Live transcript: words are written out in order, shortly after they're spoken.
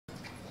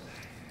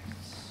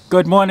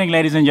Good morning,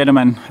 ladies and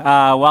gentlemen.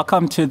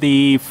 Welcome to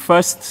the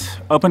first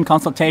open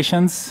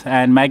consultations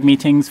and MAG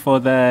meetings for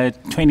the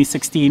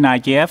 2016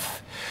 IGF.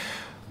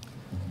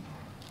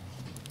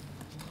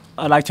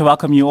 I'd like to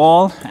welcome you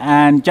all.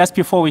 And just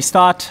before we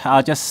start,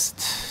 I'll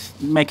just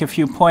make a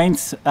few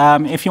points.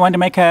 If you want to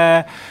make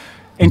an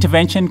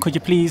intervention, could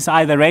you please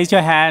either raise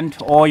your hand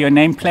or your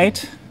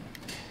nameplate?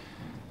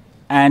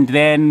 And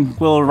then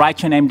we'll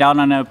write your name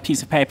down on a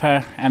piece of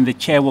paper, and the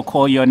chair will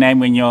call your name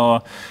when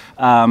your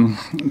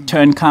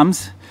turn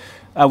comes.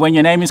 When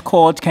your name is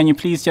called, can you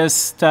please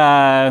just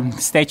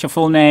state your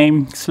full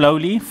name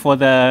slowly for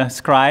the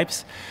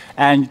scribes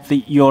and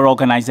your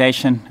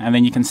organization, and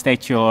then you can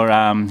state your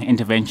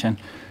intervention.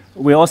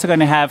 We're also going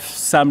to have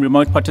some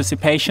remote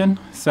participation,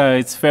 so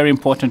it's very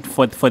important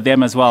for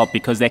them as well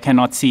because they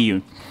cannot see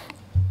you.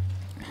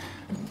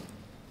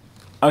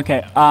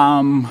 Okay,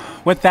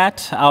 with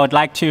that, I would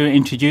like to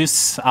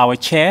introduce our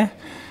chair,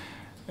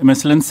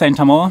 Ms. Lynn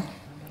Saint-Amour.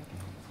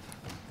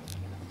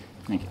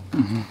 Thank you.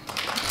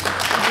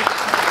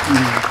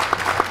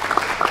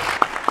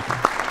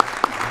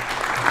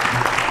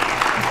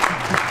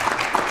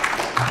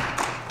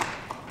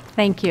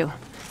 Thank you.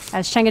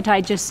 As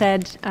Chengetai just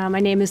said, my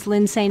name is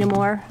Lynn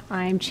Saint-Amour.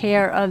 I'm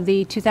chair of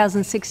the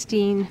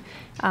 2016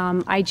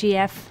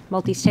 IGF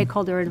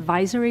Multi-Stakeholder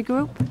Advisory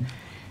Group.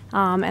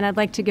 And I'd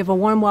like to give a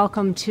warm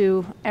welcome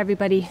to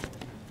everybody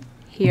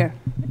here.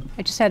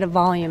 I just had a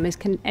volume.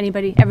 Can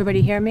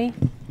everybody hear me?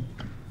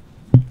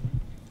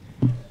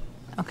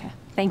 Okay,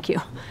 thank you.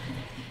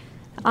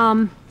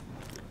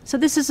 So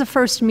this is the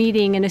first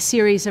meeting in a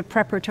series of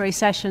preparatory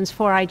sessions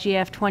for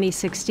IGF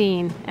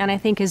 2016, and I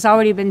think has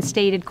already been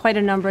stated quite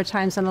a number of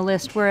times on the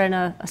list. We're in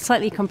a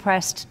slightly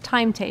compressed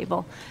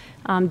timetable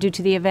due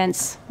to the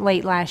events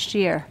late last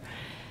year.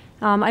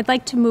 I'd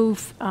like to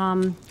move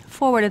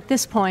forward at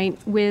this point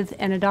with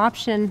an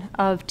adoption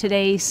of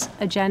today's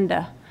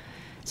agenda.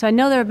 So I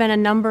know there have been a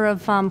number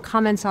of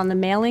comments on the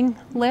mailing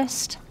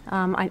list.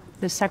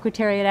 The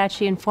Secretariat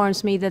actually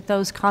informs me that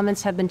those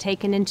comments have been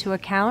taken into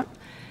account.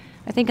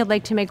 I think I'd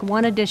like to make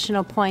one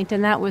additional point,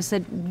 and that was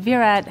that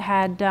Virat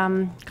had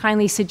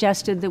kindly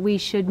suggested that we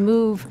should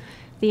move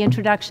the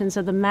introductions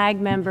of the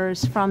MAG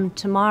members from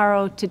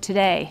tomorrow to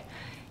today,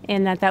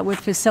 and that would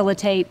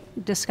facilitate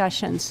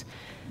discussions.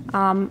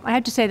 I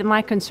have to say that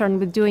my concern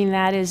with doing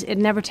that is it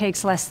never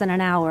takes less than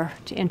an hour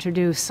to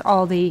introduce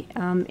all the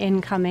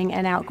incoming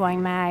and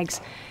outgoing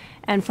MAGs.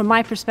 And from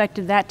my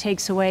perspective, that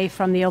takes away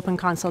from the open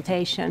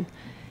consultation.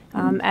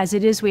 As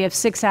it is, we have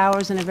 6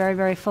 hours and a very,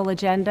 very full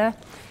agenda.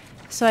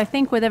 So I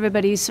think with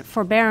everybody's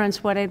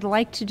forbearance, what I'd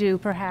like to do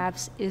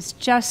perhaps is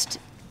just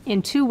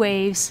in two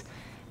waves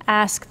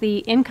ask the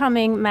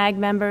incoming MAG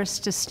members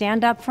to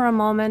stand up for a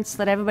moment so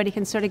that everybody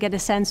can sort of get a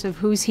sense of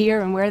who's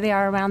here and where they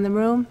are around the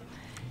room.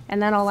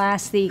 And then I'll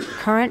ask the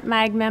current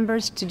MAG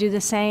members to do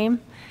the same.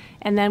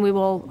 And then we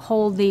will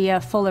hold the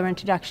fuller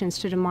introductions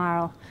to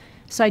tomorrow.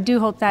 So I do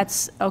hope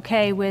that's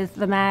okay with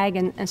the MAG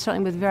and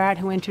certainly with Virat,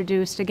 who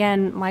introduced.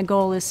 Again, my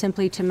goal is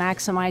simply to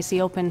maximize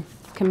the open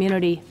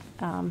community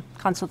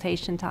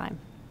consultation time.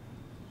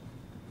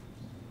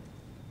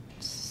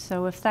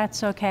 So if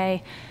that's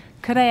okay,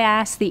 could I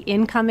ask the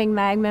incoming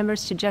MAG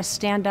members to just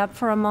stand up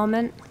for a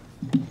moment?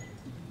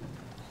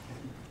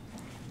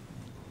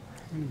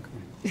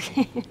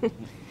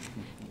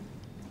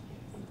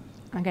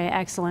 Okay,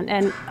 excellent.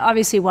 And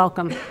obviously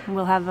welcome.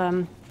 We'll have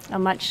a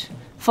much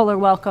fuller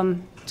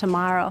welcome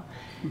tomorrow.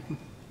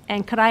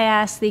 And could I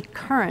ask the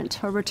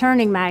current or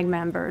returning MAG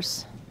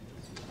members?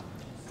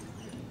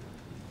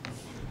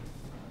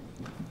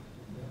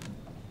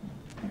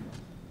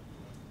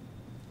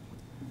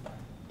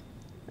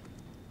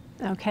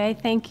 Okay,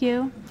 thank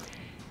you.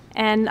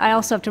 And I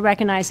also have to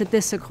recognize that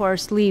this, of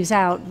course, leaves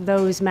out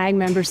those MAG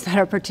members that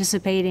are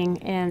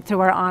participating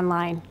through our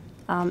online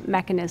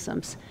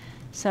mechanisms.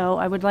 So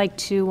I would like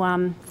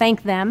to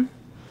thank them.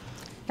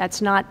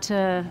 That's not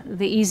the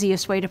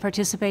easiest way to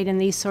participate in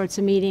these sorts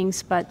of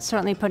meetings, but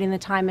certainly putting the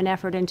time and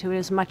effort into it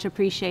is much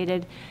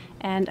appreciated.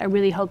 And I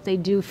really hope they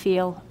do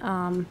feel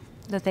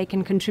that they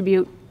can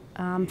contribute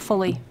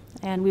fully.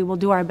 And we will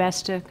do our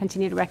best to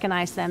continue to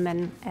recognize them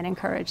and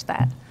encourage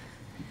that.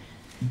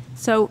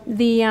 So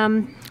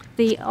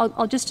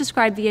I'll just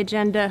describe the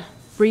agenda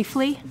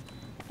briefly,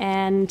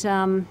 and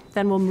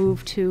then we'll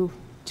move to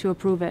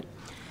approve it.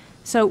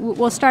 So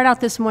we'll start out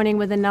this morning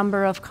with a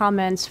number of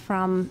comments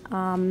from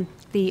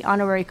the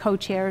honorary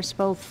co-chairs,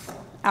 both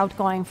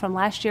outgoing from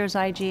last year's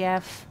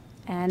IGF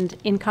and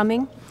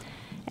incoming,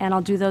 and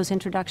I'll do those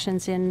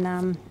introductions in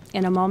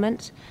a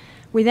moment.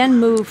 We then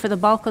move for the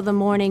bulk of the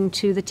morning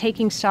to the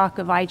taking stock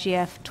of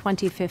IGF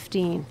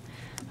 2015,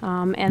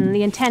 and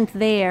the intent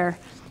there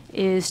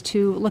is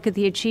to look at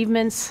the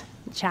achievements,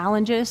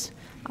 challenges,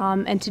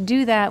 and to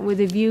do that with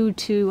a view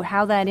to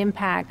how that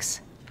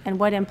impacts and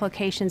what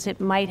implications it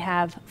might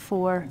have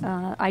for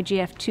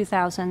IGF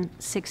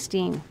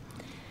 2016.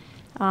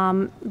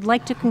 I'd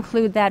like to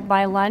conclude that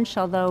by lunch,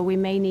 although we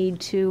may need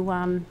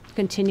to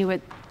continue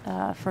it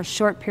for a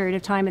short period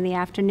of time in the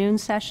afternoon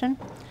session.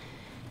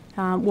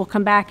 We'll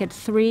come back at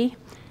 3,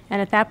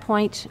 And at that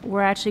point,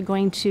 we're actually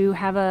going to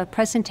have a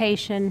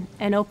presentation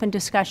and open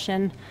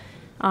discussion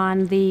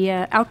on the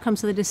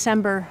outcomes of the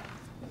December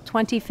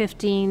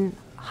 2015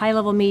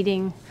 high-level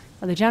meeting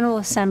of the General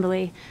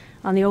Assembly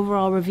on the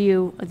overall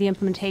review of the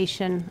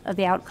implementation of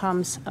the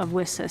outcomes of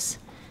WSIS,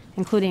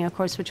 including, of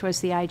course, which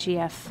was the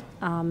IGF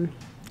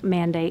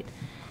mandate,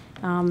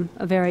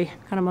 a very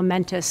kind of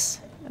momentous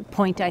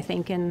point, I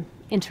think, in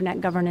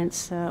internet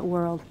governance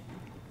world.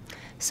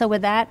 So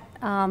with that,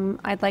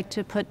 I'd like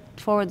to put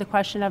forward the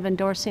question of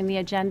endorsing the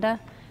agenda,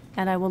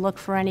 and I will look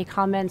for any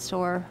comments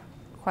or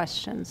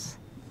questions.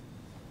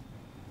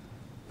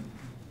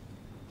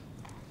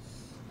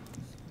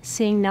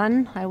 Seeing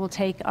none, I will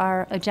take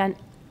our agenda.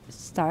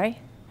 Sorry.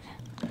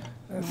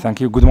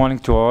 Thank you. Good morning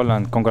to all,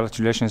 and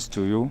congratulations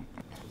to you.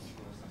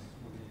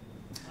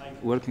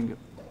 Working.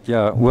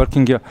 Yeah,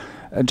 working.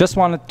 Just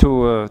wanted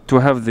to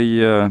have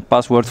the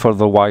password for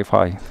the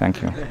Wi-Fi.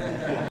 Thank you.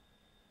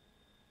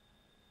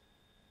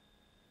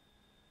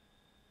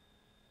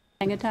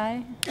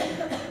 Changatai?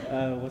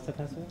 What's the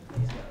password?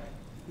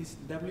 It's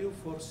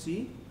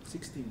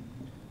W4C16.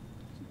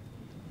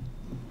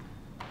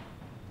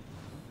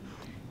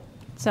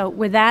 So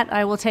with that,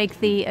 I will take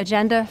the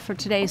agenda for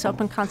today's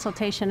open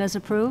consultation as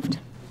approved.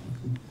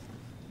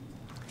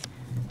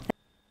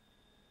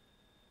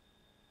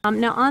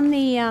 Now, on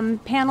the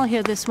panel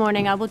here this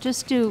morning, I will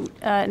just do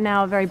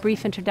now a very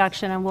brief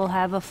introduction, and we'll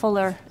have a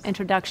fuller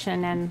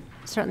introduction and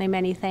certainly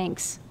many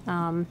thanks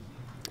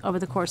over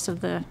the course of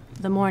the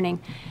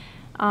morning.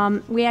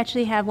 We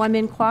actually have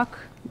Wai-Min Kwok,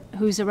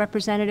 who's a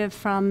representative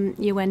from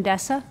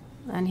UNDESA,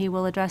 and he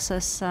will address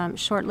us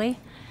shortly.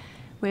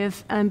 We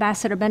have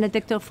Ambassador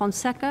Benedicto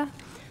Fonseca,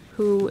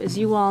 who, as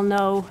you all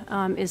know,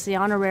 is the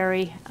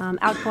honorary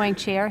outgoing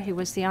chair. He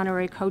was the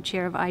honorary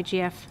co-chair of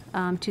IGF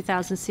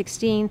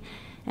 2016,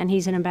 and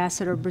he's an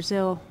ambassador of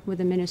Brazil with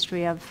the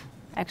Ministry of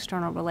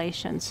External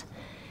Relations.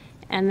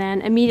 And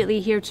then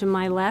immediately here to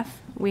my left,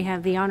 we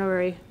have the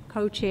honorary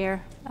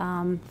co-chair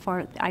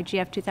for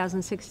IGF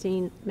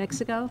 2016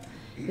 Mexico,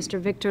 Mr.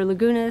 Victor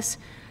Lagunas,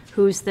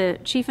 who's the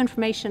Chief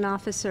Information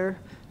Officer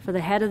for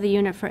the head of the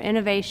Unit for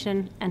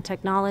Innovation and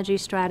Technology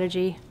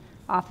Strategy,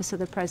 Office of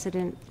the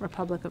President,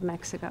 Republic of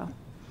Mexico.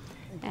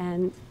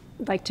 And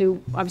I'd like to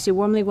obviously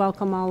warmly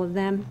welcome all of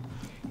them.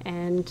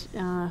 And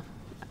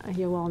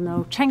you all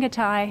know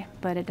Changatai,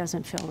 but it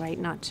doesn't feel right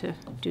not to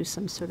do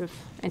some sort of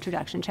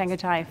introduction.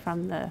 Changatai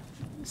from the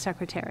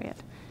Secretariat.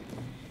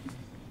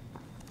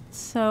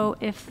 So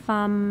if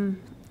I'm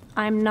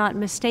not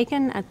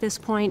mistaken, at this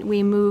point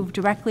we move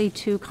directly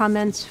to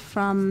comments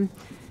from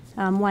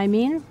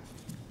Wai-Min.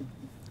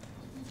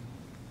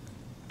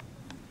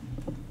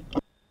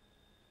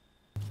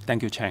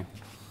 Thank you, Chair.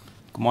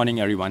 Good morning,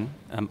 everyone.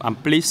 I'm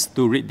pleased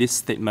to read this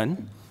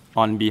statement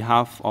on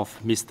behalf of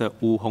Mr.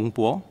 Wu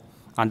Hongpo,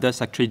 Under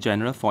Secretary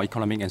General for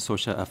Economic and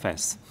Social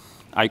Affairs.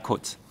 I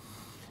quote,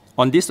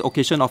 "On this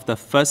occasion of the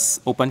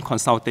first open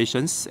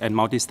consultations and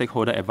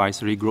multi-stakeholder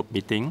advisory group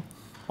meeting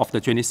of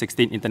the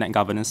 2016 Internet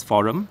Governance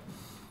Forum,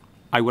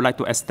 I would like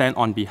to extend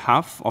on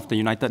behalf of the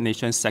United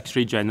Nations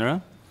Secretary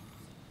General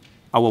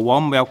our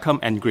warm welcome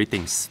and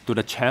greetings to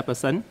the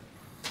chairperson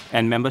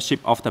and membership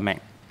of the MEC.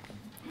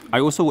 I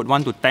also would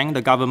want to thank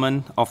the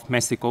government of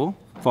Mexico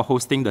for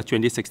hosting the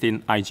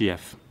 2016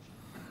 IGF.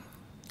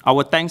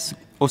 Our thanks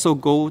also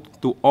go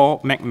to all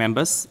MEC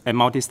members and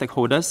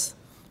multi-stakeholders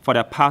for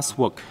their past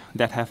work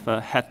that have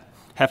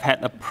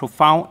had a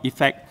profound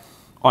effect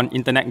on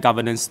internet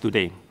governance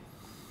today.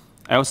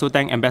 I also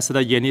thank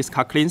Ambassador Yanis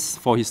Kaklins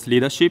for his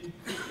leadership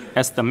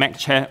as the MEC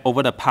chair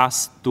over the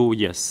past 2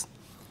 years.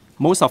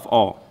 Most of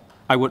all,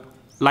 I would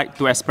like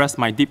to express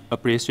my deep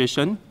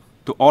appreciation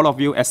to all of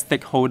you as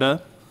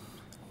stakeholders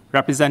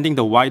representing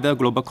the wider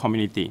global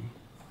community.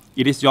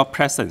 It is your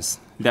presence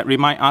that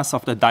reminds us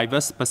of the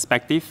diverse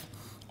perspective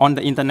on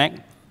the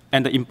internet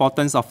and the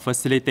importance of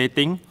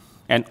facilitating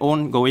an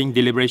ongoing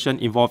deliberation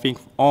involving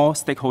all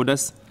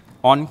stakeholders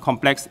on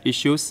complex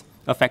issues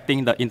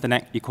affecting the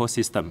internet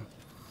ecosystem.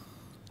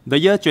 The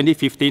year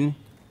 2015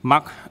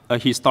 marked a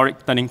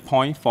historic turning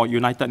point for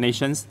United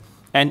Nations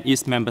and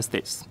its member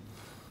states.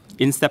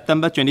 In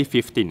September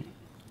 2015,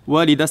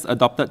 world leaders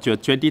adopted the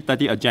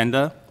 2030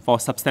 Agenda for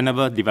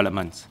Sustainable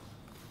Development,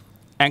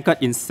 anchored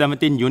in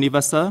 17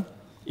 universal,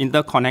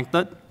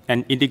 interconnected,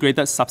 and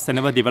integrated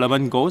sustainable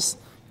development goals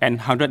and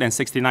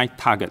 169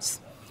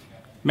 targets,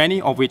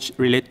 many of which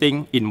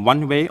relating in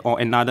one way or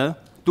another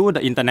to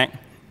the internet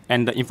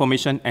and the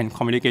information and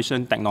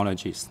communication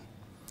technologies.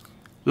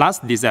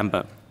 Last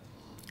December,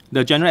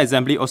 the General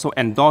Assembly also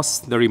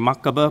endorsed the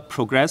remarkable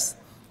progress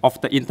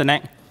of the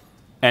internet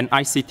and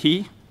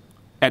ICT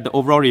at the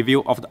overall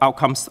review of the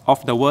outcomes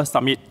of the World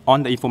Summit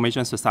on the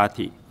Information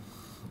Society.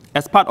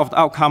 As part of the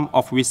outcome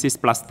of WSIS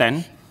Plus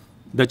 10,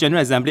 the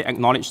General Assembly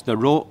acknowledged the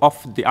role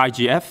of the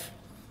IGF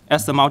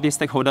as a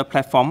multi-stakeholder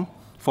platform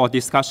for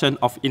discussion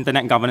of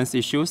internet governance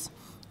issues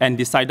and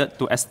decided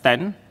to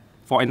extend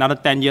for another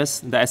 10 years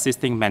the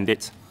existing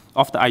mandate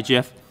of the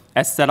IGF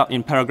as set out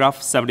in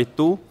paragraph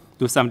 72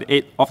 to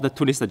 78 of the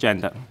Tunis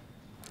Agenda.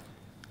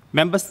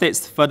 Member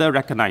states further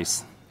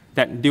recognize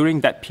that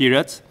during that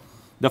period,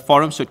 the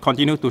forum should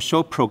continue to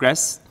show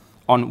progress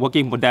on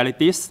working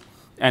modalities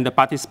and the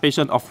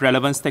participation of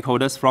relevant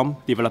stakeholders from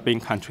developing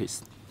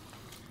countries.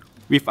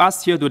 With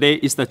us here today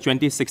is the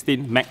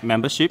 2016 MAC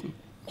membership,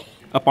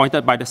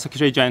 appointed by the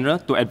Secretary General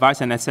to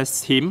advise and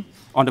assist him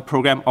on the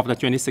program of the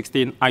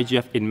 2016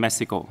 IGF in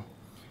Mexico.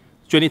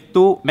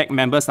 22 MAC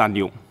members are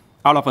new,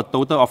 out of a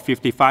total of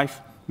 55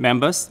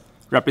 members,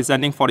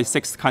 representing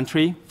 46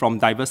 countries from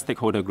diverse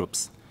stakeholder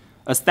groups,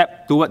 a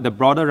step toward the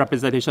broader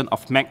representation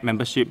of MAC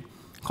membership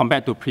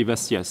compared to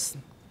previous years.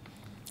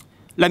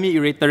 Let me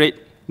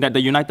reiterate that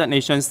the United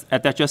Nations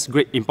attaches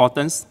great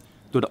importance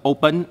to the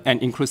open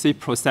and inclusive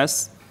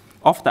process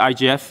of the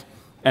IGF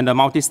and the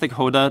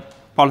multi-stakeholder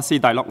policy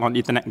dialogue on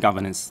internet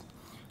governance.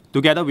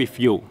 Together with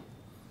you,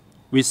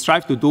 we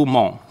strive to do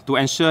more to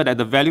ensure that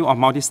the value of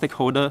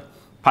multi-stakeholder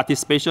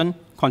participation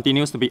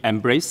continues to be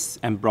embraced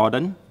and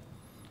broadened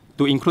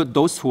to include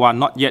those who are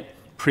not yet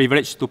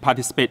privileged to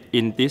participate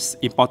in this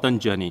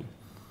important journey.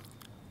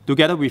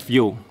 Together with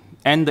you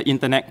and the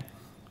internet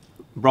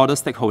broader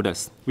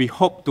stakeholders, we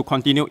hope to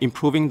continue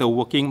improving the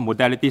working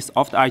modalities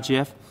of the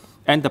IGF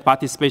and the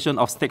participation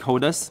of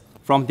stakeholders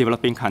from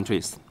developing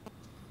countries.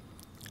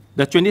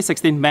 The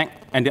 2016 MAC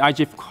and the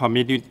IGF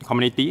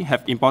community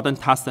have important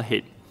tasks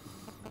ahead.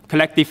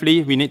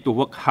 Collectively, we need to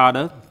work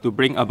harder to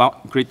bring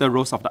about greater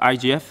roles of the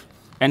IGF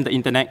and the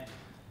internet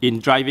in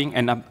driving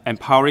and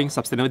empowering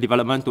sustainable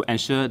development to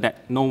ensure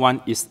that no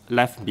one is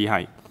left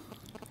behind.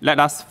 Let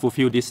us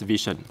fulfill this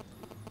vision.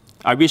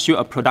 I wish you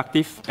a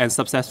productive and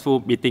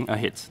successful meeting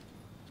ahead.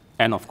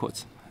 End of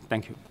quote.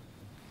 Thank you.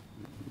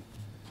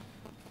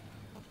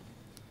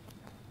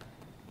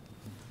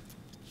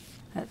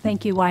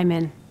 Thank you,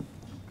 Wyman.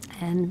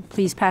 And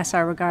please pass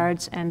our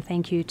regards and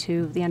thank you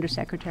to the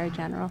Undersecretary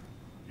General.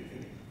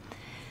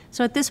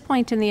 So at this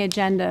point in the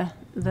agenda,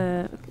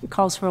 the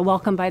calls for a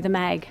welcome by the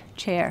MAG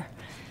chair.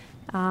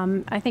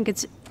 I think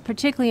it's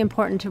particularly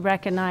important to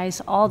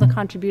recognize all the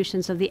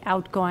contributions of the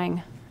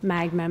outgoing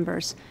MAG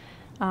members.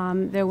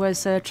 There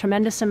was a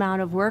tremendous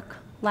amount of work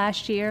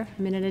last year.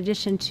 I mean, in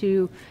addition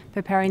to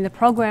preparing the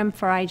program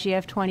for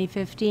IGF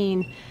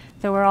 2015,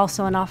 there were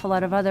also an awful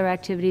lot of other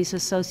activities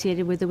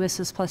associated with the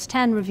WSIS Plus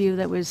 10 review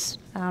that was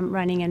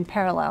running in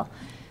parallel.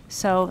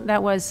 So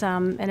that was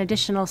an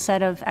additional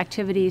set of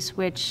activities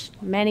which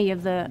many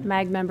of the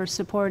MAG members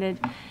supported.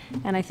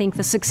 And I think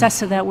the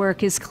success of that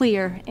work is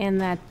clear in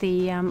that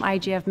the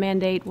IGF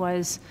mandate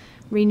was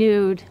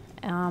renewed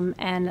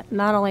and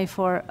not only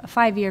for a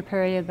 5-year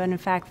period, but in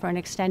fact for an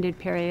extended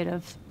period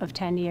of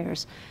 10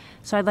 years.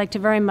 So I'd like to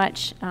very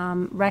much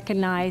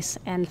recognize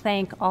and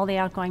thank all the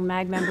outgoing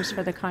MAG members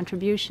for the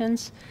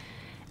contributions,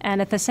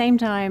 and at the same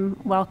time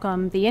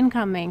welcome the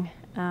incoming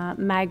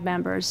MAG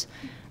members,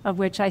 of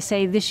which I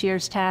say this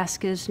year's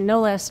task is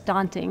no less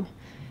daunting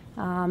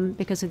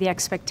because of the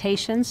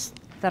expectations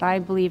that I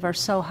believe are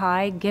so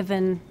high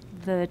given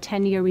the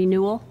 10-year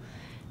renewal.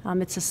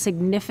 It's a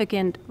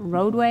significant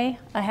roadway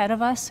ahead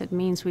of us. It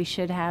means we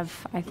should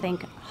have, I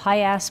think,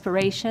 high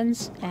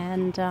aspirations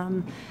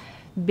and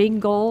big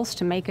goals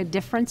to make a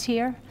difference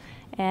here.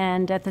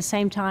 And at the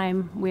same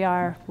time, we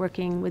are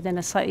working within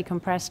a slightly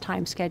compressed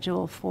time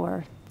schedule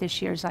for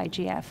this year's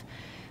IGF.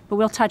 But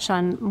we'll touch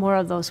on more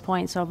of those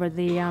points over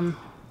the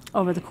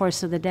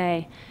course of the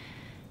day.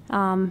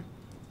 I'm,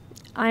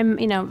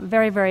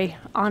 very, very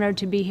honored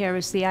to be here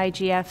as the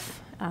IGF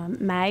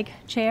MAG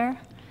chair.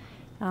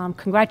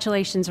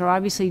 Congratulations are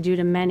obviously due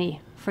to many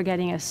for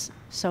getting us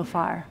so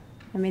far.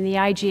 I mean, the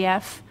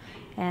IGF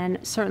and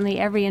certainly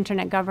every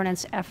internet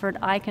governance effort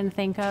I can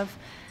think of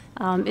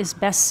is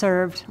best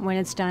served when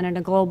it's done in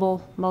a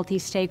global,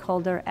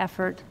 multi-stakeholder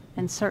effort,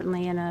 and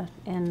certainly in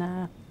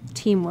a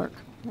teamwork,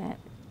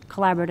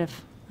 collaborative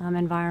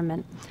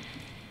environment.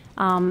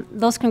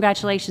 Those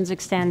congratulations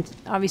extend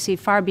obviously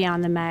far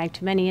beyond the MAG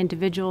to many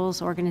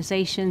individuals,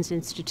 organizations,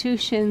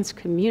 institutions,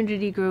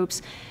 community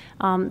groups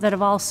that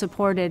have all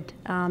supported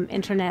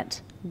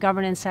internet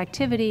governance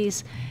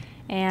activities,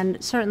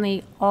 and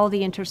certainly all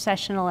the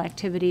intersessional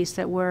activities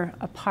that were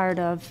a part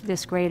of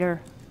this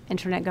greater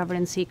internet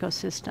governance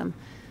ecosystem.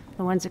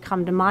 The ones that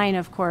come to mind,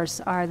 of course,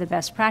 are the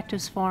best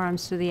practice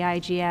forums through the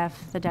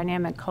IGF, the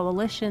dynamic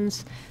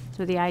coalitions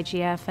through the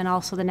IGF, and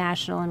also the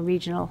national and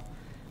regional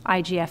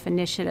IGF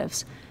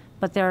initiatives.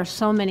 But there are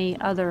so many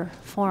other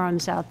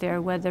forums out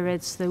there, whether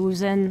it's the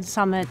Wuzhen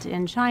Summit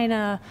in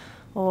China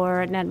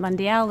or Net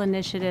Mondial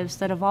initiatives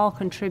that have all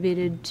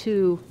contributed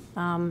to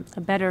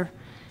a better,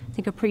 I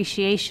think,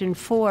 appreciation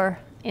for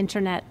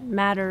internet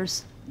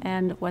matters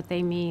and what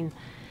they mean.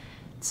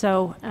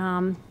 So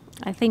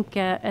I think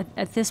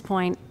at this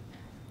point,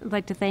 I'd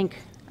like to thank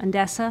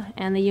UNDESA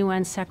and the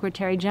UN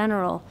Secretary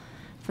General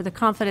for the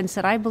confidence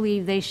that I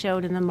believe they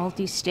showed in the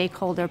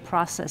multi-stakeholder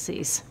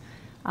processes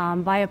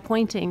by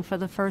appointing for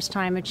the first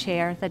time a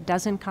chair that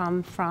doesn't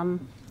come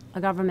from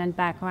a government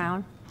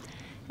background.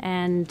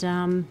 And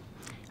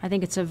I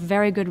think it's a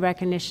very good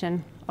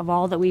recognition of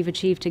all that we've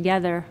achieved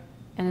together,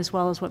 and as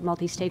well as what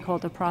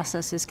multi-stakeholder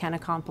processes can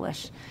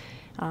accomplish.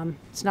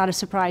 It's not a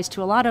surprise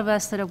to a lot of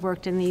us that have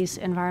worked in these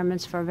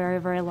environments for a very,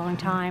 very long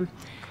time.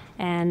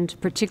 And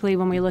particularly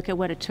when we look at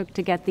what it took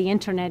to get the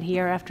internet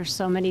here after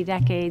so many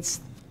decades,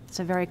 it's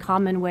a very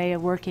common way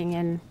of working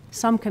in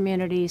some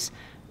communities,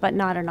 but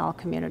not in all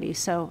communities.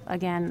 So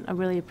again, I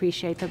really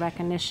appreciate the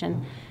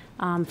recognition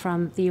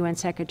from the UN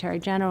Secretary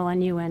General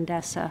and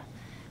UNDESA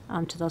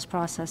to those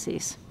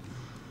processes.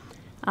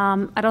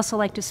 I'd also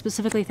like to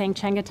specifically thank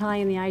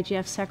Chengetai and the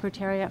IGF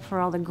Secretariat for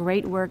all the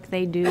great work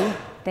they do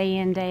day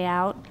in, day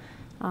out.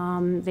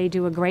 They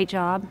do a great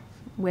job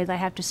with, I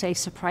have to say,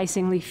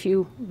 surprisingly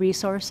few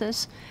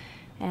resources.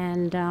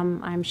 And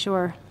I'm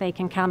sure they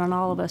can count on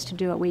all of us to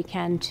do what we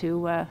can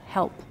to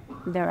help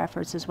their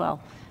efforts as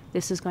well.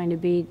 This is going to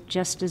be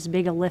just as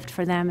big a lift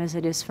for them as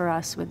it is for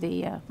us with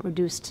the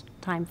reduced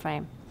time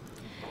frame.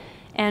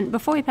 And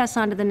before we pass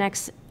on to the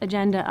next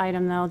agenda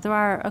item, though, there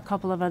are a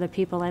couple of other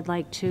people I'd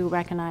like to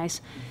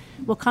recognize.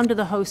 We'll come to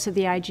the hosts of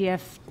the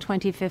IGF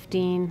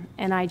 2015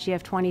 and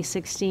IGF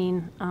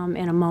 2016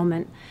 in a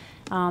moment.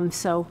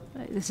 So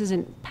this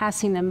isn't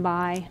passing them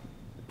by.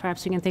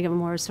 Perhaps we can think of it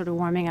more as sort of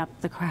warming up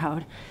the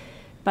crowd.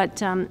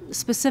 But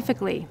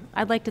specifically,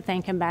 I'd like to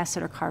thank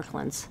Ambassador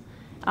Karklins,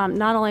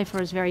 not only for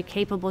his very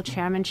capable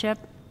chairmanship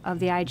of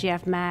the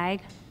IGF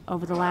MAG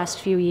over the last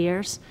few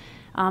years,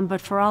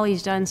 but for all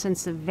he's done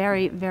since the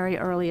very, very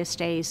earliest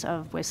days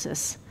of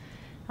WSIS.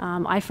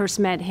 I first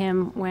met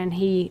him when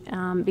he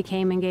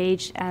became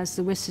engaged as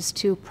the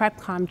WSIS II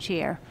PrepCom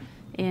chair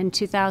in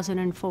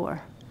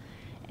 2004.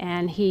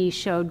 And he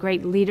showed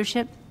great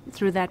leadership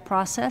through that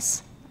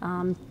process.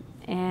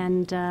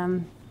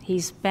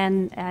 He's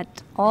been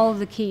at all of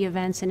the key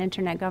events in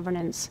Internet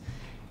governance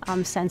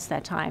since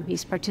that time.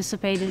 He's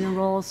participated in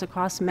roles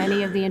across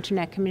many of the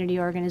Internet community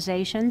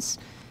organizations,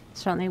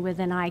 certainly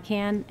within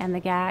ICANN and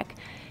the GAC.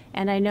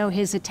 And I know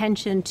his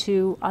attention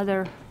to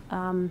other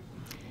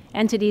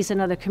entities and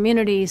other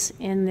communities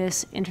in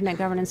this Internet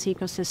governance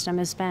ecosystem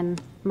has been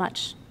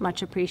much,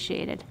 much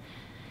appreciated.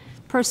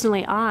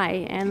 Personally,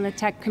 I and the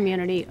tech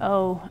community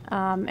owe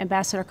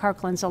Ambassador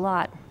Karklins a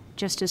lot,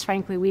 just as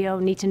frankly we owe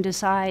Nitin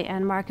Desai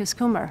and Marcus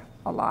Kumar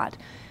a lot.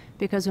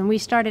 Because when we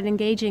started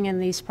engaging in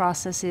these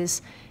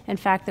processes, in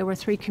fact, there were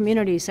 3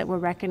 communities that were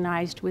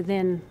recognized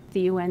within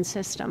the UN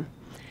system.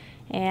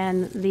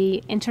 And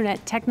the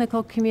Internet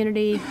technical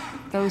community,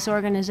 those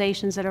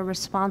organizations that are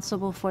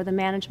responsible for the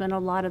management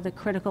of a lot of the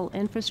critical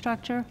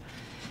infrastructure,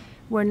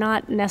 were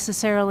not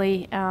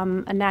necessarily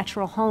a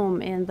natural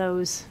home in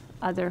those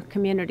other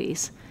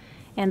communities.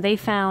 And they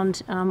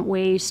found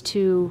ways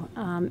to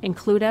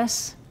include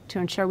us, to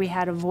ensure we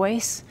had a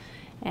voice.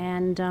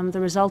 And the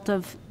result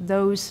of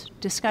those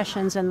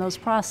discussions and those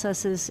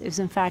processes is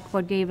in fact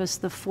what gave us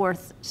the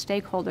 4th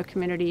stakeholder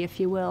community, if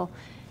you will,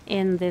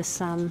 in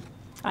this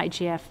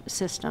IGF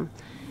system.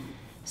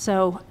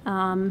 So,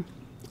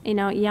 you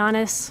know,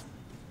 Giannis,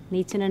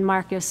 Nitin, and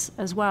Marcus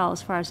as well,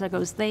 as far as that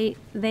goes,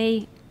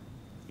 they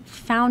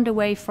found a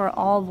way for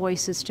all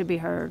voices to be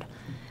heard.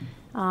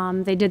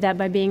 They did that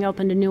by being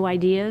open to new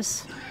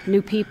ideas,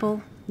 new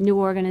people, new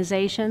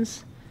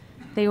organizations.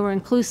 They were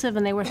inclusive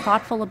and they were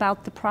thoughtful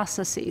about the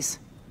processes,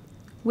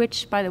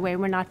 which, by the way,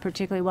 were not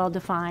particularly well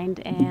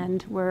defined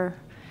and were,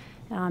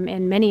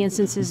 in many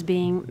instances,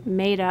 being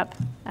made up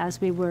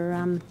as we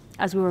were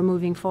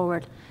moving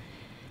forward.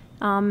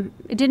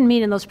 It didn't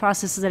mean in those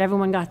processes that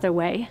everyone got their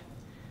way,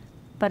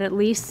 but at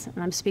least,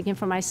 and I'm speaking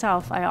for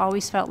myself, I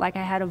always felt like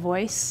I had a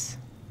voice.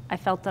 I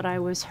felt that I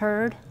was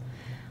heard.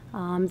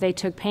 They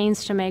took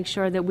pains to make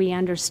sure that we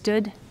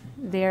understood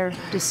their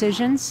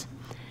decisions,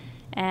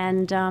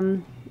 and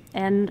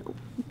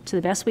to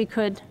the best we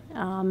could,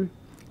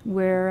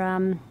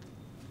 we're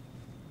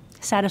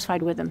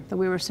satisfied with them, that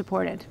we were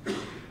supported.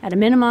 At a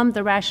minimum,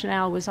 the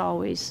rationale was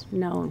always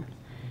known.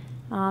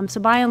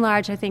 So by and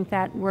large, I think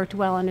that worked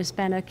well and has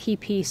been a key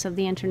piece of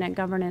the Internet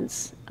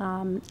governance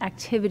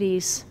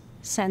activities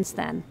since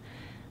then.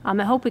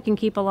 I hope we can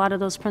keep a lot of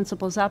those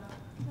principles up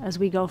as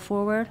we go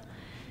forward.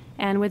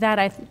 And with that,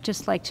 I'd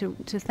just like to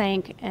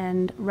thank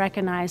and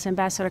recognize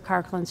Ambassador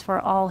Karklins for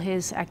all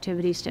his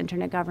activities to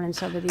Internet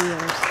governance over the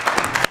years.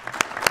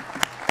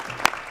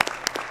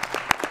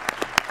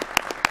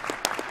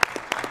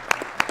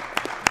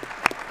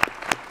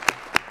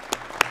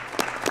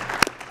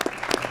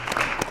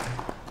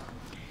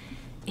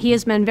 He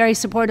has been very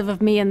supportive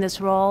of me in this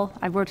role.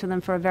 I've worked with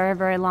him for a very,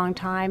 very long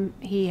time.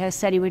 He has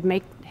said he would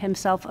make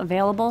himself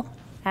available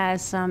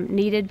as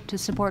needed to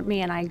support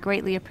me, and I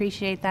greatly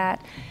appreciate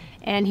that.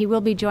 And he will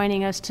be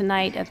joining us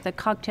tonight at the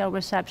cocktail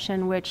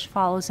reception, which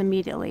follows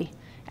immediately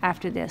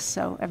after this.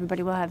 So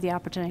everybody will have the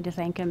opportunity to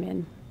thank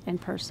him in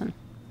person.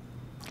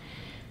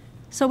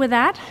 So with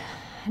that,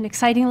 and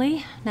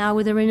excitingly, now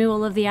with the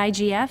renewal of the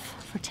IGF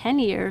for 10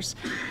 years,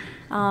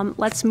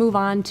 let's move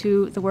on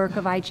to the work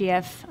of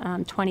IGF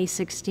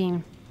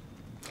 2016.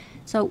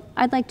 So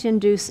I'd like to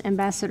introduce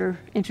Ambassador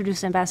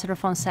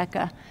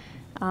Fonseca,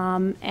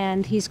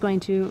 and he's going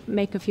to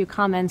make a few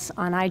comments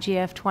on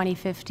IGF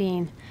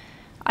 2015.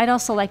 I'd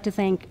also like to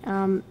thank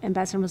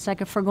Ambassador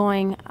Fonseca for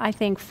going, I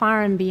think,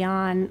 far and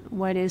beyond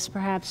what is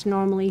perhaps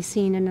normally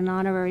seen in an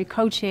honorary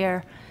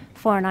co-chair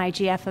for an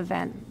IGF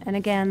event. And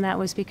again, that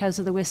was because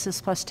of the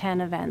WSIS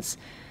 +10 events.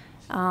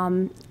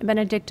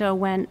 Benedicto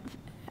went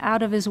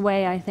out of his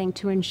way, I think,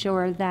 to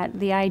ensure that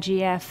the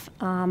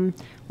IGF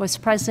was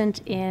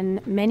present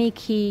in many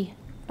key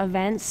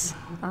events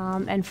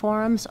and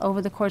forums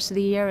over the course of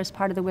the year as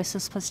part of the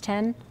WSIS Plus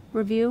 10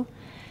 review,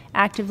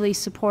 actively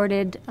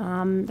supported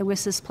the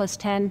WSIS Plus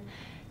 10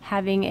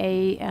 having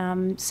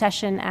a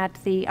session at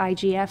the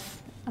IGF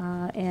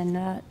in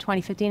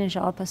 2015 in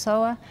João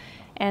Pessoa,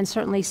 and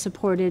certainly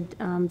supported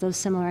those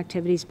similar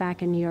activities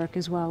back in New York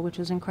as well, which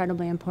was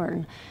incredibly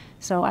important.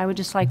 So I would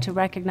just like to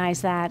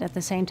recognize that at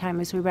the same time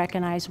as we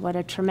recognize what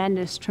a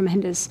tremendous,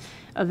 tremendous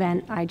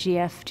event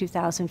IGF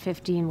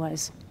 2015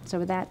 was. So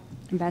with that,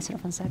 Ambassador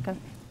Fonseca.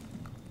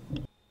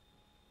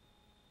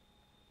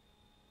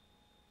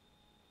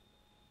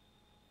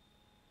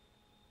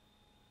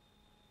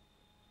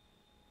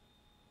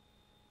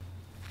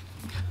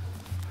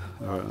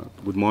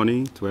 Good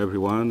morning to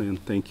everyone, and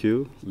thank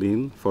you,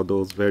 Lynn, for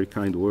those very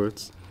kind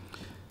words.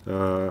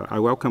 I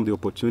welcome the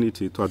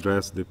opportunity to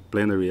address the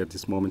plenary at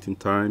this moment in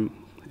time,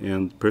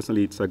 and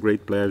personally it's a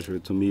great pleasure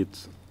to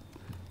meet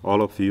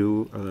all of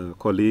you,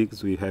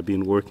 colleagues we have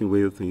been working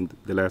with in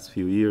the last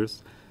few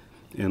years,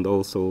 and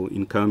also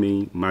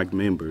incoming MAG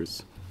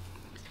members.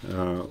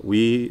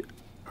 We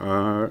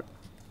are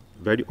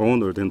very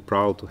honored and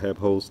proud to have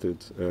hosted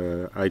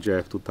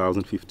IGF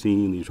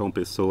 2015 in João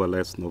Pessoa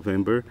last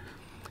November.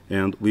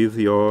 And with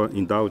your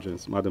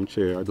indulgence, Madam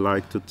Chair, I'd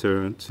like to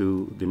turn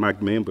to the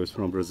MAG members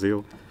from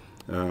Brazil.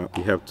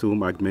 We have two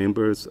MAG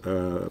members,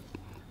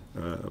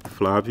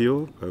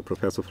 Flavio,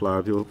 Professor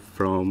Flavio,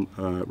 from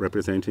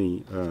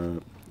representing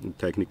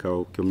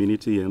technical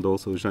community, and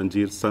also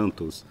Jandir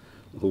Santos,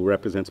 who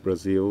represents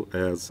Brazil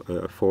as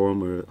a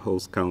former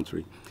host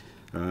country.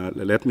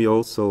 Let me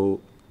also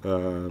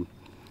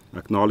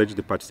acknowledge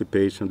the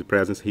participation, the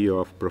presence here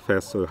of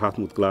Professor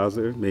Hartmut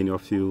Glaser. Many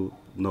of you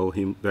know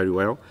him very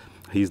well.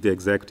 He's the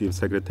Executive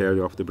Secretary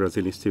of the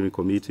Brazilian Steering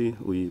Committee.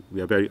 We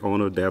are very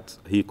honored that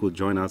he could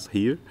join us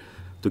here,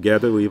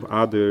 together with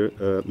other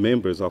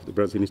members of the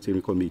Brazilian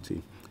Steering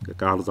Committee,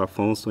 Carlos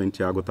Afonso and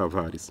Tiago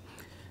Tavares.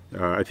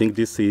 I think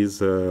this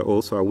is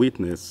also a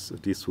witness,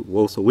 this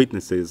also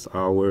witnesses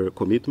our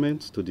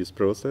commitment to this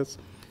process.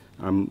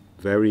 I'm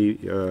very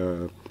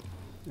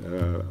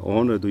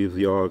honored with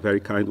your very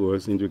kind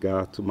words in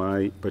regard to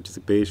my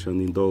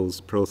participation in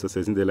those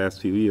processes in the last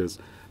few years.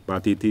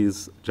 But it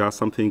is just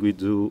something we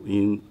do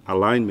in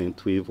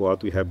alignment with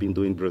what we have been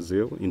doing in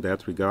Brazil in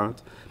that regard.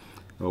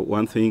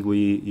 One thing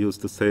we used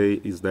to say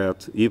is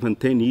that even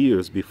 10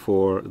 years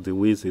before the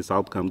WSIS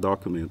outcome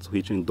documents,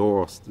 which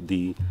endorsed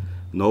the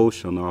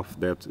notion of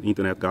that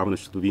internet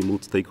governance should be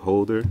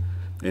multi-stakeholder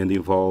and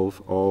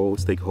involve all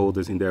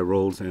stakeholders in their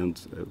roles and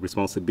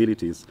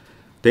responsibilities,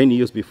 10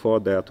 years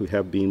before that, we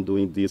have been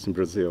doing this in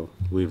Brazil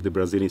with the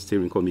Brazilian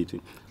Steering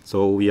Committee.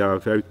 So we are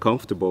very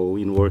comfortable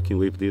in working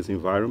with this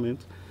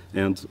environment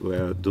and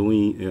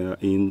doing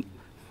in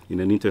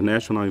an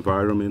international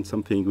environment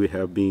something we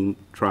have been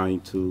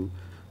trying to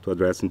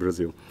address in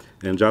Brazil.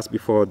 And just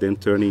before then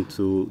turning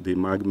to the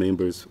MAG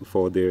members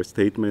for their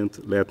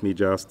statement, let me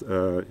just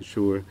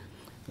assure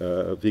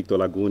Victor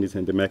Lagunes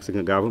and the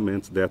Mexican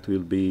government that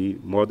we'll be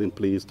more than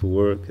pleased to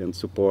work and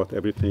support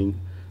everything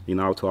in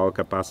our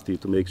capacity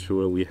to make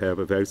sure we have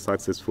a very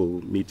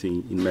successful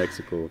meeting in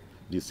Mexico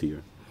this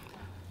year.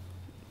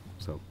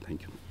 So,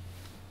 thank you.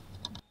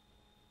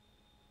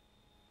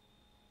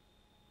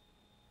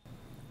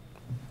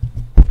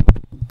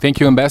 Thank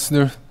you,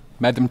 Ambassador,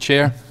 Madam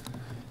Chair.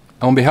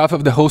 On behalf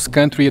of the host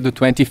country of the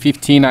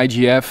 2015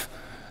 IGF,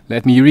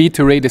 let me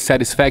reiterate the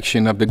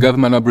satisfaction of the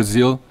government of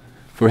Brazil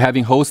for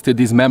having hosted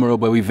this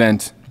memorable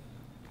event.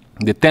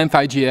 The 10th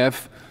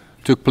IGF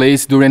took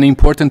place during an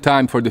important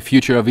time for the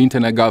future of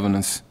internet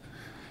governance.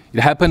 It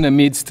happened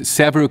amidst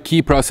several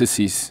key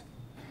processes.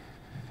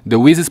 The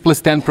WSIS Plus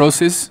 10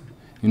 process,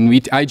 in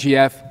which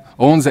IGF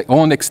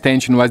own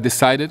extension was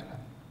decided,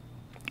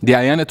 the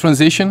IANA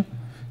transition,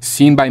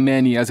 seen by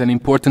many as an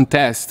important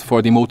test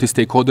for the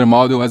multi-stakeholder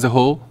model as a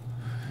whole,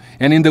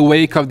 and in the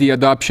wake of the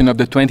adoption of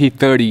the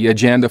 2030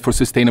 Agenda for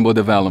Sustainable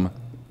Development.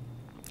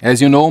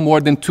 As you know, more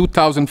than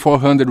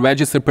 2,400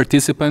 registered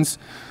participants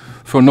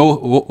from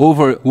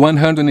over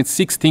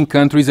 116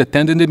 countries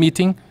attended the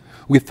meeting,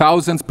 with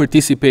thousands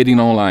participating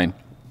online.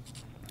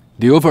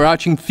 The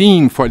overarching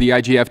theme for the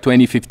IGF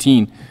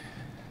 2015,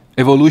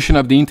 Evolution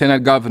of the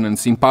Internet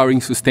Governance, Empowering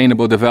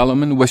Sustainable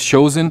Development, was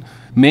chosen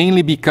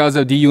mainly because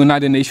of the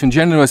United Nations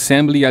General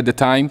Assembly at the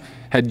time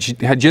had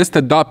just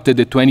adopted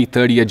the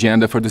 2030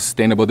 Agenda for the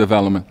Sustainable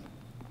Development.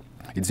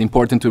 It's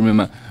important to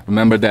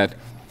remember that.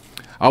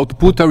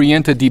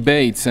 Output-oriented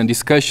debates and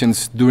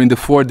discussions during the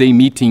 4-day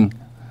meeting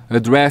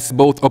addressed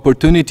both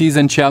opportunities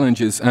and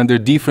challenges under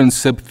different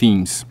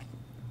sub-themes.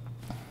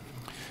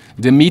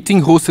 The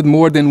meeting hosted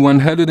more than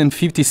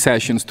 150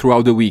 sessions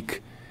throughout the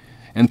week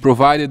and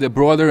provided the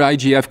broader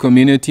IGF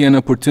community an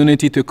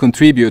opportunity to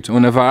contribute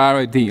on a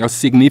variety of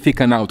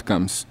significant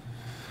outcomes.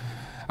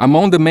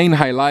 Among the main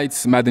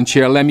highlights, Madam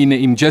Chair, let me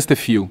name just a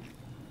few.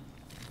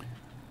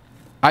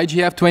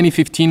 IGF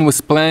 2015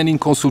 was planned in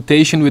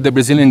consultation with the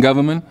Brazilian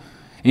government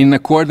in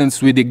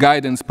accordance with the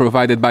guidance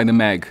provided by the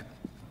MAG.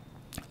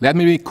 Let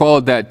me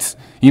recall that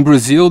in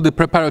Brazil, the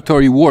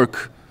preparatory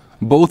work,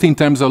 both in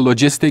terms of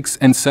logistics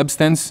and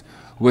substance,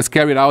 was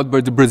carried out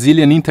by the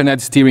Brazilian Internet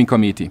Steering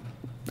Committee,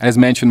 as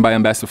mentioned by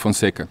Ambassador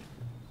Fonseca.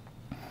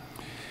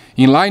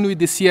 In line with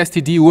the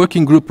CSTD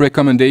working group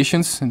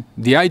recommendations,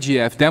 the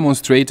IGF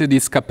demonstrated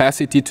its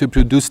capacity to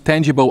produce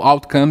tangible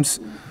outcomes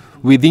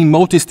within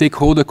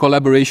multi-stakeholder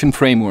collaboration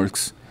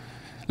frameworks.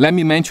 Let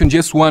me mention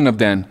just one of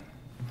them,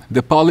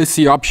 the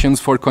policy options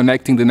for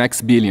connecting the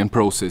next billion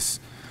process.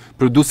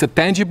 Produce a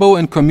tangible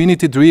and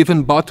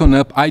community-driven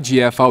bottom-up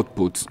IGF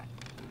output.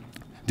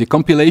 The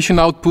compilation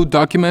output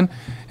document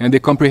and the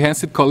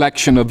comprehensive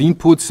collection of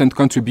inputs and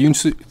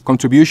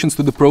contributions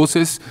to the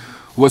process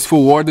was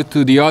forwarded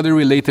to the other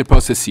related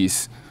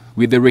processes,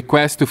 with the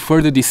request to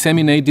further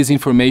disseminate this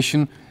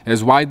information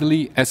as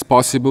widely as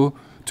possible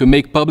to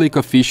make public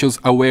officials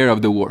aware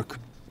of the work.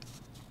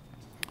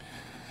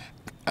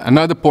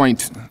 Another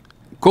point,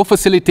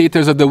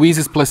 co-facilitators of the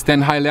WISES Plus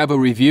 10 high-level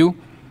review,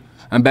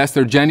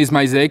 Ambassador Janis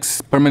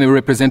Maizeks, Permanent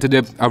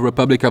Representative of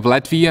Republic of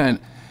Latvia,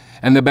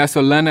 and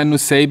Ambassador Lana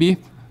Nusebi,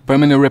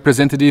 Permanent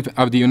Representative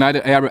of the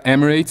United Arab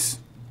Emirates,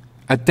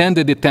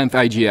 attended the 10th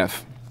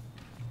IGF.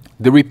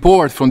 The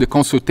report from the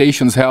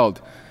consultations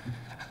held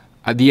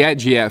at the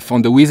IGF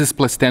on the WISES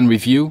Plus 10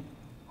 review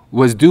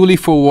was duly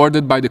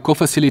forwarded by the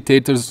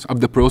co-facilitators of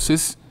the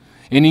process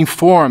and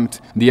informed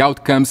the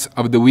outcomes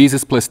of the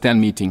WISES Plus 10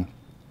 meeting.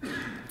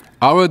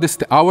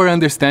 Our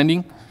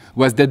understanding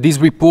was that this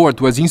report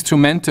was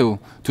instrumental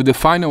to the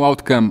final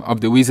outcome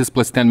of the WISES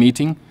Plus 10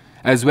 meeting,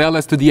 as well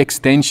as to the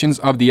extensions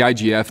of the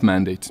IGF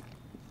mandate.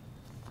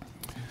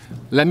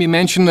 Let me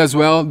mention as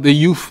well the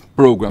youth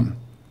program.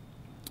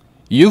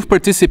 Youth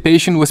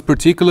participation was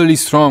particularly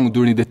strong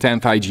during the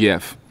 10th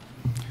IGF.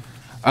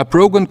 A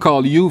program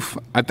called Youth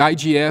at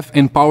IGF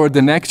empowered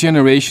the next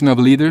generation of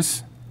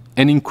leaders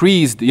and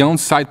increased the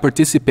on-site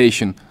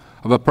participation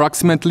of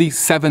approximately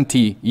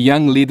 70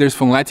 young leaders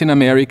from Latin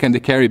America and the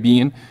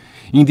Caribbean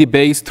in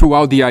debates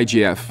throughout the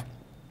IGF.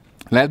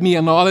 Let me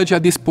acknowledge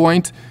at this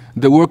point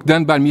the work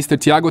done by Mr.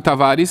 Tiago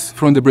Tavares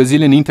from the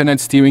Brazilian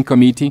Internet Steering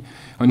Committee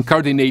on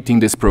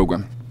coordinating this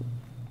program.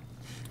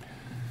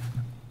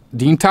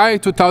 The entire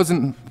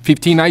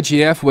 2015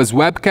 IGF was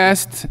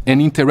webcast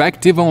and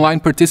interactive online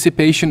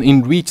participation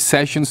in rich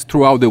sessions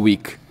throughout the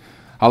week,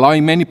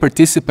 allowing many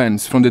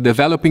participants from the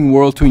developing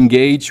world to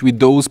engage with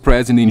those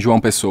present in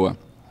João Pessoa.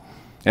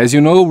 As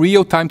you know,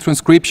 real-time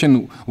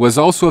transcription was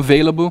also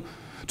available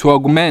to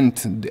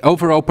augment the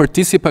overall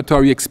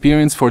participatory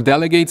experience for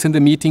delegates in the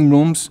meeting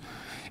rooms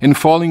and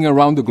following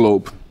around the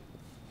globe.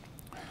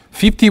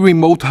 50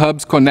 remote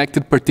hubs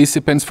connected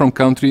participants from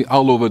countries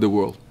all over the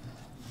world.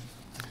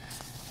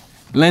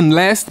 And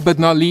last but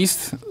not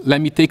least,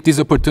 let me take this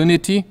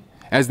opportunity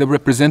as the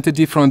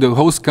representative from the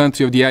host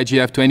country of the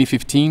IGF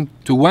 2015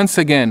 to once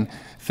again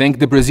thank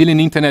the Brazilian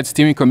Internet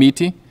Steering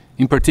Committee,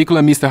 in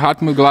particular Mr.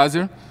 Hartmut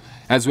Glaser,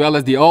 as well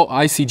as the all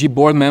ICG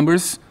board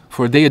members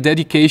for their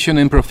dedication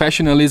and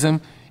professionalism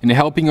in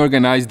helping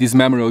organize this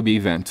memorable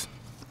event.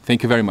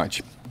 Thank you very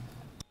much.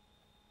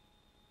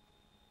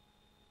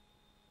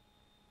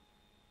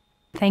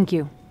 Thank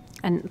you.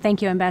 And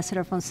thank you,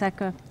 Ambassador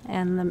Fonseca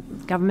and the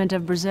government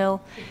of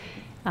Brazil,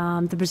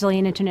 the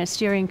Brazilian Internet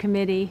Steering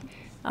Committee,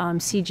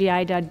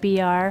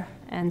 CGI.br,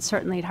 and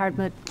certainly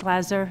Hartmut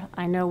Glaser.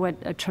 I know what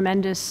a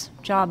tremendous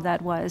job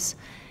that was.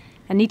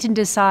 And Nitin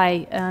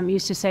Desai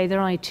used to say there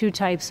are only two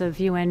types of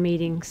UN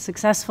meetings,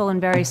 successful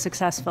and very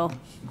successful.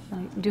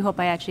 I do hope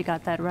I actually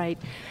got that right.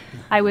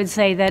 I would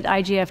say that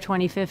IGF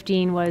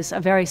 2015 was a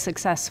very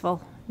successful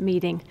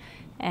meeting.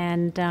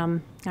 And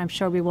I'm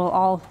sure we will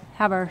all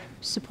have our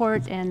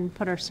support and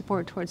put our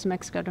support towards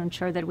Mexico to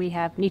ensure that we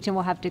have, Nitin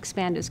will have to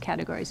expand his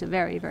categories, a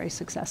very, very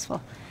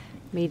successful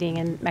meeting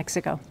in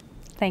Mexico.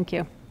 Thank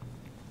you.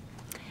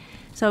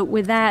 So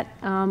with that,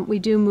 we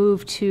do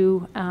move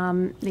to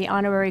the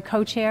honorary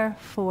co-chair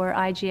for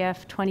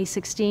IGF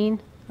 2016,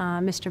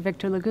 Mr.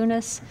 Victor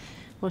Lagunas,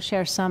 will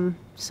share some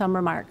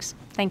remarks.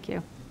 Thank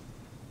you.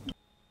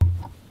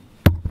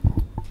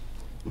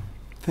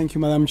 Thank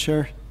you, Madam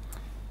Chair.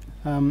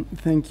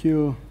 Thank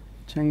you,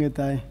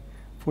 Chengetai,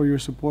 for your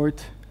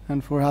support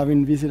and for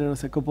having visited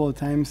us a couple of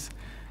times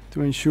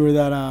to ensure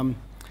that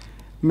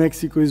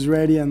Mexico is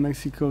ready and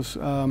Mexico's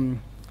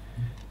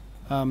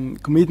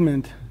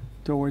commitment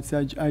towards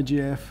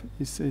IGF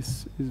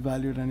is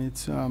valued, and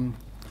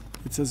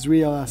it's as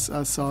real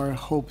as our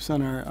hopes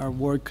and our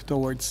work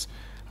towards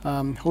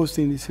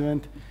hosting this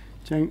event.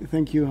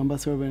 Thank you,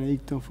 Ambassador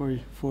Benedicto,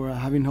 for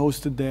having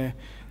hosted the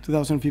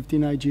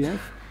 2015 IGF.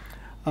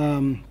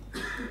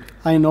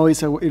 I know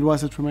it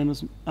was a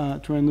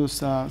tremendous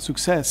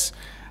success,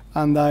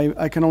 and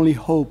I can only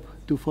hope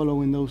to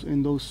follow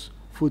in those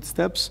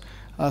footsteps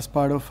as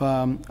part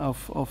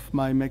of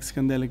my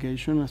Mexican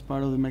delegation, as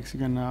part of the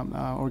Mexican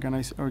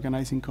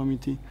organizing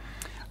committee.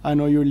 I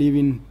know you're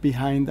leaving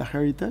behind a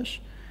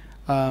heritage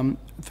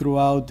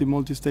throughout the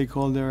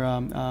multi-stakeholder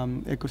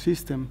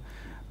ecosystem,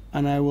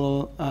 and I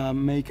will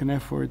make an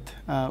effort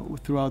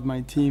throughout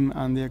my team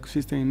and the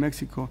ecosystem in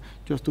Mexico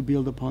just to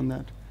build upon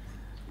that.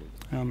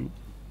 And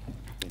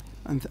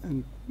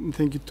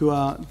thank you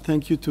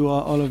to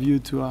all of you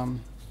to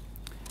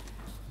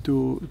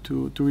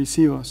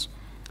receive us.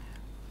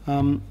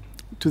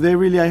 Today,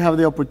 really, I have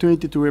the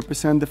opportunity to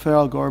represent the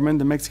federal government,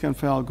 the Mexican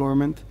federal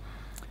government,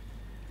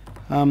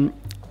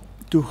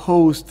 to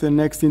host the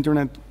next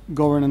Internet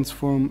Governance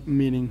Forum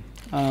meeting.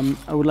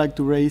 I would like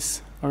to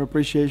raise our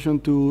appreciation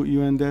to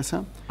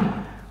UNDESA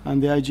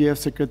and the IGF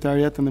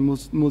Secretariat and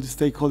the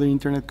multi-stakeholder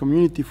Internet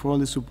community for all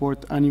the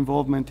support and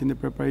involvement in the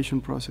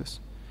preparation process.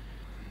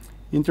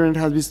 Internet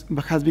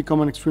has become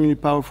an extremely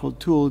powerful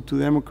tool to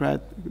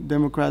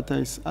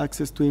democratize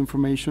access to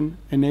information,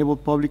 enable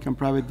public and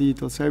private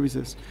digital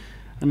services,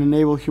 and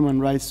enable human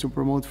rights to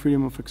promote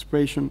freedom of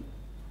expression.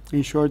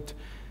 In short,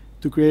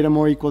 to create a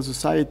more equal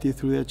society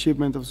through the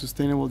achievement of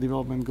sustainable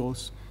development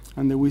goals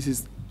and the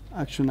WSIS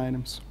action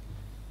items.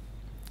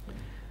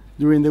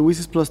 During the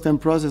WSIS Plus 10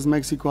 process,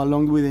 Mexico,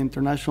 along with the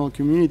international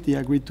community,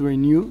 agreed to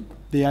renew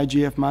the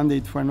IGF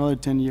mandate for another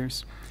 10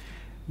 years.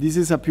 This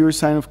is a pure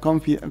sign of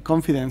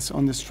confidence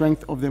on the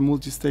strength of the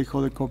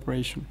multi-stakeholder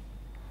cooperation.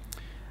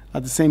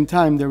 At the same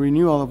time, the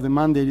renewal of the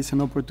mandate is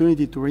an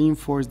opportunity to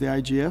reinforce the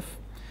IGF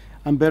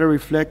and better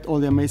reflect all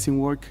the amazing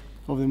work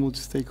of the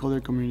multi-stakeholder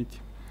community.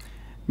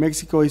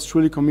 Mexico is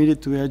truly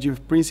committed to the IGF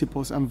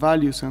principles and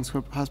values and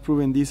has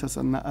proven this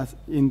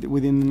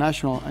within the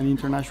national and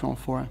international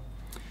fora.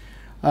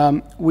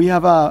 We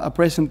have a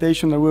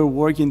presentation that we're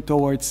working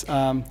towards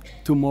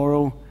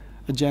tomorrow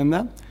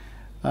agenda.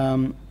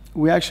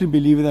 We actually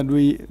believe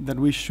that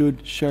we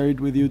should share it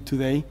with you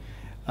today.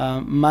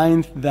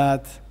 Mind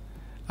that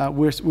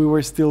we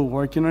were still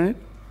working on it.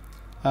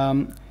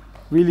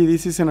 Really,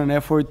 this is in an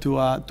effort to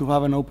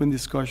have an open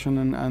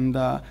discussion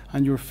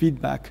and your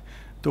feedback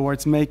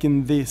towards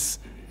making this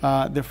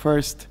the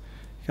first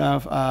kind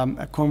of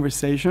a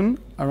conversation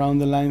around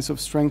the lines of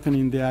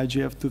strengthening the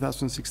IGF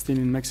 2016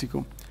 in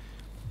Mexico.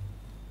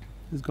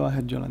 Let's go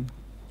ahead, Jolan.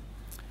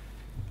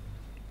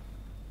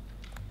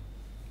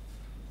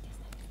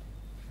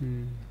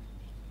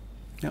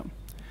 Yeah.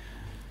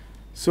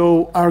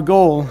 So our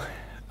goal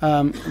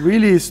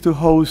really is to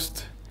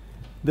host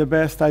the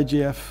best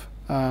IGF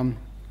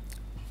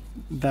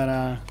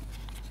that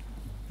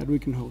we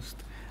can host,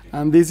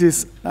 and this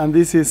is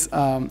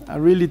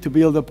really to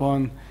build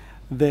upon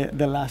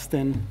the last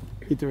 10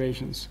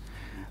 iterations.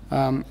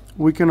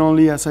 We can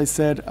only, as I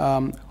said,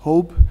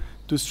 hope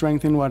to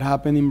strengthen what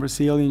happened in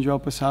Brazil in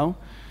João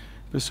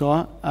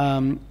Pessoa,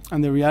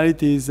 and the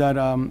reality is that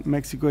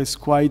Mexico is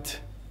quite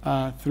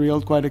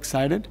thrilled, quite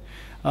excited.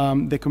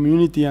 The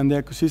community and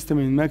the ecosystem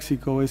in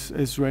Mexico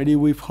is ready.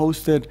 We've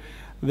hosted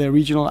the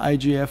regional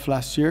IGF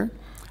last year,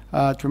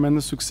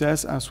 tremendous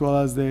success, as well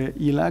as the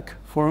ELAC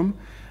forum,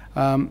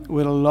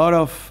 with a lot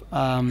of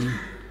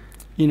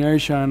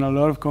inertia and a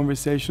lot of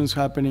conversations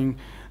happening,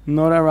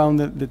 not around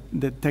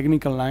the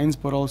technical lines,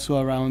 but also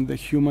around the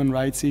human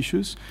rights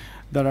issues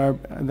that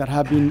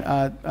have been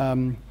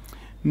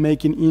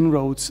making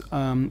inroads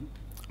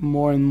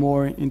more and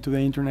more into the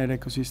internet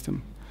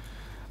ecosystem.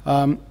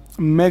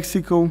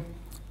 Mexico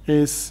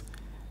is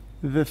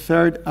the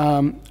third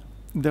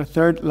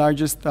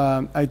largest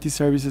IT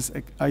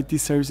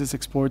services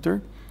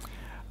exporter.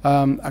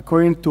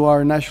 According to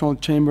our National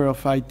Chamber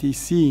of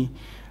ITC,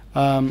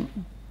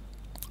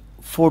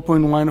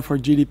 4.1 of our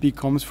GDP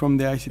comes from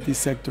the ICT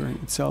sector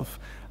itself,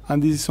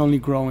 and this is only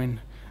growing.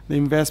 The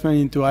investment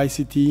into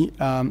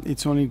ICT,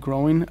 it's only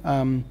growing,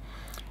 and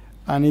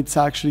it's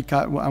actually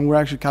and we're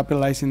actually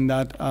capitalizing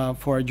that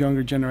for our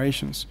younger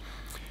generations.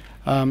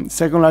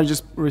 Second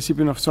largest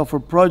recipient of software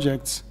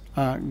projects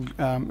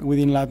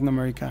within Latin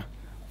America,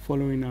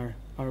 following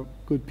our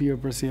good peer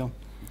Brazil.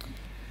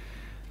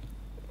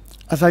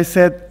 As I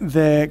said,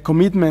 the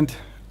commitment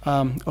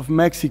of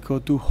Mexico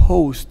to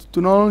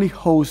not only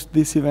host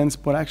these events,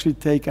 but actually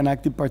take an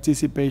active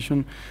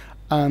participation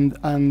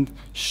and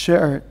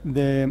share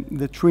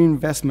the true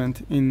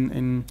investment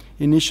in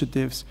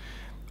initiatives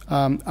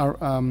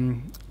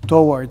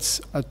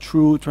towards a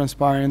true,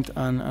 transparent,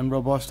 and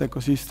robust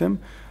ecosystem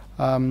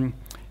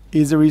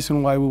is the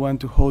reason why we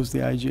want to host the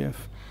IGF.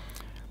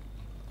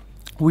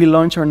 We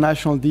launched our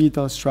national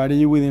digital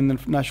strategy within the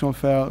national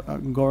federal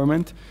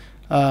government,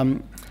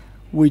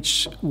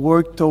 which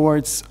work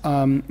towards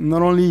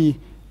not only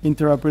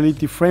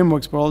interoperability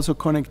frameworks, but also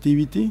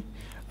connectivity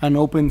and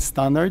open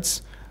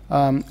standards,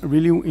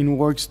 really in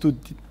works to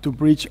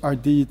bridge our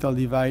digital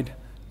divide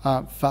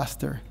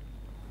faster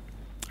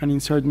and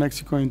insert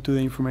Mexico into the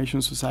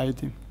information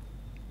society.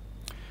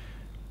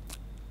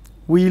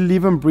 We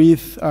live and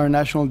breathe our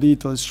national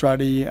digital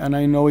strategy, and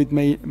I know it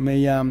may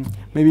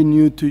be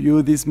new to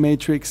you. This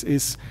matrix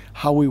is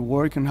how we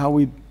work and how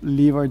we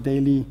live our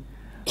daily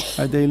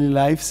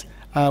lives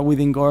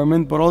within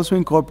government, but also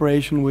in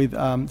cooperation with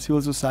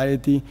civil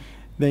society,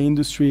 the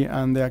industry,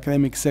 and the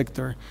academic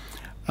sector.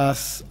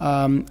 As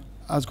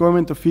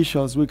government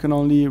officials, we can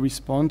only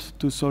respond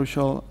to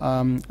social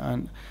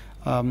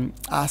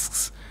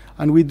asks,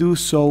 and we do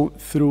so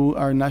through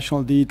our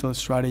national digital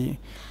strategy.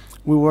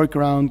 we work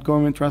around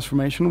government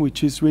transformation,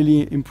 which is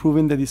really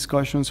improving the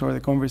discussions or the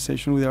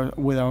conversation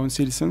with our own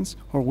citizens,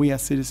 or we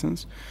as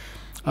citizens.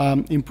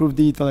 Improve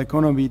digital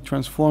economy,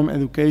 transform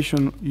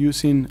education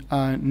using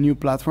new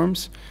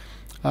platforms,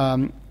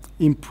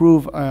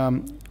 improve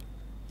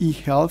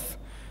e-health,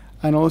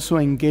 and also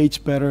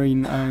engage better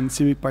in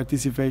civic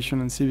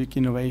participation and civic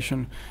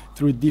innovation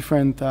through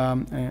different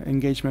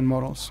engagement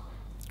models.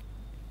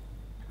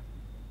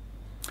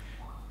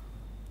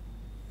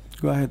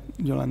 Go ahead,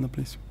 Yolanda,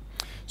 please.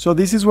 So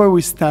this is where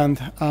we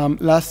stand.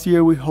 Last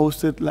year we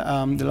hosted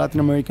the Latin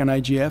American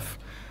IGF.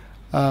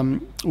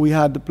 We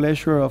had the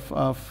pleasure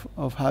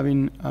of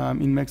having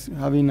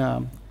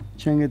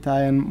Cheng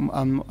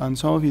Etai and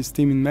some of his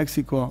team in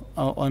Mexico,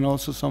 and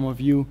also some of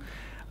you,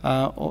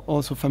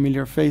 also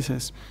familiar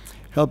faces,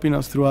 helping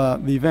us through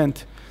the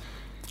event.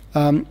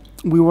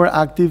 We were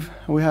active.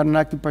 We had an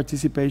active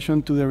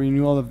participation to the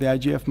renewal of the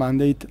IGF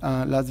mandate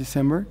last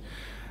December,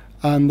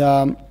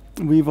 and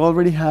we've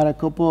already had a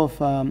couple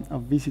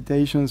of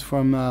visitations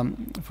from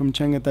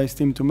Cheng Etai's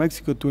team to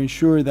Mexico to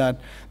ensure that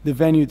the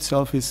venue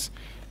itself is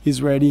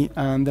ready,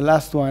 and the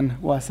last one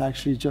was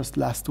actually just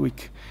last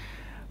week.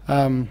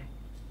 The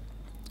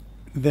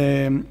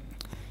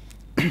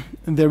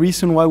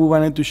reason why we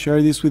wanted to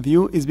share this with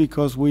you is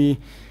because we,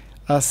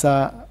 as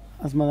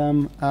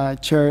Madam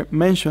Chair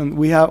mentioned,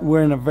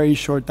 we're in a very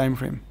short time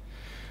frame.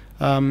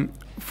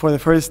 For the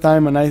first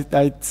time, and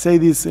I say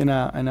this in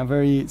a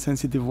very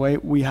sensitive way,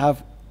 we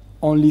have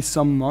only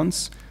some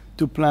months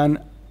to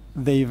plan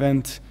the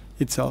event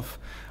itself,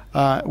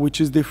 which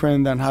is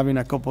different than having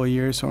a couple of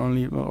years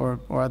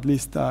or at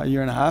least a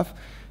year and a half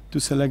to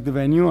select the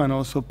venue and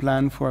also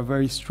plan for a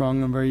very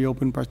strong and very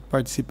open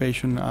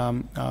participation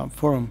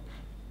forum.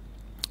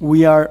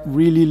 We are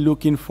really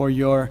looking for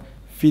your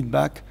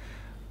feedback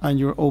and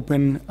your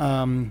open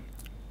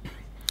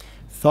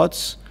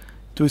thoughts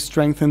to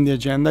strengthen the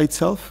agenda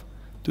itself,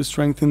 to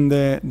strengthen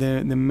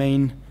the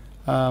main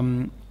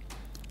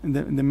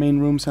the main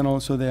rooms, and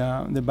also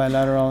the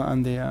bilateral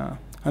and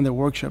the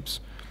workshops.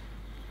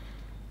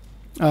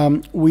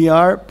 We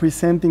are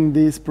presenting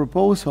this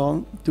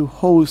proposal to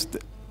host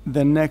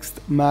the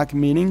next MAC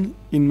meeting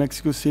in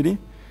Mexico City.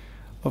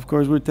 Of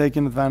course, we're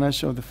taking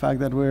advantage of the fact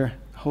that we're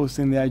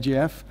hosting the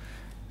IGF,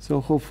 so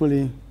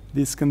hopefully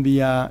this can be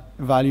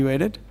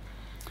evaluated.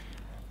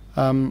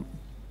 And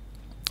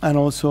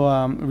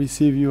also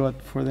receive you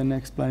for the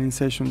next planning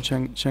session,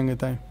 Cheng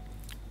Etai.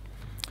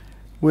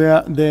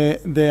 Where the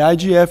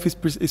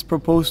IGF is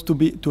proposed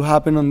to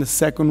happen on the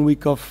second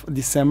week of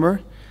December,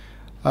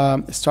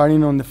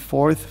 starting on the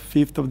 4th,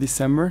 5th of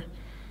December,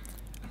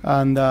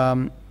 and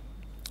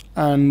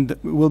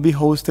will be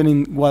hosted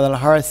in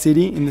Guadalajara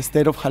City in the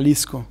state of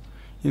Jalisco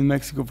in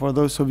Mexico. For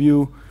those of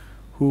you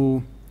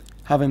who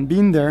haven't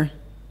been there,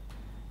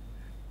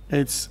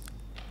 it's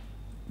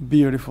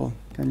beautiful.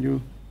 Can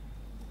you?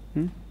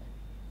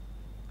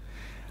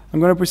 I'm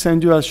going to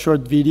present you a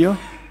short video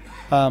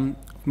of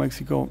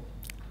Mexico.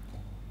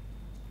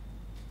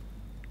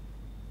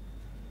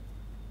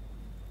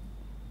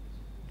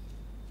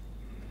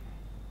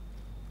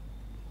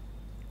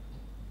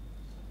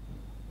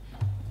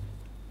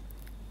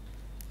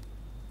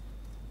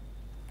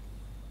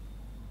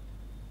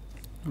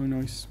 No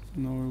noise,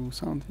 no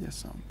sound. Yes,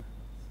 sound.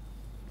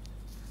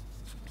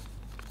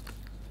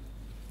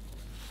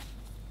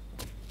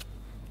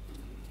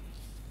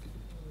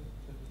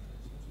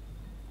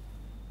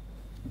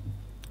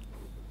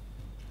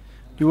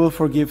 You will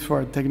forgive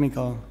for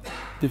technical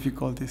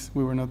difficulties.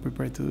 We were not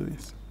prepared to do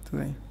this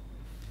today.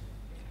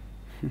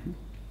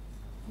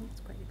 It's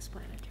quite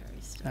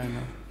explanatory stuff. I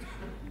know.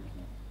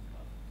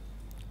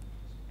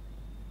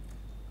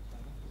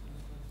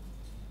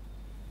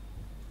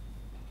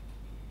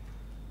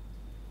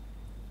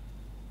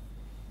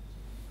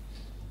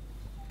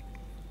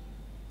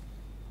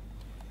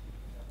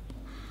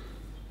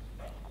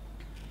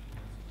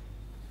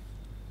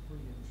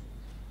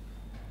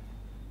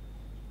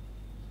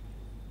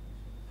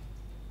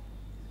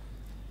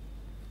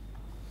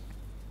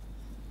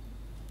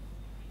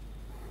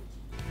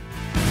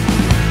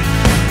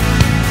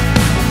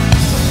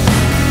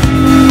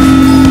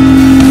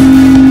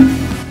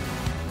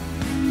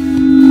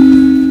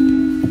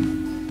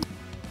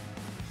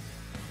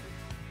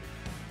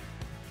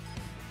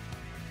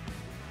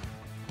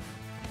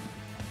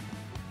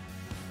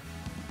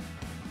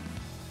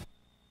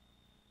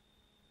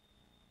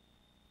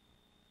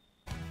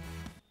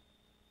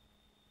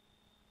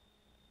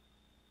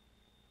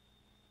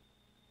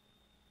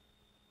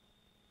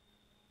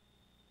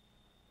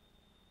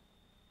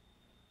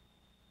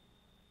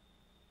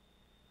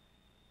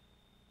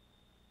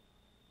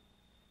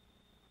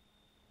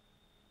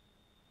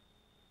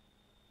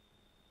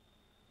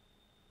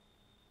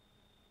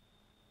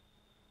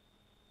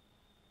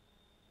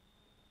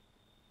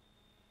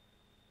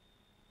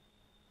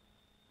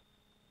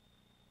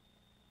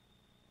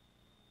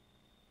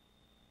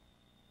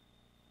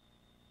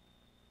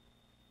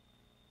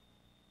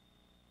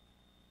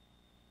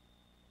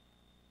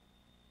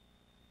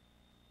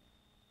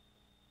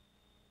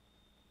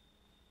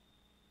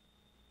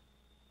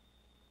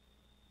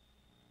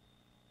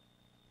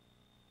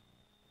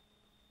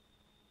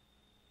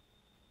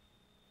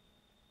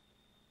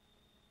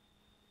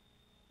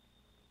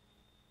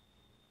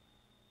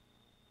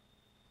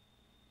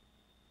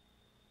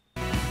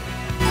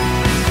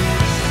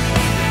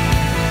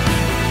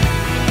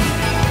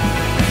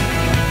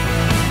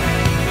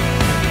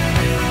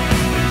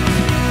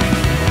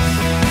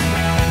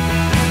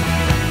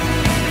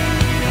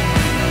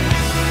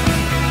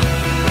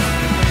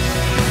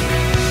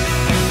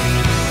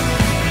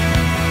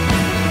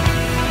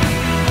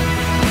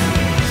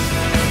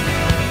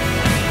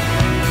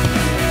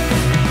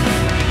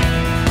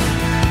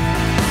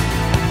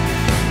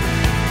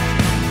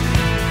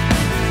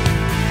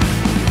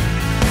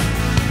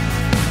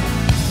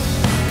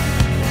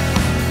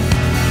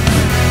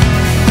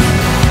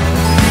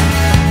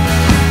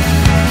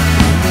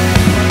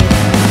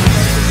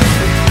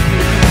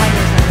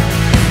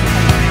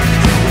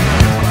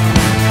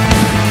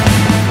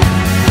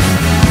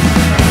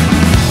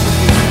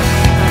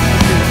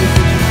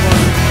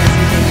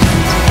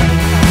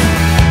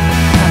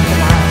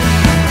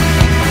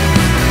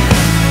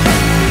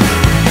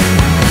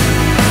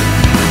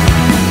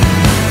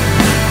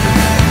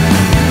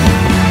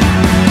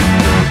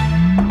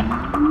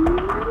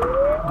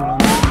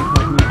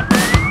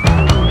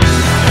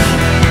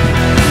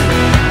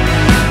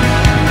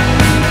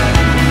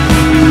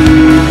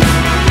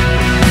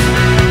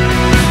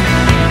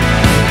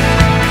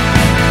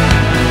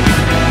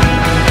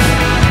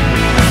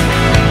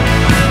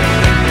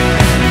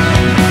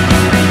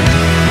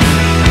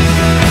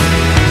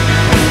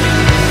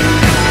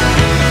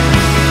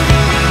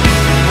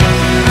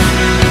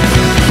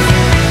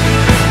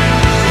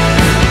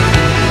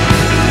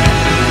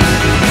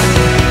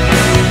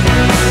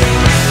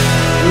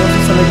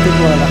 like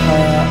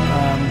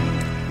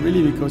Guadalajara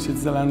really because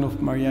it's the land of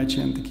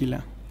mariachi and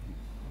tequila.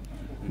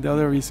 The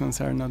other reasons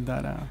are not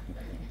that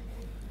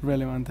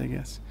relevant, I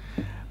guess.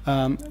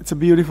 It's a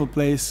beautiful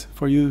place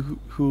for you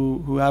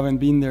who haven't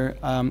been there.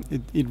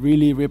 It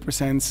really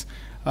represents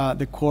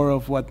the core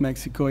of what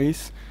Mexico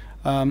is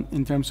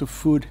in terms of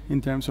food,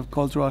 in terms of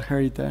cultural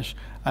heritage,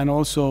 and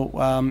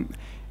also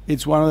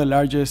it's one of the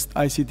largest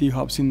ICT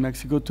hubs in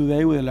Mexico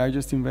today, with the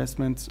largest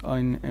investments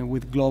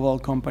with global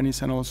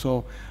companies and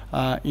also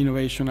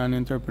innovation and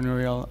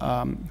entrepreneurial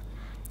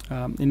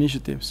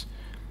initiatives.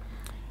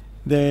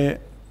 The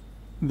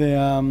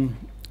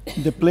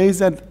place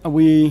that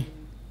we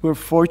were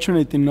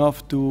fortunate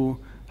enough to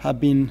have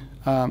been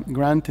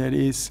granted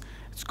it's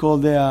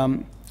called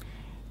the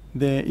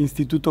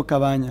Instituto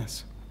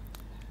Cabañas.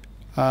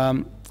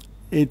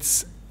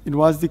 It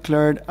was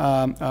declared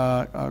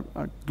a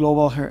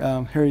global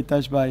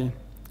heritage by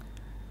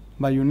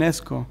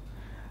UNESCO.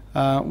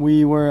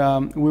 We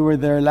were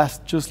there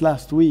just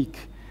last week,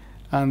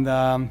 and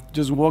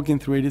just walking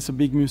through it. It's a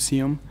big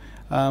museum.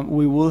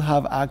 We will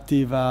have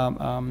active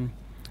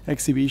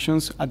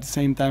exhibitions at the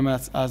same time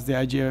as the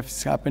IGF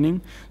is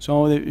happening. Some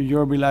of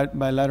your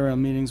bilateral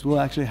meetings will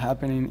actually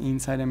happen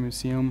inside a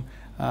museum,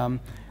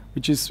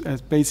 which is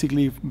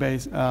basically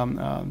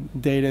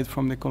dated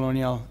from the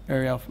colonial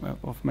area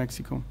of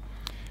Mexico.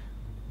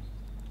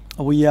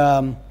 We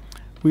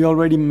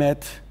already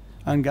met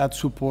and got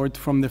support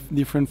from the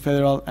different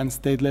federal and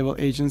state level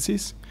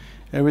agencies,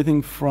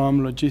 everything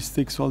from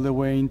logistics all the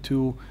way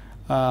into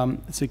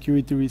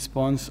security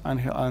response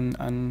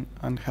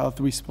and health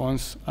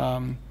response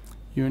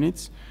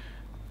units.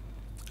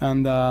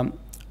 And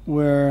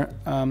we're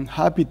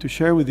happy to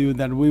share with you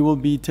that we will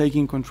be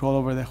taking control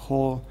over the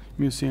whole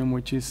museum,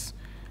 which is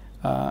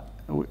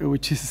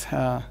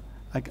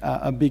like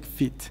a big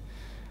feat.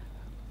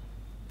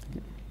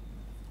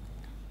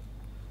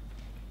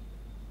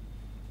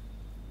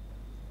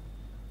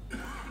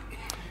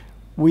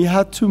 We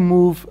had to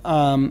move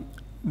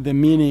the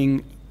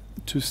meeting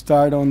to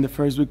start on the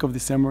first week of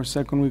December,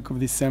 second week of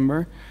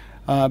December,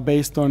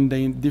 based on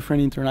the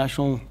different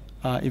international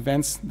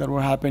events that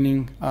were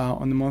happening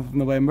on the month of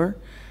November.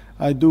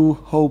 I do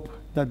hope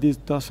that this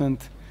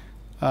doesn't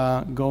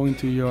go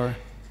into your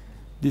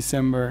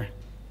December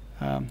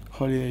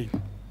holiday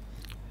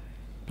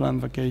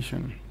planned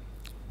vacation.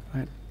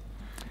 Right.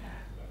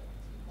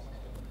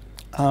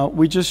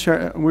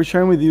 We're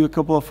sharing with you a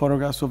couple of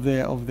photographs of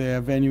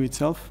the venue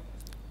itself.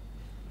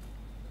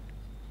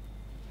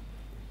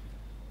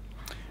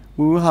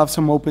 We will have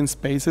some open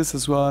spaces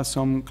as well as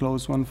some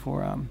closed ones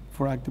for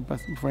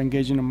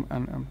engaging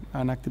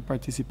and active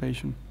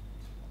participation.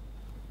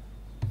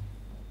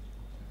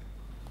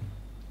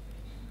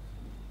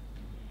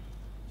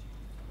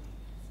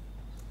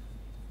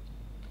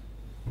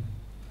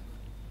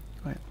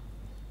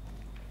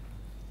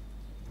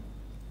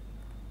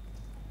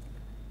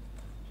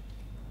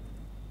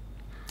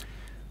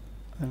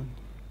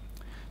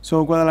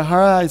 So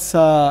Guadalajara is,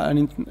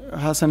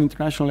 has an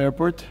international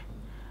airport,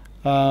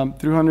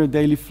 300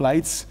 daily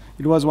flights.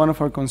 It was one of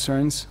our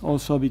concerns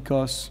also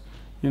because,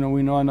 we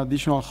know an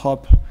additional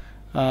hub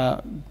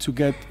to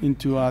get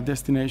into a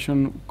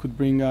destination could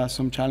bring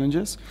some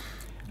challenges.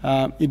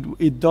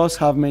 It does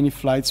have many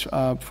flights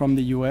from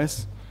the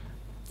US,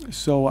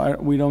 so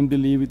we don't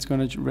believe it's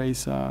going to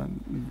raise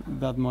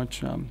that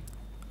much a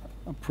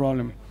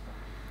problem.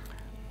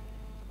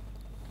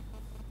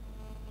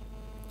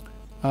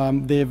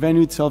 The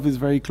venue itself is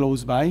very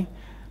close by,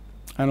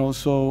 and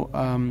also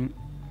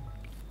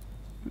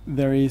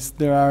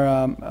there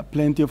are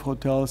plenty of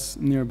hotels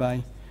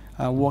nearby,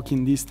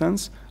 walking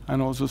distance,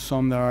 and also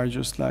some that are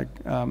just like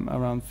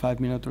around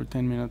 5-minute or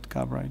 10-minute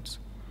cab rides.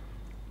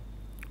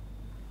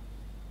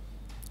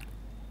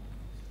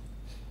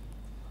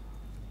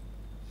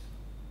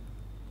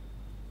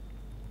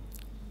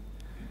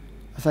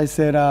 As I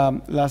said,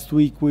 last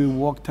week we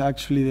walked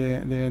actually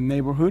the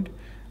neighborhood.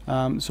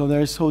 So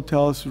there's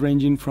hotels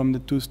ranging from the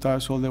 2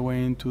 stars all the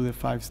way into the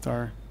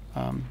 5-star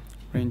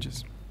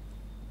ranges.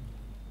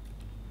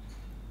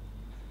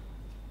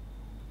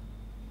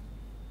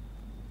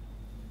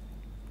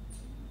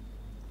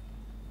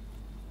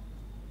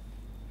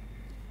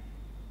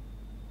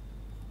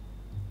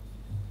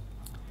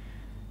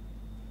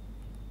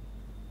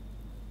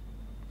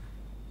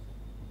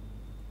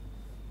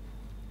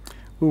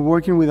 We're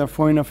working with our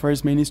Foreign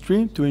Affairs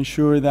Ministry to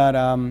ensure that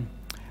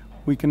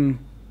we can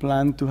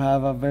plan to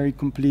have a very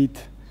complete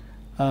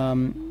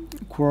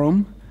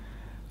quorum.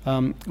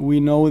 We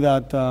know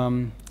that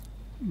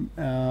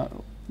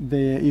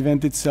the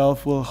event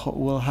itself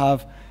will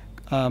have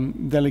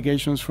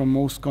delegations from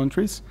most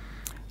countries,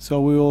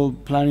 so we will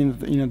plan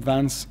in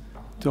advance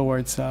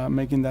towards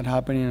making that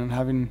happen and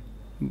having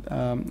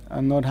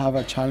and not have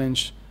a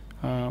challenge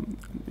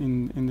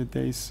in the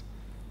days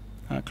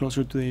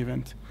closer to the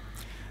event.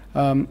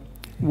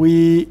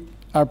 We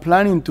are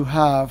planning to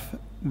have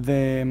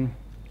the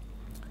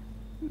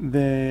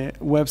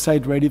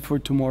website ready for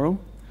tomorrow.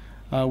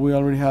 We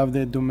already have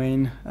the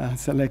domain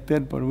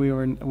selected, but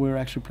we're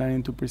actually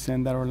planning to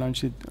present that or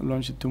launch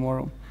it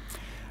tomorrow.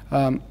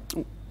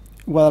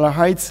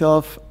 Guadalajara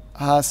itself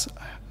has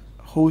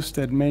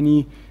hosted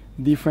many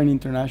different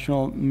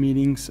international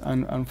meetings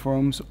and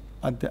forums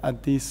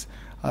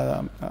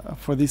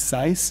for this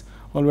size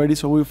already,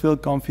 so we feel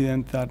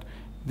confident that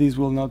this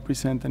will not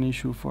present an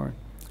issue for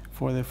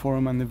the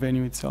forum and the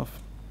venue itself.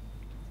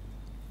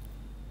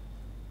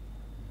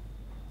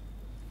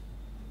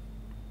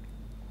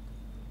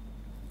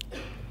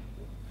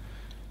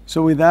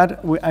 So with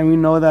that, we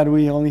know that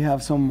we only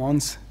have some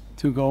months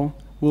to go.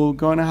 We're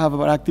going to have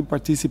active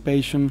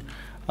participation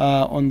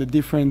on the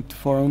different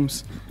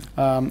forums,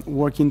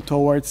 working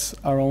towards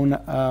our own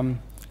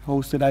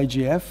hosted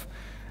IGF.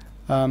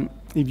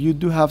 If you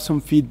do have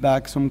some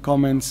feedback, some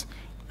comments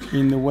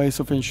in the ways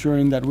of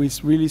ensuring that we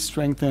really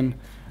strengthen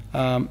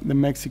the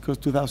Mexico's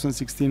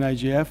 2016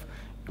 IGF,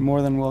 you're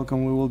more than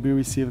welcome. We will be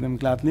receiving them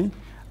gladly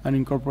and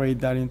incorporate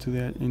that into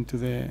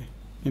the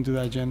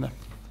agenda.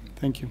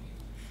 Thank you.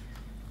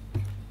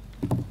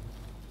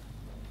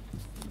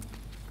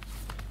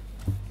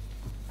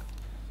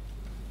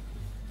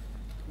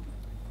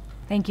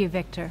 Thank you,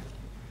 Victor.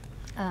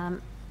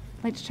 I'd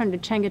like to turn to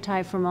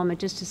Chengetai for a moment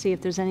just to see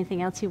if there's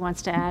anything else he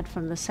wants to add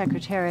from the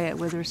Secretariat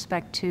with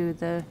respect to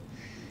the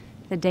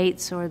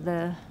dates or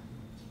the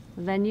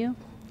venue.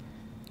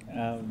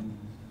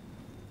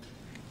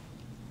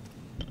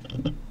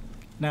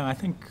 No, I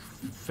think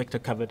Victor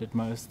covered it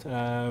most.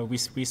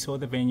 We saw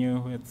the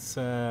venue. It's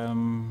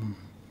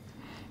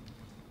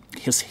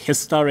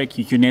historic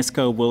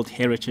UNESCO World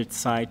Heritage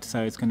Site,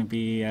 so it's going to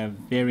be a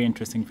very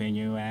interesting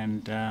venue,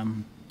 and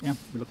yeah,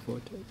 we look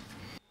forward to it.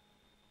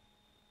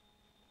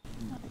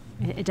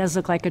 It does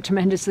look like a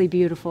tremendously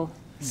beautiful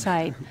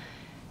site.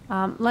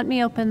 Let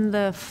me open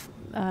the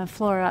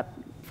floor up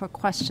for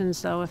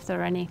questions, though, if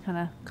there are any kind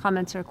of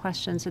comments or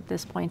questions at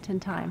this point in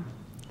time.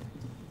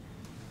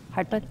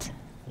 Hartmut?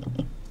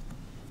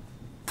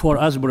 For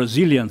us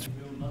Brazilians, there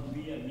will not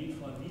be a need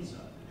for a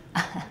visa.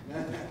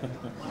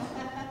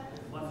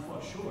 But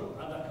for sure,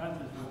 other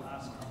countries will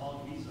ask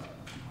about visa.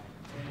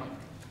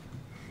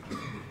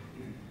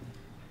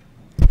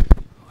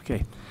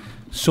 Okay,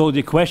 so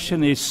the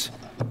question is,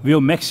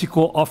 will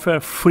Mexico offer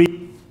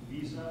free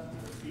visa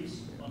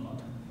fees or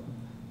not?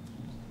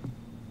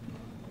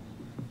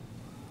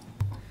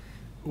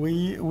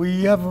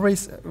 We have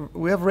raised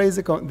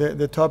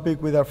the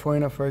topic with our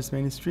Foreign Affairs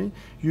Ministry.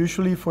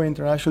 Usually for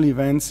international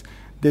events,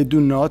 they do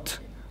not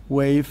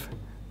waive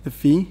the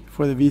fee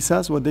for the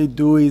visas. What they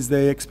do is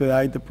they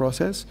expedite the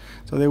process,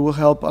 so they will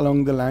help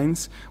along the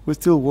lines. We're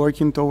still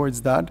working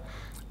towards that,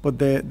 but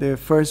the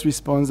first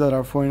response that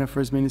our Foreign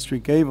Affairs Ministry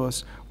gave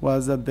us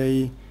was that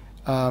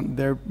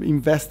they're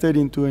invested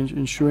into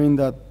ensuring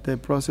that the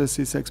process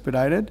is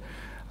expedited,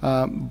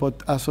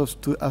 but as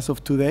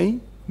of today,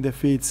 the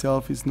fee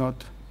itself is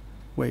not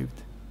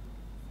waived.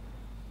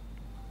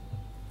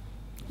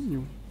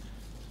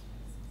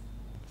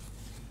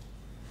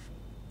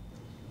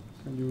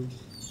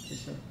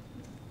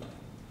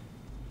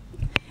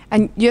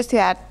 And just to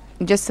add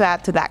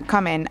to that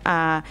comment,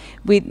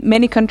 with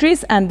many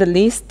countries, and the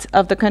list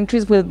of the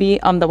countries will be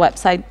on the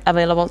website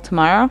available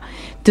tomorrow,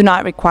 do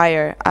not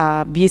require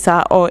a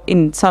visa, or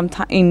in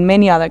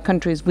many other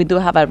countries we do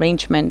have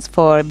arrangements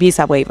for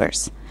visa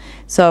waivers.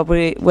 So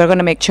we're going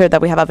to make sure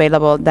that we have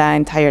available the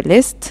entire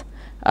list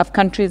of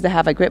countries that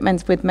have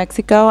agreements with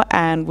Mexico,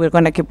 and we're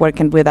going to keep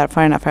working with our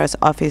Foreign Affairs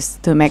Office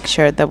to make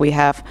sure that we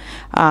have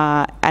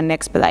an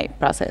expedite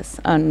process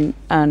on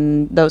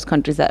those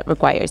countries that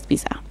requires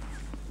visa.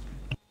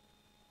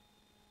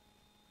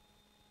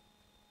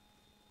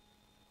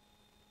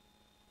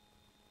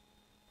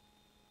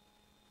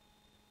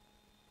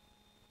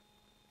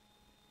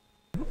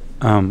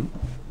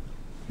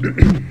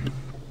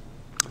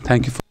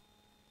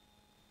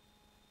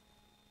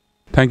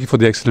 Thank you for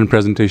the excellent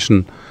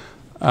presentation.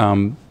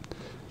 Hartmut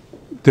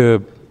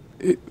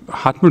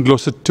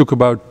Glosser took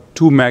about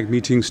 2 MAG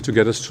meetings to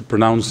get us to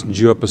pronounce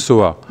Gio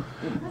Pessoa.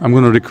 I'm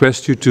going to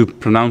request you to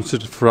pronounce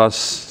it for us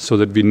so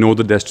that we know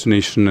the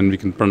destination and we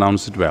can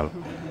pronounce it well.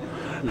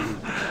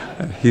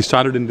 He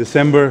started in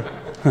December.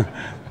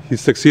 He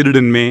succeeded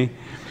in May.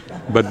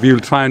 But we'll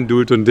try and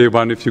do it on day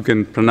 1 if you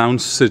can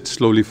pronounce it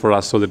slowly for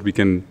us so that we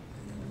can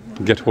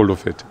get hold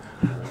of it.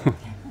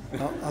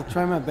 I'll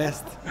try my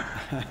best.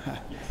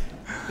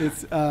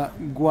 It's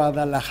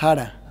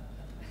Guadalajara.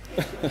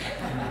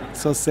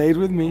 So say it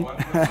with me.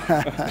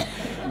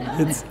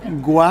 It's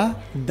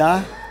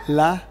Guadalajara.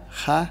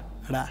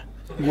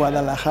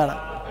 Guadalajara.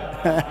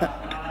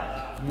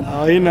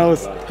 Oh, he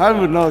knows.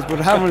 Hartmut knows, but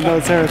Hartmut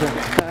knows everything.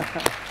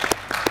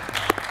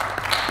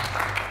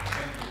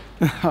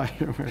 Oh,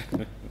 you're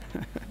welcome.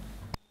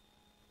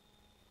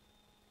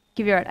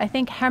 I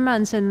think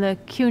Herman's in the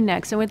queue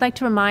next, and we'd like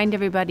to remind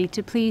everybody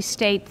to please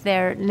state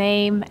their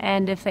name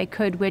and, if they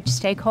could, which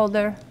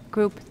stakeholder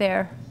group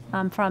they're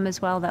from as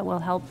well. That will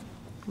help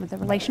with the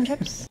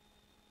relationships.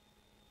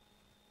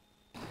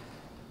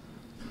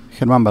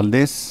 Germán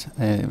Valdés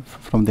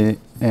from the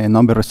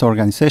Non-Resource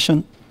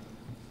Organization.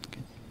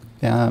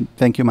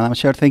 Thank you, Madam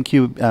Chair. Thank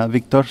you,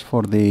 Victor,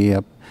 for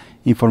the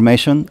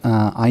information.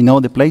 I know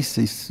the place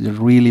is a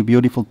really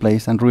beautiful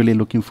place. I'm really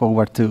looking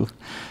forward to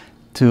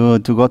go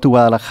to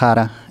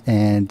Guadalajara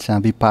and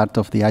be part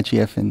of the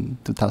IGF in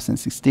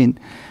 2016.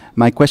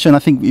 My question, I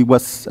think it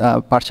was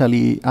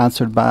partially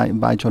answered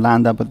by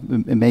Yolanda, but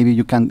maybe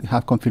you can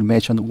have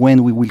confirmation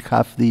when we will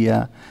have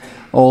the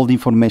all the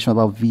information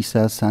about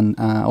visas and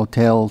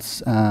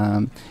hotels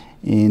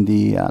in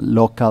the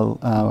local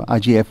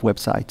IGF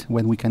website,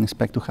 when we can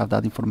expect to have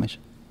that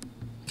information.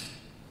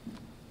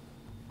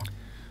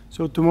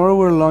 So tomorrow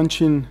we're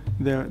launching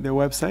the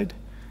website.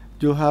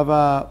 You'll have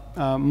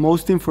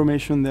most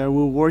information there.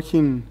 We're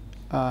working,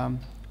 you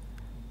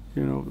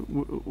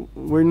know,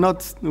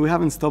 we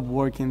haven't stopped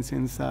working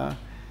since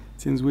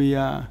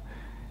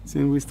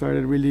we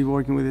started really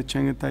working with the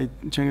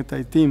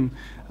Chengetai team.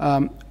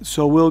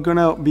 So we're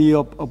gonna be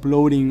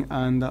uploading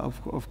and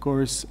of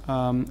course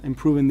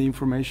improving the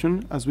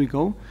information as we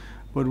go.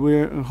 But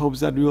we're in hopes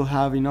that we'll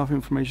have enough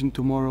information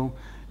tomorrow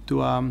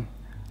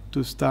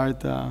to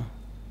start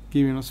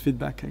giving us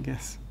feedback, I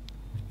guess.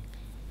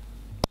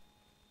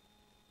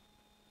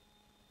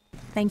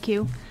 Thank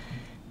you.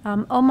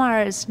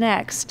 Omar is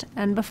next,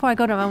 and before I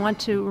go to him, I want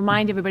to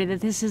remind everybody that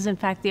this is in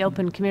fact the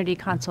open community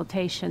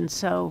consultation,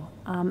 so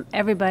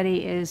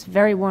everybody is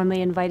very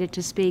warmly invited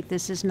to speak.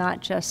 This is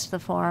not just the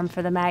forum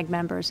for the MAG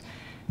members,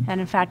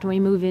 and in fact when we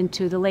move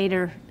into the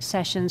later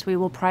sessions we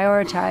will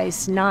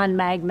prioritize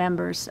non-MAG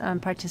members'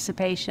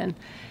 participation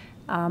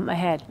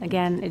ahead.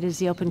 Again, it is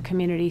the open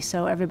community,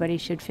 so everybody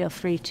should feel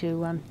free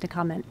to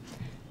comment.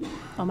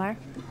 Omar?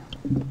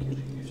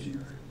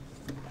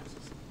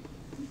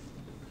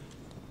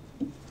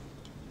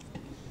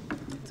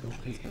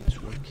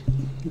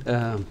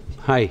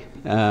 Hi,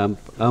 I'm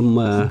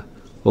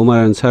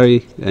Omar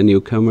Ansari, a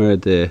newcomer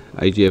at the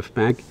IGF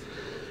MAG.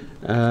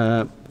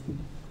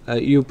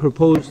 You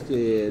proposed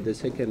the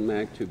second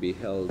MAG to be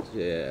held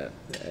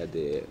at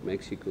the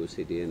Mexico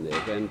City, and the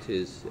event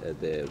is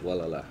at the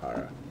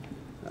Guadalajara.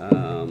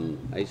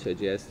 I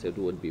suggest it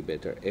would be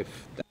better if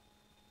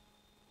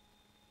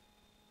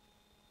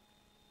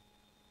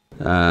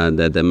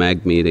that the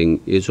MAG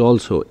meeting is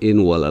also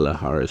in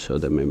Guadalajara, so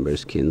the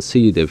members can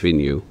see the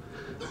venue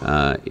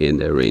in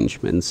the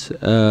arrangements.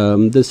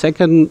 The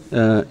second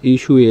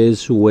issue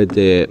is with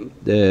the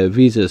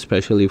visa,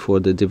 especially for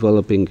the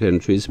developing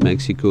countries.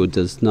 Mexico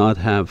does not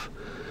have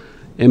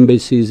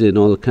embassies in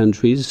all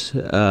countries.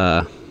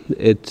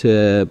 It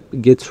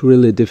gets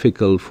really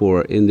difficult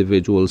for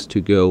individuals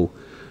to go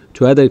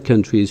to other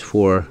countries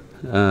for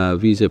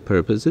visa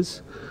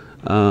purposes.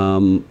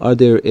 Are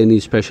there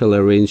any special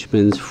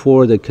arrangements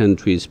for the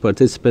countries,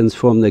 participants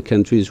from the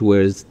countries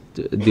where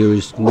there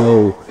is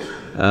no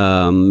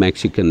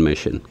Mexican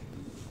mission?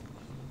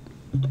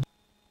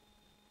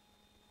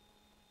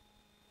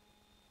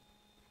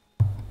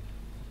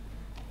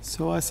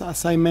 So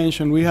as I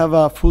mentioned, we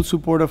have full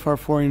support of our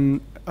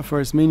Foreign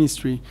Affairs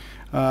Ministry.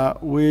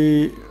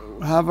 We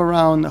have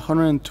around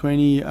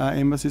 120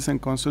 embassies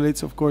and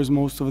consulates. Of course,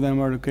 most of them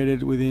are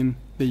located within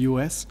the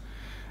U.S.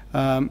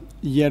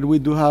 Yet we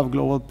do have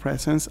global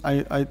presence.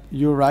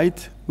 You're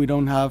right, we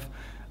don't have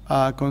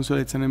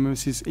consulates and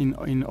embassies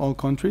in all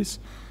countries.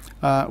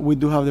 We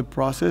do have the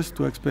process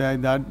to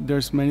expedite that.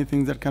 There's many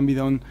things that can be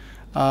done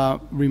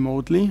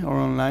remotely or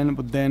online,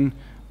 but then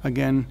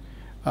again,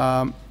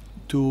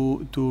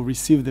 to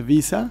receive the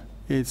visa,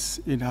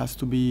 it has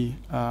to be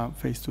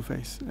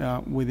face-to-face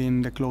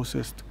within the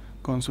closest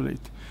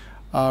consulate.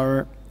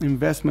 Our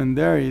investment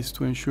there is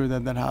to ensure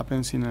that that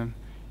happens in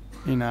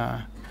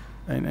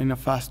a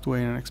fast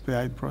way, in an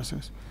expedited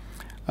process.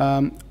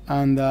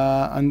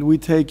 And we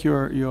take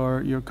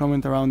your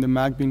comment around the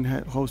MAG being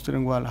hosted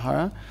in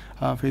Guadalajara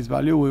face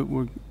value.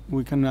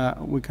 We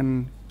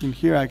can in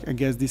here, I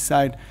guess,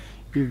 decide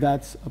if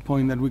that's a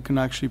point that we can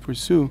actually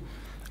pursue,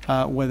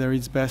 whether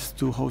it's best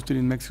to host it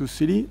in Mexico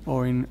City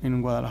or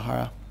in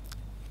Guadalajara.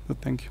 But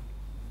thank you.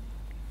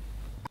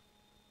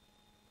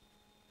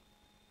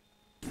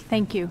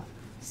 Thank you.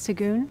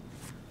 Segun?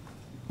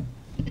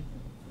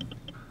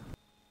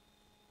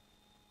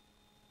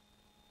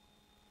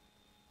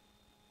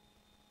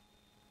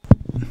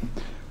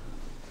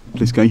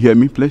 Please, can you hear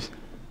me, please?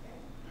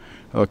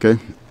 Okay.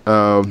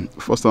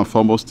 First and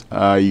foremost,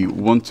 I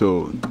want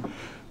to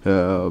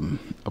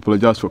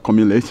apologize for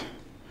coming late.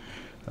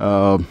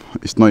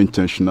 It's not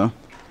intentional.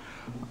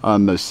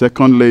 And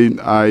secondly,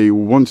 I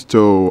want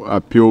to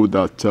appeal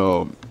that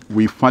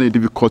we find it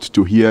difficult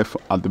to hear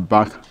at the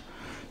back.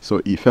 So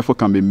if effort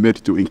can be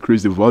made to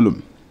increase the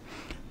volume.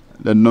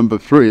 Then number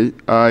three,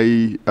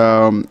 I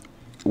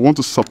want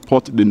to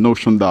support the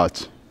notion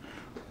that,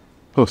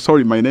 oh,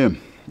 sorry, my name.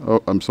 Oh,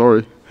 I'm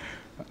sorry.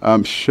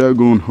 I'm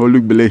Shegun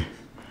Holugbele.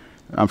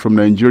 I'm from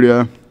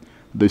Nigeria,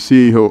 the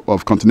CEO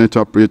of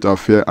Continental Operator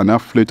Affair, an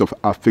affiliate of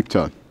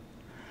Affecta.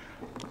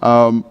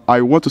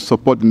 I want to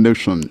support the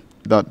notion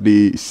that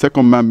the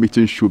second MAG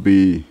meeting should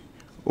be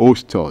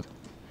hosted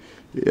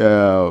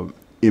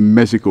in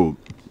Mexico,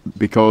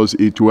 because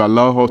it will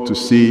allow us to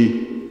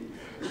see,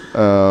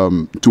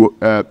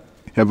 to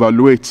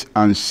evaluate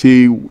and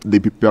see the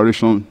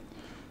preparation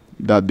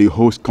that the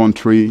host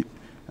country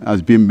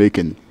has been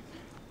making.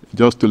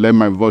 Just to lend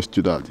my voice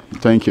to that.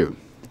 Thank you.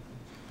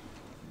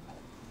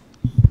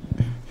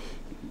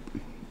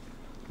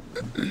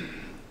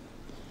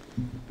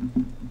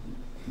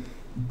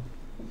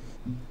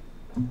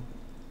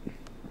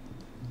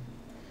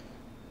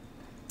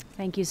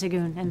 Thank you,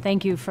 Segun, and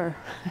thank you for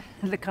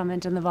the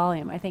comment on the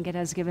volume. I think it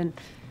has given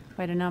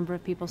quite a number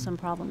of people some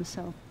problems,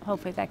 so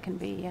hopefully that can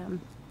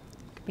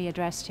be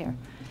addressed here.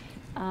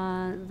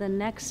 The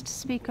next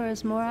speaker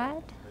is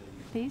Morad.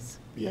 Please,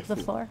 you have the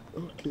floor.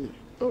 Okay.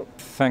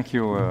 Thank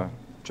you,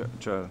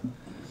 Chair.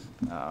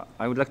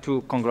 I would like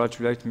to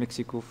congratulate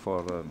Mexico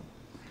for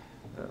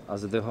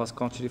as the host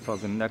country for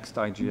the next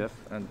IGF,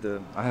 and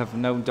I have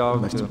no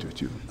doubt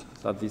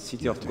that the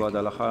city of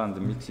Guadalajara and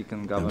the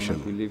Mexican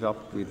government will live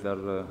up with their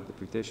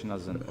reputation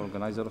as an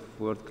organizer of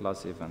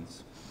world-class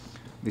events.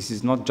 This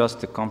is not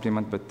just a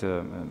compliment, but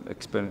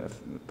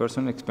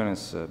personal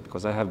experience,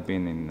 because I have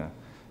been in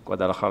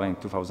Guadalajara in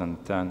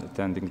 2010,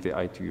 attending the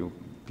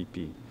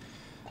ITU-PP.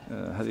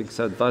 Having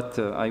said that,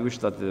 I wish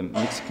that the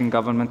Mexican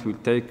government will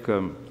take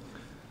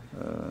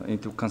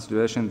into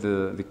consideration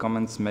the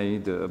comments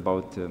made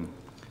about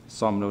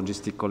some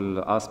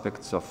logistical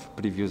aspects of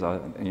previous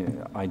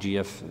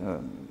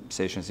IGF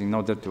sessions in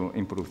order to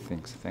improve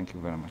things. Thank you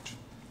very much.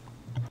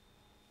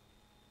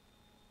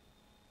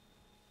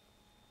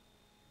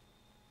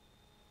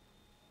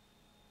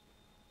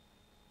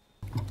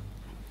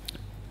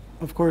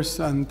 Of course,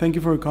 and thank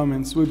you for your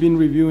comments. We've been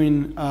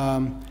reviewing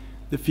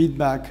the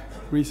feedback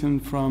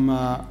recent from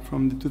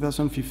the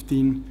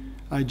 2015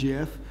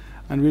 IGF,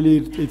 and really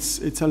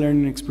it's a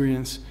learning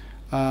experience.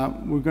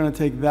 We're going to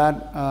take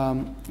that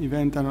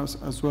event and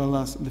as well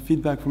as the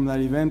feedback from that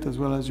event, as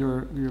well as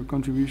your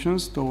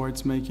contributions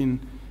towards making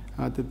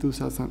the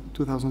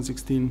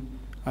 2016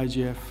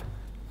 IGF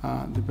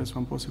the best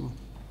one possible.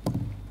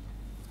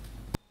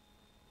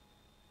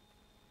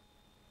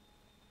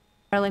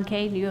 Marilyn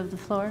Cade, you have the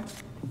floor.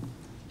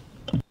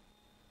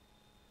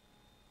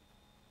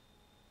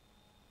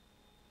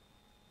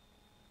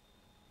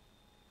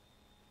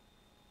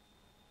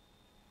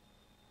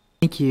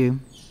 Thank you.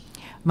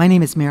 My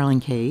name is Marilyn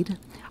Cade.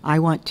 I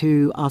want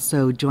to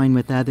also join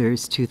with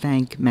others to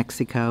thank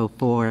Mexico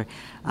for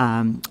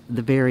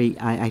the very,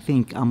 I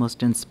think,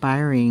 almost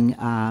inspiring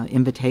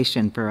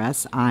invitation for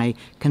us. I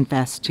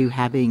confess to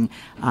having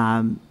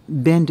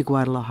been to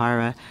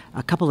Guadalajara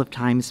a couple of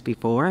times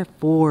before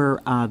for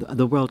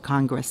the World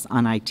Congress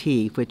on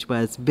IT, which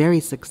was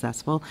very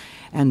successful.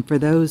 And for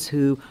those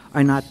who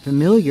are not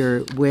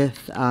familiar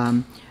with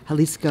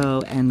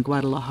Jalisco and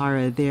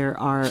Guadalajara, there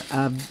are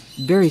a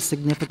very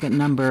significant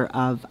number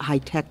of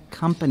high-tech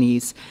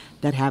companies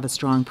that have a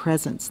strong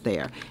presence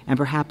there. And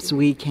perhaps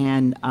we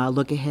can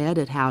look ahead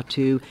at how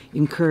to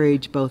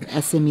encourage both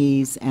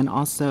SMEs and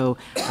also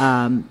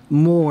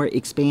more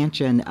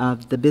expansion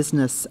of the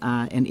business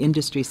and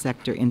industry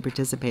sector in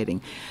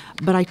participating.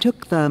 But I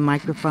took the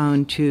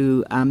microphone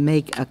to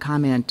make a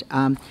comment.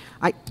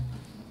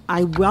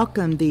 I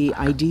welcome the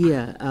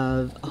idea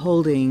of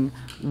holding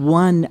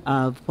one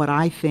of what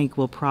I think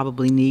will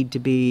probably need to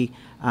be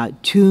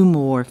 2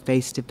 more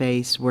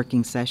face-to-face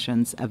working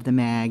sessions of the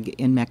MAG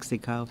in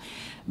Mexico.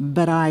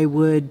 But I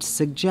would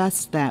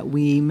suggest that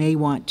we may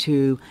want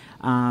to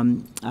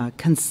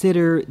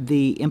consider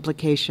the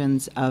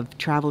implications of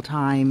travel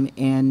time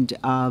and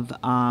of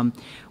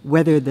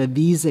whether the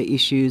visa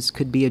issues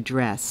could be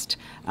addressed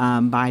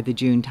by the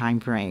June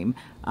timeframe.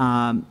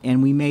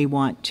 And we may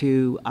want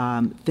to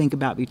think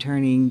about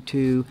returning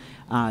to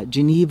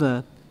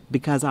Geneva,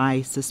 because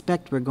I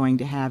suspect we're going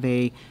to have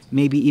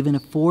maybe even a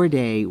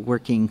 4-day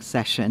working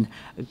session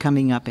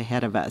coming up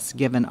ahead of us,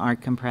 given our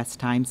compressed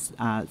time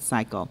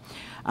cycle.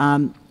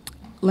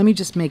 Let me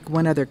just make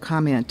one other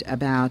comment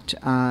about,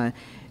 I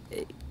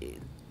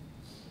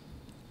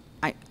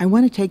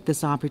want to take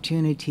this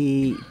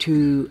opportunity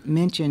to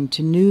mention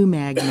to new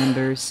MAG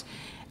members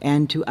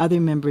and to other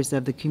members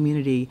of the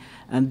community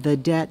the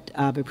debt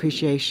of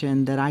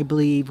appreciation that I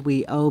believe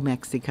we owe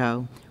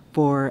Mexico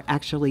for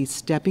actually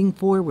stepping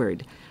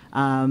forward.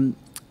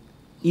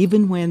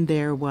 Even when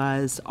there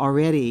was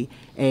already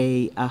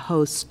a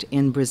host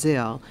in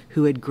Brazil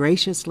who had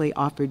graciously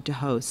offered to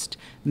host,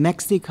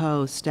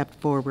 Mexico stepped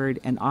forward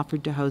and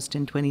offered to host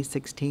in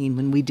 2016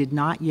 when we did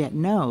not yet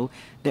know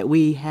that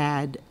we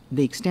had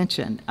the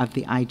extension of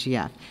the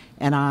IGF.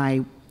 And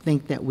I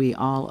think that we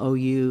all owe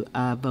you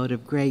a vote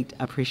of great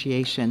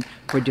appreciation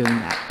for doing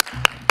that.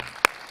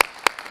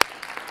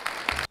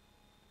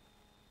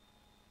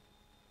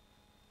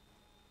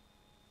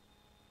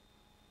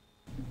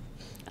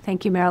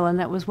 Thank you, Marilyn.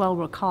 That was well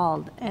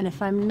recalled. And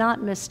if I'm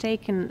not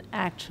mistaken,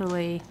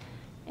 actually,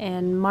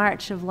 in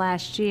March of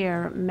last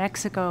year,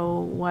 Mexico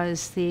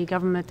was the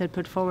government that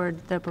put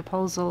forward the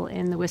proposal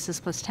in the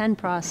WSIS plus 10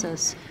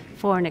 process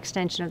for an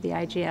extension of the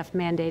IGF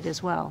mandate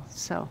as well.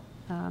 So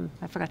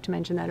I forgot to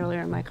mention that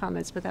earlier in my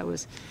comments, but that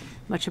was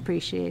much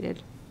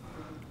appreciated.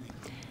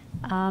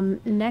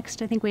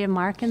 Next, I think we have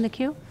Mark in the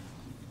queue.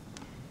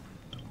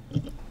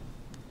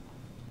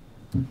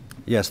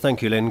 Yes,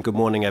 thank you, Lynn. Good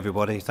morning,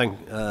 everybody.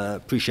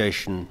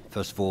 Appreciation,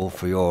 first of all,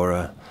 for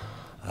your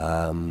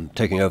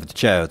taking over the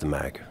chair of the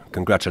MAG.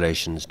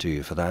 Congratulations to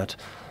you for that.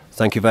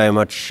 Thank you very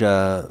much,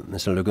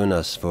 Mr.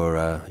 Lagunas,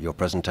 for your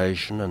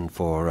presentation and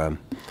for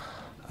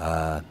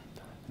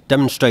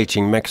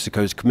demonstrating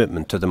Mexico's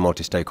commitment to the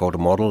multi-stakeholder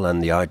model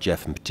and the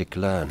IGF in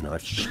particular. And I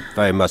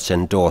very much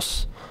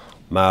endorse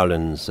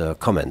Marilyn's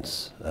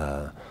comments.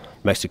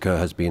 Mexico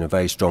has been a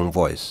very strong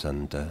voice,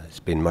 and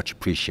it's been much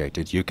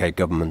appreciated. UK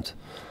government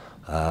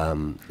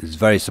is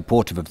very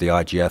supportive of the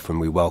IGF, and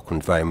we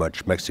welcomed very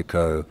much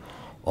Mexico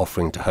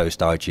offering to host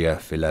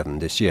IGF 11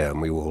 this year,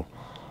 and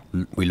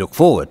we look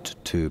forward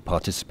to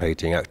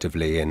participating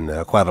actively in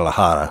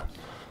Guadalajara.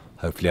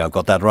 Hopefully I've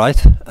got that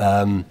right.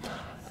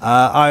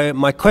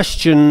 My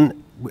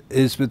question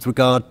is with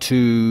regard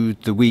to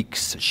the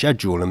week's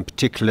schedule, in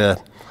particular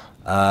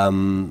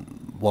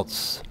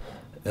what's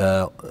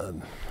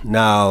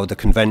now the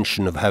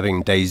convention of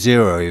having day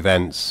zero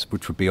events,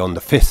 which would be on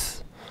the 5th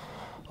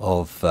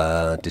of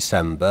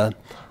December,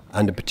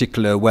 and in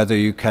particular whether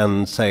you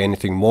can say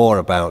anything more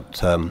about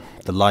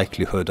the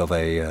likelihood of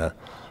a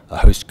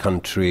host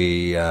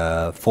country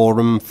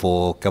forum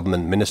for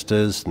government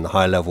ministers and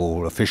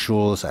high-level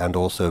officials and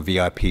also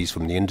VIPs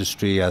from the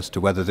industry as to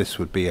whether this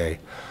would be a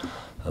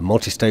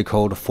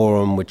multi-stakeholder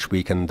forum which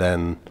we can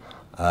then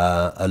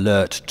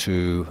alert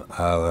to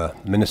our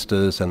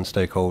ministers and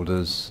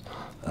stakeholders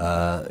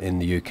in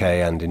the UK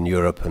and in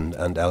Europe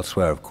and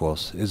elsewhere, of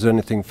course. Is there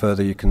anything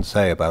further you can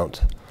say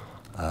about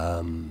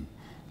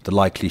the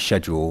likely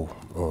schedule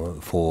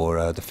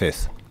for the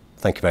 5th?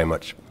 Thank you very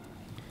much.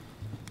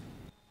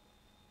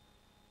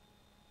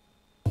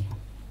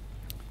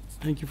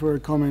 Thank you for your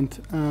comment.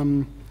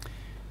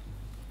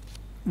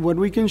 What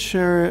we can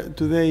share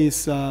today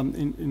is,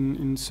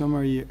 in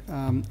summary,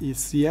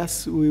 is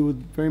yes, we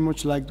would very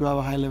much like to have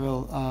a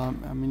high-level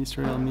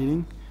ministerial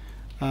meeting.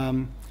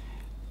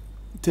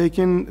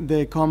 Taking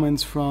the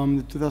comments from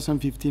the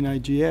 2015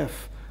 IGF,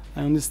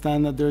 I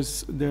understand that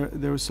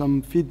there was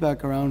some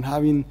feedback around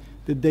having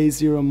the day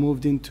zero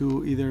moved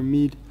into either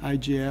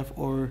mid-IGF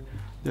or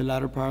the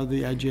latter part of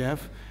the IGF.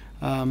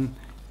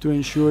 To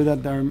ensure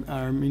that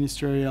our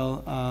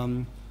ministerial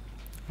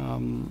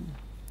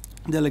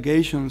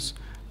delegations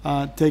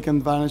take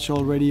advantage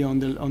already on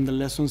the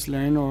lessons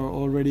learned, or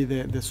already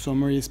the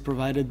summary is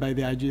provided by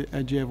the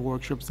IGF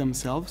workshops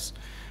themselves.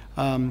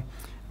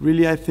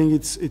 Really, I think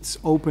it's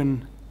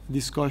open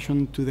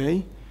discussion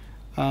today,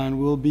 and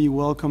we'll be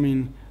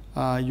welcoming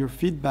your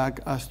feedback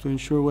as to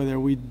ensure whether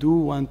we do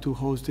want to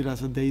host it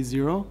as a day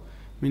zero,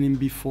 meaning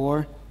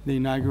before the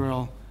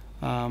inaugural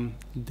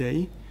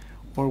day,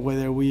 or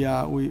whether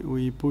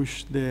we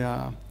push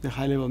the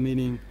high-level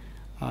meeting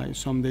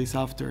some days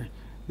after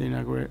the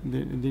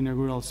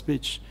inaugural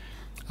speech.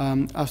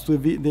 As to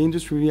the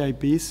industry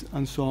VIPs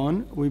and so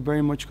on, we're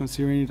very much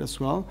considering it as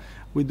well.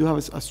 We do have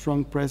a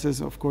strong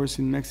presence, of course,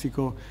 in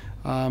Mexico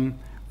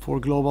for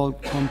global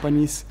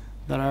companies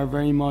that are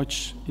very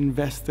much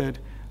invested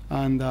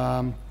and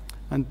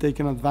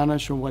taking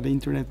advantage of what the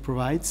internet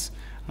provides.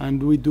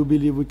 And we do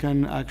believe we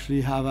can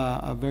actually have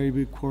a very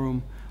big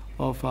quorum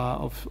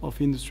of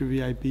industry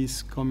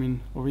VIPs coming,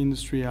 or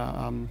industry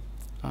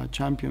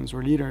champions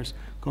or leaders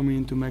coming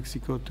into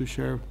Mexico to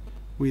share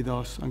with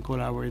us and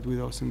collaborate with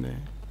us in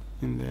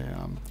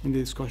the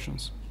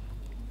discussions.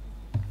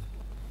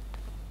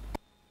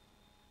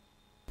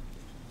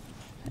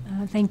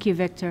 Thank you,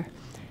 Victor.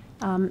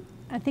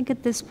 I think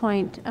at this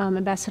point,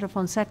 Ambassador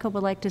Fonseca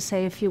would like to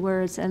say a few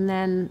words, and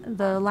then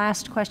the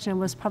last question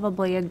was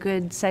probably a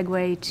good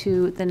segue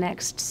to the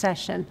next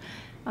session.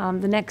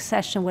 The next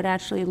session would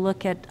actually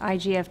look at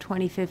IGF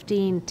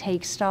 2015,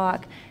 take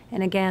stock,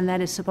 and again,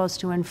 that is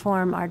supposed to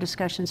inform our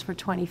discussions for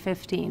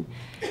 2015.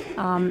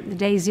 The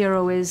day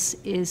zero is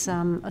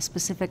a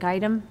specific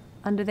item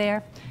under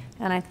there,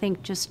 and I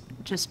think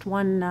just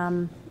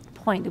one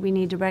point that we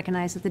need to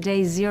recognize that the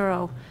day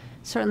zero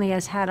certainly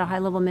has had a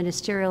high-level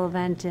ministerial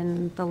event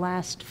in the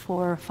last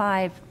 4 or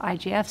 5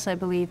 IGFs, I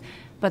believe,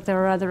 but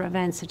there are other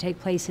events that take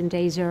place in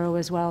day zero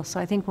as well. So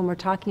I think when we're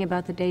talking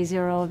about the day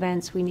zero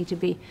events, we need to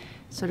be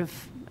sort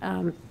of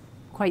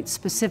quite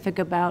specific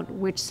about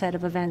which set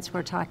of events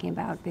we're talking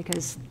about,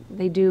 because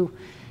they do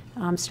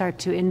start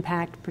to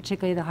impact,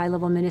 particularly the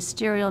high-level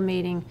ministerial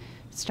meeting,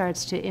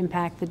 starts to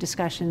impact the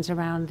discussions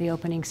around the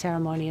opening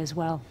ceremony as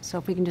well. So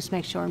if we can just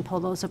make sure and pull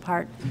those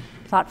apart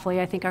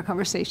thoughtfully, I think our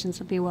conversations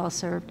will be well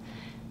served.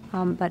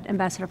 But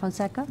Ambassador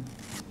Fonseca?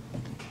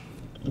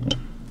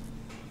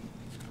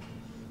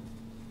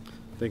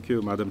 Thank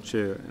you, Madam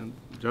Chair. And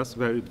just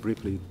very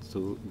briefly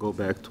to go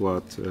back to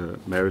what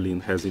Marilyn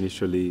has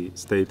initially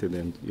stated,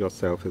 and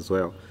yourself as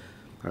well.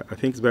 I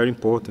think it's very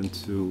important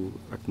to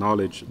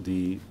acknowledge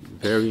the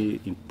very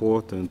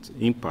important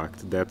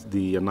impact that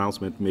the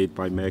announcement made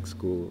by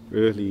Mexico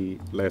early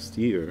last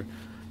year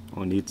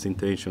on its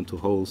intention to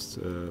host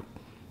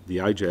the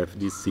IGF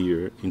this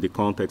year in the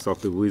context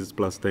of the WIS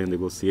Plus 10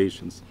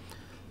 negotiations.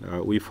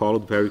 We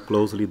followed very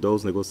closely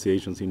those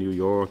negotiations in New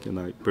York, and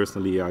I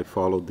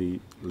followed the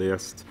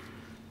last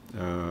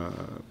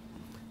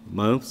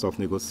months of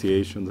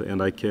negotiations,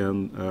 and I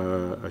can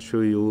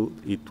assure you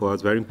it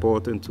was very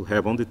important to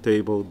have on the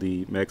table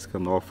the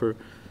Mexican offer,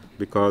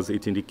 because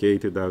it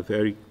indicated a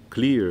very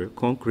clear,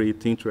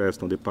 concrete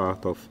interest on the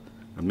part of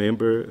a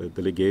member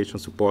delegation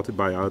supported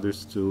by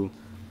others to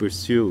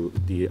pursue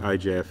the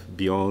IGF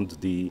beyond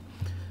the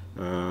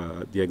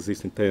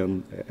existing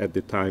 10, at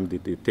the time, the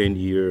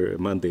 10-year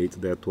mandate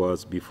that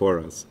was before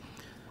us.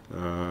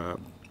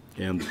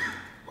 And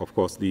of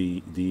course,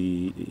 the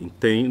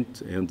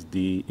intent and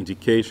the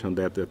indication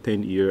that the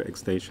 10-year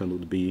extension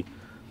would be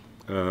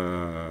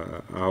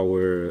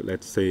our,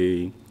 let's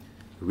say,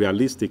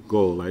 realistic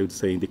goal, I would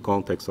say, in the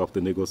context of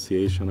the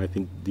negotiation. I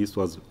think this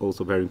was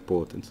also very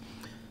important.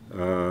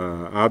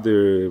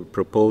 Other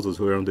proposals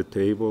were on the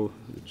table.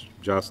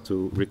 Just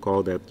to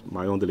recall that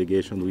my own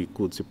delegation, we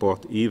could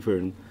support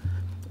even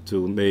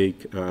to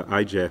make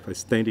IGF a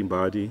standing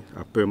body,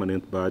 a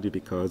permanent body,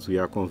 because we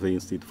are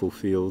convinced it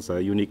fulfills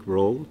a unique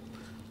role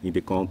in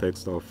the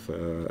context of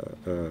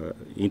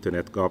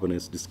internet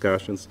governance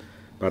discussions.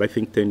 But I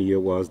think 10-year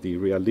was the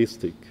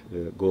realistic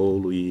goal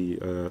we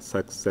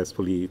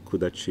successfully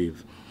could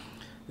achieve.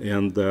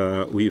 And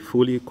we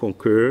fully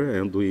concur,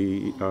 and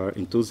we are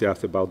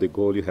enthusiastic about the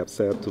goal you have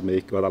set to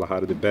make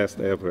Guadalajara the best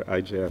ever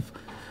IGF.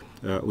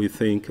 We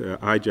think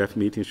IGF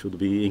meetings should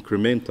be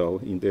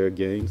incremental in their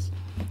gains.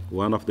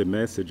 One of the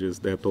messages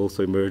that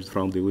also emerged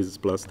from the WSIS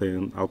Plus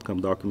 10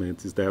 outcome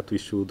document is that we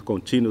should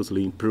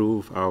continuously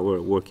improve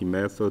our working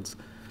methods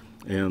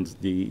and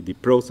the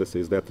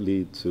processes that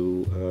lead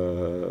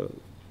to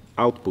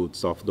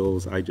outputs of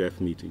those IGF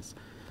meetings.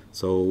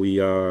 So we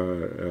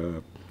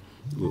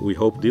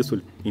hope this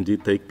will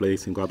indeed take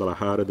place in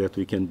Guadalajara, that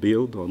we can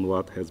build on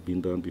what has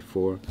been done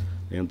before.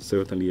 And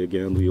certainly,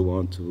 again, we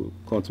want to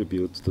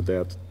contribute to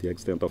that, the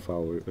extent of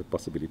our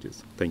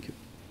possibilities. Thank you.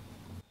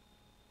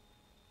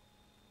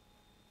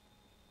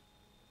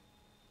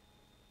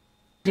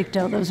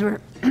 Those were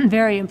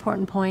very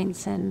important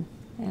points and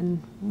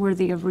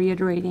worthy of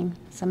reiterating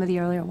some of the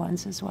earlier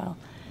ones as well.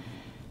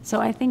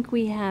 So I think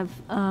we have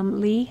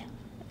Lee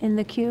in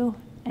the queue,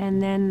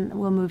 and then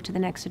we'll move to the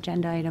next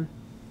agenda item.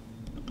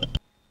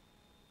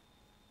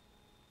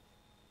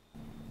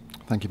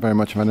 Thank you very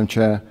much, Madam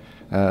Chair.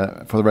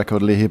 For the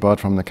record, Lee Hibbard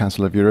from the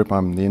Council of Europe.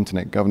 I'm the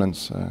Internet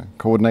Governance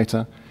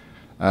Coordinator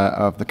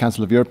of the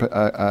Council of Europe,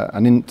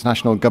 an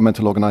international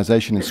governmental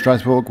organization in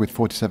Strasbourg with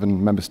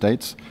 47 member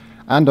states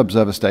and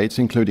observer states,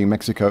 including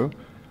Mexico,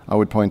 I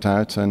would point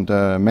out. And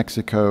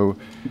Mexico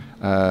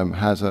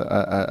has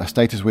a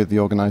status with the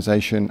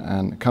organization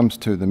and comes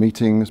to the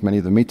meetings, many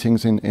of the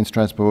meetings in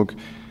Strasbourg,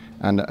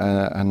 and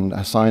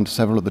has signed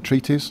several of the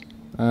treaties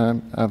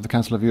of the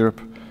Council of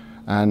Europe,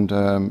 and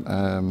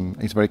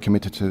is very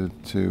committed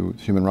to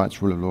human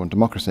rights, rule of law and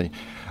democracy.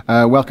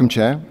 Welcome,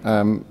 Chair.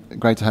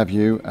 Great to have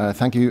you.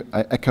 Thank you.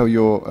 I echo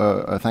your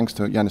thanks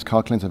to Yanis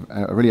Karklins,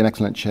 really an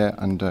excellent chair,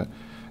 and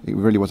it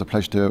really was a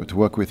pleasure to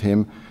work with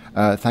him.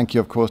 Thank you,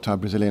 of course, to our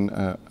Brazilian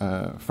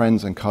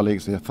friends and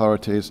colleagues, the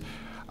authorities.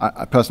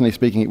 Personally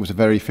speaking, it was a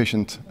very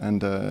efficient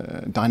and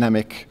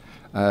dynamic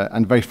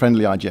and very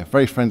friendly IGF.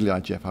 Very friendly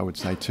IGF, I would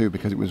say, too,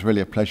 because it was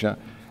really a pleasure.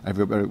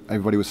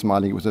 Everybody was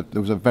smiling.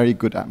 There was a very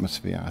good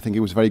atmosphere. I think it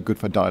was very good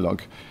for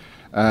dialogue.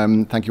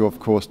 Thank you, of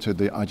course, to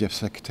the IGF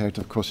Secretariat,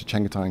 of course, to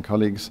Chengetai and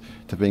colleagues,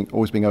 to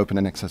always being open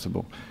and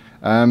accessible.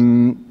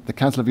 The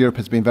Council of Europe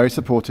has been very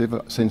supportive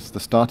since the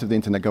start of the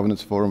Internet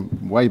Governance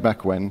Forum, way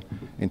back when,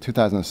 in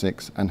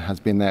 2006, and has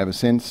been there ever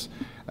since.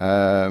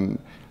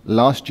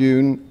 Last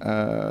June,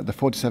 the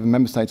 47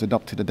 member states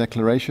adopted a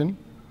declaration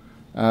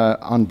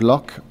en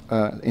bloc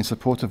in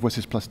support of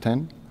WSIS Plus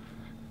 10,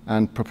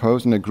 and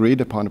proposed and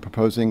agreed upon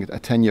proposing a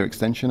 10-year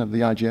extension of the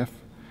IGF.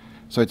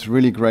 So it's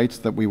really great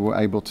that we were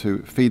able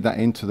to feed that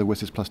into the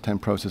WSIS Plus 10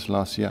 process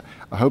last year.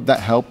 I hope that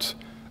helped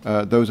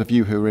those of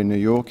you who were in New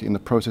York in the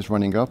process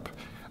running up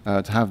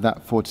to have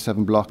that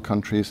 47 bloc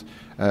countries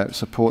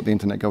support the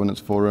Internet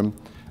Governance Forum.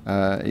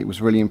 It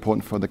was really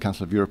important for the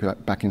Council of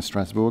Europe back in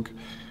Strasbourg.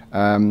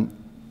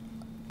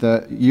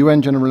 The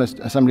UN General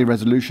Assembly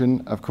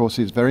resolution, of course,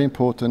 is very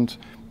important,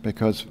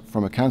 because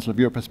from a Council of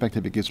Europe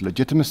perspective, it gives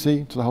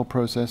legitimacy to the whole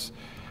process.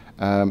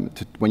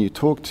 When you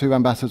talk to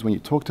ambassadors, when you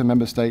talk to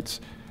member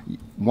states,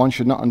 one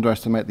should not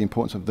underestimate the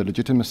importance of the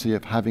legitimacy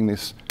of having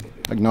this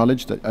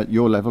acknowledged at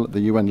your level, at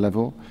the UN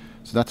level.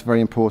 So that's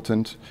very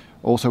important.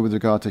 Also with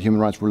regard to human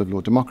rights, rule of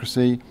law,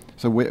 democracy.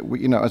 So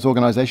we, you know, as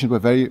organizations, we're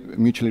very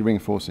mutually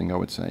reinforcing, I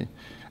would say.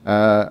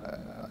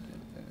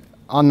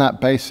 On that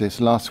basis,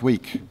 last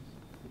week,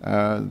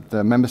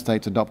 the member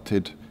states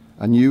adopted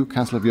a new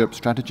Council of Europe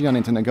strategy on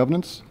internet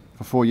governance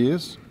for 4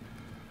 years,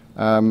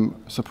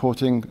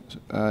 supporting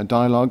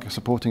dialogue,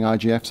 supporting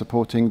IGF,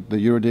 supporting the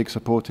Eurodig,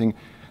 supporting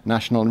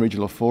national and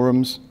regional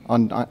forums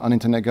on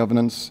internet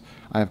governance.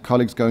 I have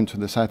colleagues going to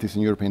the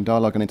Southeastern European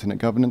Dialogue on Internet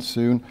Governance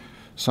soon.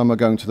 Some are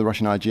going to the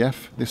Russian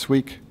IGF this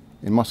week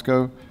in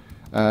Moscow.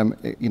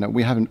 You know,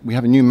 we have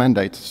a new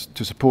mandate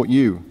to support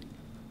you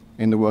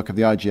in the work of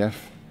the IGF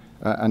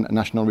and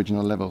national and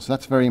regional level. So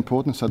that's very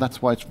important. So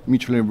that's why it's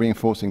mutually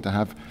reinforcing to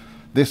have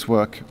this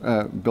work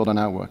build on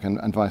our work,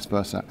 and vice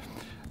versa.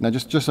 Now,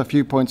 just a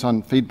few points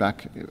on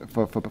feedback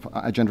for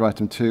agenda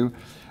item 2.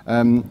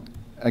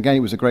 Again, it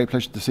was a great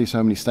pleasure to see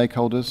so many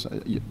stakeholders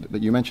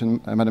that you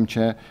mentioned, Madam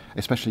Chair,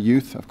 especially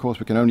youth. Of course,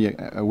 we can only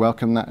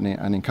welcome that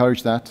and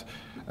encourage that.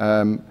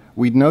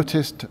 We'd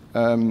noticed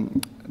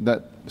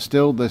that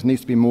still there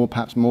needs to be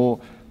perhaps more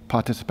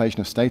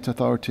participation of state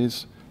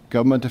authorities,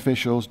 government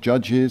officials,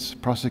 judges,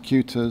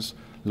 prosecutors,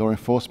 law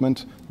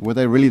enforcement. Were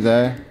they really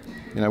there?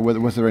 You know,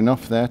 was there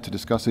enough there to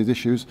discuss these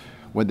issues,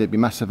 whether it be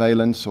mass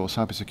surveillance or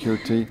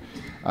cybersecurity?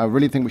 I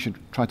really think we should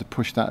try to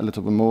push that a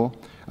little bit more.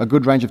 A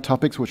good range of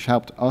topics which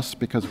helped us,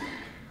 because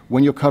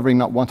when you're covering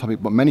not one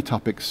topic but many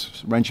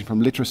topics ranging from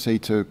literacy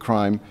to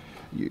crime,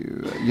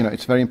 you know,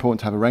 it's very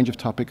important to have a range of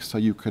topics so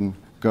you can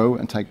go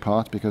and take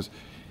part, because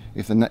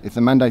if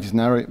the mandate is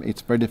narrow,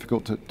 it's very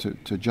difficult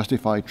to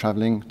justify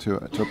travelling to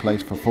a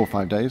place for 4 or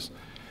 5 days.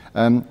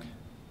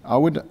 I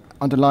would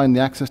underline the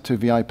access to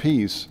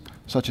VIPs,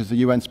 such as the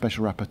UN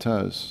Special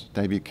Rapporteurs,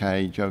 David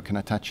Kay, Joe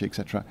Kanatachi,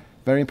 etc.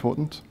 Very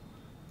important,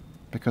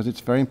 because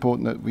it's very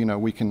important that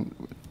we can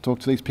talk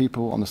to these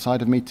people on the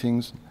side of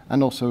meetings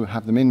and also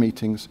have them in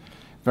meetings.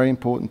 Very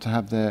important to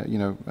have their,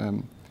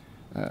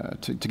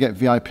 to get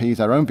VIPs,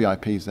 our own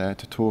VIPs there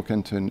to talk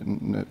and to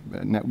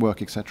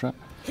network, etc.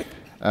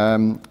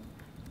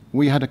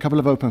 We had a couple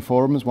of open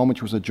forums, one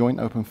which was a joint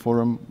open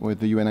forum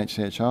with the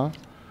UNHCHR,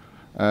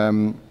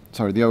 the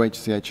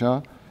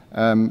OHCHR,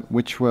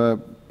 which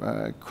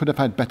could have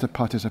had better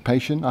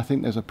participation. I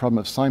think there's a problem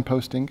of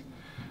signposting,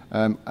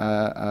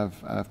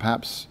 of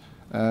perhaps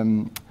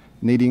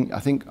needing, I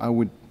think I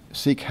would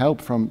seek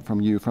help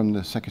from you, from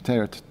the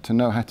Secretariat, to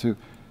know how to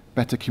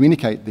better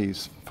communicate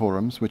these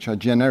forums, which are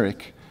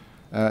generic,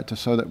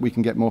 so that we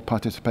can get more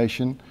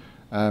participation.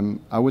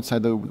 I would say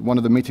that one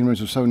of the meeting rooms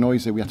was so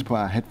noisy we had to put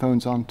our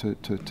headphones on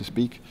to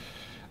speak.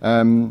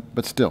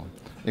 But still,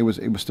 it was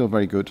still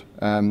very good.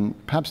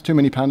 Perhaps too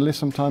many panelists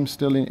sometimes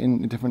still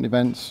in different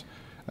events.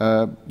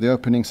 The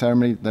opening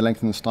ceremony, the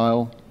length and the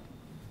style,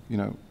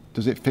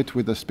 does it fit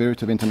with the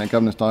spirit of Internet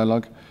Governance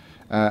Dialogue?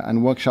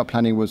 And workshop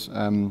planning was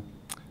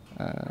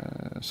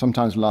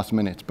sometimes last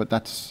minute, but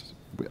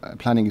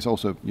planning is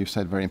also, you've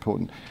said, very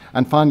important.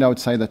 And finally, I would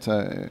say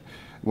that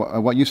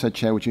what you said,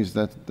 Chair, which is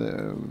that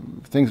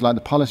things like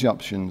the policy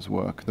options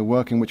work, the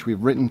work in which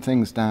we've written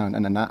things down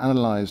and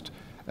analysed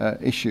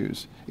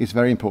issues, is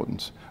very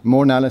important.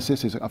 More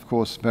analysis is, of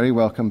course, very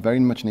welcome, very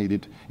much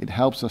needed. It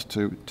helps us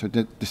to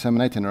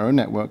disseminate in our own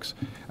networks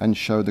and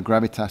show the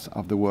gravitas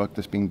of the work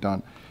that's being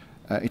done.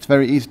 It's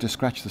very easy to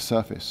scratch the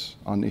surface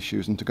on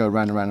issues and to go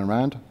round and round and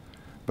round,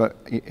 but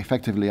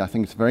effectively I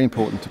think it's very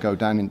important to go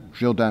down and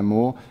drill down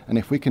more, and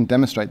if we can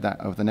demonstrate that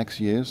over the next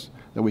years,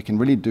 that we can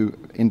really do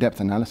in-depth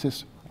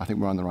analysis, I think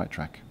we're on the right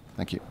track.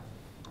 Thank you.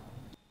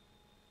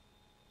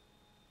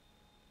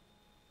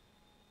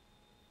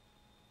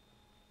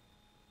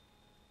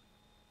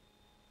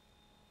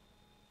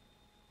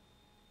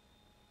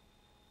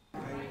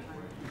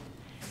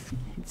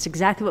 It's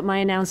exactly what my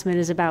announcement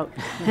is about.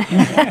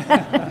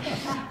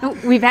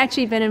 We've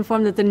actually been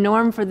informed that the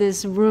norm for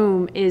this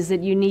room is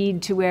that you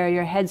need to wear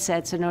your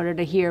headsets in order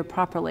to hear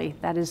properly.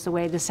 That is the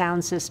way the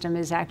sound system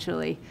is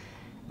actually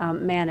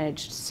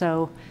managed.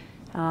 So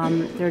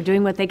they're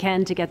doing what they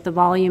can to get the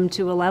volume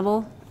to a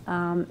level,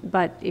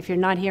 but if you're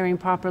not hearing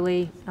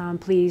properly,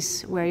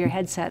 please wear your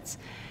headsets.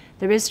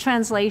 There is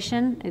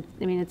translation.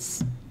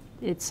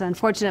 It's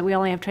unfortunate we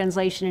only have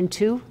translation in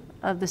 2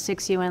 of the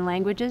 6 UN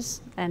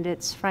languages, and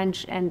it's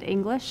French and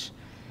English.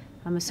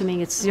 I'm assuming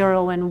it's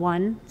 0 and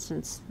 1,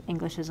 since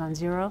English is on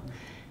 0.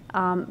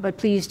 But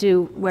please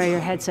do wear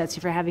your headsets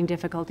if you're having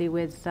difficulty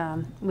with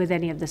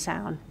any of the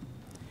sound.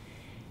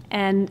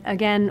 And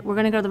again, we're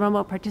going to go to the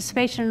remote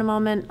participation in a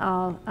moment.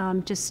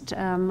 I'll just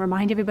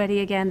remind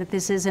everybody again that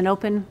this is an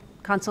open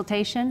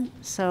consultation,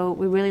 so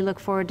we really look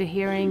forward to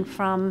hearing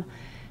from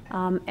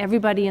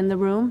everybody in the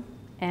room,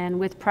 and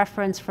with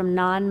preference from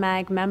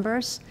non-MAG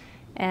members.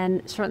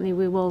 And certainly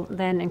we will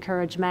then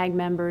encourage MAG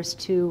members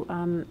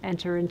to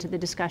enter into the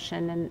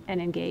discussion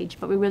and engage.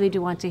 But we really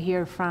do want to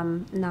hear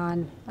from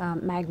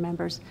non-MAG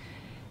members.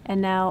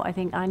 And now I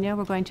think, Anya,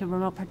 we're going to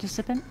remote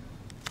participant.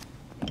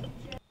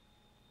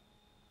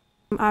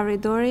 Ari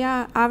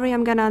Doria. Ari,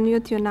 I'm going to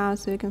unmute you now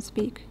so you can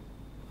speak.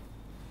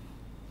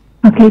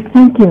 Okay,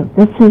 thank you.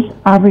 This is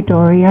Ari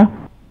Doria.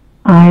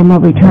 I'm a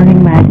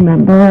returning MAG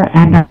member,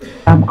 and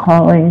I'm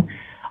calling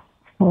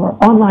for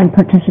online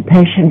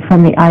participation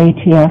from the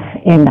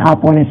IETF in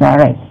Buenos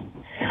Aires.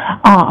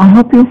 I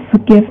hope you'll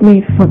forgive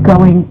me for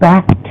going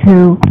back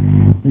to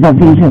the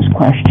visas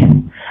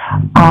question.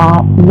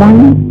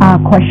 One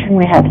question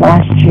we had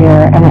last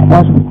year, and it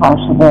wasn't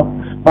possible,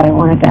 but I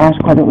wanted to ask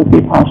whether it would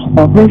be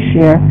possible this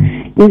year,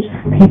 is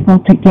for people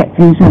to get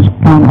visas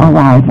on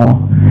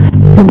arrival.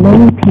 For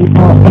many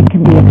people, it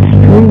can be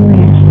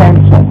extremely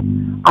expensive.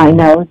 I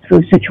know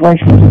through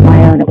situations of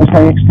my own, it was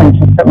very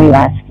expensive for me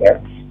last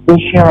year. This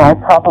year, I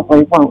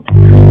probably won't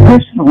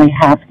personally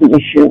have the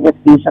issue with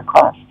visa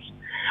costs.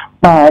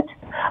 But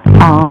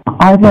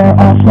are there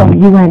also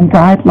UN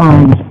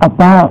guidelines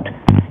about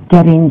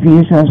getting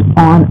visas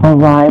on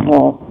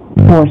arrival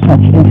for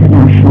such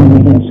international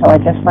meetings. So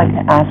I'd just like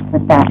to ask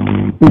that that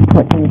be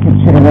put in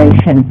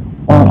consideration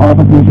while all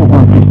the visa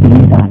work is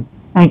being done.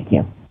 Thank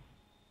you.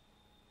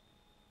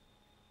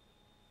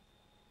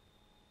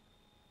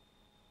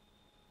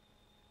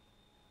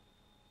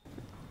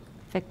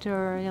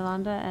 Victor or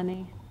Yolanda,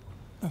 any?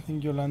 I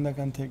think Yolanda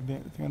can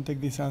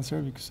take this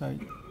answer because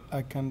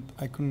I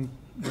couldn't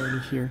really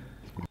hear.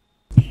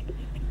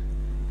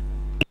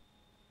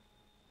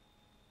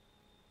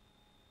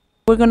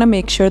 We're going to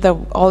make sure that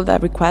all the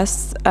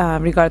requests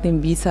regarding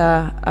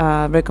visa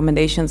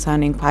recommendations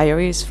and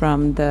inquiries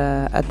from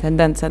the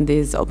attendants and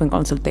this open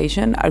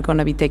consultation are going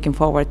to be taken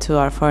forward to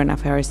our Foreign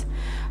Affairs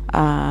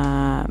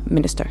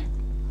Minister.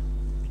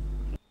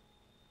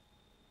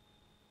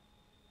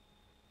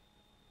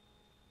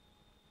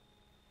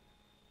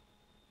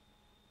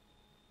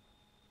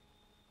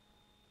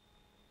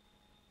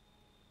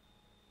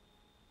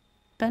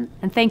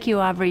 And thank you,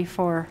 Avri,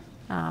 for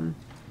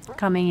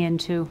coming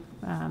into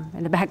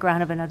in the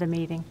background of another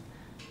meeting.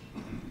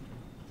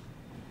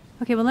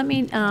 Okay, well, let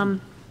me.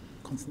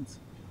 Constance.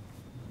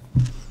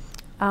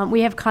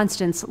 We have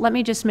Constance. Let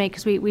me just make,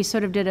 because we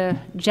sort of did a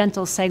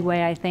gentle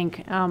segue, I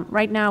think.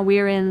 Right now,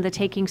 we're in the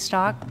taking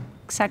stock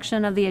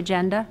section of the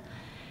agenda,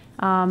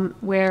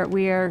 where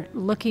we are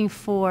looking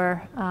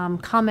for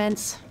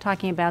comments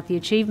talking about the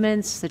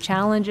achievements, the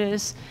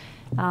challenges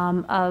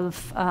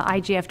of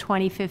IGF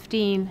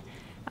 2015.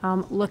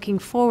 Looking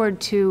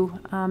forward to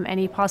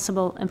any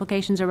possible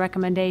implications or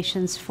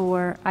recommendations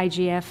for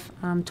IGF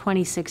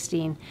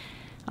 2016.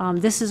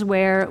 This is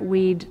where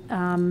we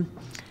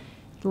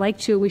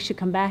should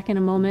come back in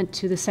a moment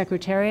to the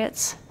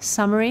Secretariat's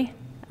summary.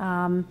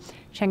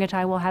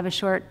 Chengetai will have a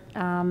short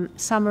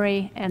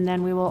summary, and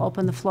then we will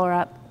open the floor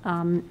up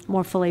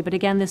more fully. But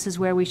again, this is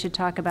where we should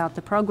talk about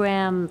the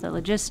program, the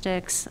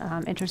logistics,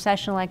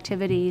 intersessional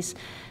activities,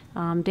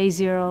 day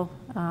zero,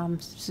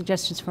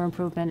 suggestions for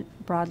improvement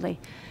broadly.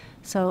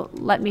 So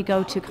let me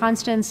go to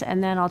Constance,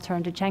 and then I'll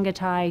turn to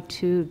Chengetai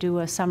to do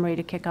a summary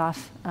to kick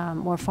off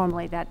more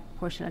formally that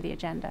portion of the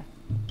agenda.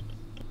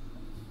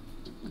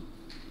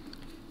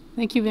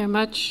 Thank you very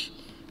much.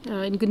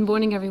 And good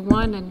morning,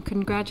 everyone, and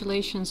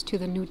congratulations to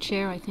the new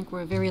chair. I think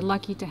we're very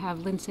lucky to have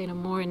Lindsay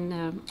Moore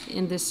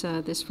in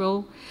this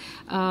role.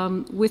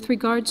 With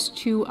regards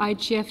to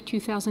IGF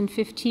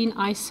 2015,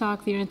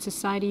 ISOC, the Internet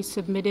Society,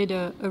 submitted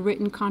a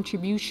written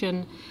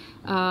contribution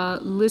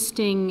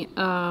listing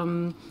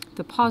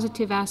the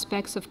positive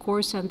aspects, of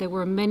course, and there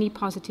were many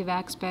positive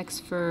aspects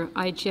for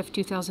IGF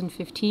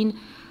 2015.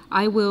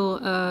 I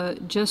will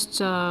just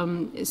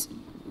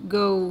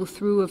go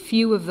through a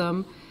few of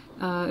them.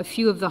 A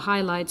few of the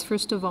highlights.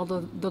 First of all,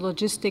 the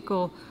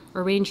logistical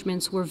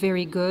arrangements were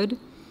very good.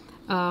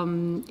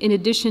 In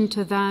addition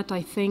to that,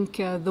 I think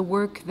the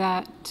work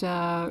that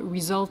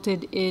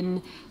resulted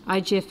in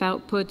IGF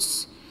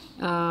outputs,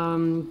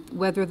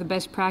 whether the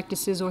best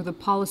practices or the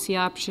policy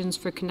options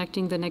for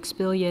connecting the next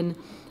billion,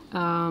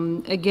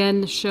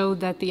 again showed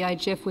that the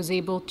IGF was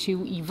able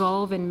to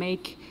evolve and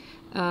make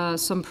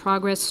some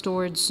progress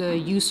towards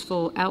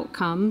useful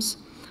outcomes.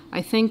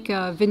 I think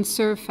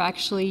Vinsurf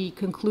actually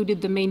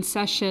concluded the main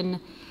session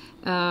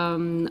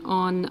on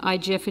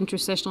IGF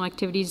intersessional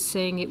activities,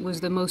 saying it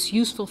was the most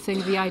useful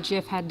thing the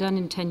IGF had done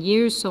in 10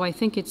 years. So I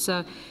think it's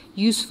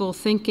useful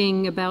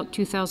thinking about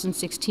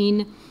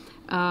 2016,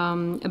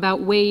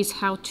 about ways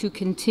how to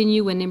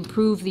continue and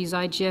improve these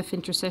IGF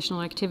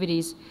intersessional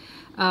activities.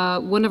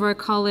 One of our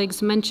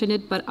colleagues mentioned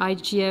it, but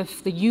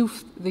IGF,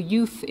 the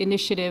youth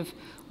initiative,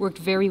 worked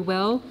very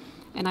well.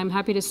 And I'm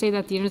happy to say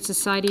that the Internet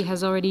Society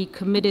has already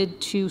committed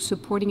to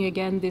supporting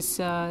again this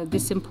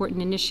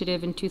important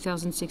initiative in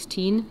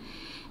 2016.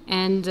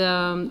 And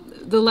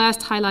the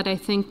last highlight, I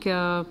think,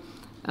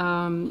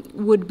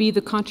 would be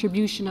the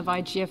contribution of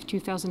IGF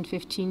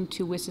 2015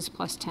 to WSIS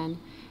Plus 10.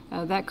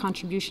 That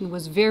contribution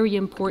was very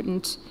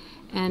important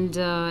and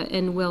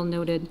well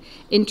noted.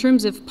 In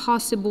terms of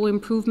possible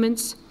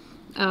improvements,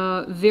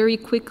 very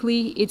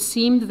quickly, it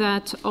seemed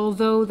that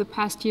although the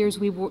past years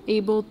we were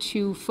able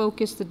to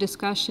focus the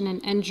discussion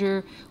and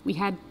ensure we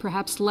had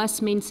perhaps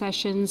less main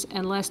sessions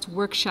and less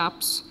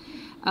workshops,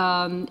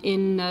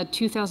 in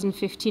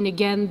 2015,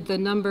 again, the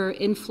number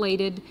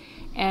inflated,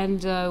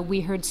 and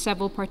we heard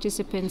several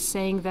participants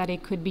saying that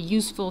it could be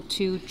useful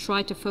to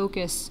try to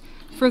focus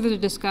further the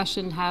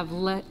discussion, have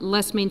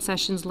less main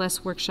sessions,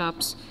 less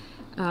workshops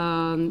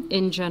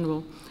in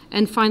general.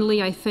 And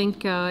finally, I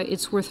think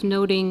it's worth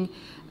noting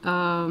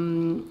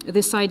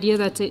this idea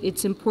that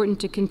it's important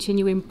to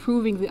continue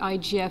improving the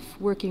IGF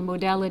working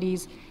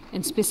modalities,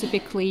 and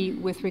specifically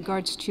with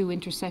regards to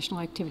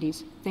intersessional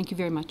activities. Thank you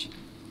very much.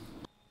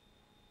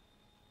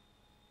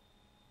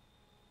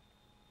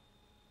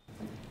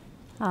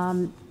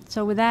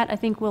 So with that, I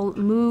think we'll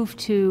move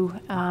to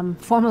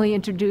formally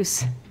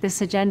introduce this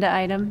agenda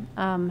item,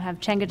 have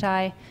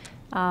Chengetai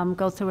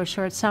go through a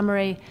short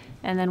summary,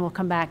 and then we'll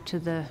come back to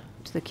the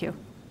queue.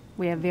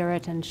 We have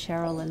Virat and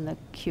Cheryl in the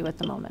queue at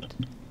the moment.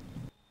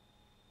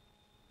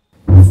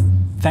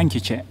 Thank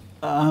you, Chair.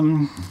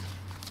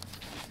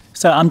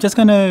 So I'm just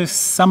going to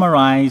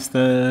summarize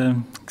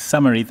the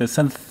summary, the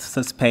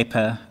synthesis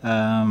paper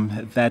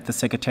that the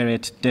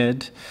Secretariat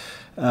did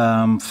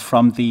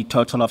from the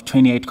total of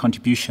 28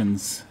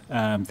 contributions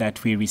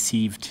that we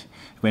received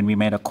when we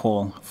made a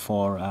call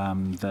for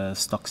the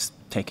stocks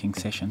taking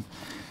session.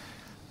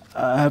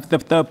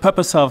 The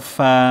purpose of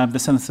the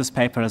synthesis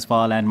paper as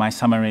well and my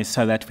summary is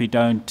so that we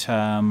don't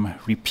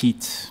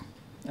repeat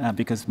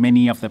because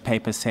many of the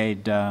papers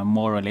said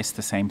more or less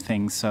the same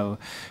things, so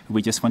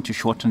we just want to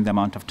shorten the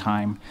amount of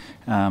time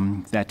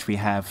that we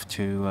have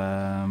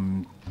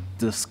to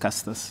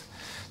discuss this.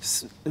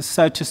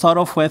 So to start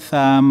off with,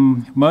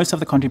 most of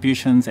the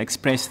contributions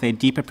express their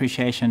deep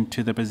appreciation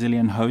to the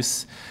Brazilian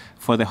hosts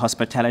for their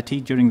hospitality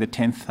during the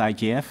 10th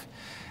IGF,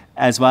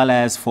 as well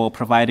as for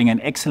providing an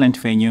excellent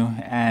venue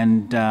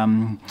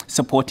and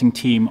supporting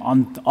team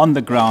on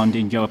the ground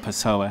in João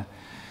Pessoa.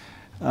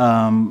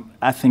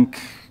 I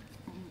think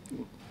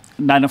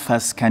none of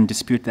us can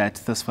dispute that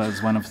this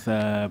was one of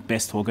the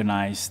best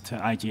organized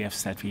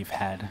IGFs that we've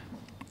had.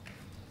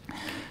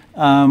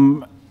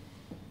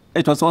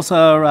 It was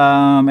also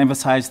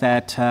emphasized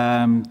that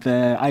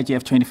the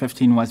IGF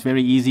 2015 was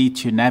very easy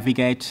to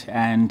navigate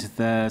and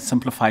the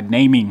simplified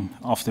naming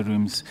of the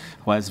rooms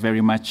was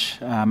very much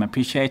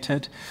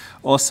appreciated.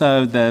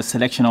 Also, the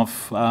selection of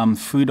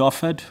food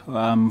offered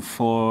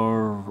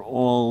for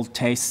all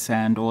tastes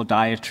and all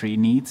dietary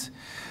needs.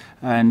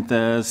 And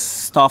the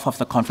staff of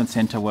the conference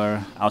center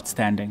were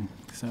outstanding.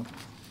 So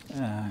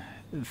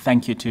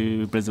thank you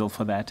to Brazil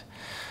for that.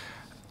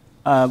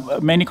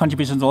 Many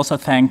contributions also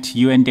thanked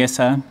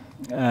UNDESA,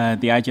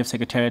 the IGF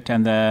Secretariat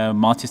and the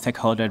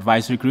Multistakeholder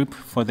Advisory Group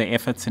for their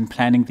efforts in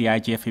planning the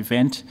IGF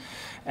event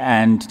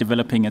and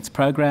developing its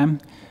program,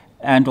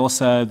 and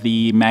also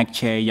the MAG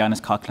Chair,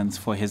 Janus Karklins,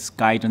 for his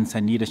guidance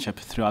and leadership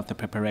throughout the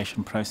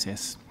preparation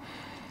process.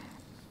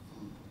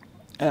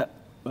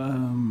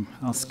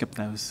 I'll skip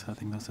those. I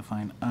think those are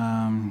fine.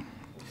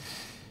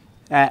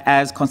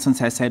 As Constance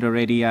has said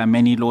already,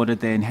 many lauded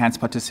the enhanced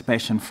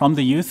participation from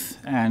the youth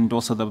and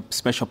also the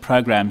special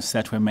programs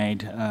that were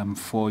made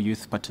for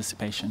youth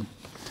participation.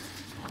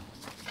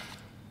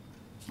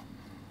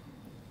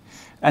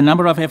 A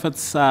number of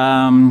efforts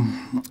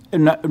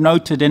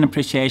noted in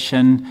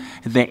appreciation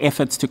their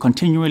efforts to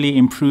continually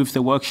improve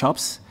the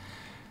workshops.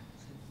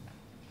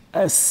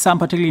 Some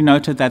particularly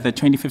noted that the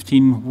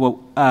 2015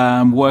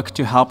 worked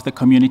to help the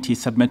community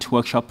submit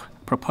workshop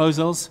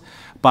proposals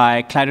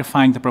by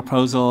clarifying the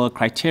proposal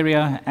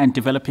criteria and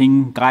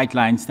developing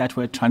guidelines that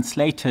were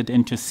translated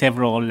into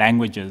several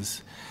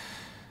languages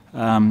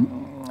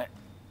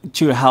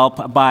to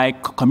help by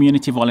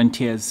community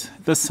volunteers.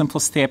 This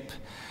simple step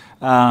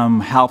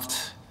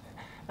helped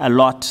a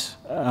lot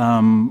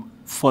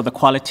for the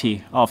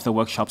quality of the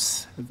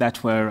workshops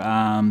that were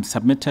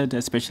submitted,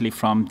 especially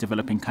from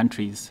developing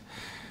countries.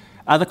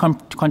 Other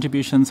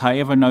contributions,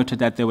 however, noted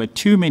that there were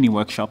too many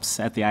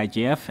workshops at the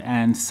IGF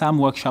and some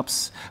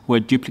workshops were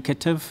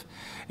duplicative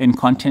in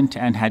content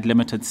and had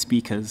limited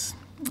speakers.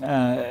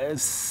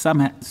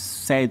 Some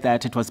say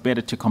that it was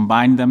better to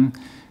combine them,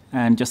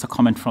 and just a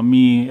comment from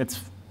me,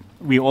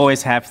 we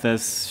always have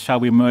this,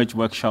 shall we merge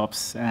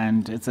workshops,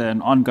 and it's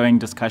an ongoing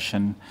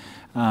discussion,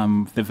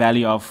 the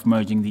value of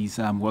merging these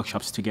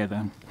workshops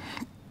together.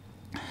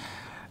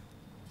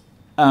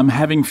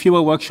 Having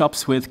fewer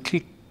workshops with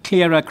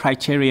clearer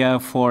criteria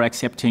for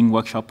accepting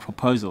workshop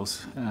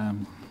proposals.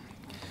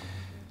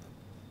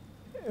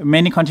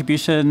 Many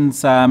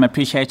contributions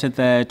appreciated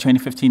the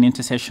 2015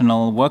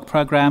 intersessional work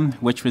program,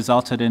 which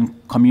resulted in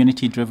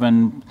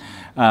community-driven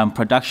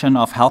production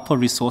of helpful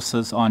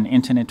resources on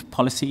internet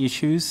policy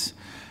issues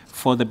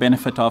for the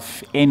benefit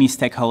of any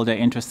stakeholder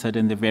interested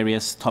in the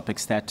various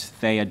topics that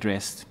they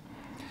addressed.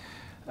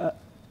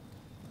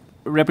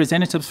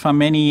 Representatives from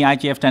many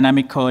IGF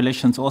dynamic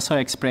coalitions also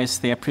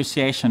expressed their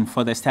appreciation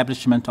for the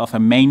establishment of a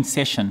main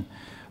session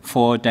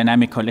for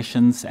dynamic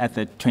coalitions at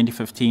the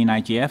 2015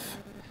 IGF,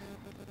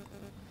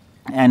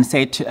 and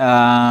said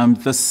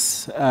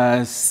this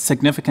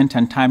significant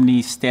and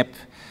timely step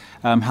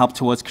helped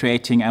towards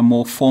creating a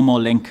more formal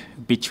link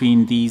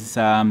between these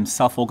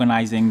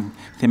self-organizing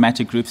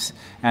thematic groups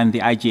and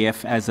the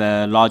IGF as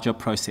a larger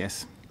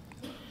process.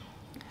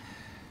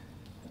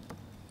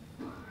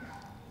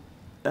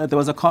 There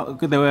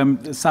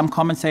were some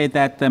comments say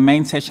that the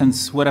main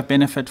sessions would have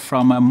benefited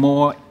from a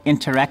more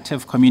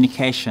interactive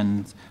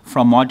communication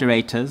from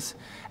moderators,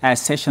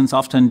 as sessions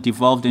often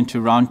devolved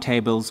into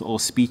roundtables or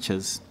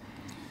speeches.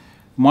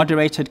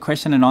 Moderated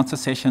question and answer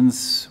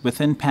sessions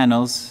within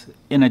panels,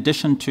 in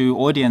addition to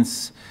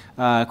audience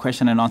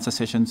question and answer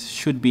sessions,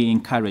 should be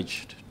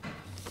encouraged.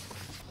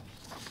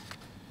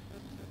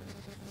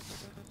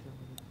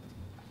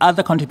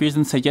 Other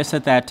contributions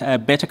suggested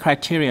that better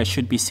criteria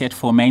should be set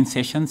for main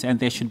sessions and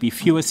there should be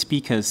fewer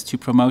speakers to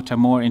promote a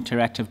more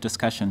interactive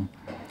discussion.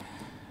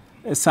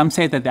 Some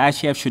say that the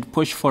IGF should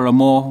push for a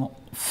more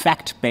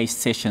fact-based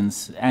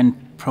sessions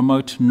and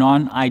promote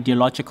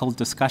non-ideological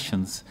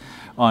discussions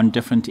on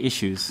different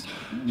issues.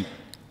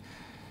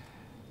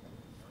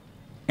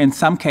 In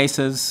some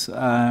cases,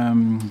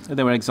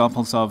 there were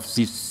examples of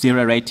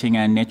zero rating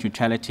and net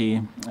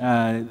neutrality.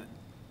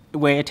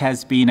 where it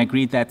has been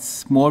agreed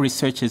that more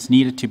research is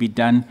needed to be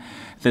done,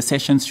 the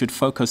sessions should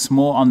focus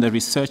more on the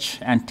research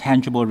and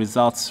tangible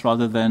results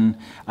rather than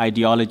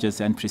ideologies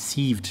and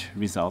perceived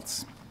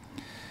results.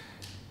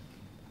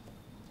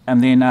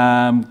 And then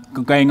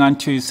going on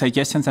to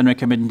suggestions and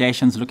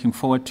recommendations, looking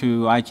forward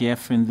to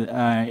IGF in the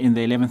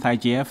 11th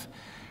IGF.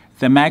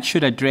 The MAG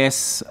should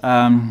address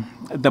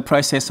the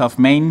process of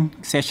main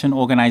session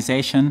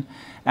organization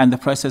and the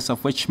process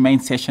of which main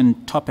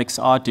session topics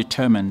are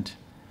determined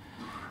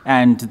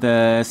and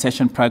the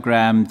session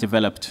program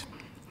developed.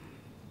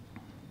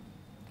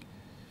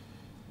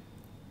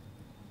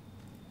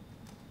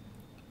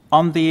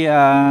 On the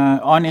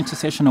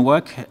intersessional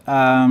work,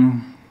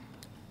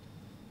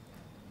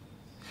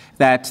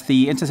 that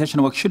the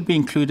intersessional work should be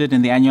included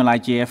in the annual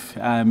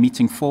IGF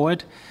meeting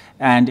forward,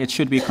 and it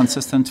should be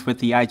consistent with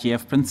the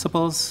IGF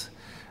principles.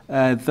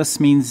 This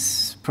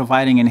means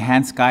providing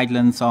enhanced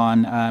guidelines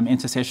on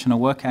intersessional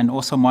work and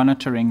also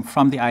monitoring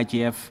from the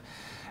IGF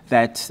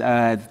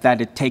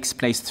that it takes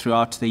place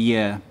throughout the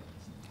year.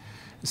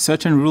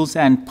 Certain rules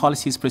and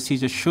policies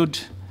procedures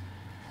should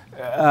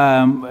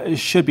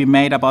be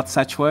made about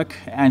such work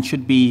and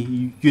should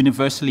be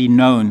universally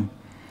known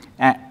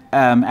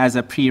as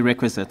a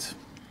prerequisite.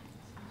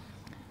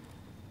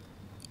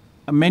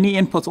 Many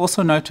inputs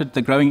also noted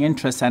the growing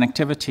interest and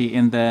activity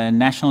in the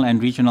national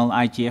and regional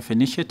IGF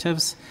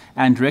initiatives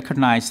and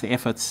recognized the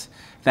efforts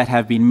that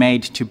have been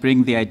made to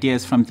bring the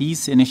ideas from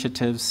these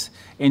initiatives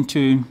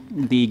into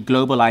the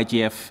global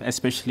IGF,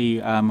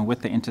 especially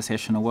with the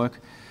intersessional work.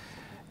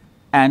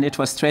 And it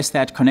was stressed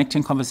that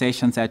connecting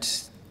conversations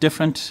at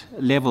different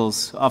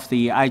levels of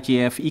the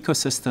IGF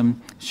ecosystem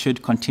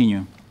should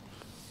continue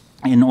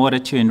in order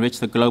to enrich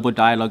the global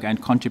dialogue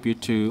and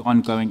contribute to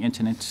ongoing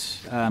internet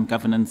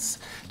governance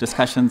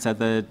discussions at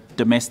the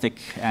domestic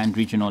and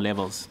regional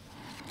levels.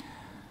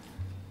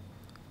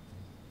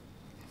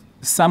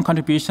 Some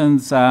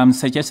contributions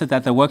suggested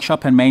that the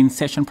workshop and main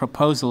session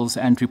proposals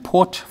and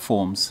report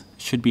forms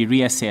should be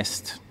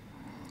reassessed.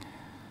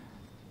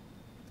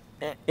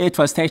 It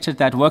was stated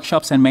that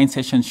workshops and main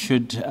sessions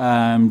should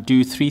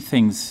do three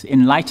things: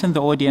 enlighten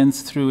the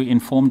audience through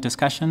informed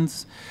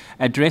discussions,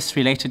 address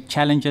related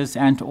challenges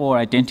and/or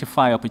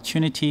identify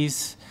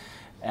opportunities,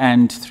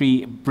 and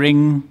three,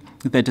 bring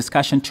the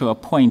discussion to a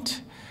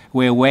point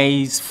where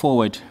ways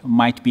forward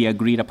might be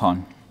agreed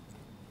upon.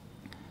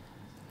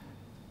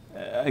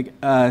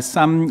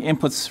 Some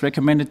inputs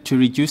recommended to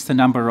reduce the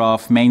number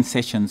of main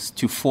sessions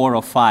to 4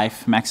 or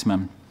 5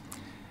 maximum,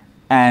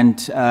 and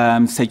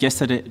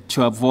suggested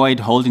to avoid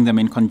holding them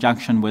in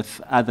conjunction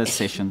with other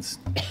sessions.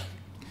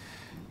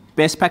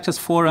 Best practice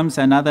forums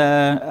and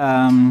other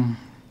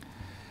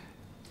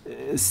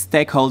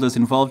stakeholders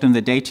involved in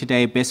the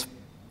day-to-day best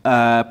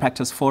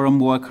practice forum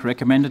work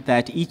recommended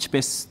that each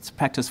best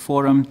practice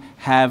forum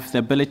have the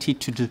ability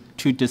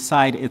to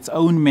decide its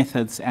own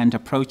methods and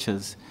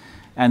approaches,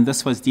 and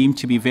this was deemed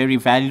to be very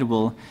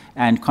valuable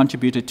and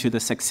contributed to the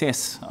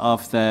success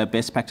of the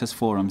best practice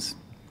forums.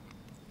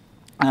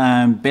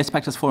 Best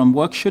practice forum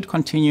work should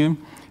continue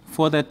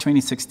for the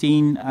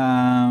 2016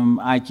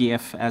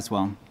 IGF as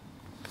well.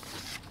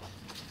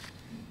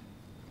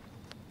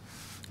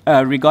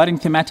 Regarding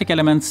thematic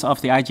elements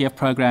of the IGF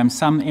program,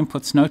 some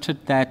inputs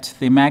noted that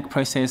the MAG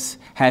process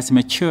has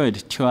matured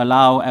to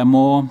allow a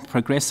more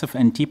progressive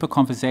and deeper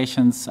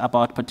conversations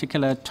about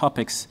particular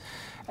topics,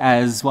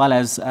 as well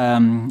as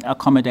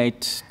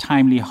accommodate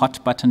timely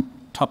hot-button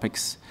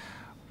topics.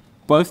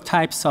 Both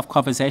types of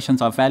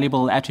conversations are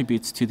valuable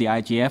attributes to the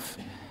IGF,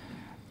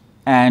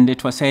 and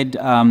it was said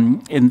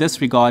in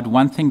this regard,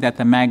 one thing that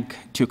the MAG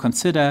to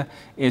consider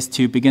is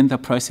to begin the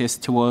process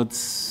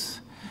towards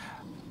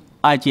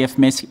IGF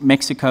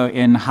Mexico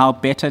in how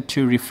better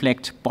to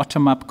reflect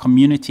bottom-up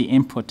community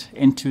input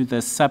into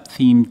the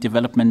sub-theme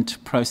development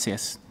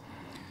process.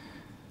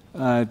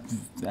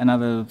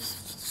 Another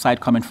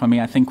side comment from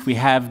me, I think we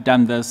have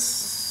done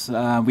this,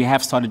 we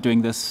have started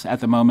doing this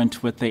at the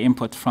moment with the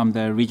input from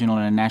the regional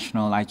and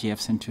national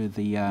IGFs into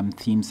the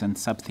themes and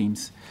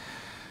sub-themes.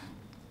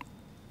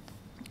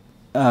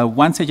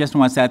 One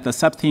suggestion was that the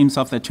sub-themes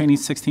of the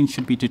 2016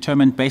 should be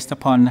determined based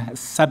upon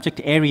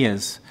subject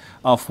areas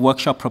of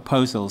workshop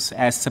proposals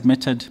as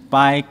submitted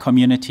by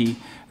community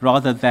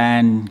rather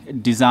than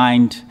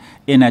designed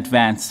in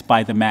advance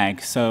by the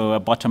MAG. So a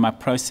bottom-up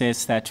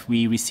process that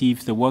we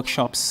receive the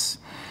workshops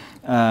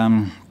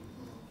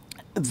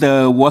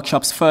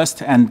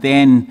first and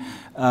then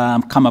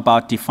come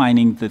about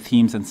defining the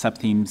themes and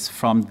sub-themes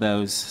from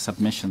those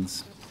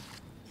submissions.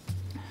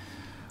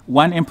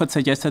 One input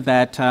suggested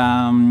that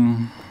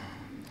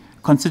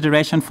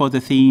consideration for the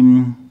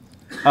theme,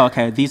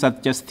 okay, these are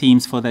just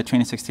themes for the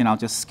 2016, I'll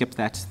just skip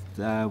that.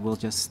 We'll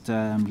just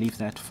leave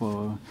that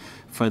for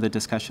further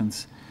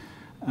discussions.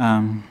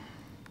 And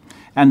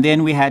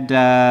then we had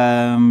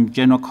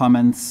general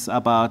comments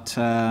about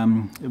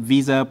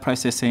visa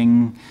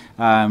processing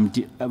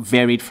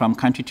varied from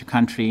country to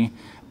country,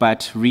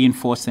 but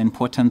reinforced the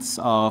importance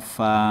of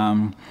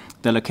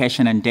the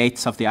location and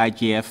dates of the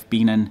IGF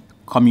being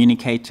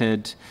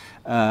communicated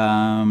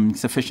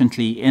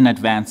sufficiently in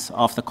advance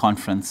of the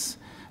conference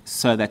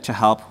so that to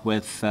help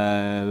with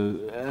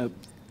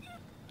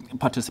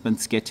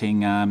participants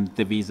getting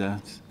the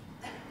visa.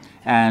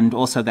 And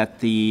also that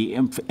the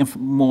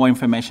more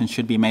information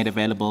should be made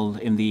available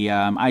in the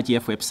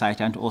IGF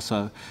website and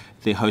also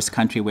the host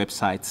country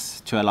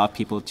websites to allow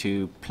people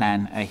to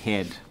plan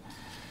ahead.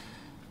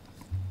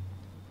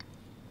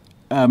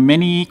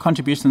 Many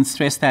contributions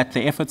stress that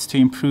the efforts to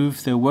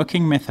improve the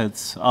working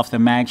methods of the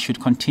MAG should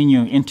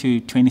continue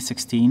into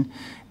 2016,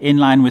 in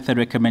line with the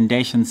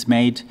recommendations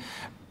made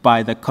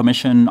by the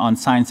Commission on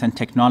Science and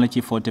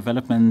Technology for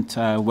Development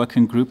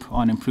Working Group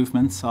on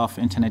Improvements of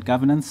Internet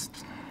Governance,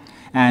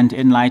 and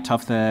in light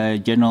of the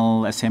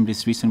General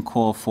Assembly's recent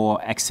call for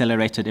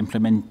accelerated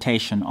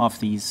implementation of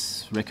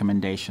these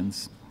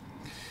recommendations.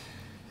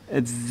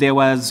 There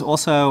was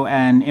also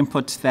an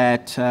input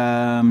that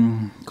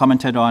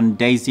commented on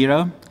day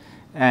zero,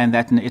 and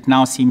that it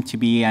now seemed to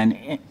be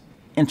an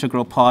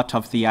integral part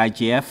of the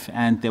IGF,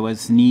 and there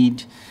was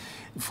need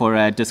for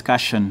a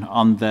discussion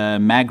on the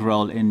MAG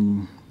role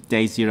in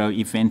day zero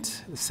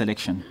event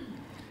selection,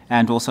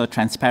 and also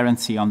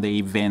transparency on the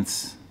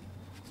events.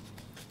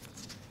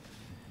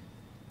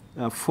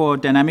 For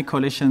dynamic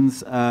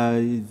coalitions,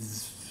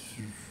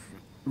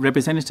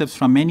 representatives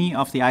from many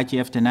of the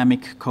IGF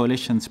dynamic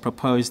coalitions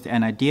proposed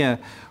an idea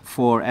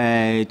for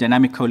a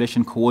dynamic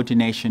coalition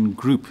coordination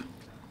group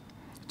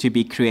to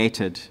be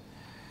created,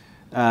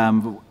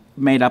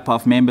 made up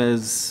of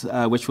members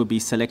which will be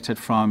selected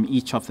from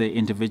each of the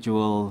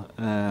individual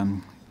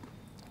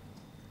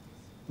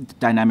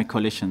dynamic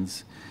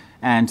coalitions.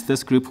 And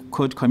this group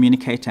could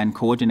communicate and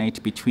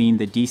coordinate between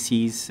the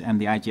DCs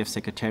and the IGF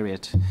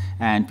Secretariat,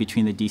 and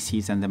between the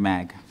DCs and the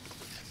MAG.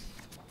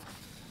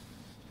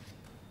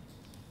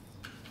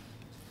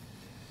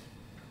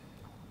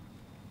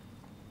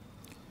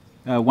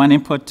 One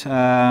input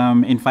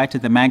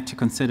invited the MAG to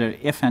consider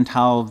if and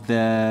how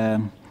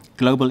the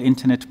Global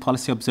Internet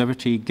Policy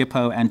Observatory,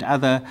 GIPO, and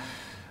other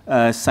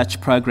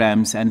such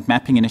programs and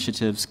mapping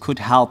initiatives could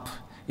help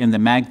in the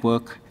MAG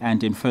work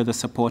and in further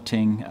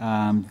supporting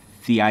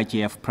the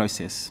IGF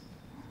process.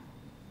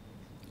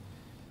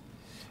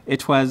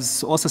 It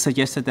was also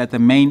suggested that the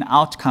main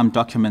outcome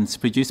documents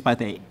produced by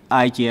the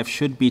IGF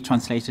should be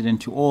translated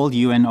into all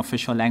UN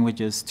official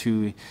languages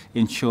to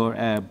ensure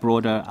a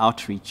broader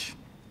outreach.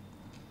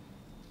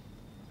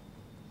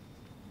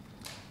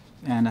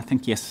 And I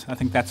think, yes, I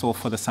think that's all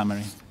for the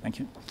summary. Thank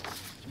you.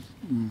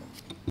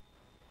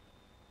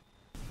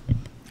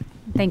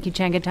 Thank you,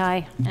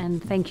 Changatai,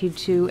 and thank you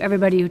to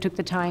everybody who took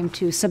the time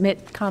to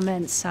submit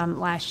comments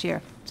last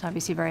year. It's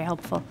obviously very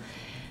helpful.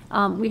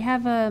 We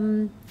have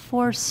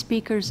 4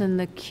 speakers in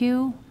the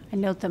queue. I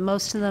note that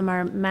most of them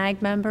are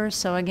MAG members,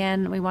 so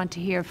again, we want to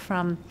hear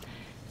from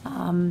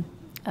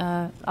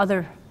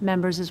other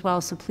members as well,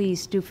 so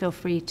please do feel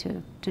free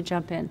to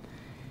jump in.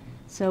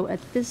 So at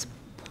this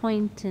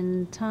point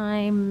in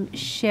time,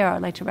 Cheryl,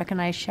 I'd like to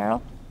recognize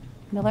Cheryl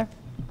Miller.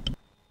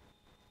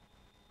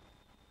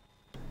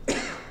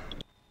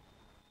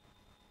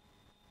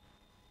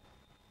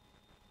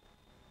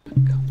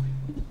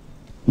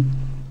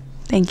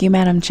 Thank you,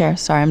 Madam Chair.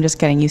 Sorry, I'm just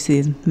getting used to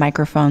these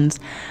microphones.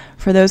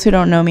 For those who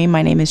don't know me,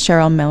 my name is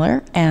Cheryl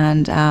Miller,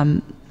 and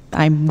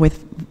I'm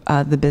with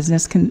the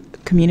business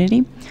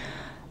community.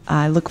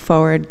 I look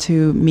forward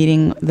to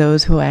meeting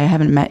those who I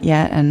haven't met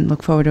yet, and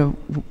look forward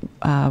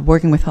to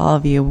working with all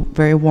of you.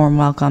 Very warm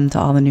welcome to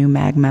all the new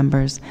MAG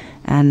members,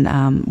 and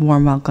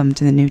warm welcome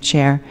to the new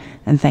chair,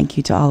 and thank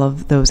you to all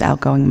of those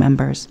outgoing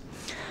members.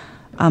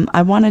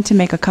 I wanted to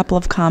make a couple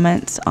of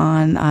comments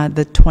on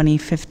the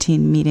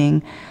 2015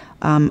 meeting.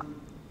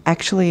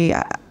 Actually,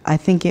 I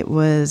think it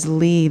was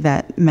Lee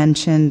that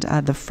mentioned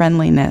the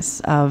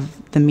friendliness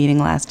of the meeting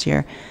last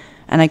year,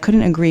 and I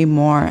couldn't agree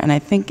more. And I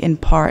think in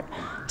part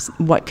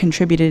what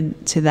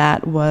contributed to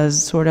that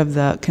was sort of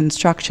the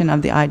construction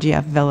of the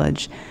IGF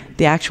village.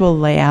 The actual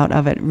layout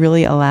of it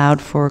really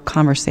allowed for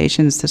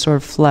conversations to sort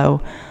of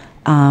flow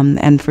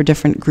and for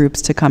different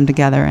groups to come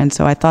together. And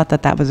so I thought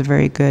that that was a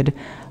very good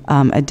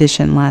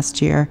addition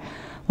last year.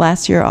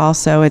 Last year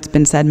also, it's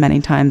been said many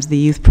times, the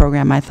youth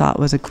program I thought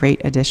was a great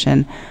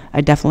addition.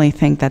 I definitely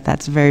think that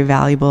that's very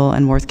valuable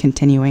and worth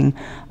continuing,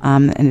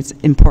 and it's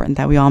important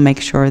that we all make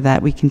sure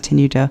that we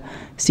continue to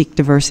seek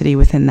diversity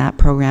within that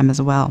program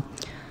as well.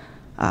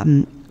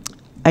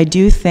 I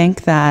do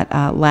think that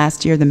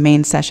last year the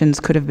main sessions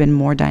could have been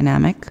more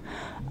dynamic.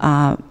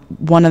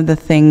 One of the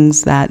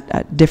things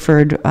that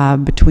differed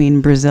between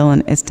Brazil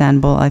and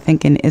Istanbul, I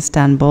think in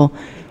Istanbul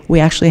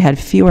we actually had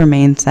fewer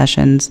main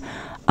sessions,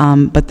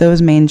 but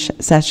those main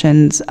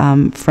sessions,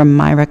 from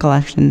my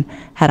recollection,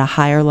 had a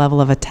higher level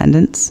of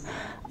attendance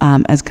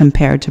as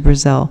compared to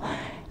Brazil.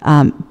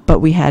 But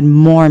we had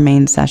more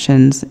main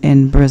sessions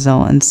in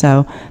Brazil, and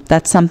so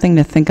that's something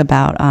to think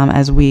about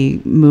as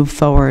we move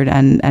forward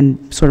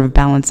and sort of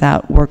balance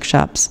out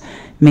workshops,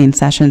 main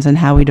sessions, and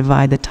how we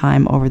divide the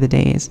time over the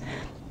days.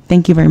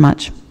 Thank you very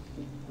much.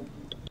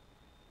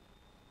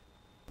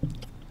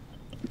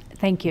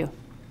 Thank you.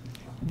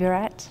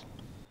 Virat?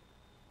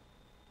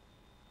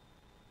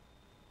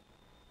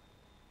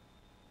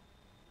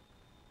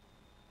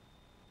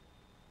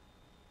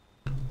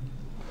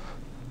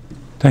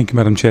 Thank you,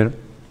 Madam Chair.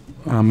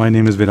 My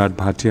name is Virat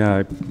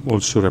Bhatia. I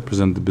also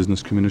represent the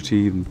business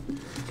community.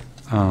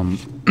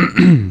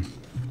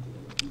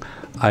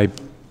 I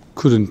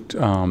couldn't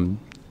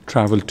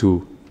travel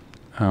to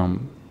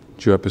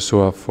GEO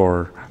Pessoa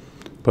for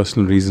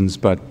personal reasons,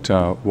 but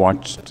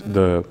watched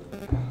the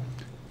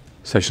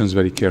sessions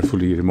very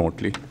carefully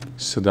remotely.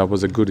 So that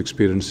was a good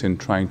experience in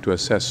trying to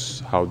assess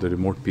how the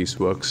remote piece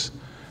works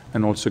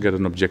and also get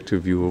an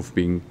objective view of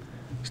being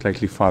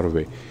slightly far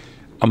away.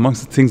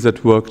 Amongst the things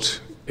that worked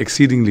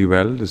exceedingly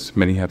well, as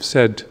many have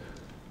said,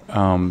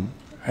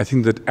 I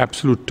think that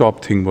absolute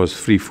top thing was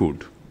free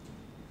food.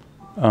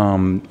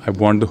 I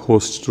want the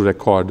hosts to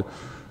record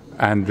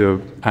and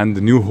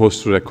the new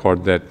host to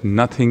record that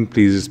nothing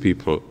pleases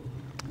people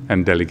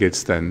and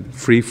delegates than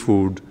free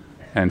food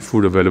and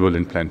food available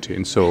in plenty.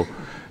 And so,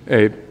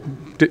 we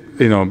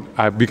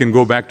can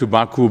go back to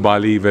Baku,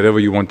 Bali, wherever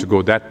you want to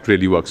go. That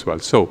really works well.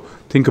 So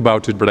think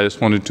about it, but I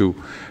just wanted to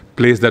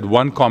place that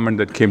one comment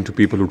that came to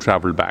people who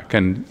traveled back,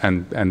 and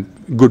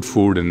good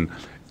food and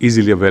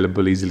easily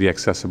available, easily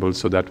accessible.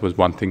 So that was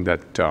one thing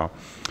that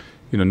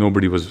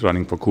nobody was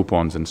running for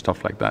coupons and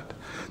stuff like that.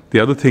 The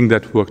other thing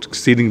that worked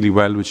exceedingly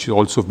well, which is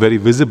also very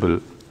visible,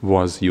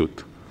 was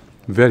youth.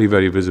 Very,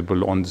 very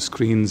visible on the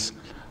screens.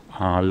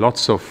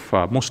 Lots of,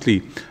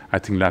 mostly, I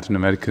think, Latin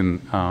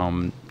American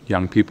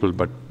young people,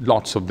 but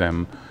lots of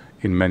them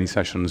in many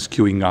sessions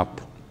queuing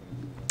up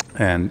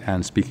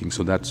and speaking.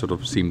 So that sort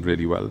of seemed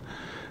really well.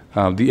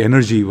 The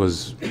energy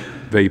was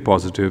very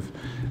positive.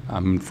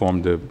 I'm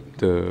informed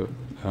the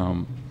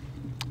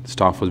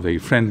staff was very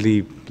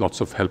friendly,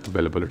 lots of help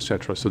available,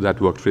 etc. So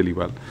that worked really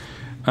well.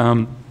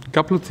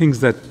 Couple of things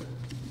that,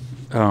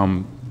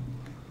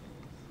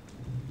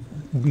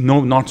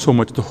 not so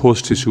much the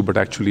host issue, but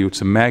actually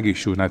it's a MAG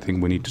issue, and I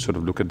think we need to sort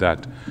of look at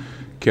that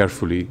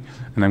carefully.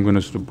 And I'm going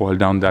to sort of boil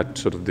down that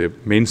sort of the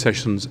main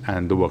sessions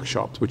and the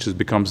workshops, which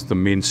becomes the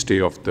mainstay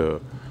of the,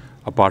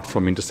 apart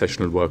from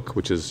intersessional work,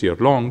 which is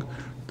year-long,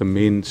 the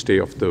mainstay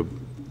of the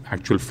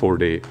actual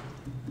 4-day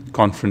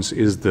conference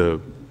is the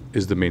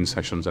main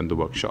sessions and the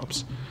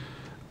workshops.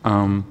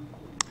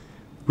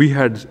 We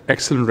had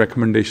excellent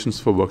recommendations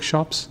for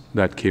workshops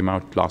that came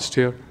out last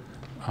year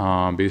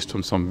based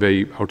on some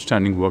very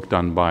outstanding work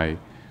done by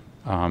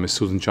Ms.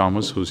 Susan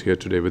Chalmers, who's here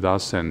today with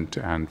us,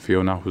 and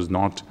Fiona, who's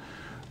not.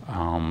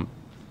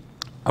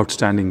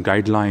 Outstanding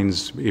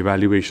guidelines,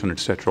 evaluation,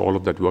 etc. All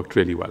of that worked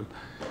really well.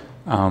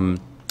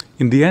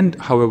 In the end,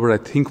 however, I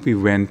think we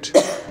went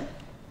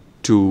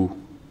to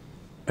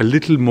a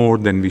little more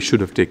than we should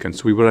have taken.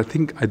 So we were, I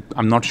think,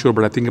 I'm not sure,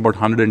 but I think about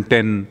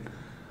 110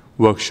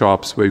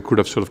 workshops where we could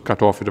have sort of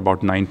cut off at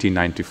about 90,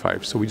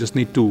 95. So we just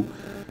need to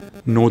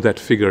know that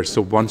figure.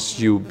 So once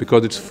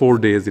because it's 4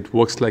 days, it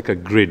works like a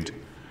grid.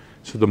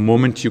 So the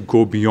moment you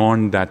go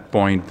beyond that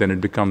point, then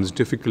it becomes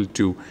difficult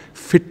to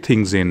fit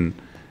things in,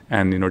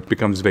 and it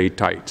becomes very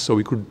tight. So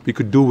we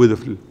could do with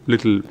a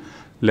little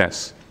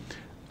less.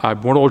 I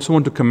also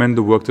want to commend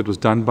the work that was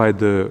done by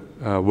the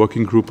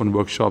working group on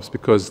workshops,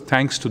 because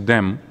thanks to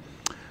them,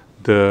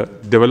 the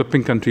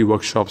developing country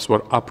workshops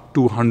were up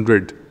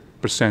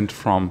 200%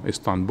 from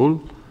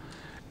Istanbul,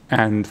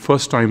 and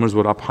first-timers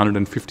were up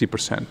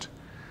 150%.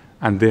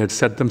 And they had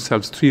set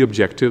themselves 3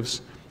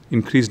 objectives: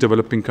 increase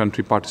developing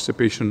country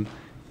participation,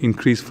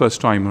 increase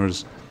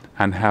first-timers,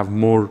 and have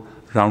more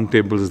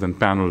roundtables than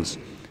panels.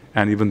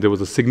 And even there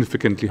was a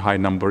significantly high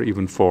number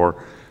even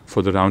for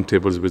the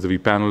roundtables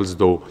vis-a-vis panels,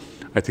 though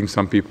I think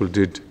some people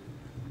did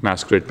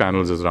masquerade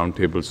panels as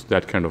roundtables.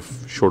 That kind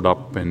of showed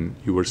up when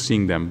you were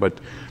seeing them, but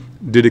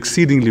did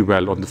exceedingly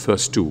well on the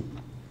first 2,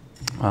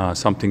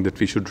 something that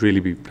we should really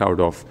be proud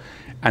of.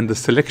 And the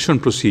selection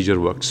procedure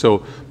worked.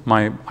 So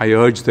I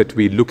urge that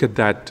we look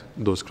at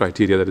those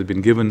criteria that have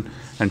been given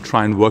and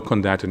try and work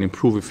on that and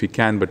improve if we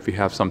can, but we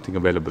have something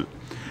available.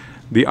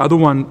 The other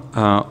one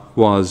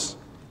was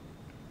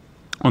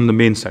on the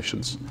main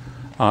sessions.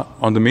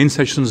 On the main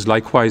sessions,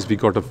 likewise, we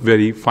got a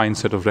very fine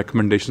set of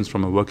recommendations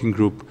from a working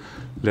group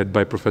led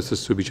by Professor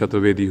Subi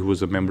Chaturvedi, who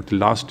was a member till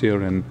last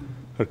year, and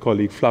her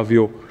colleague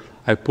Flavio.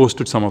 I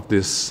posted some of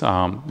this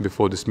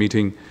before this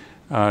meeting.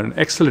 An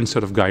excellent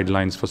set of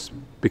guidelines for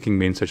picking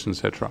main sessions,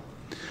 etc.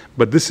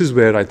 But this is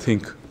where I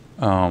think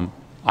I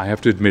have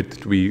to admit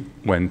that we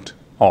went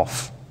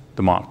off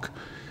the mark.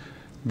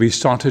 We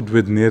started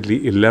with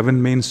nearly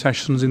 11 main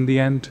sessions in the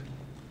end.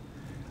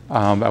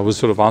 I was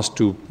sort of asked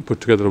to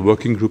put together a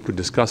working group to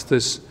discuss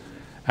this,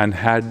 and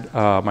had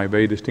my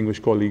very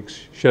distinguished colleague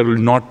Cheryl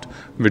not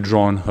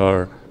withdrawn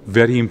her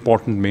very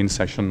important main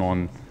session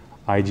on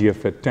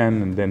IGF at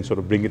 10 and then sort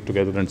of bring it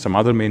together in some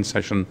other main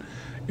session,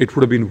 it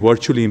would have been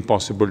virtually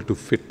impossible to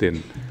fit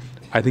in.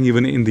 I think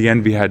even in the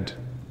end we had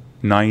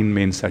 9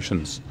 main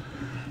sessions,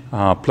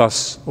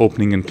 plus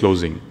opening and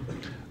closing.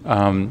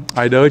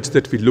 I'd urge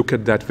that we look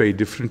at that very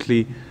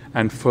differently,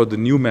 and for the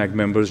new MAG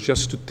members,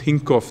 just to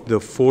think of the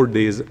 4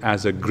 days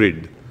as a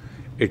grid.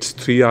 It's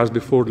 3 hours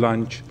before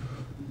lunch,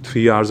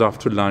 3 hours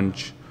after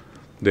lunch,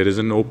 there is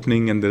an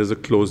opening and there is a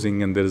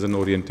closing and there is an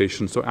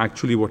orientation. So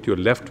actually what you're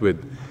left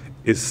with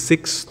is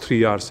 6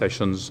 3-hour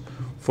sessions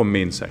for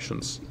main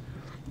sessions.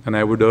 And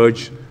I would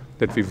urge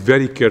that we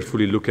very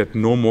carefully look at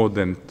no more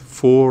than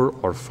 4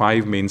 or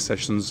 5 main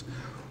sessions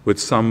with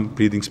some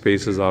breathing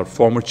spaces. Our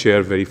former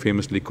chair very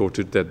famously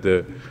quoted that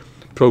the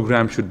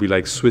program should be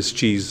like Swiss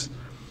cheese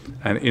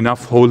and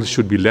enough holes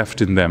should be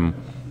left in them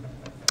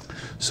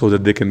so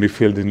that they can be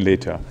filled in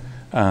later.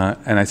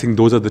 And I think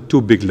those are the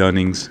 2 big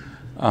learnings.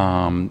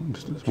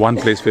 One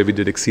place where we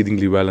did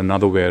exceedingly well,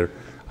 another where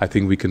I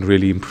think we can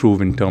really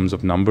improve in terms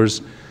of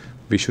numbers.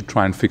 We should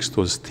try and fix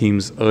those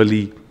themes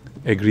early,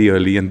 agree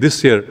early. And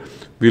this year,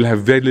 we'll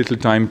have very little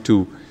time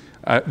to,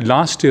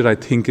 last year I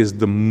think is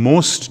the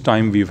most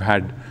time we've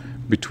had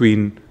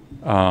between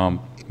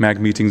MAG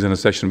meetings and a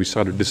session. We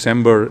started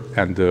December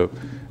and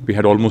we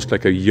had almost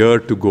like a year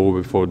to go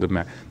before the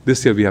MAG.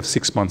 This year we have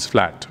 6 months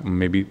flat,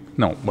 maybe,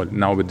 no, well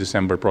now with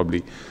December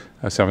probably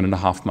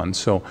 7.5 months.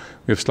 So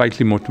we have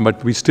slightly more,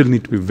 but we still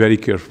need to be very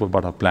careful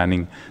about our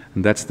planning.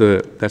 And that's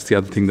the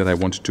other thing that I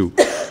wanted to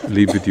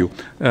leave with you.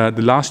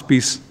 The last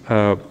piece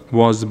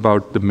was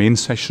about the main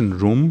session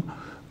room.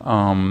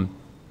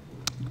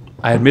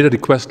 I had made a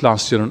request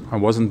last year, I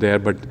wasn't there,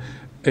 but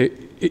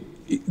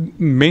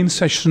main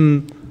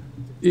session,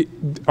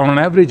 on an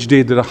average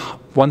day, there are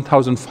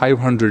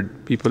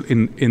 1,500 people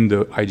in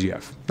the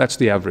IGF. That's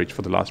the average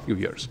for the last few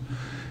years.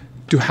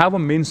 To have a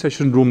main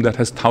session room that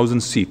has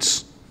 1,000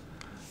 seats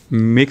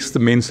makes the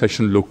main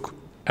session look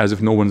as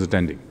if no one's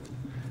attending.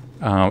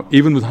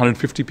 Even with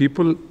 150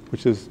 people,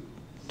 which is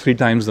 3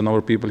 times the number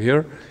of people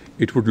here,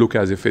 it would look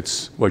as if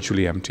it's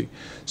virtually empty.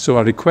 So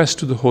our request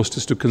to the host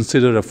is to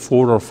consider a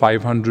 400 or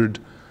 500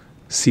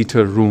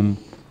 seater room,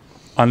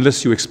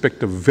 unless you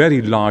expect a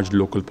very large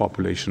local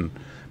population,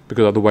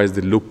 because otherwise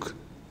they look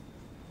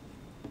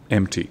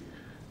empty.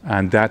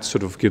 And that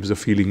sort of gives a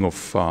feeling of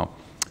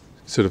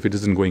sort of it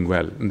isn't going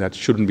well, and that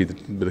shouldn't be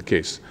the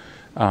case.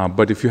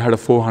 But if you had a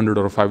 400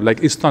 or a 500,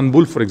 like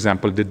Istanbul, for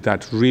example, did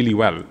that really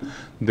well.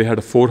 They had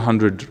a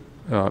 400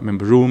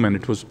 member room, and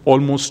it was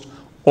almost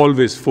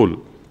always full.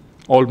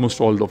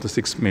 Almost all of the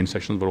 6 main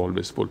sessions were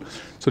always full.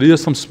 So these are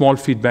some small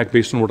feedback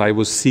based on what I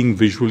was seeing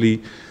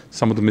visually,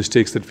 some of the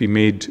mistakes that we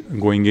made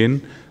going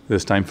in.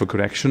 There's time for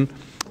correction.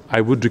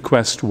 I would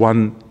request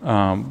one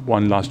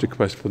last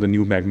request for the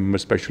new MAG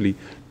members especially.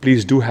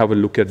 Please do have a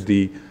look at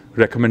the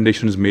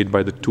recommendations made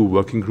by the 2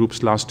 working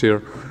groups last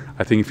year.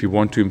 I think if you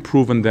want to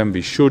improve on them,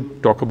 we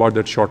should talk about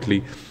that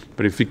shortly.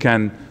 But if we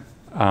can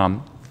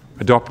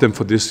adopt them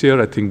for this year,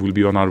 I think we'll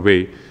be on our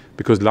way.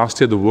 Because last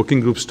year, the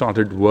working group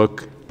started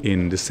work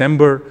in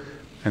December,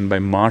 and by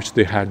March,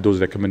 they had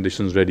those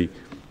recommendations ready.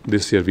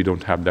 This year, we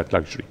don't have that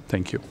luxury.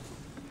 Thank you.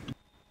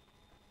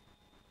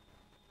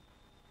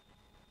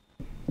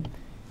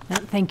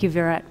 Thank you,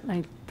 Virat.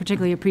 I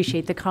particularly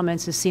appreciate the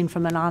comments as seen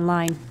from an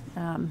online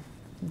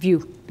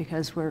view,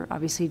 because we're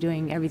obviously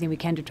doing everything we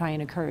can to try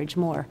and encourage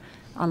more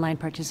online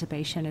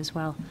participation as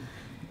well.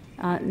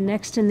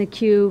 Next in the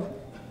queue,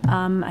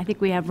 I think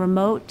we have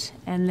remote,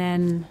 and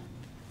then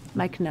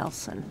Mike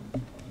Nelson.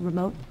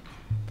 Remote.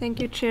 Thank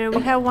you, Chair.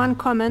 We have one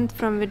comment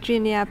from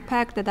Virginia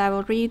Peck that I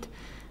will read.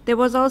 There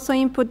was also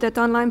input that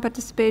online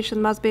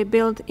participation must be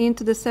built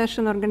into the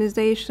session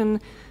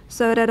organization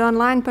so that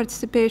online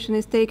participation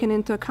is taken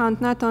into account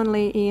not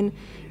only in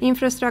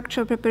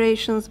infrastructure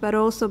preparations, but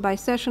also by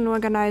session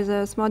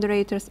organizers,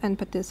 moderators, and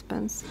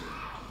participants.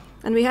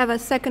 And we have a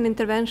second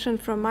intervention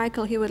from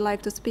Michael. He would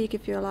like to speak,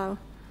 if you allow.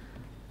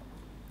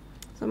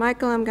 So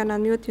Michael, I'm going to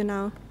unmute you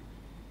now.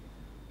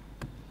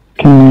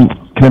 Can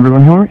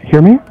everyone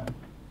hear me?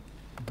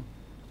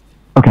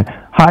 Okay.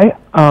 Hi,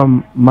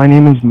 my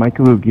name is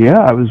Michael Ugia.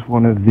 I was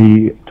one of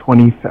the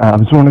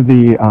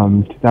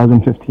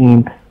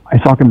 2015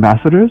 ISOC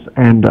ambassadors,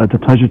 and it's a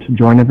pleasure to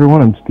join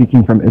everyone. I'm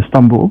speaking from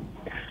Istanbul.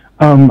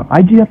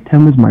 IGF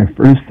 10 was my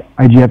first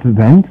IGF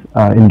event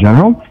in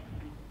general,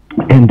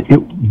 and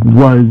it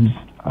was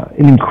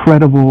an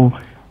incredible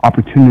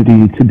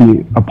opportunity to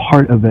be a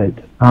part of it.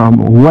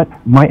 What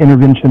my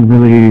intervention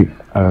really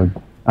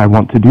I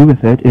want to do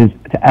with it is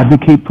to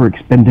advocate for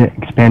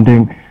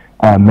expanding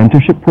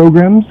mentorship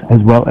programs,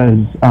 as well as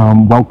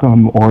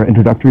welcome or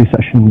introductory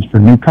sessions for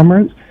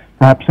newcomers,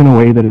 perhaps in a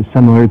way that is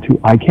similar to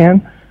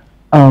ICANN.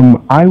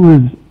 I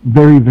was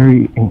very,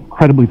 very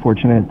incredibly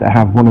fortunate to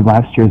have one of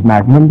last year's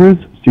MAG members,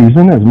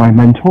 Susan, as my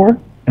mentor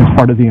as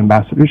part of the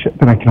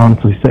ambassadorship, and I can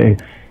honestly say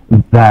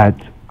that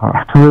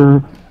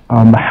her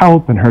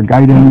help and her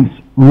guidance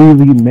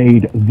really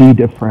made the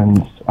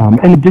difference.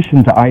 In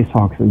addition to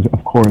ISOCs,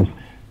 of course,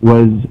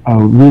 was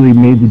really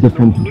made the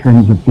difference in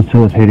terms of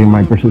facilitating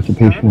my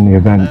participation in the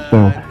event.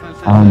 So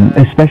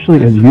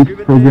especially as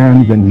youth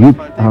programs and youth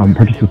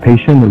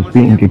participation is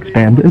being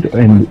expanded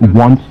and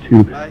wants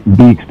to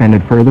be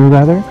expanded further,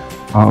 rather,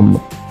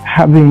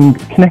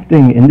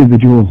 connecting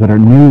individuals that are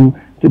new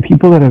to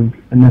people that have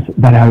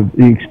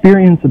the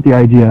experience of the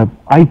IGF,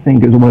 I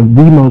think, is one of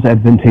the most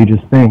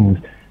advantageous things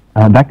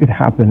that could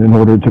happen in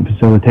order to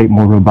facilitate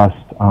more robust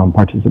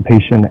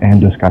participation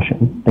and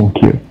discussion. Thank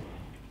you.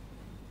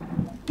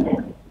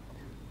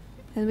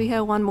 And we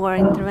have one more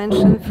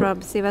intervention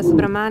from Siva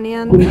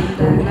Subramanian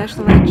from the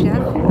National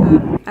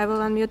IGF. I will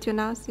unmute you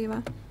now,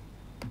 Siva.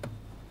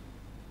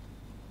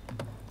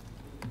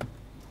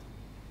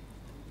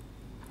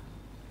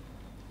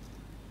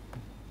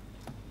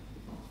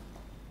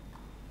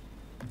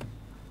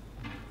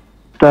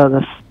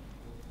 this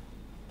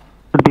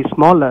would be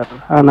smaller,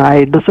 and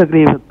I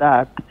disagree with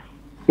that.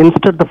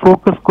 Instead, the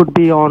focus could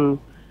be on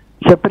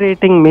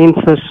separating main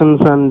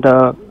sessions and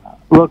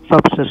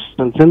workshop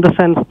sessions, in the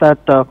sense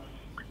that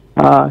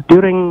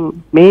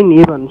during main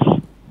events,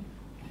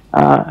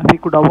 we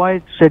could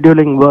avoid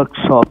scheduling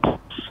workshops.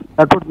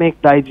 That would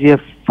make the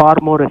IGF far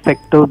more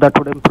effective. That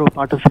would improve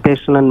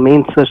participation in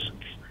main sessions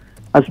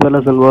as well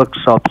as in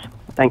workshops.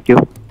 Thank you.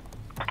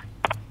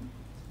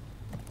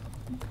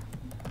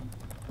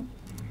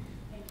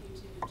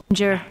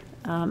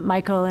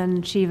 Michael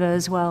and Shiva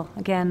as well.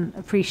 Again,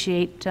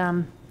 appreciate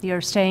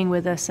your staying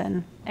with us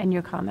and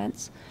your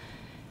comments.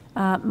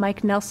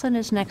 Mike Nelson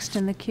is next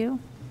in the queue.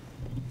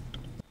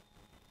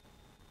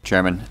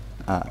 Chairman,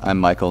 I'm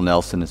Michael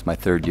Nelson. It's my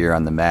third year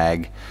on the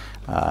MAG.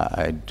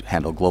 I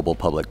handle global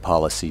public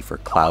policy for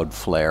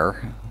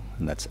Cloudflare,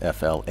 and that's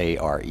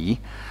F-L-A-R-E.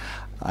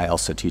 I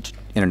also teach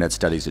Internet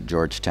Studies at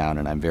Georgetown,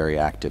 and I'm very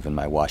active in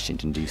my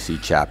Washington, D.C.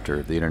 chapter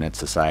of the Internet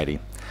Society.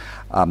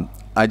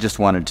 I just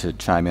wanted to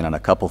chime in on a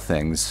couple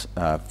things.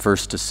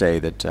 First, to say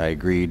that I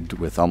agreed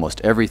with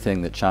almost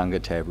everything that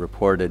Changate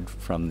reported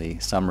from the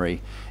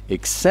summary,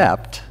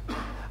 except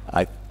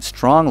I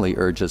strongly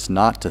urge us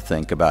not to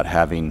think about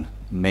having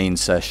main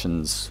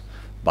sessions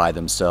by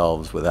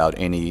themselves without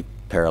any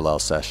parallel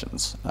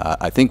sessions.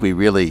 I think we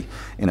really,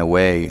 in a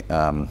way,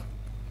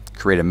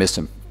 create a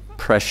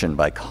misimpression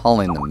by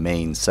calling them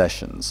main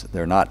sessions.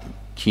 They're not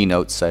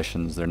keynote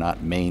sessions, they're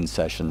not main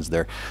sessions,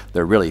 they're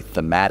really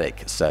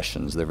thematic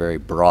sessions. They're very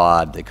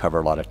broad, they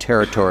cover a lot of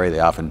territory, they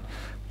often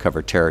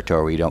cover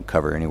territory we don't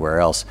cover anywhere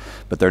else,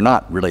 but they're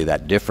not really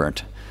that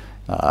different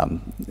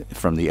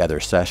from the other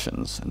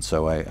sessions. And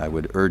so I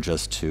would urge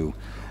us to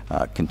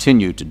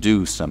continue to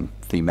do some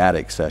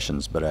thematic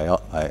sessions, but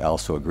I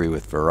also agree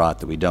with Virat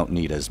that we don't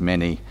need as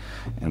many,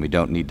 and we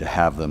don't need to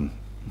have them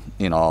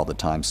in all the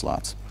time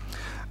slots.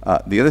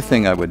 The other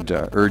thing I would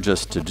urge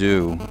us to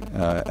do,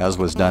 as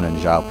was done in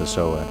João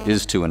Pessoa,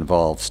 is to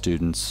involve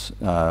students.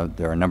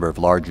 There are a number of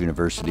large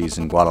universities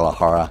in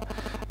Guadalajara,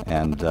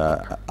 and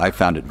I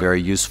found it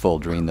very useful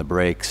during the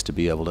breaks to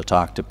be able to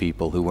talk to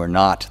people who were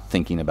not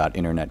thinking about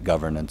Internet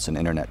governance and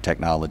Internet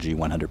technology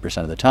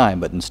 100% of the time,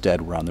 but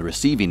instead were on the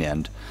receiving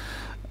end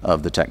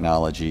of the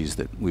technologies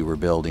that we were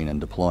building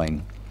and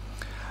deploying.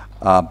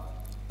 I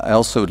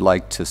also would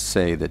like to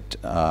say that,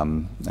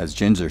 as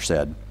Ginger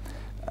said,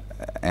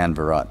 and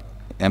Virat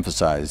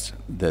emphasized,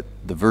 that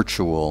the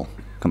virtual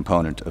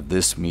component of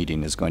this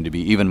meeting is going to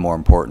be even more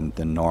important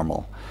than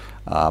normal.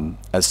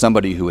 As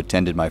somebody who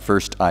attended my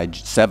first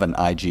 7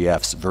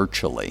 IGFs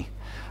virtually,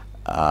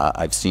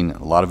 I've seen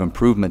a lot of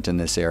improvement in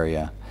this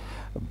area,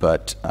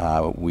 but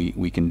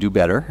we can do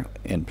better,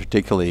 and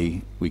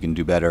particularly we can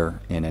do better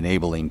in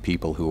enabling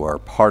people who are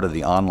part of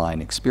the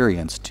online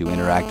experience to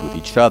interact with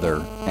each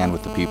other and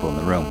with the people in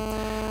the room.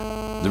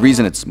 The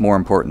reason it's more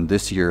important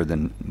this year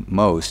than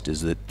most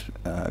is that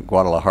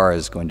Guadalajara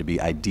is going to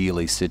be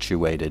ideally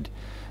situated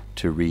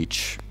to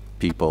reach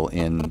people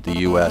in the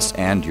US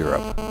and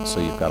Europe.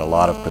 So you've got a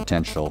lot of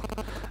potential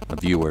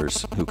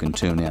viewers who can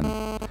tune in.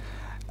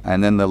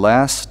 And then the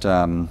last,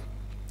 following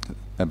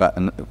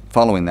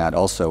that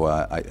also,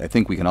 I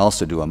think we can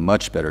also do a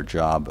much better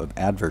job of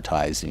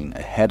advertising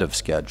ahead of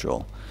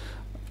schedule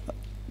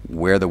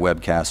where the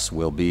webcasts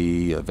will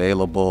be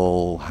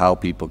available, how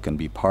people can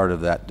be part of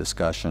that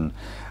discussion.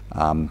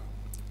 In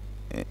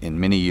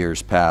many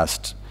years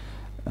past,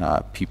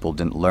 people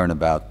didn't learn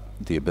about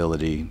the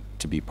ability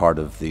to be part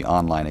of the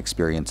online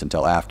experience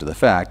until after the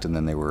fact, and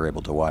then they were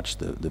able to watch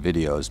the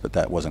videos, but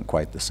that wasn't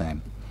quite the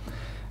same.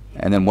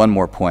 And then one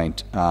more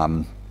point.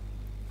 One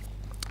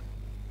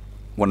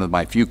of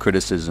my few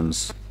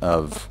criticisms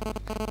of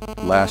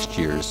last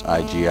year's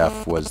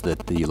IGF was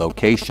that the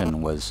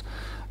location was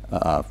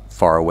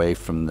far away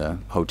from the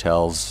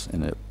hotels,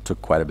 and it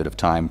took quite a bit of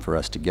time for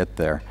us to get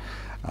there.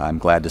 I'm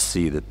glad to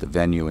see that the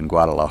venue in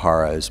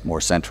Guadalajara is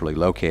more centrally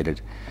located.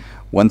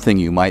 One thing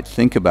you might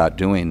think about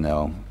doing,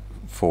 though,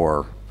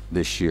 for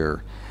this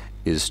year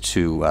is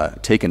to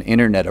take an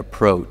internet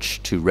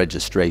approach to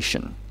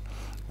registration.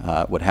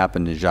 What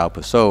happened in João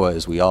Pessoa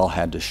is we all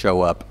had to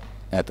show up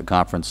at the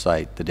conference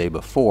site the day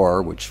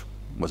before, which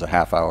was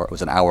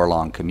an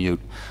hour-long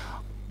commute,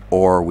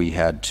 or we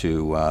had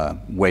to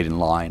wait in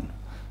line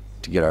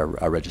to get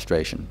our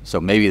registration.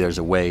 So maybe there's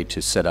a way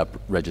to set up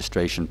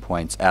registration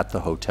points at the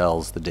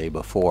hotels the day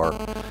before,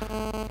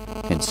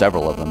 in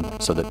several of them,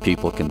 so that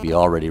people can be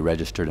already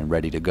registered and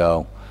ready to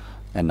go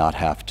and not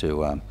have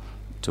to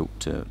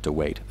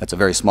wait. That's a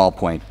very small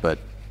point, but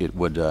it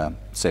would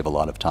save a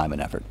lot of time and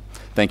effort.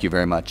 Thank you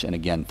very much, and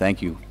again,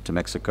 thank you to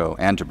Mexico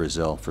and to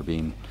Brazil for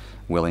being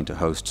willing to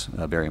host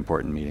a very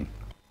important meeting.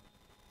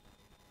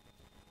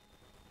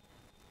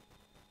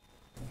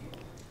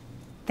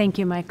 Thank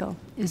you, Michael.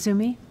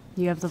 Izumi,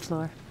 you have the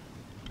floor.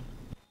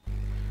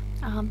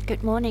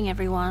 Good morning,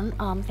 everyone.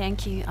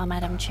 Thank you,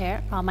 Madam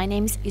Chair. My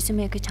name is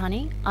Izumi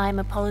Okutani. I'm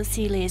a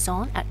policy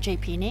liaison at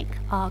JPNIC,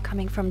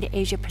 coming from the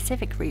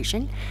Asia-Pacific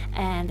region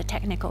and the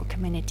technical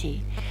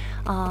community.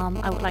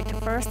 I would like to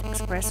first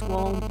express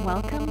warm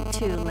welcome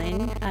to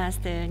Lynn as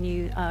the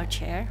new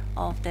chair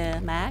of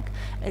the MAG,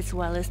 as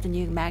well as the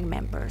new MAG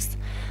members.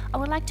 I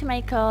would like to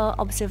make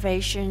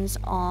observations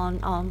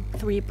on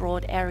 3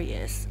 broad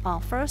areas.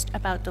 First,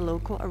 about the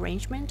local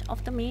arrangement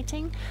of the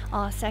meeting.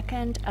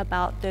 Second,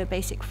 about the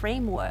basic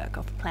framework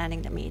of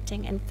planning the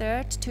meeting. And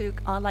third, to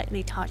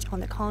lightly touch on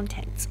the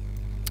contents.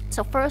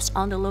 So first,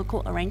 on the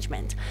local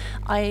arrangement,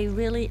 I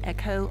really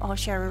echo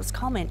Cheryl's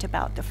comment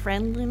about the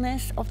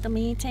friendliness of the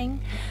meeting,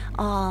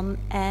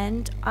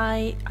 and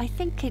I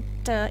think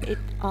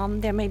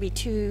there may be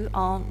 2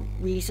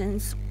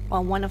 reasons.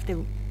 One of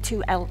the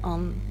 2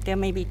 there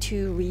may be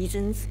 2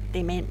 reasons.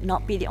 They may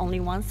not be the only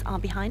ones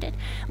behind it.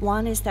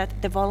 One is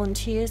that the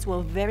volunteers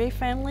were very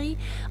friendly.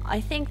 I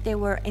think they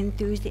were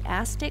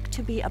enthusiastic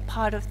to be a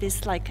part of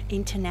this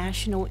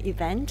international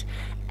event.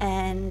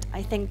 And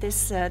I think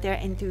their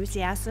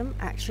enthusiasm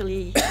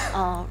actually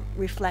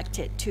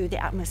reflected to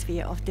the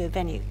atmosphere of the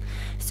venue.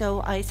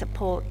 So I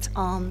support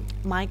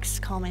Mike's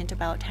comment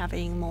about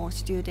having more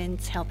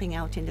students helping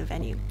out in the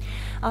venue.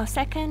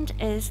 Second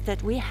is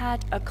that we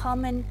had a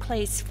common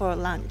place for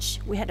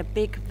lunch. We had a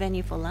big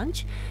venue for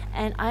lunch,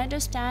 and I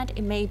understand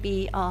it may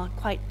be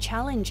quite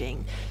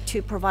challenging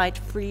to provide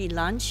free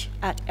lunch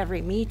at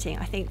every meeting.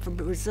 I think for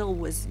Brazil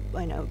was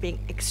being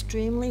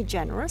extremely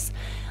generous.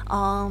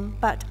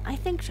 But I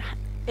think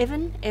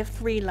even if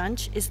free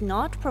lunch is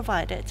not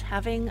provided,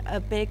 having a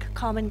big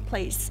common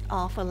place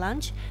for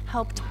lunch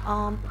helped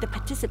the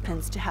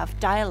participants to have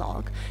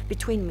dialogue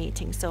between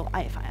meetings. So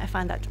I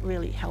find that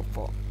really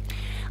helpful.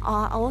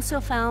 I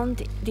also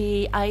found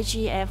the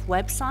IGF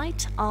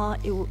website.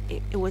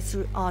 It was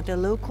the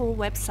local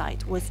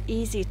website was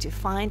easy to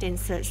find in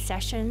search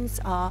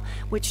sessions,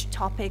 which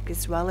topic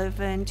is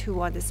relevant, who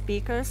are the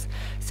speakers.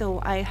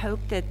 So I hope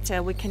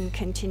that we can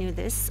continue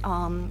this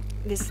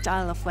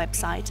style of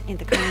website in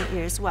the coming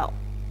year as well.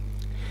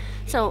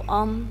 So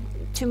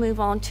to move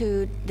on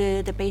to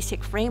the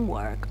basic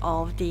framework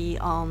of the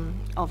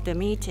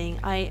meeting,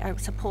 I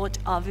support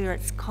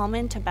Virat's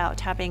comment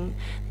about having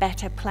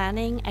better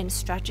planning and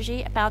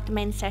strategy about the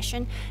main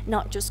session,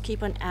 not just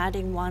keep on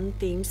adding one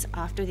themes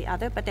after the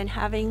other, but then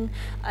having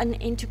an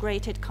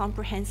integrated,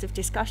 comprehensive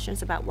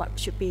discussions about what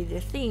should be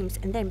the themes,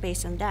 and then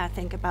based on that,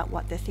 think about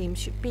what the themes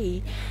should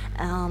be.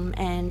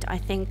 And I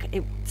think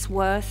it's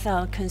worth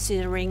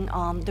considering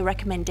the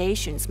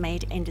recommendations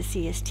made in the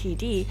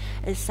CSTD,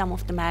 as some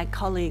of the MAG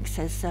colleagues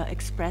has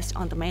expressed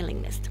on the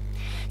mailing list.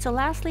 So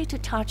lastly, to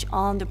touch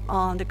on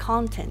the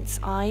contents,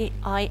 I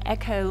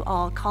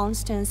echo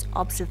Constance's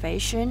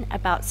observation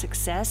about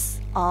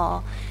success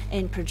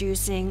in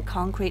producing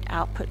concrete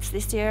outputs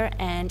this year,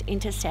 and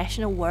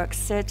intersessional work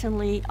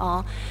certainly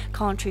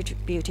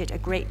contributed a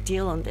great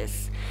deal on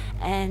this.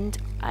 And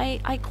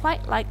I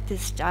quite like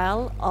this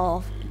style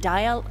of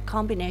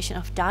combination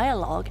of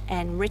dialogue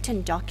and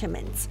written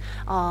documents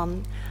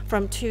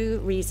from 2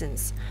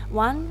 reasons.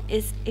 One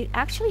is it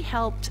actually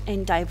helped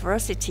in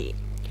diversity,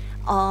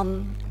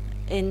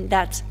 in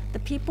that the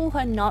people who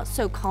are not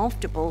so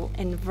comfortable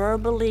in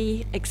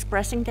verbally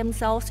expressing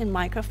themselves in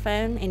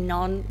microphone, in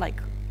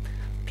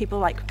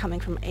people coming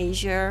from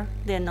Asia,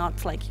 they're not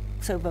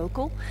so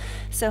vocal.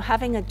 So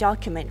having a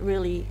document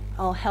really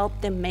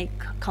helped them make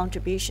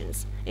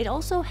contributions. It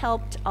also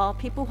helped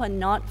people who are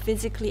not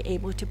physically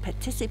able to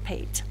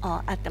participate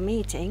at the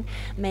meeting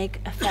make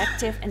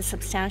effective and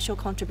substantial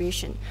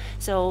contribution.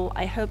 So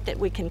I hope that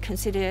we can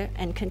consider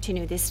and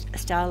continue this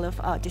style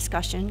of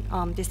discussion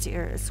this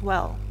year as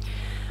well.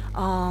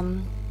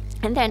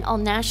 And then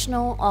on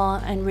national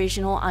and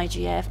regional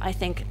IGF, I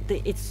think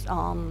it's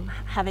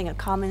having a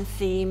common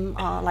theme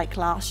like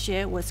last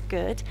year was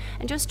good.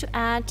 And just to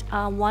add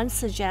one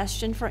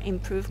suggestion for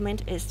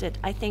improvement is that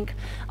I think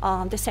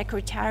the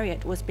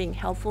Secretariat was being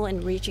helpful in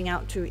reaching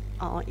out to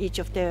each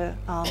of the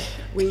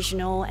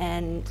regional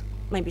and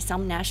maybe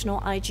some national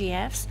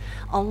IGFs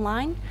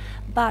online.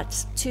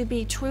 But to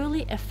be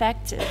truly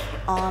effective,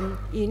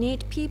 you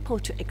need people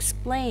to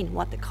explain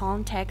what the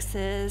context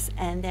is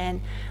and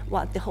then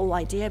what the whole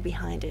idea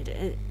behind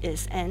it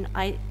is. And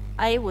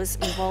I was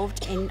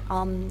involved in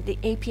the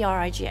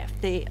APR IGF,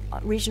 the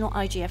regional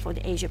IGF for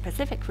the Asia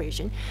Pacific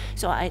region.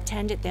 So I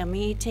attended their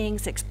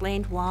meetings,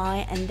 explained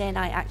why, and then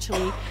I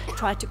actually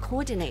tried to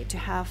coordinate to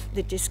have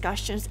the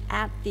discussions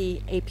at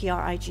the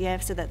APR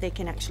IGF so that they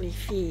can actually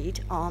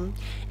feed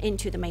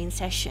into the main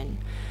session.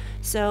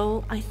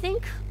 So I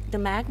think the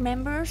MAG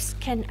members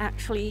can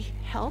actually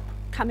help,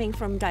 coming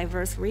from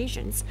diverse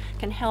regions,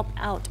 can help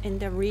out in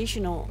the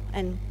regional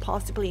and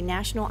possibly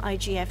national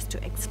IGFs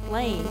to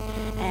explain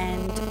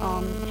and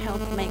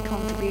help make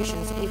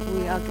contributions if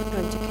we are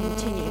going to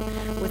continue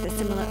with a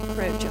similar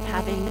approach of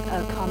having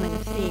a common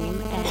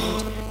theme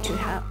and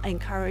to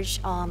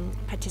encourage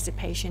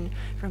participation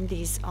from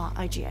these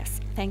IGFs.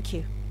 Thank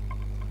you.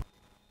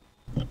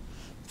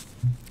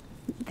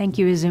 Thank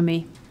you,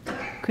 Izumi.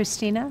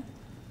 Christina?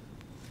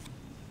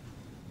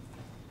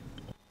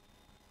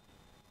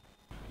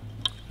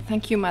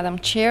 Thank you, Madam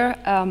Chair.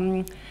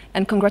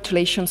 and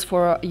congratulations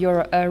for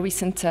your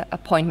recent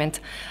appointment.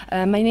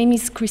 My name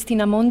is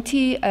Cristina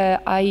Monti.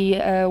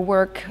 I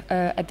work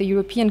at the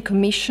European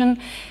Commission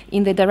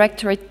in the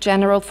Directorate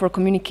General for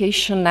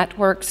Communication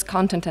Networks,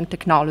 Content and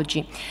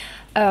Technology.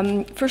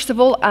 First of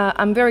all,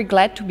 I'm very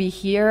glad to be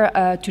here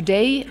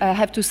today. I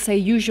have to say,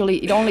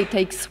 usually it only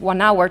takes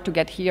 1 hour to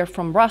get here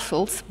from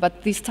Brussels,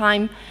 but this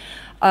time,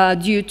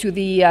 due to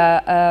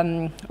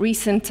the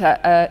recent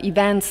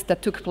events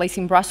that took place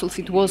in Brussels,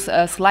 it was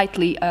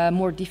slightly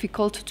more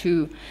difficult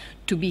to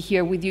be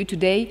here with you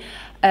today.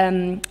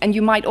 And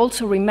you might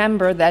also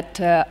remember that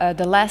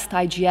the last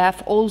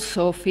IGF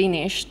also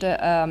finished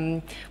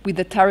with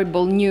the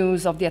terrible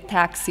news of the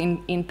attacks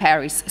in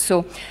Paris.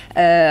 So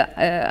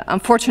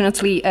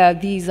unfortunately,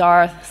 these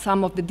are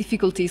some of the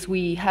difficulties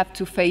we have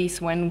to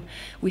face when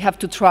we have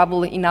to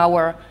travel in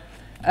our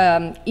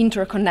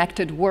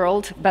interconnected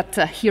world, but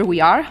here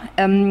we are.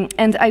 And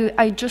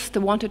I just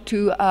wanted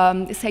to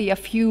say a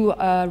few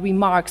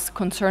remarks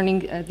concerning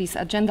this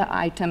agenda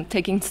item,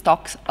 taking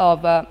stock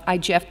of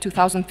IGF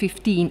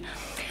 2015.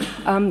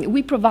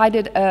 We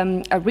provided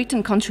a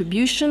written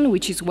contribution,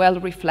 which is well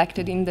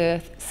reflected in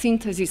the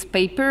synthesis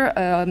paper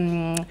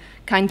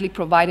kindly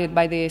provided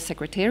by the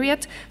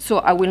Secretariat, so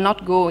I will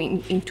not go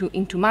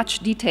into much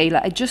detail.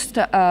 I just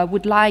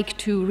would like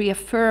to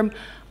reaffirm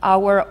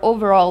our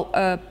overall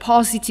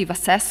positive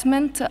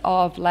assessment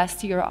of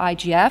last year's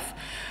IGF.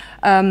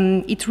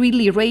 It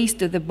really raised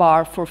the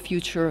bar for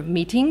future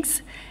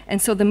meetings,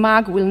 and so the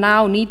MAG will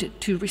now need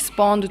to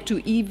respond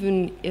to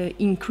even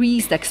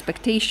increased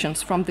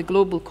expectations from the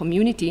global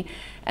community,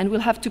 and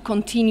will have to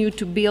continue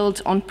to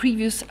build on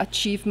previous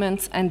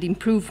achievements and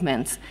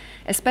improvements,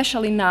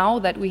 especially now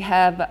that we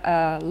have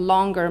a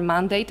longer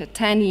mandate, a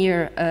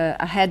 10-year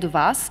ahead of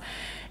us.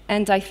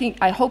 And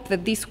I hope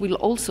that this will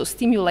also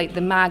stimulate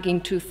the MAG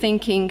into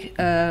thinking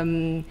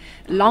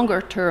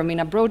longer term in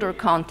a broader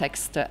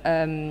context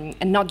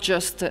and not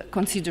just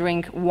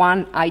considering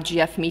one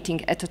IGF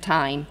meeting at a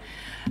time.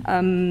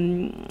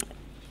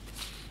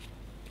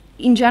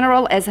 In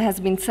general, as has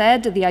been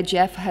said, the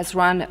IGF has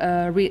run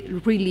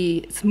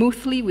really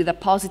smoothly with a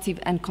positive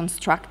and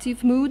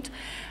constructive mood.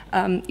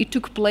 It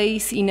took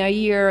place in a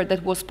year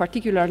that was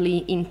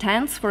particularly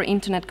intense for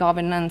internet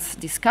governance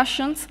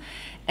discussions,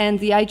 and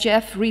the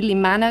IGF really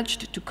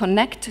managed to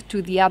connect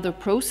to the other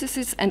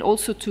processes and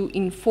also to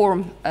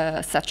inform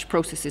such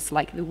processes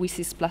like the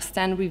WSIS plus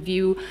 10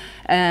 review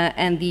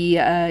and the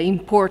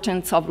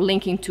importance of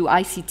linking to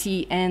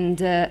ICT and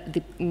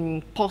the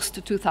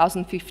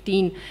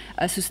post-2015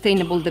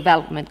 Sustainable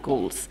Development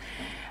Goals.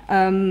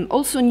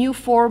 Also, new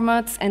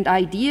formats and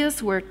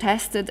ideas were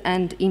tested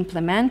and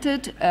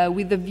implemented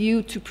with a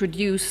view to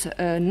produce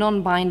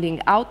non-binding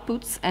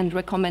outputs and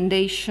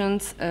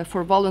recommendations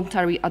for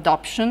voluntary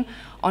adoption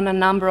on a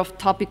number of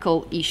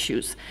topical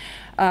issues.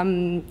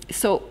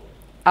 So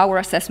our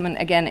assessment,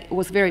 again,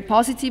 was very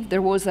positive.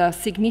 There was a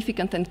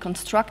significant and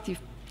constructive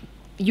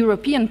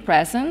European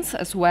presence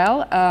as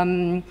well,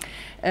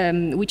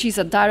 which is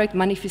a direct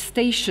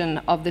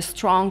manifestation of the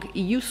strong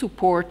EU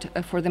support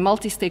for the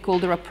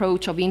multi-stakeholder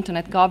approach of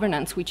internet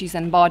governance, which is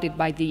embodied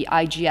by the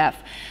IGF.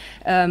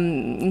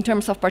 In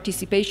terms of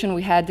participation,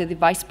 we had the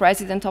Vice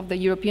President of the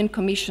European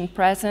Commission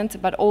present,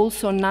 but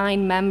also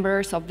 9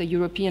 members of the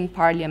European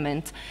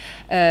Parliament,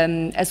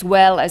 as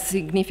well as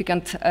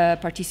significant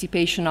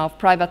participation of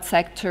private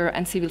sector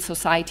and civil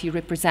society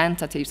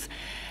representatives.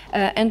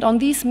 And on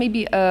this,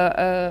 maybe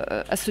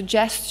a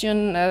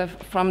suggestion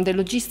from the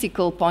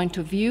logistical point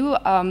of view.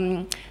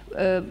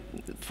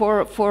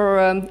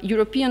 For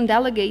European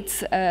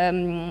delegates,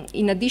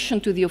 in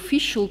addition to the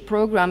official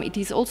program, it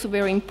is also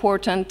very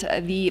important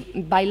the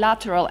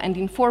bilateral and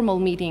informal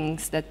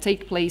meetings that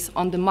take place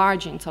on the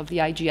margins of the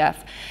IGF.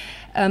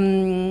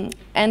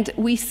 And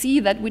we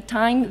see that with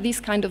time, these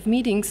kind of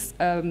meetings,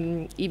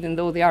 even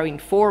though they are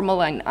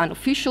informal and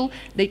unofficial,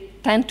 they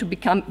tend to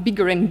become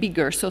bigger and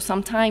bigger. So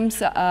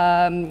sometimes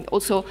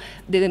also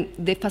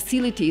the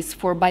facilities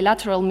for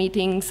bilateral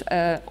meetings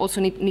also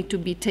need to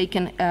be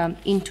taken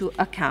into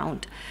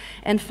account.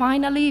 And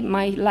finally,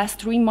 my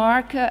last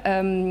remark,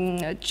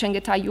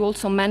 Chengetai, you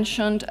also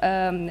mentioned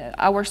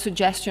our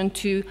suggestion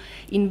to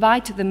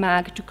invite the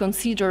MAG to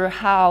consider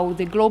how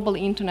the Global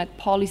Internet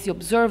Policy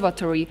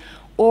Observatory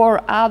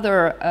or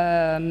other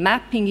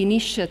mapping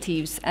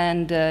initiatives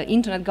and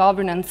Internet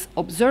Governance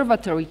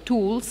Observatory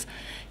tools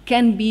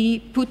can be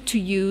put to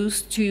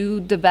use to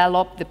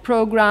develop the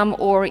program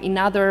or in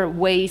other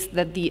ways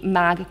that the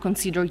MAG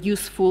consider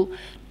useful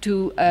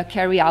to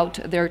carry out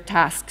their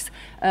tasks.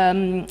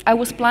 I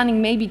was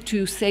planning maybe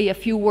to say a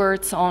few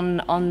words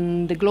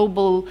on the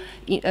global,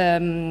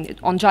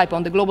 on JIPO,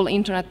 on the Global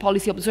Internet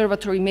Policy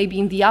Observatory, maybe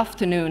in the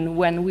afternoon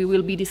when we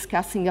will be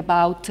discussing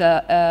about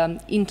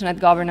internet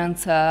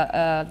governance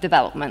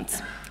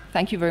developments.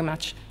 Thank you very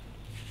much.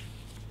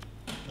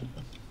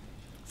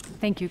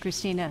 Thank you,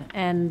 Christina,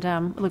 and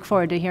look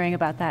forward to hearing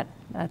about that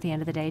at the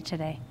end of the day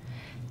today.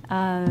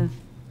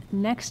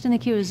 Next in the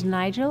queue is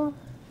Nigel.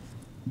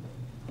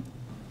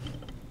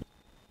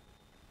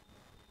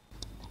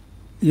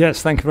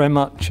 Yes, thank you very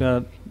much,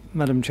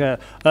 Madam Chair.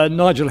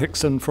 Nigel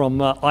Hickson from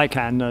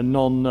ICANN, a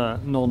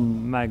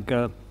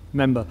non-MAG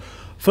member.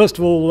 First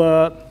of all,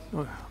 I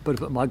better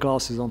put my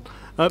glasses on.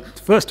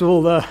 First of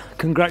all,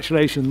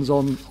 congratulations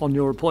on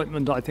your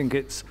appointment. I think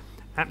it's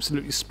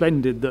absolutely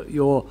splendid that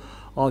you're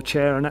our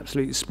chair, and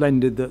absolutely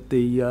splendid that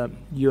the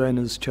UN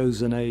has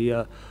chosen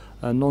a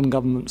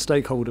non-government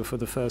stakeholder for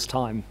the first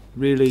time.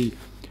 Really,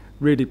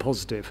 really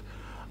positive.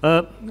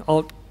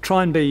 I'll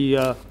try and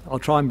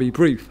be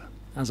brief,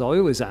 as I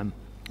always am.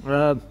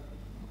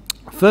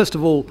 First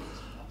of all,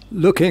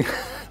 looking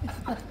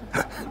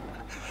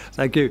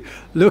thank you.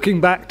 Looking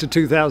back to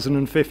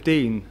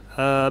 2015,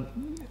 I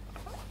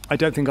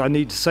don't think I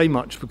need to say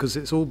much because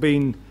it's all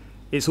been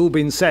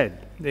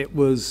said. It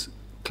was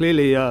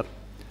clearly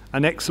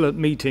an excellent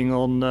meeting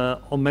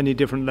on many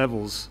different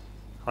levels,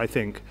 I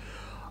think.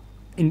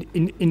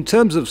 In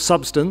terms of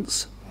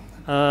substance,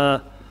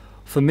 for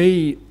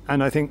me,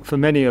 and I think for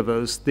many of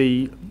us,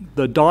 the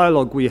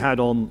dialogue we had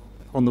on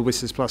the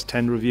WSIS Plus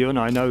 10 review, and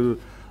I know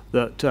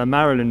that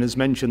Marilyn has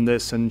mentioned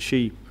this, and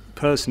she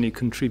personally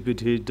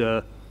contributed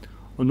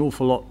an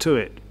awful lot to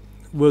it,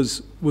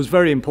 was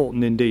very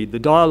important indeed. The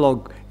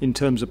dialogue in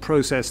terms of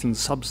process and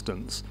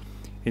substance.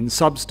 In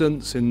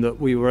substance, in that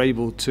we were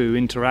able to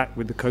interact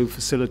with the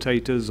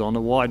co-facilitators on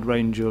a wide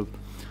range of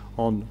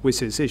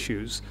WSIS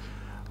issues.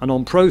 And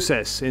on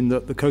process, in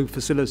that the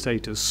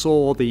co-facilitators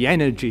saw the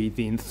energy,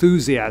 the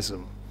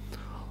enthusiasm,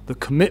 the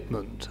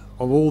commitment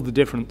of all the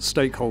different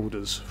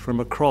stakeholders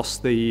from across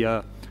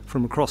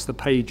the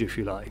page, if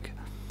you like.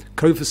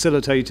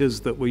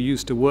 Co-facilitators that were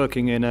used to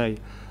working in a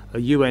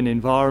UN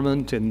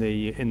environment, in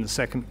the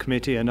second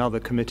committee and other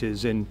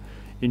committees in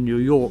New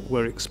York,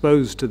 were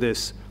exposed to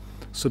this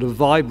sort of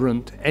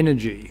vibrant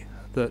energy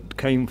that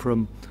came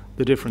from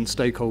the different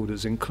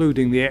stakeholders,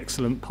 including the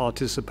excellent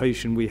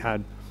participation we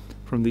had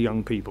from the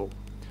young people.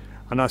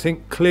 And I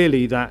think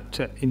clearly that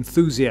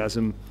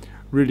enthusiasm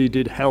really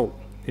did help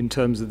in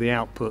terms of the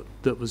output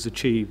that was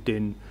achieved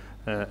in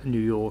New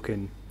York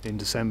in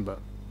December.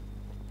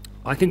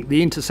 I think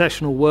the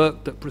intersessional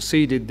work that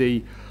preceded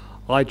the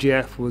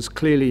IGF was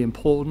clearly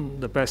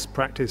important. The best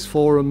practice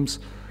forums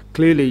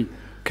clearly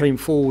came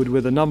forward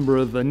with a number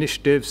of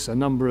initiatives, a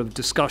number of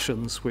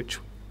discussions which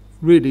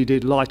really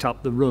did light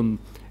up the room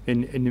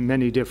in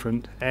many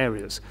different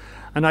areas.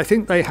 And I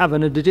think they have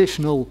an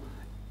additional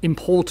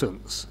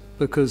importance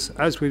because,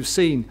 as we've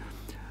seen,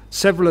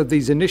 several of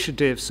these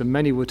initiatives, and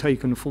many were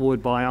taken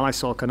forward by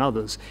ISOC and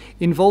others,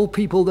 involve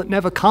people that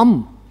never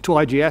come to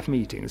IGF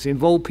meetings,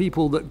 involve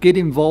people that get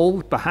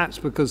involved perhaps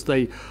because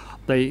they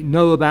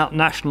know about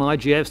national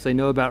IGFs, they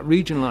know about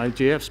regional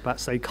IGFs,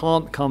 perhaps they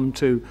can't come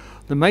to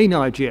the main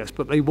IGFs,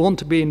 but they want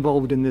to be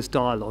involved in this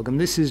dialogue. And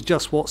this is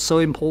just what's so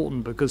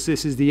important, because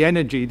this is the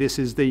energy, this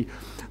is the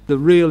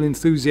real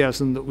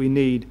enthusiasm that we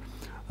need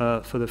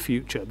for the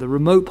future. The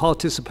remote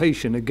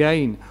participation,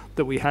 again,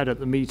 that we had at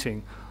the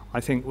meeting,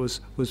 I think was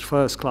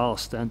first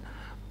class. And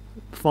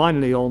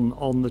finally,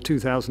 on the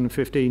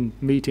 2015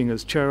 meeting,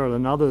 as Cheryl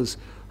and others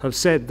have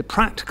said, the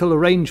practical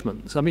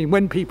arrangements. I mean,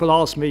 when people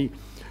ask me,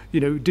 you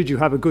know, did you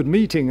have a good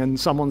meeting? And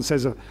someone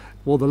says,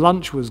 well, the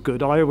lunch was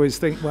good. I always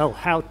think, well,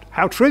 how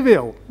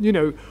trivial. You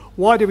know,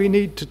 why do we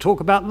need to talk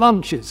about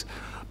lunches?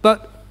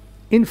 But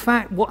in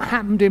fact, what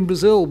happened in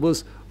Brazil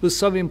was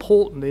so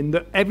important in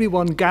that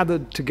everyone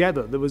gathered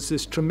together. There was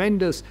this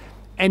tremendous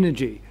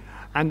energy.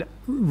 And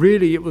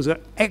really, it was an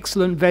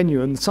excellent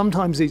venue. And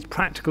sometimes these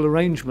practical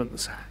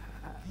arrangements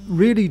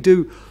really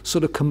do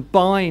sort of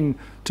combine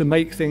to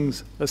make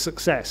things a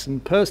success.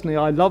 And personally,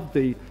 I loved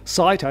the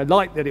site. I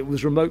liked that it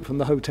was remote from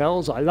the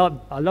hotels. I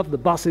loved the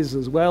buses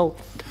as well,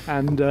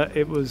 and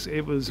it was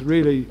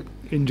really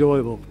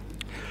enjoyable.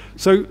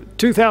 So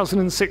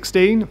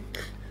 2016,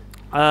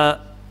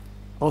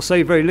 I'll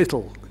say very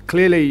little.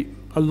 Clearly,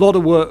 a lot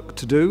of work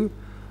to do,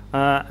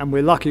 and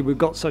we're lucky we've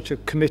got such a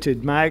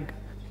committed MAG.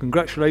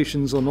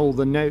 Congratulations on all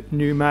the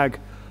new MAG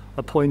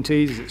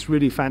appointees. It's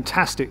really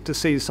fantastic to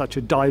see such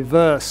a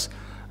diverse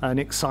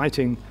and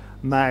exciting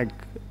MAG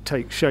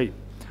take shape.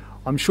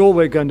 I'm sure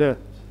we're going to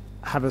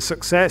have a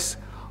success.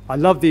 I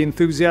love the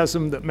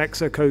enthusiasm that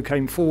Mexico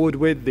came forward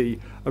with. The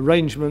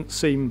arrangements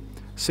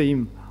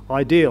seem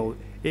ideal.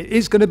 It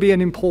is going to be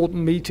an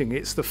important meeting.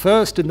 It's the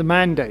first in the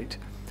mandate.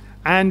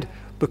 And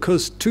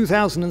because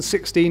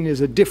 2016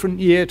 is a different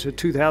year to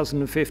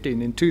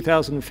 2015. In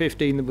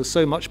 2015, there was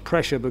so much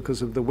pressure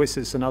because of the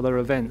WSIS and other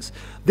events.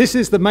 This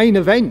is the main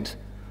event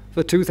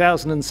for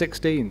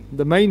 2016,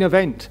 the main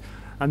event,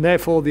 and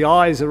therefore the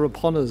eyes are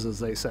upon us, as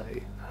they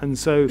say. And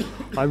so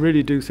I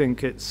really do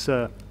think it's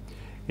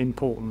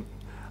important.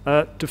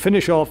 To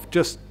finish off,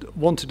 just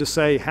wanted to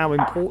say how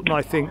important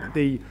I think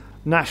the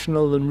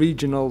national and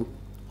regional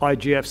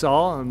IGFs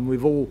are, and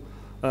we've all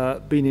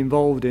been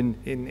involved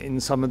in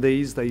some of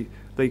these.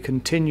 They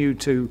continue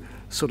to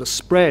sort of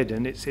spread,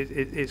 and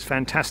it's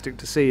fantastic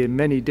to see in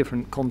many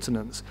different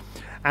continents.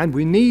 And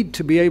we need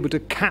to be able to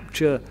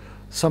capture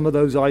some of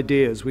those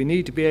ideas. We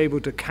need to be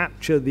able to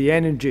capture the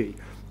energy,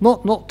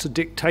 not to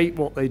dictate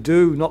what they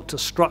do, not to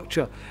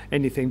structure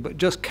anything, but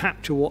just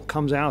capture what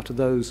comes out of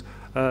those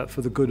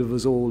for the good of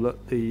us all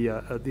at the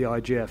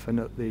IGF and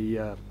at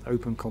the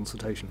open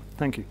consultation.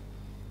 Thank you.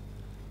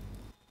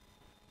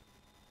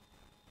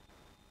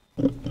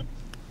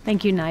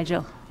 Thank you,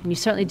 Nigel. And you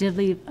certainly did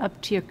live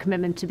up to your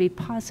commitment to be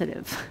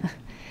positive.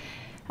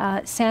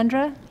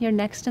 Sandra, you're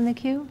next in the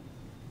queue.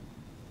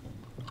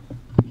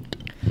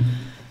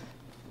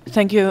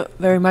 Thank you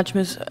very much,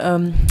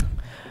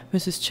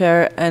 Mrs.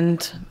 Chair,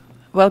 and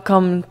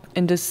welcome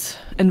in this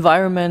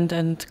environment,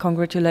 and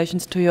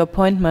congratulations to your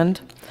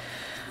appointment.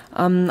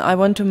 I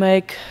want to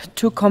make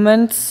two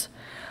comments.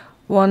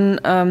 One,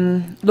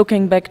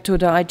 looking back to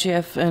the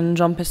IGF in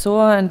Jean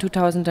Pessoa in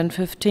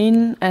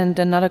 2015, and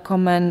another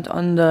comment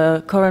on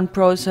the current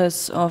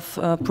process of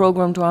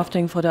program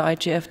drafting for the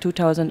IGF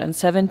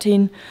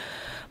 2017.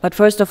 But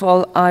first of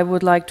all, I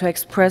would like to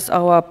express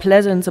our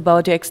pleasance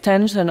about the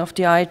extension of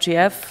the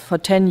IGF for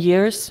 10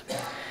 years.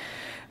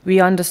 We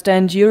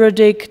understand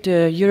EuroDIG,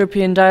 the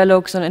European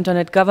Dialogues on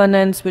Internet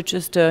Governance, which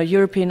is the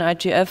European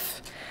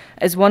IGF,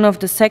 as one of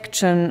the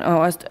section,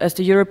 or as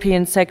the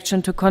European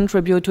section, to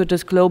contribute to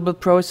this global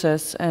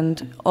process.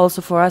 And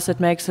also for us, it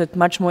makes it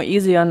much more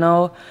easier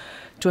now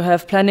to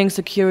have planning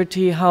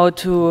security, how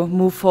to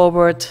move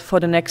forward for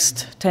the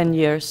next 10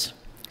 years.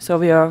 So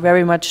we are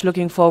very much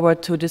looking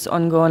forward to this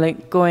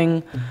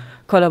ongoing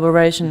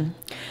collaboration.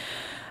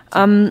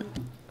 To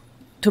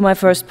my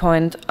first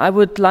point, I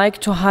would like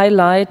to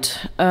highlight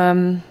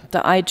the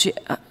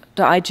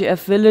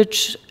IGF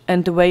village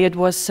and the way it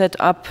was set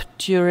up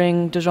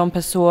during the Jean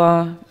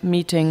Pessoa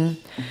meeting.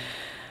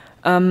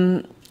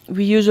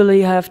 We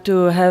usually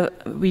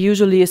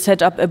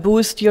set up a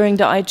booth during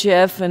the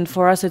IGF, and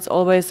for us it's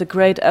always a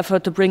great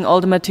effort to bring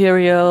all the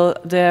material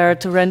there,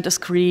 to rent a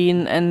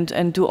screen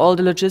and do all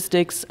the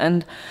logistics.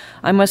 And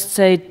I must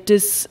say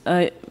this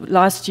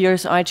last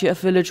year's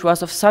IGF village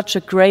was of such a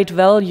great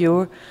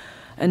value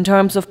in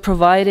terms of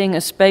providing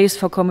a space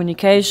for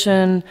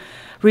communication,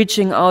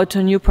 reaching out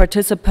to new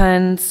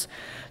participants,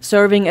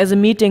 serving as a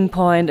meeting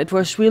point. It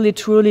was really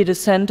truly the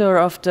center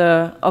of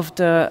the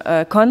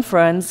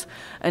conference,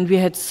 and we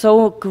had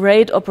so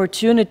great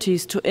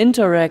opportunities to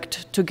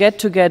interact, to get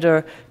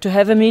together, to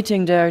have a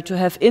meeting there, to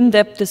have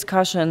in-depth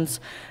discussions,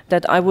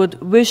 that I would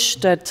wish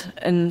that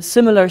a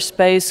similar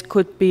space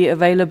could be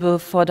available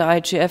for the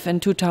IGF in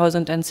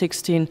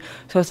 2016.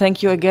 So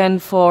thank you again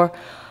for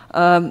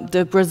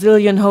the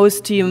Brazilian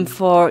host team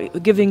for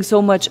giving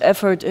so much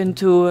effort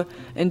into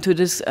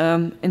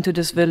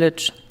this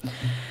village.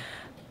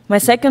 My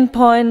second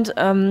point,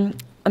 on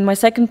my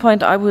second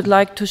point, I would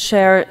like to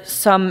share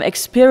some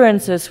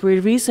experiences we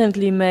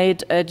recently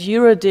made at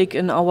EuroDIG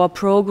in our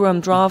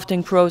program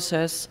drafting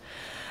process.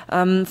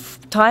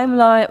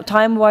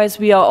 Time-wise,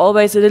 we are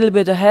always a little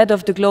bit ahead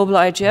of the global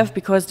IGF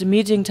because the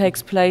meeting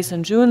takes place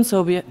in June,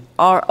 so we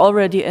are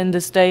already in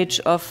the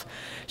stage of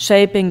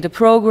shaping the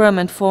program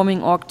and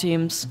forming org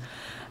teams.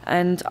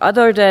 And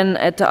other than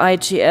at the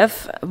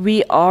IGF,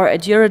 we are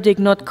at EuroDIG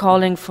not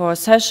calling for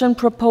session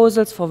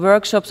proposals, for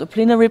workshops or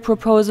plenary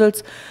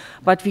proposals,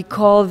 but we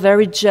call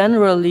very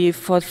generally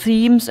for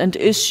themes and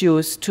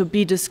issues to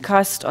be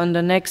discussed on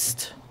the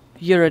next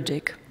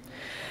EuroDIG.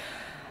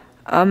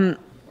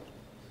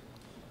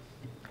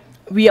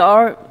 We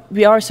are,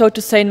 so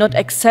to say, not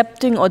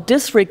accepting or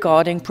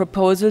disregarding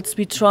proposals.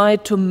 We try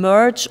to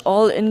merge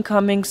all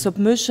incoming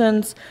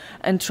submissions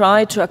and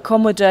try to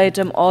accommodate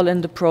them all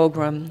in the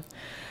program.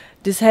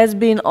 This has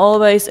been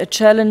always a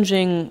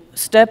challenging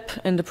step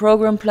in the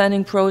program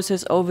planning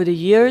process over the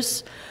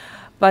years,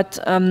 but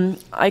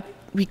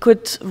we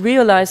could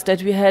realize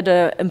that we had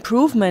an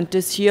improvement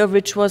this year,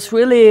 which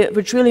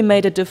really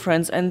made a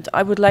difference. And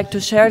I would like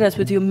to share that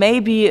with you.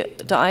 Maybe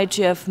the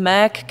IGF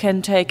MAG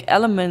can take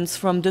elements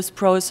from this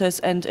process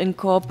and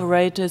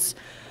incorporate this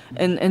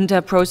in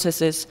their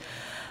processes.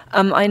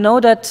 I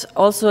know that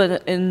also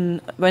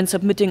when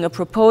submitting a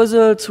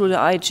proposal through the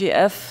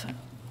IGF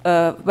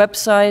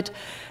website,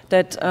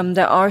 that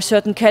there are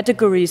certain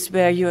categories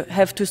where you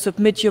have to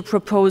submit your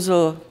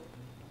proposal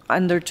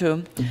under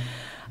to.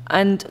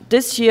 And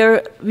this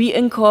year, we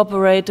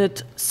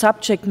incorporated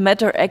subject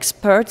matter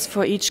experts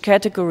for each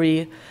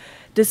category.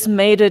 This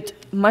made it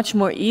much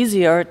more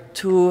easier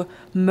to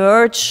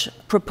merge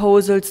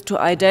proposals, to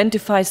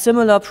identify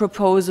similar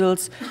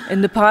proposals.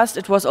 In the past,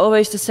 it was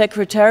always the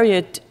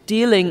Secretariat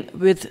dealing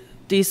with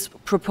these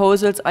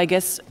proposals. I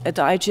guess at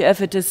the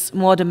IGF, it is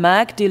more the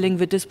MAG dealing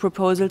with these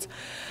proposals.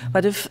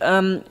 But if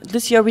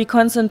this year we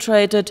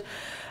concentrated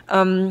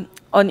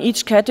on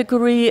each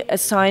category,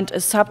 assigned a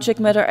subject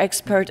matter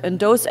expert, and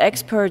those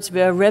experts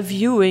were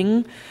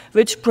reviewing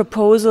which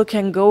proposal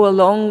can go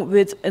along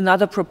with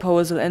another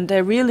proposal, and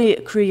they really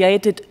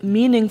created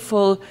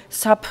meaningful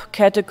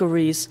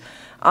subcategories.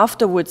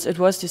 Afterwards, it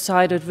was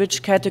decided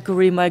which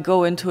category might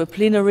go into a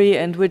plenary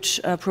and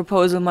which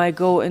proposal might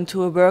go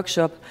into a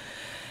workshop.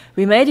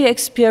 We made the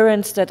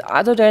experience that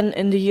other than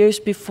in the years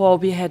before,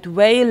 we had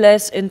way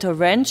less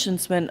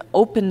interventions when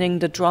opening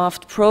the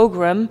draft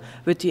program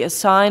with the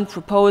assigned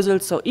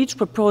proposals. So each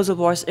proposal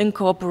was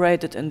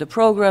incorporated in the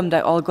program. They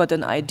all got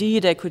an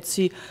ID. They could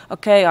see,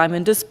 okay, I'm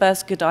in this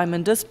basket, I'm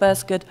in this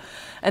basket.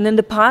 And in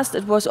the past,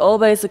 it was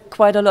always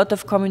quite a lot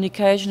of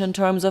communication in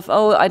terms of,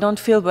 oh, I don't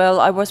feel well,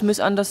 I was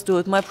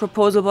misunderstood, my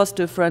proposal was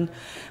different.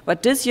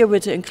 But this year,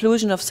 with the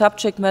inclusion of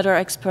subject matter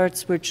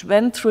experts, which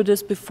went through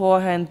this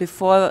beforehand,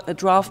 before a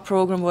draft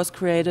program was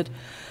created,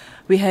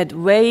 we had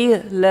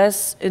way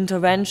less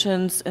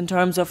interventions in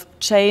terms of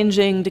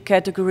changing the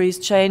categories,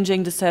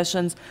 changing the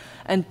sessions,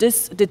 and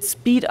this did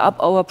speed up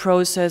our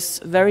process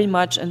very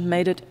much and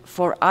made it,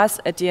 for us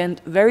at the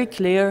end, very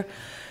clear,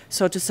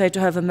 so to say, to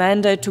have a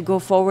mandate to go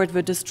forward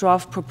with this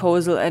draft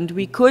proposal, and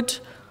we could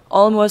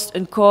almost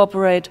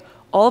incorporate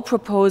all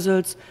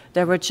proposals.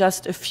 There were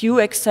just a few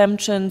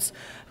exemptions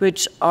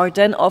which are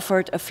then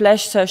offered a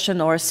flash session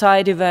or a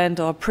side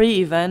event or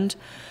pre-event.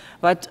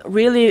 But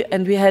really,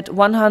 and we had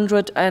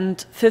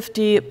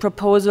 150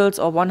 proposals,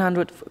 or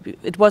 100,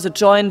 it was a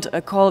joint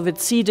call with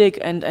CDIC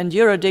and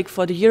EuroDIC.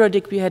 For the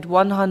EuroDIC, we had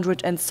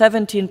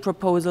 117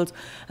 proposals,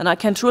 and I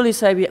can truly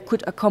say we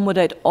could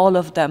accommodate all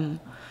of them.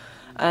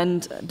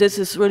 And this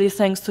is really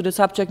thanks to the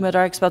subject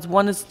matter experts.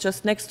 One is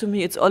just next to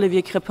me, it's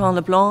Olivier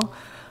Crépin-Leblanc.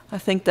 I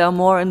think there are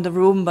more in the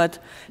room, but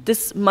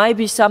this might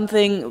be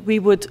something we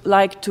would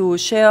like to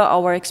share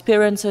our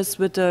experiences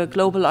with the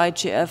global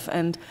IGF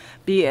and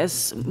be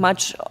as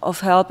much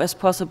of help as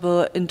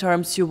possible in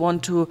terms you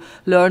want to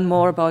learn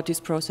more about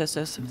these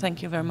processes.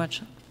 Thank you very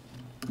much.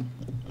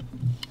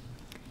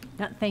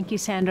 Thank you,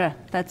 Sandra.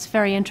 That's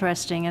very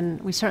interesting,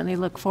 and we certainly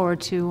look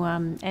forward to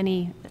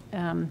any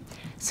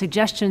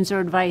suggestions or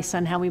advice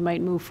on how we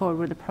might move forward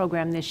with the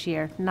program this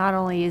year. Not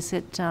only is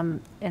it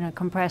in a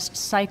compressed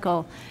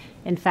cycle,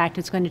 in fact,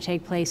 it's going to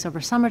take place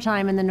over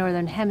summertime in the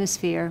Northern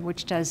Hemisphere,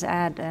 which does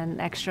add an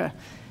extra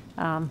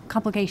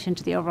complication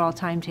to the overall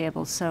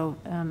timetable. So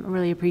I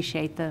really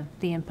appreciate the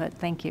input.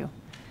 Thank you.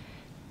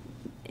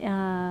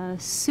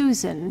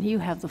 Susan, you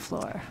have the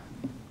floor.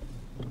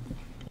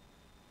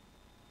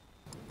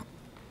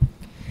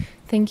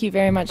 Thank you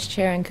very much,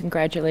 Chair, and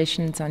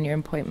congratulations on your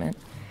appointment.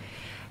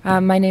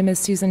 My name is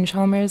Susan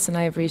Chalmers, and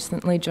I have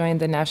recently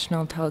joined the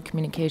National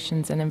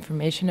Telecommunications and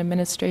Information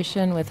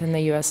Administration within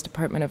the U.S.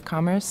 Department of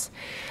Commerce.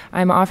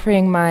 I'm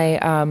offering my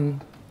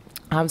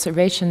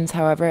observations,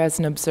 however, as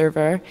an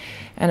observer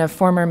and a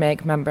former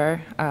MAG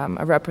member,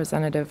 a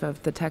representative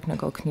of the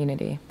technical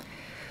community.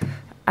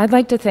 I'd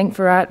like to thank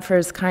Virat for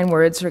his kind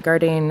words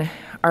regarding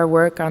our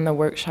work on the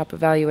workshop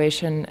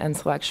evaluation and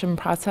selection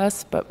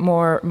process, but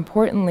more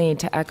importantly,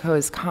 to echo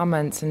his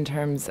comments in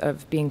terms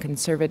of being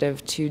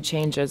conservative to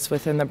changes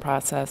within the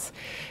process,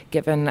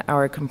 given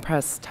our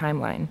compressed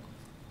timeline.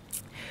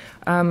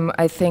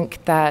 I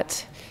think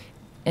that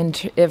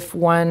if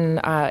one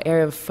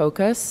area of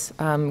focus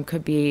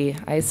could be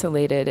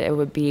isolated, it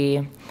would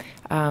be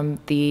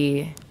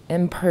the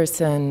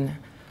in-person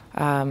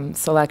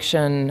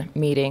selection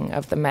meeting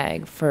of the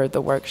MAG for the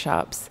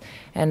workshops.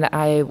 And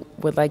I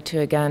would like to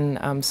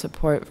again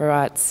support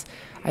Virat's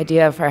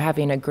idea for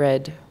having a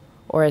grid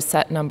or a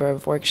set number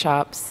of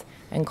workshops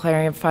and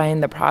clarifying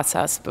the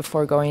process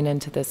before going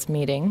into this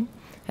meeting.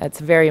 It's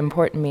a very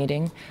important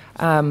meeting,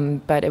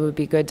 but it would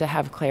be good to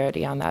have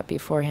clarity on that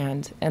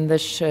beforehand. And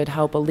this should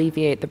help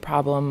alleviate the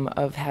problem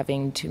of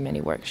having too many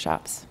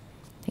workshops.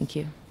 Thank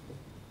you.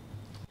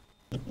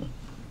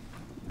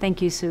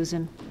 Thank you,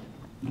 Susan.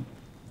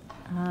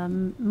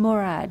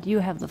 Morad, you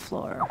have the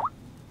floor.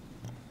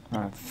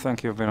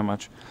 Thank you very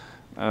much.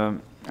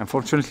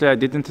 Unfortunately, I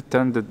didn't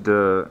attend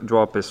the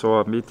Joao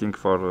Pessoa meeting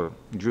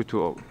due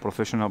to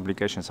professional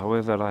obligations.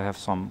 However, I have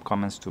some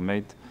comments to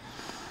make.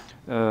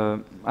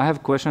 I have a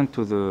question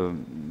to the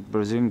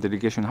Brazilian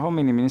delegation. How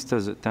many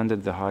ministers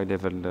attended the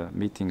high-level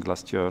meeting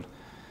last year?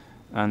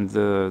 And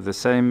the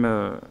same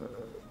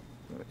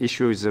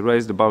issue is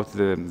raised about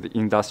the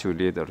industry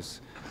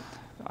leaders.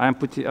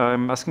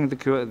 I'm asking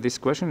this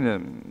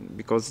question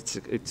because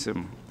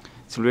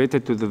it's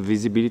related to the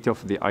visibility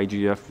of the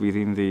IGF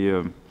within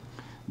the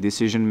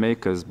decision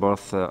makers,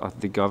 both at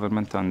the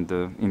government and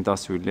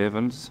industry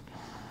levels.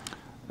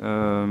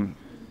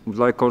 Would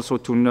like also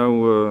to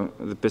know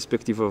the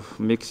perspective of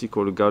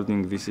Mexico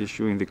regarding this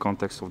issue in the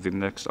context of the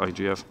next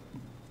IGF.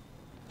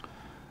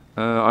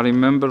 I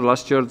remember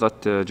last year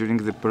that during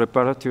the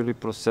preparatory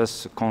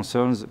process,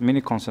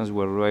 many concerns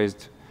were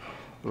raised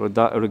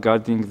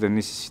regarding the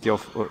necessity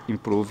of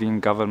improving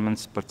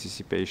government's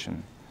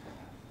participation.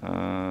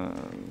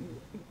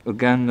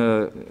 Again,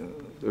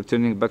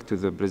 returning back to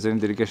the Brazilian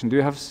delegation, do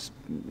you have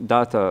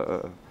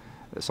data,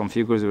 some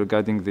figures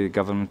regarding the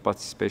government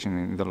participation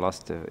in the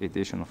last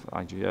edition of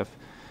IGF?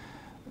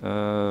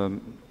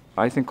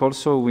 I think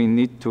also we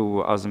need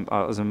to, as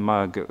a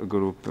MAG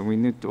group, we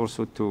need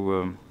also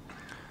to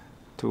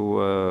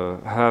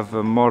have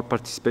more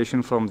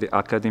participation from the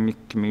academic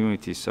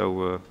community.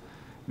 So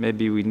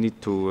maybe we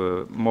need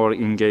to more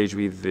engage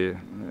with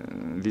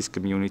this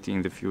community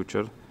in the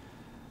future.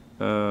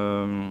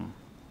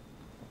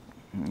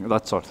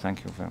 That's all.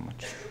 Thank you very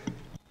much.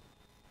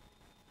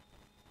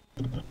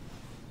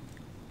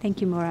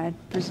 Thank you, Murad.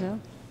 Brazil.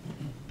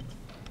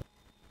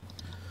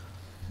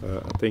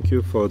 Thank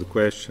you for the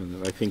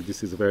question. I think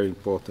this is a very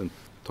important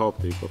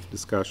topic of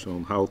discussion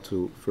on how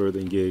to further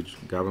engage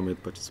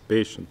government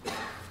participation.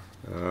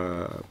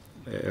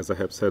 As I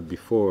have said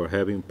before,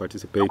 having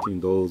participated in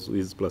those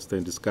WIS plus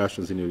 10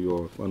 discussions in New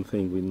York, one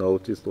thing we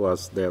noticed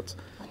was that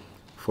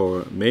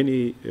for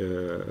many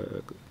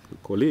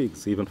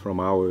colleagues, even from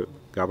our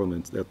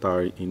governments that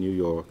are in New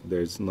York,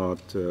 there's not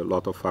a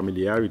lot of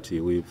familiarity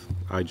with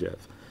IGF.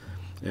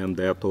 And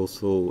that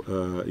also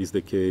is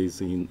the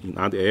case in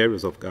other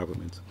areas of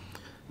government.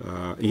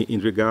 In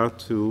regard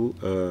to,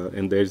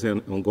 and there's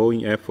an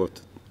ongoing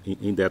effort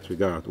in that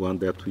regard, one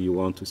that we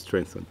want to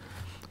strengthen.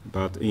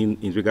 But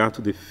in regard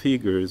to the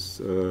figures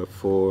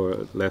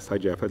for less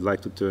IGF, I'd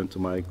like to turn to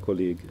my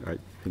colleague. I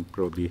think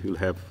probably he'll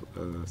have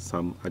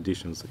some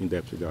additions in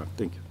that regard.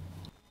 Thank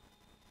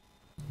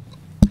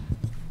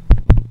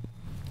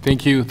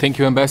you. Thank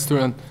you,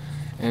 Ambassador,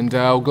 and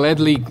I'll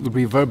gladly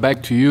revert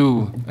back to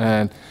you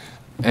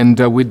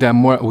with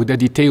the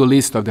detailed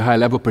list of the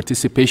high-level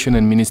participation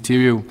and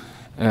ministerial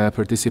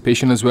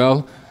participation as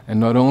well, and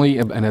not only,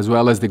 and as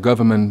well as the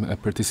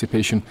government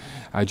participation.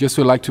 I just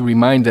would like to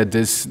remind that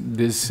this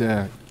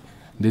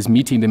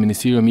meeting, the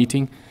ministerial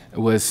meeting,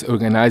 was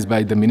organized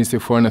by the Ministry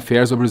of Foreign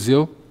Affairs of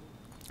Brazil,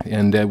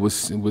 and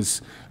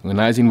was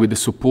organizing with the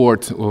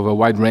support of a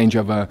wide range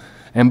of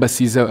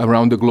embassies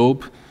around the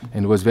globe,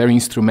 and was very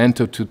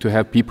instrumental to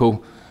have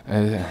people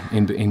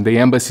in the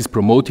embassies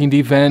promoting the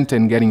event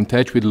and getting in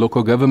touch with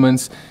local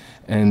governments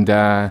and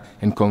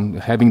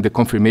having the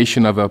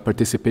confirmation of our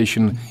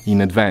participation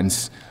in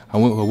advance. I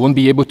won't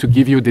be able to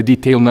give you the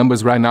detailed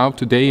numbers right now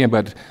today,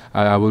 but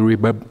I will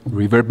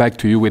revert back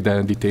to you with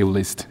a detailed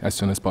list as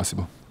soon as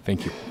possible.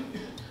 Thank you.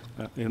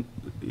 And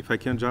if I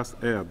can just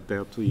add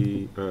that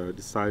we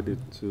decided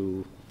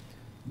to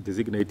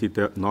designate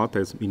it not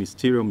as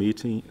ministerial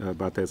meeting,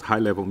 but as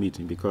high-level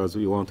meeting, because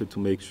we wanted to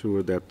make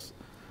sure that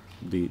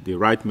the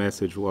right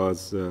message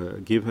was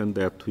given,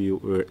 that we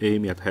were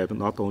aiming at having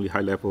not only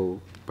high-level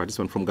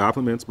participants from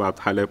governments, but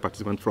high-level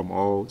participants from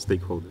all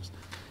stakeholders,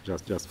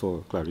 just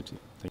for clarity.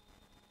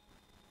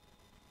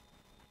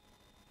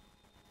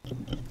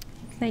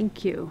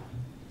 Thank you.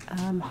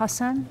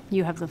 Hassan,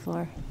 you have the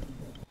floor.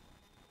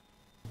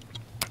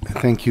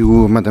 Thank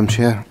you, Madam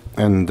Chair,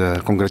 and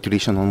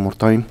congratulations one more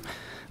time.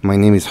 My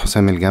name is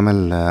Hussam El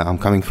Gamal. I'm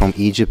coming from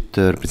Egypt,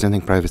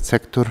 representing private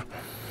sector,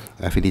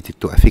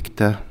 affiliated to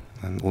AFICTA,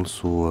 and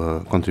also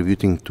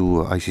contributing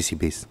to ICC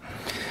base.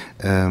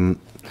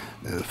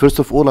 First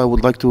of all, I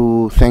would like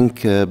to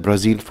thank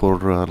Brazil for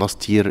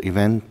last year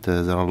event.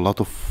 There are a lot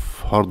of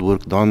hard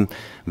work done,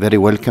 very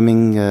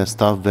welcoming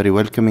staff, very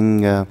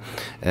welcoming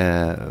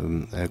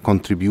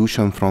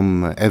contribution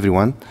from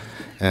everyone.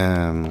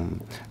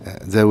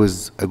 There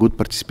was a good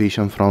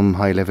participation from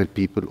high-level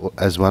people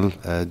as well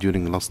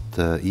during last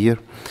year.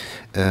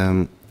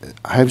 I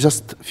have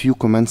just a few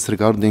comments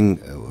regarding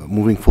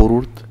moving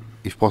forward,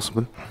 if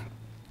possible.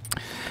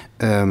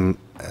 I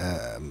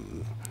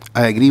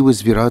agree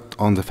with Virat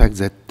on the fact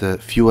that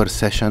fewer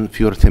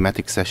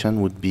thematic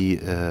session would be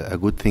a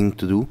good thing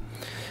to do.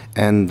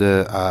 And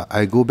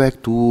I go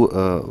back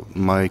to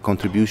my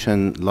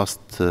contribution last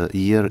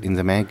year in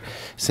the MAG,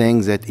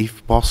 saying that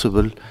if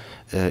possible,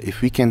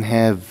 if we can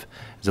have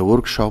the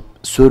workshop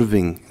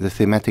serving the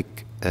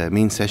thematic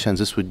main sessions,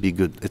 this would be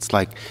good. It's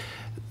like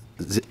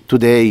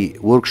today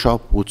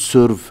workshop would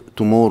serve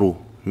tomorrow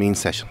main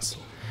sessions.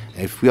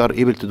 If we are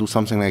able to do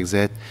something like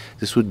that,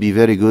 this would be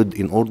very good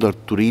in order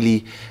to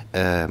really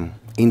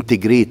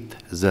integrate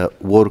the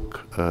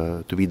work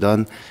to be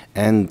done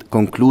and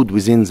conclude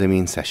within the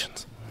main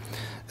sessions.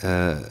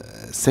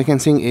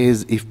 Second thing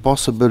is, if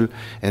possible,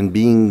 and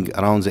being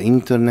around the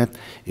internet,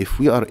 if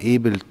we are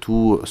able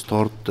to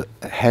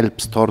help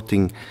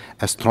starting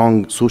a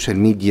strong social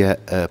media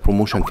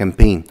promotion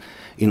campaign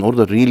in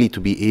order really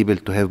to be able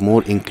to have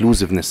more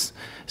inclusiveness,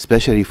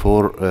 especially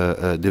for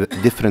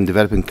different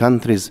developing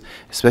countries,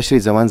 especially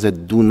the ones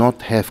that do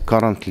not have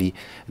currently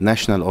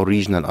national or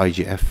regional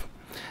IGF.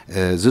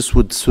 This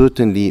would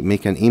certainly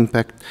make an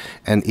impact,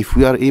 and if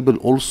we are able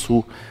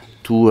also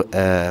to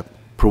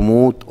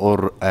promote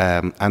or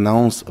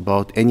announce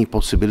about any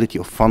possibility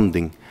of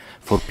funding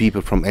for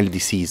people from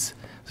LDCs,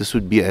 this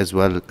would be as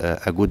well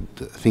a good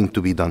thing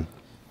to be done.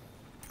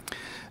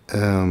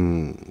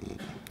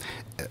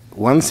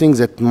 One thing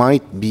that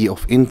might be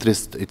of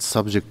interest, it's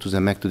subject to the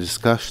MAC to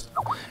discuss,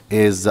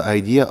 is the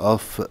idea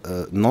of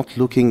not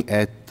looking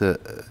at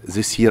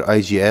this year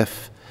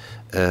IGF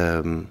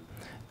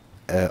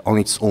on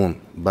its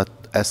own, but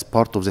as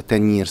part of the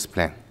 10 years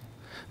plan.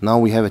 Now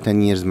we have a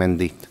 10 years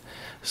mandate.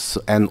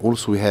 So, and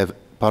also we have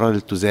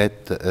parallel to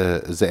that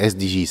the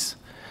SDGs.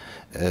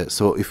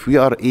 So if we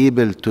are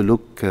able to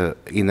look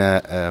in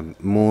a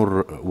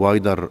more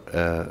wider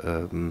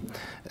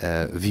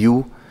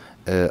view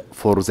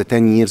for the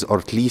 10 years, or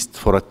at least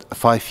for a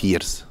 5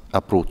 years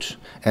approach,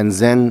 and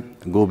then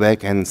go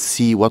back and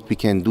see what we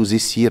can do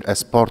this year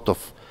as part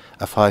of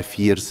a 5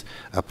 years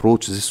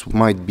approach, this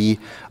might be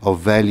of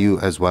value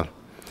as well.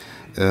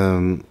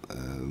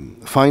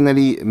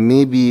 Finally,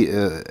 maybe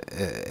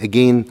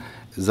again,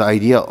 the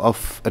idea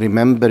of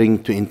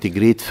remembering to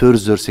integrate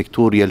further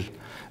sectorial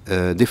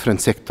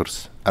different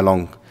sectors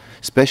along,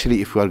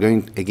 especially if we are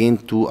going again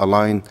to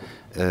align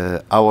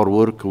our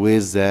work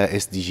with the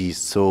SDGs,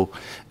 so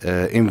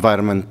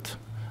environment,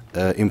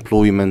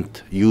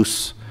 employment,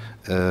 youth,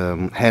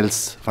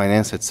 health,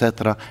 finance,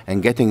 etc.,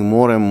 and getting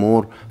more and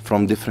more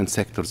from different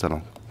sectors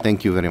along.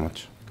 Thank you very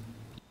much.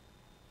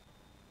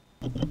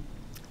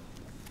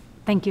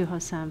 Thank you,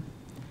 Hossam.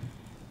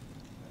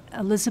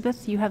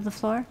 Elizabeth, you have the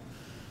floor.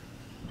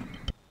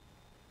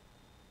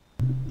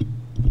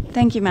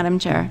 Thank you, Madam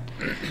Chair.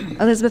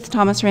 Elizabeth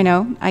Thomas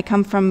Reynaud. I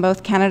come from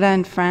both Canada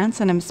and France,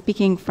 and I'm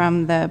speaking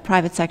from the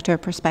private sector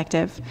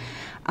perspective.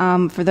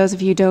 For those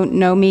of you who don't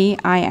know me,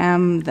 I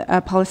am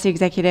a policy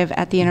executive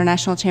at the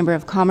International Chamber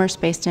of Commerce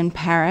based in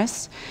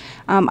Paris.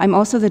 I'm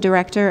also the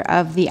director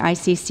of the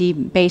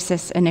ICC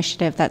BASIS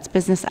initiative, that's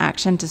Business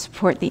Action to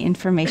Support the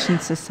Information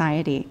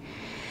Society.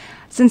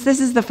 Since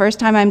this is the first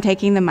time I'm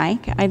taking the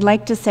mic, I'd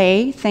like to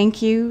say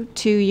thank you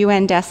to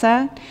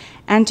UNDESA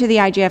and to the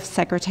IGF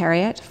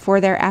Secretariat for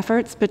their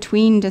efforts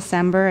between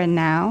December and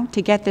now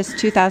to get this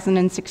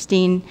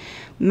 2016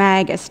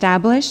 MAG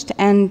established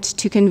and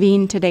to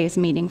convene today's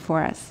meeting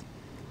for us.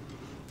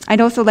 I'd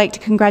also like to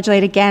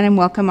congratulate again and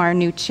welcome our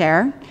new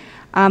chair.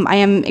 I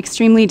am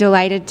extremely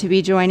delighted to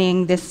be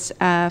joining this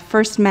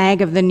first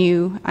MAG of the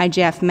new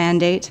IGF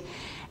mandate.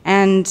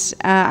 And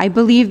I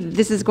believe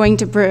this is going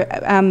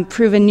to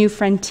prove a new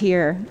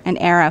frontier and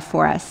era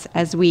for us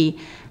as we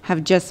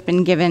have just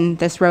been given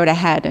this road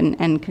ahead,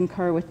 and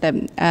concur with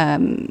the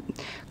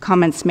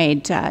comments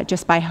made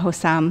just by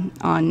Hossam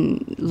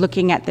on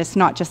looking at this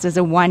not just as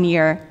a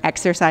one-year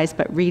exercise,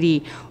 but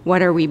really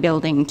what are we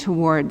building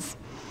towards.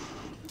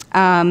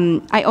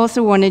 I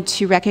also wanted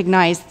to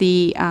recognize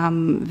the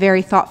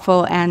very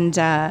thoughtful and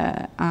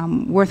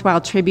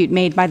worthwhile tribute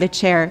made by the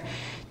chair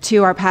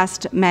to our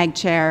past MAG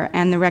chair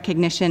and the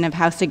recognition of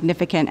how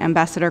significant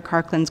Ambassador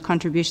Karkland's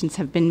contributions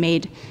have been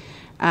made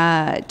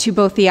to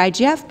both the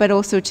IGF, but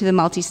also to the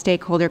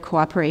multi-stakeholder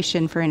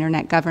cooperation for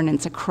internet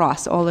governance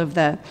across all of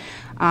the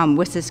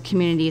WSIS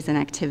communities and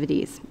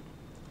activities.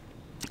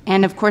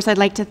 And of course, I'd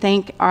like to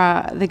thank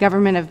the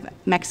government of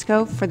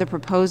Mexico for the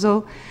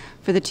proposal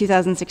for the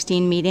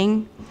 2016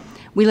 meeting.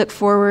 We look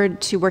forward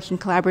to working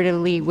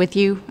collaboratively with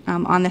you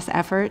on this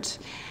effort.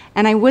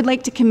 And I would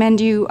like to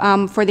commend you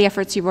for the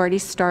efforts you've already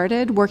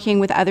started working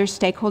with other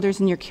stakeholders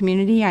in your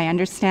community. I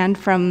understand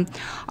from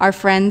our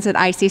friends at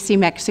ICC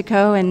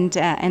Mexico and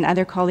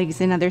other colleagues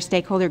in other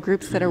stakeholder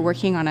groups that are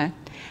working on a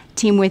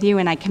team with you,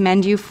 and I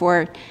commend you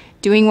for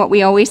doing what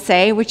we always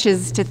say, which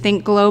is to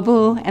think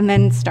global and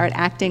then start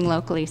acting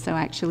locally. So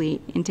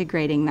actually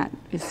integrating that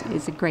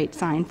is a great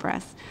sign for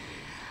us.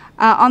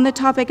 On the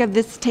topic of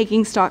this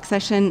taking stock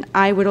session,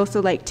 I would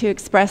also like to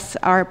express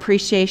our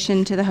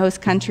appreciation to the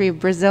host country of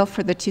Brazil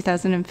for the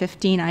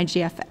 2015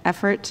 IGF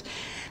effort.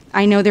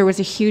 I know there was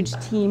a huge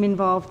team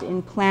involved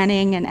in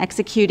planning and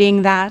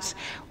executing that.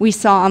 We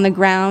saw on the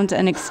ground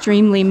an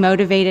extremely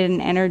motivated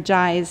and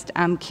energized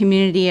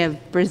community of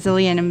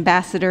Brazilian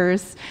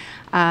ambassadors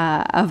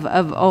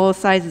of all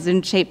sizes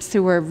and shapes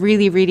who were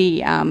really,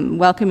 really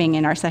welcoming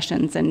in our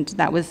sessions, and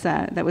that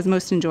was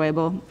most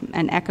enjoyable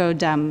and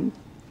echoed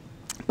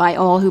by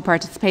all who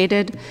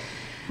participated.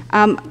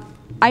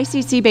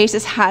 ICC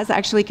BASIS has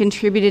actually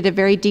contributed a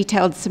very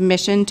detailed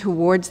submission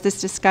towards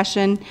this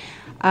discussion.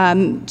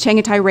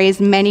 Chengetai raised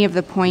many of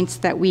the points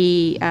that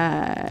we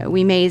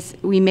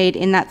made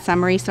in that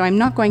summary, so I'm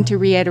not going to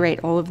reiterate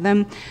all of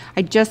them.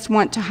 I just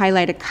want to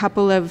highlight a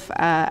couple of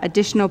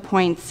additional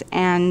points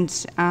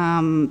and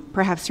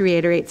perhaps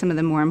reiterate some of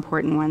the more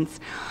important ones.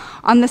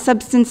 On the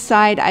substance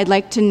side, I'd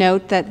like to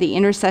note that the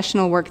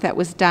intersessional work that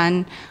was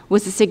done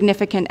was a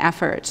significant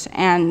effort,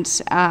 and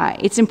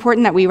it's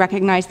important that we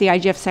recognize the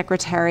IGF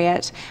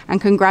Secretariat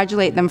and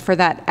congratulate them for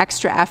that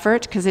extra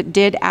effort, because it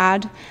did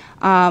add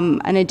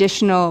an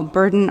additional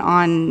burden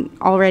on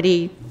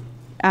already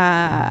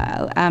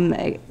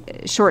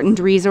shortened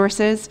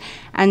resources.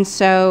 And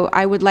so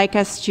I would like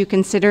us to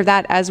consider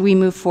that as we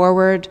move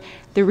forward,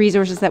 the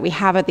resources that we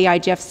have at the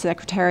IGF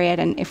Secretariat,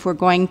 and if we're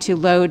going to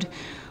load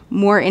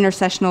more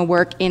intersessional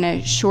work in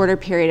a shorter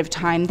period of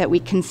time, that we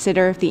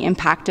consider the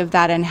impact of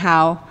that and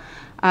how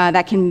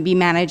that can be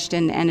managed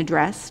and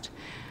addressed.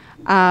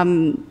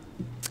 I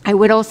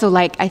would also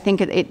like, I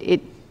think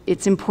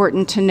it's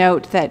important to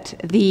note that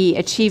the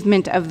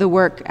achievement of the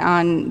work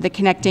on the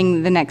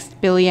Connecting the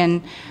Next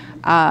Billion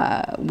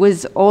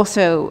was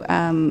also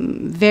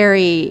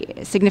very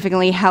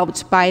significantly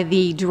helped by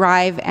the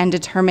drive and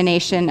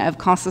determination of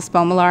Consul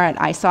Spomelar at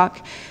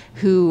ISOC,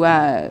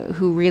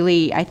 who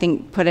really, I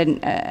think, put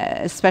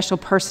a special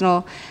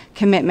personal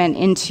commitment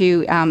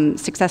into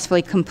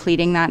successfully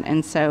completing that,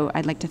 and so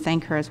I'd like to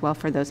thank her as well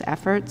for those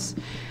efforts.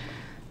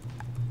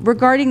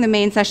 Regarding the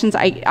main sessions,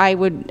 I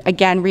would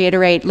again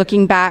reiterate,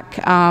 looking back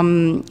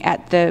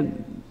at the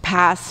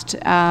past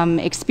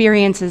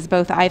experiences,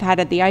 both I've had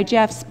at the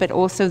IGFs, but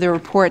also the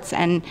reports.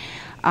 And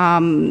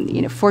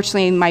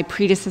fortunately, my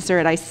predecessor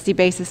at ICC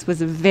Basis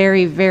was a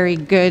very, very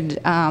good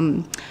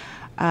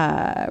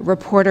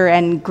reporter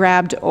and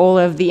grabbed all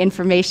of the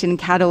information,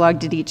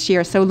 cataloged it each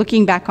year. So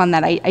looking back on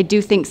that, I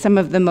do think some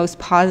of the most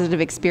positive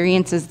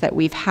experiences that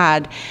we've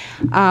had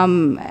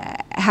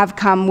have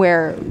come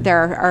where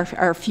there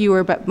are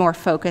fewer but more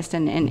focused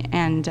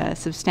and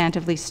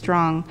substantively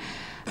strong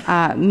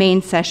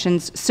main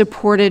sessions,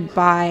 supported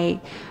by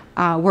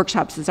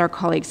workshops, as our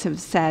colleagues have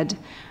said.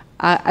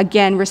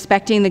 Again,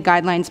 respecting the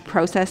guidelines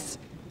process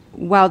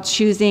while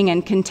choosing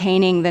and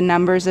containing the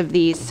numbers of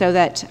these so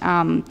that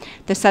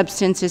the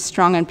substance is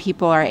strong and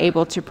people are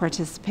able to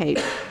participate.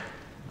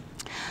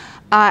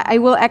 I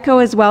will echo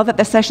as well that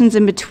the sessions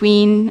in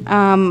between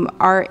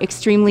are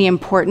extremely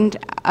important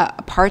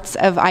parts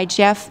of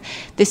IGF.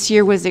 This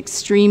year was an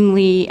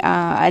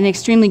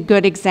extremely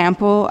good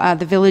example.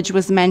 The village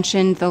was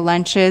mentioned, the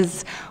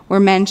lunches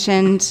were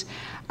mentioned.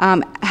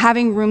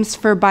 Having rooms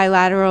for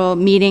bilateral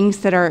meetings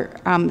that are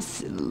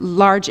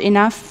large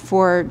enough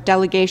for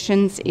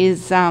delegations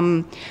was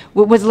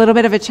a little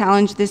bit of a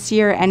challenge this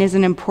year and is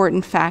an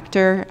important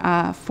factor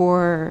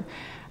for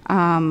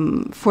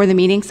the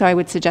meeting. So I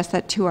would suggest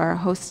that to our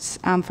hosts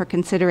for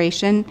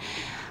consideration.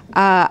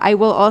 I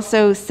will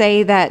also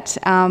say that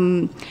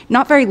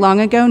not very long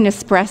ago,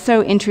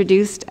 Nespresso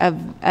introduced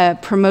a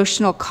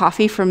promotional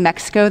coffee from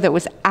Mexico that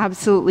was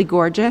absolutely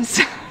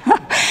gorgeous.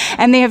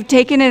 And they have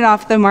taken it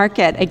off the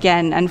market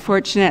again,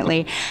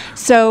 unfortunately.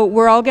 So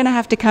we're all going to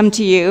have to come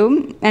to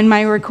you. And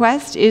my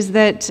request is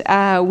that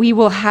we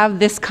will have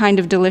this kind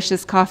of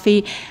delicious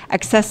coffee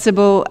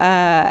accessible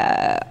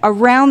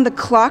around the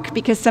clock,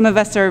 because some of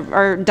us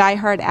are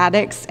diehard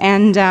addicts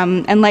and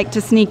like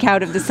to sneak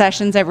out of the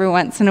sessions every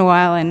once in a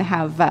while and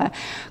have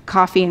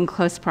coffee in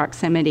close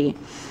proximity.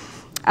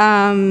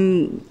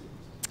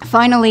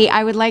 Finally,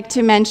 I would like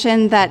to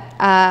mention that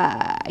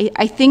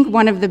I think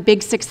one of the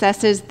big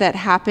successes that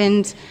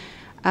happened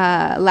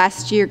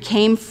last year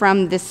came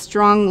from this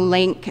strong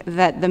link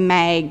that the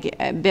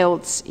MAG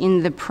built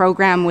in the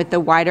program with the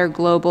wider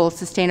global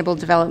sustainable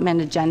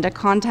development agenda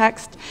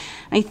context.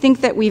 I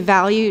think that we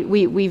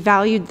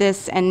valued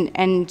this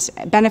and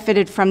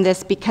benefited from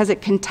this because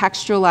it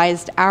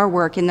contextualized our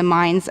work in the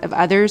minds of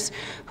others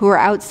who are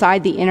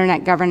outside the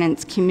internet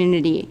governance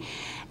community.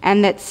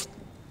 And that's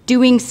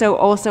doing so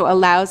also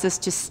allows us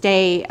to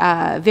stay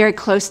very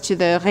close to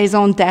the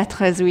raison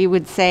d'être, as we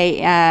would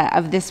say,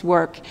 of this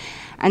work.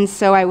 And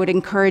so I would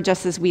encourage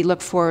us as we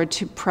look forward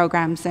to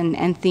programs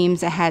and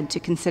themes ahead to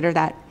consider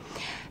that.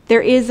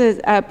 There is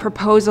a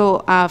proposal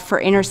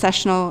for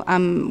intersessional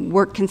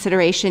work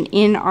consideration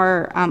in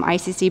our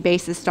ICC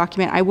basis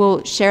document. I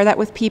will share that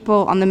with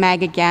people on the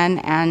MAG again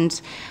and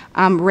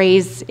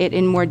raise it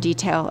in more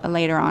detail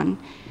later on.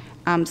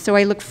 So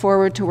I look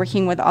forward to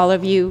working with all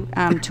of you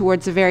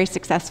towards a very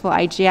successful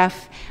IGF,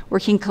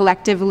 working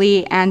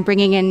collectively and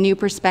bringing in new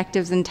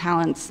perspectives and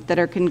talents that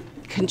are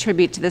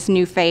contribute to this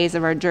new phase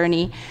of our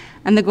journey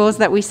and the goals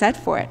that we set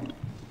for it.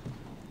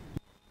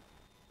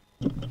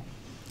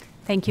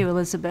 Thank you,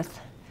 Elizabeth.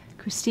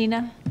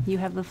 Christina, you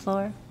have the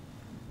floor.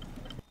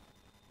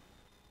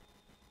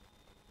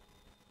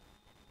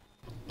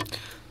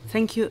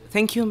 Thank you,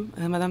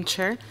 Madam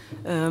Chair.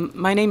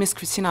 My name is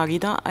Christina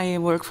Arida. I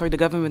work for the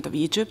government of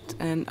Egypt,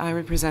 and I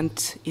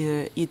represent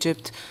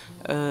Egypt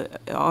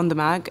on the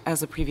MAG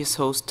as a previous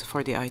host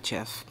for the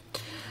IGF.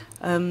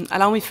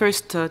 Allow me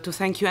first to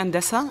thank you,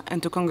 Andessa,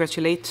 and to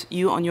congratulate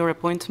you on your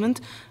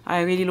appointment.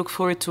 I really look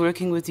forward to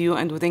working with you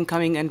and with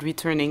incoming and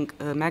returning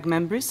MAG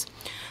members.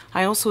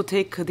 I also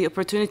take the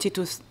opportunity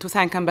to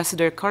thank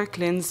Ambassador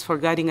Karklins for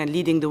guiding and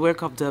leading the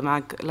work of the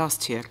MAG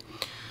last year.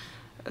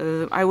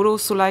 I would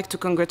also like to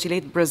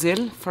congratulate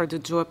Brazil for the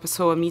João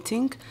Pessoa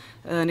meeting,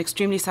 an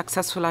extremely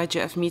successful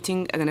IGF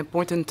meeting at an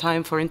important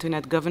time for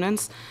internet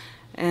governance.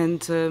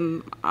 And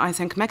I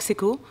thank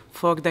Mexico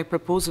for their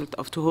proposal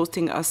to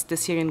hosting us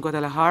this year in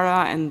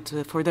Guadalajara and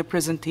for their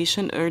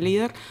presentation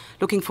earlier.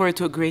 Looking forward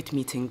to a great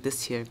meeting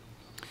this year.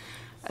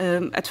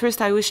 At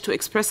first, I wish to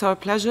express our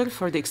pleasure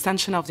for the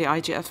extension of the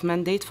IGF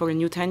mandate for a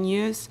new 10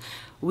 years.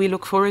 We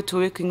look forward to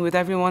working with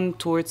everyone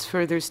towards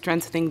further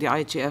strengthening the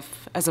IGF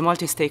as a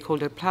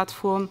multi-stakeholder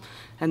platform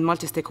and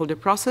multi-stakeholder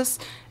process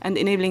and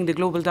enabling the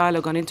global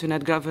dialogue on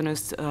internet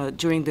governance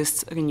during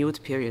this renewed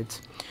period.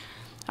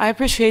 I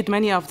appreciate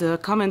many of the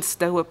comments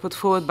that were put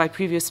forward by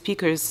previous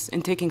speakers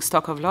in taking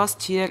stock of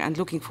last year and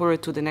looking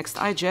forward to the next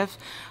IGF.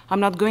 I'm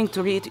not going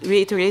to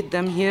reiterate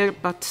them here,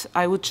 but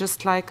I would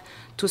just like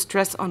to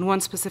stress on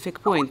one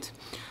specific point.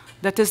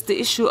 That is the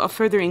issue of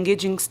further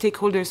engaging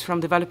stakeholders from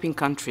developing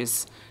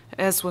countries,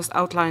 as was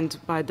outlined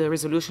by the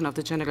resolution of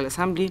the General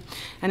Assembly.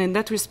 And in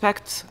that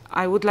respect,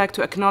 I would like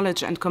to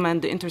acknowledge and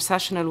commend the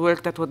intersessional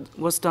work that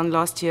was done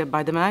last year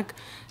by the MAG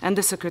and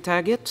the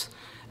Secretariat,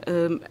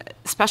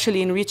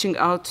 especially in reaching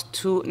out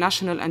to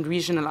national and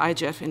regional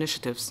IGF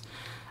initiatives.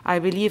 I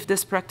believe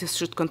this practice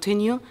should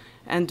continue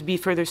and be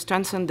further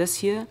strengthened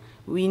this year.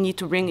 We need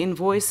to bring in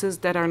voices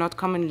that are not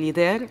commonly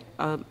there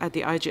at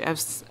the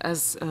IGFs,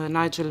 as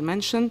Nigel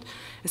mentioned,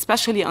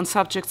 especially on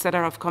subjects that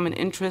are of common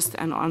interest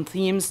and on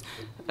themes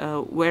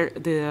where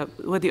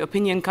the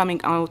opinion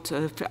coming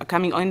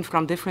in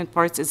from different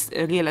parts is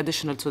a real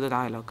additional to the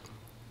dialogue.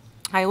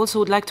 I also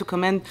would like to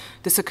commend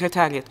the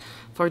Secretariat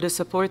for the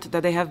support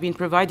that they have been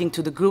providing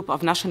to the group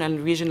of national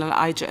and regional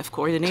IGF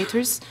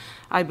coordinators.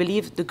 I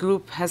believe the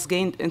group has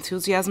gained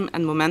enthusiasm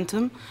and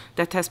momentum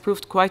that has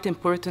proved quite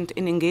important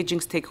in engaging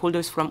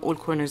stakeholders from all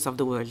corners of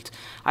the world.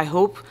 I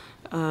hope,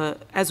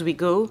 as we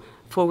go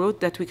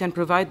forward, that we can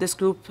provide this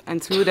group and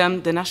through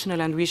them the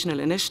national and regional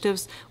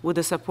initiatives with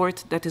the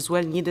support that is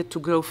well needed to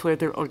grow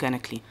further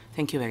organically.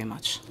 Thank you very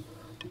much.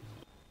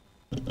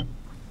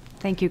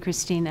 Thank you,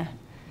 Christina.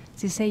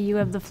 Cissé, you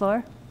have the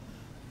floor.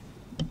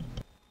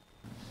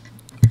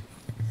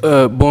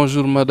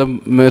 Bonjour,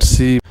 Madame.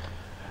 Merci.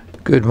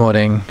 Good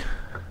morning.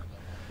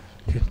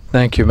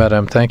 Thank you,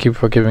 Madam. Thank you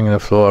for giving the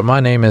floor.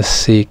 My name is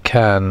Si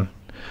Khan.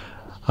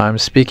 I'm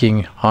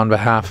speaking on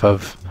behalf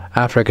of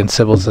African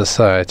Civil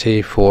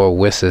Society for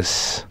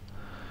WSIS.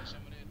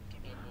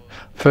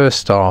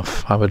 First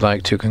off, I would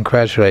like to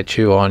congratulate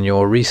you on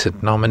your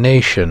recent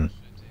nomination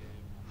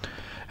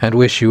and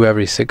wish you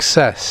every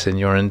success in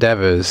your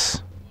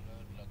endeavors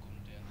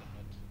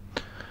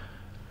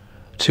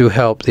to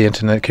help the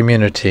Internet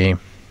community.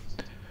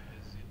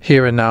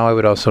 Here and now, I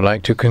would also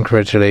like to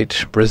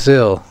congratulate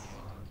Brazil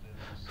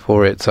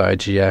for its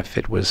IGF.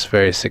 It was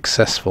very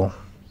successful.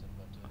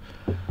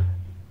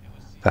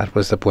 That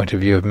was the point of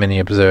view of many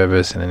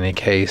observers in any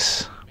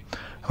case.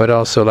 I would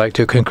also like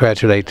to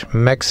congratulate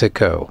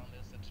Mexico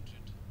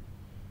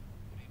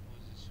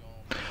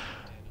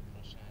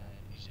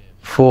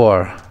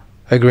for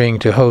agreeing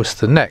to host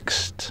the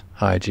next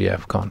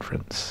IGF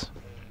conference.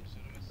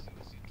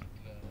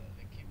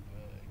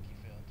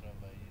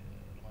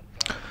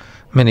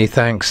 Many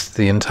thanks to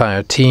the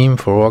entire team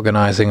for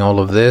organizing all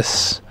of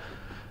this.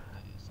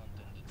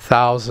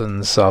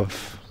 Thousands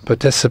of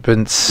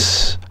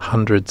participants,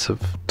 hundreds of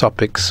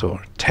topics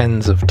or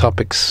tens of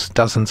topics,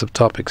 dozens of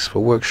topics for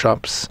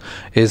workshops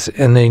is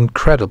an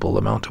incredible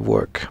amount of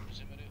work.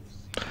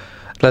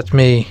 Let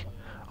me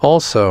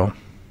also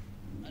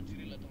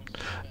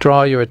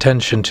draw your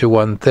attention to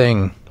one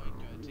thing,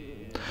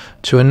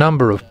 to a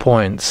number of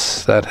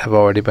points that have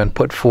already been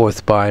put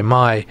forth by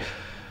my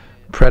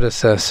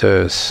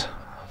predecessors.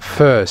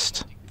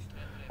 First,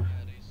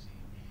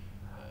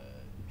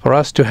 for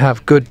us to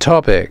have good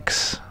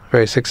topics,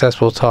 very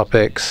successful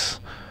topics,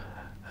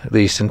 at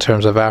least in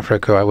terms of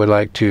Africa, I would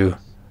like to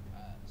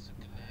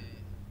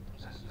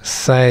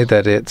say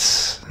that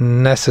it's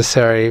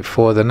necessary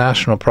for the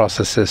national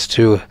processes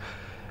to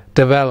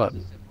develop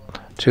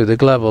to the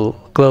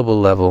global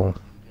level,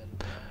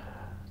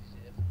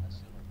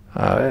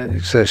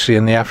 especially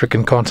in the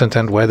African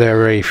continent where there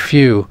are very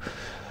few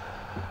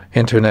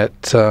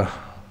Internet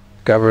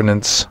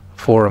governance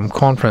forum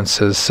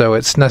conferences, so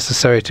it's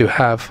necessary to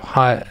have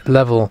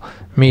high-level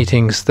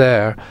meetings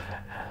there.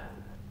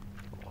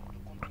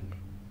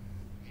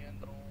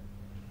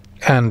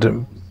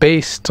 And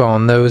based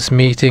on those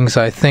meetings,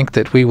 I think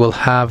that we will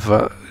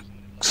have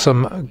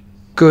some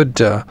good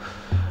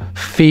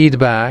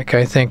feedback.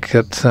 I think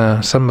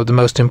that some of the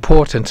most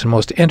important and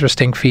most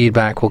interesting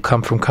feedback will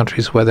come from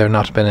countries where there have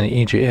not been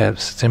any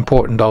IGFs. It's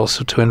important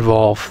also to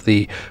involve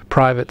the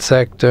private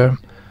sector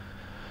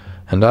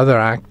and other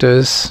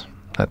actors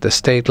at the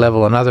state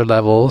level and other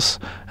levels,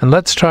 and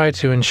let's try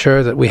to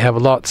ensure that we have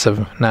lots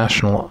of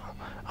national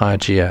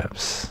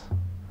IGFs.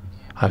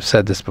 I've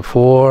said this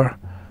before,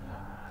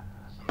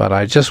 but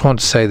I just want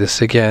to say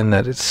this again,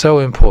 that it's so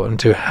important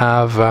to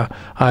have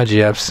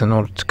IGFs in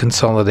order to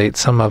consolidate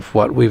some of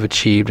what we've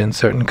achieved in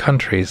certain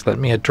countries. Let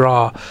me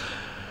draw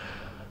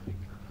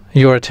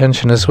your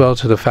attention as well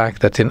to the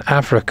fact that in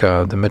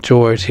Africa, the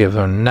majority of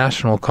our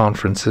national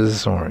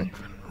conferences or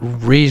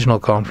regional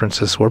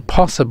conferences were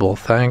possible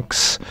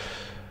thanks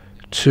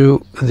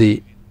to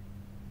the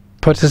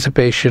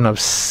participation of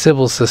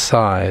civil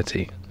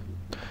society.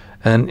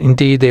 And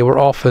indeed, they were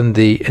often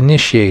the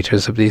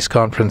initiators of these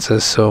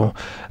conferences. So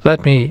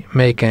let me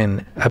make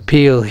an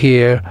appeal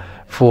here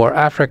for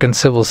African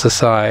civil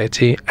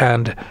society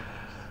and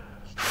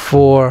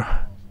for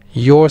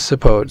your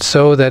support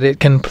so that it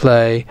can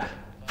play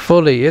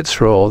fully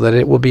its role, that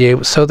it will be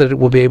able, so that it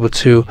will be able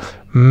to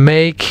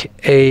make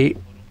a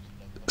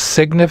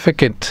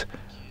significant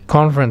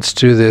conference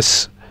to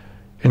this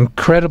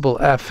incredible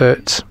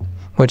effort,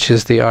 which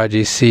is the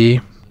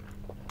IGC,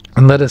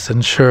 and let us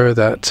ensure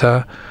that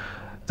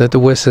that the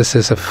WSIS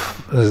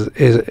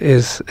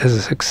is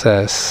a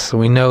success.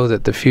 We know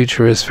that the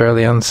future is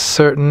fairly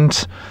uncertain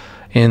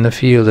in the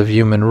field of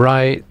human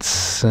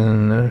rights,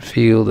 in the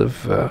field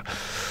of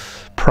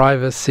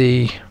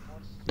privacy,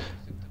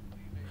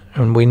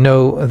 and we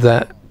know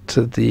that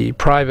the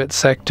private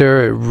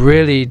sector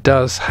really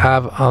does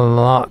have a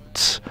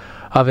lot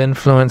of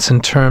influence in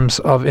terms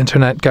of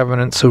Internet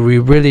governance, so we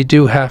really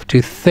do have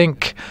to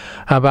think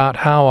about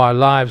how our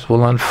lives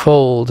will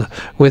unfold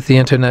with the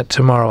internet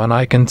tomorrow. And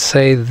I can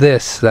say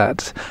this,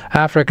 that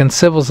African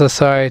civil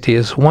society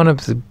is one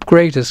of the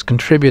greatest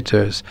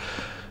contributors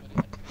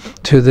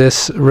to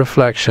this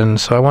reflection.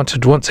 So I want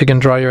to once again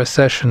draw your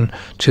attention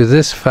to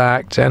this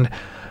fact and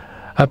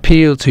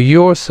appeal to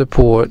your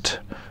support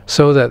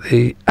so that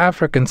the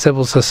African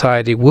civil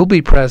society will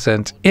be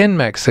present in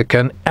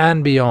Mexico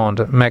and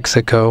beyond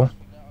Mexico.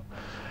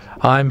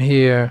 I'm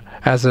here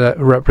as a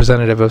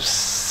representative of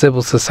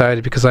civil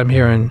society because I'm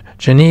here in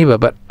Geneva,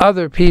 but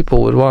other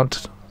people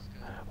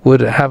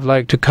would have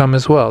liked to come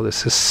as well.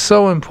 This is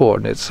so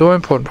important. It's so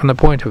important from the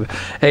point of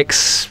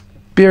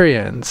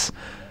experience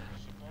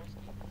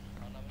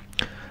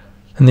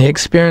and the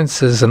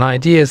experiences and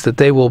ideas that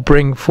they will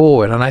bring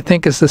forward. And I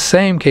think it's the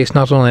same case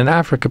not only in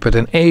Africa but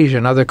in Asia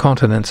and other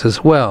continents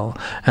as well.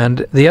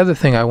 And the other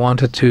thing I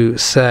wanted to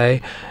say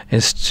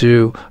is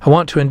I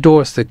want to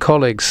endorse the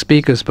colleagues,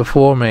 speakers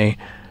before me,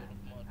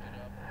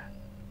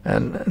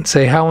 and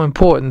say how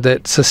important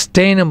that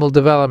sustainable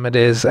development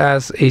is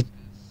as a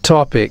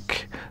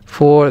topic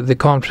for the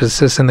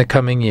conferences in the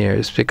coming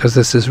years, because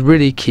this is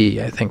really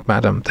key, I think,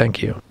 Madam.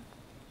 Thank you.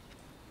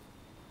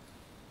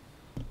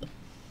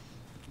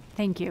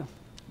 Thank you.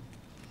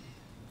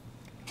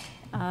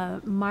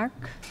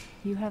 Mark,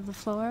 you have the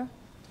floor.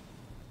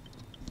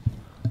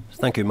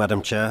 Thank you,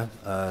 Madam Chair.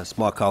 It's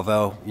Mark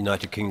Carvell,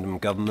 United Kingdom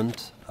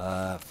Government,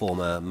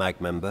 former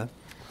MAG member.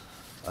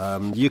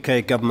 The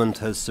UK government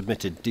has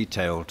submitted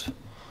detailed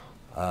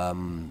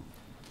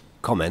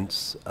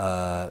comments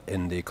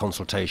in the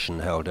consultation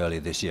held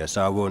earlier this year,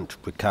 so I won't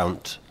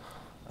recount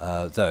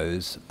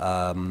those.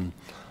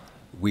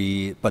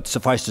 But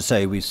suffice to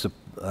say, we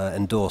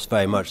endorse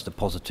very much the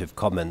positive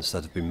comments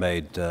that have been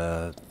made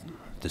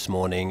this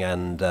morning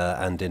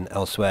and in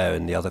elsewhere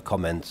in the other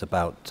comments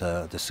about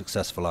the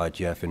successful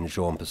IGF in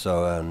João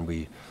Pessoa, and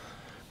we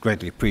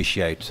greatly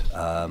appreciate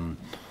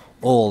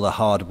all the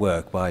hard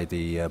work by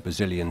the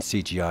Brazilian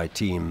CGI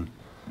team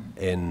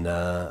in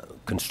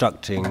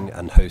constructing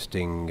and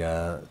hosting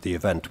the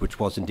event, which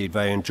was indeed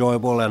very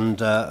enjoyable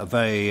and a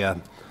very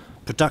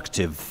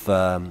productive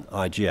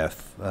IGF,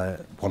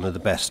 one of the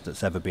best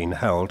that's ever been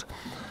held.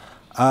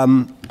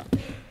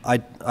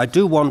 I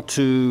do want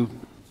to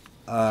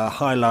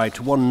highlight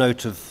one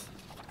note of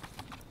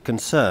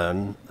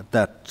concern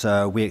that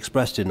we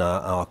expressed in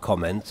our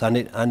comments, and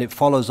it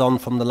follows on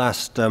from the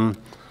last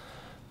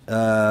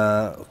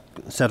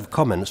set of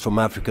comments from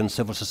African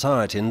civil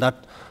society, in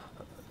that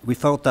we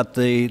felt that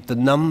the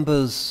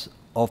numbers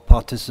of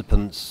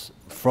participants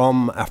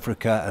from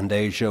Africa and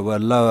Asia were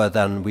lower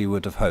than we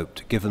would have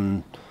hoped,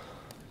 given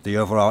the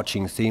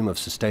overarching theme of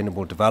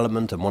sustainable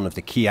development, and one of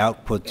the key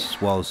outputs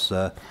was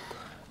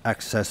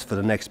access for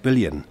the next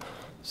billion.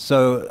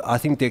 So I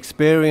think the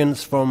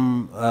experience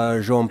from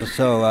João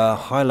Pessoa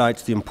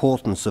highlights the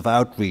importance of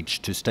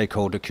outreach to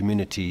stakeholder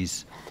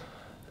communities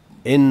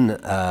in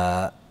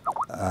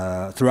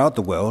throughout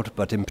the world,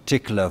 but in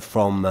particular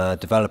from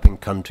developing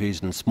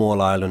countries and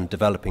small island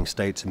developing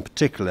states in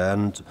particular.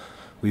 And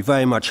we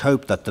very much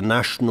hope that the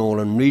national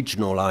and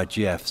regional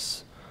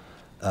IGFs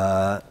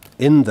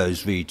in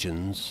those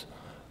regions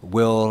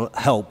will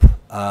help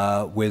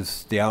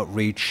with the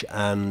outreach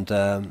and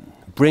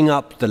bring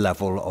up the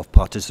level of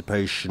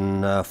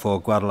participation for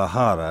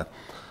Guadalajara.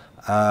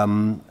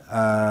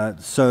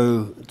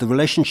 So the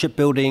relationship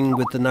building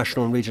with the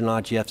national and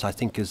regional IGFs, I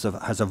think, has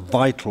a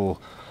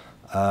vital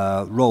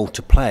role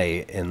to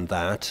play in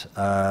that.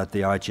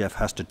 The IGF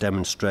has to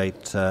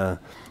demonstrate,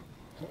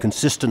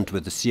 consistent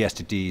with the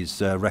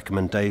CSDD's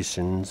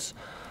recommendations,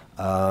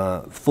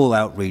 full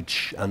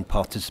outreach and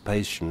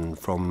participation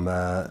from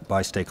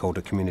by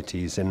stakeholder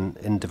communities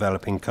in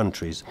developing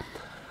countries.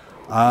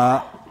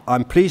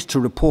 I'm pleased to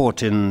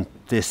report in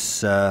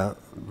this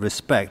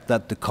respect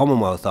that the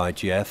Commonwealth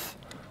IGF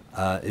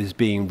is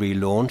being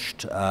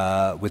relaunched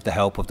with the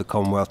help of the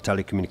Commonwealth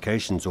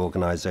Telecommunications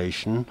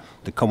Organization.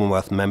 The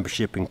Commonwealth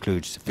membership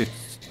includes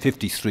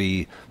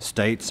 53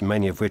 states,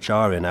 many of which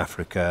are in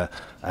Africa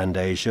and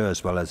Asia,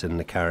 as well as in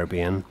the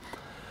Caribbean.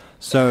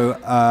 So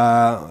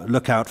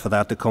look out for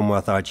that. The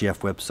Commonwealth IGF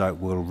website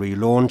will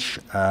relaunch,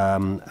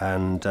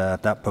 and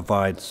that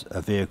provides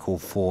a vehicle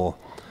for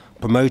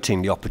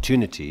promoting the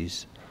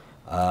opportunities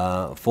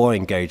for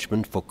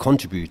engagement, for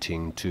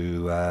contributing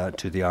to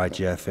the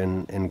IGF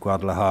in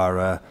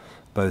Guadalajara,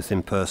 both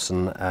in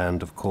person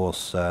and, of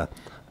course,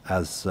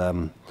 as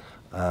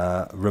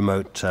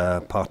remote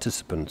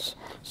participants.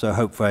 So I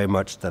hope very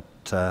much that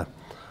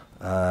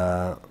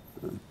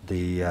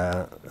the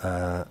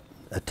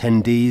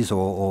attendees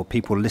or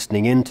people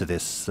listening into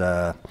this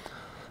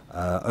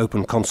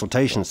open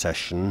consultation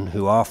session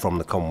who are from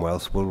the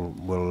Commonwealth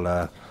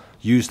will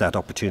use that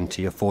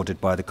opportunity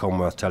afforded by the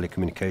Commonwealth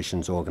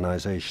Telecommunications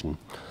Organization.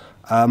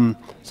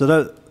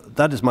 So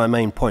that is my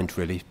main point,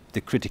 really,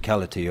 the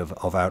criticality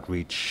of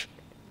outreach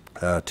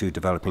to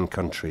developing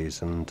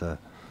countries. And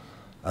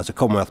as a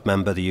Commonwealth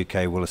member, the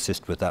UK will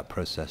assist with that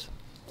process.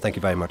 Thank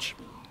you very much.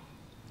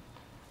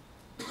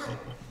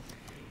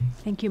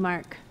 Thank you,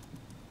 Mark.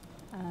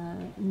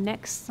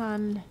 Next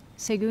on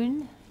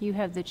Segun, you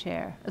have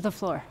the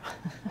floor.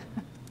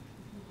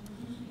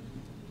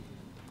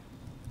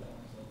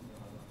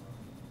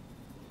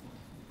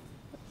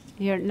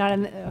 You're not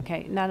in the,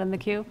 okay, not in the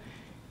queue.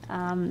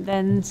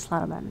 Then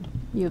Slobodan,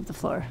 you have the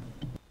floor.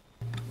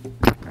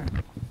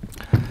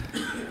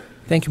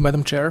 Thank you,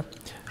 Madam Chair.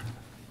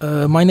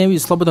 My name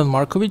is Slobodan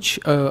Markovic.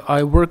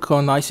 I work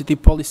on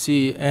ICT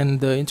policy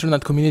and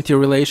Internet community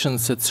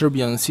relations at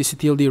Serbian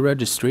CCTLD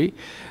registry,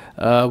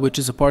 which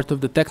is a part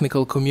of the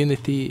technical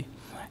community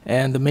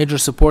and a major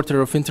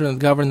supporter of Internet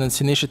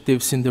governance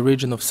initiatives in the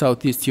region of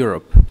Southeast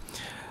Europe.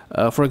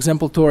 For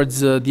example,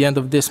 towards the end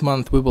of this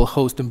month, we will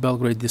host in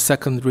Belgrade the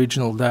second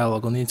regional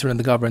dialogue on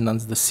Internet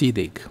governance, the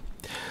CDIG.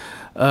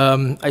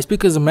 I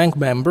speak as a MAG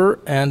member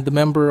and the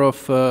member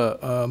of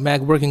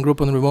MAG Working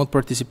Group on Remote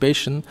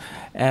Participation,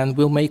 and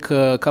will make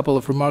a couple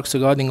of remarks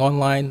regarding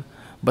online,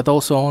 but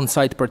also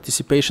on-site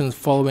participation,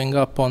 following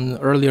up on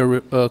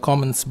earlier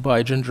comments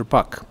by Ginger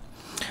Pak.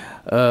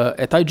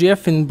 At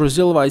IGF in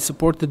Brazil, I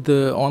supported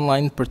the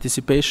online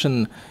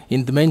participation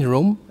in the main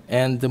room,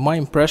 and my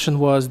impression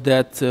was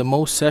that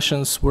most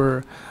sessions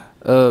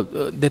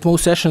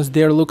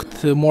there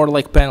looked more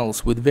like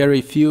panels, with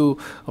very few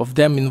of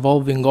them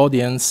involving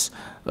audience,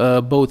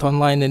 both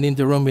online and in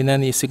the room in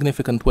any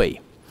significant way.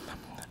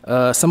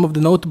 Some of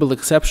the notable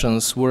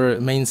exceptions were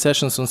main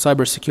sessions on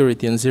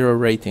cybersecurity and zero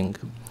rating.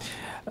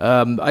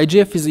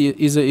 IGF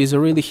is a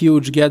really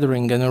huge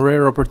gathering and a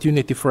rare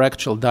opportunity for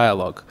actual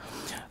dialogue.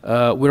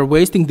 We're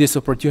wasting this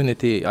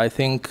opportunity, I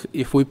think,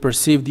 if we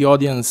perceive the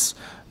audience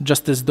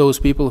just as those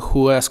people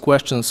who ask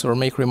questions or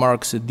make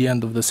remarks at the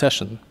end of the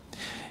session,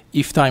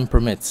 if time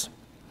permits.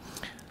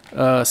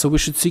 So we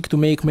should seek to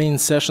make main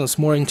sessions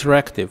more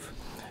interactive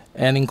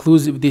and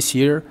inclusive this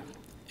year,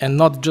 and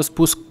not just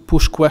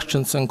push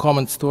questions and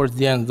comments towards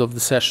the end of the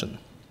session.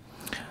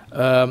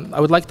 I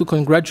would like to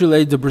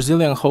congratulate the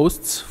Brazilian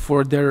hosts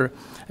for their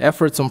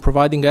efforts on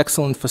providing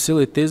excellent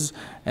facilities,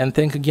 and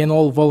thank again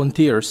all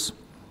volunteers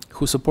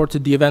who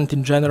supported the event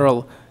in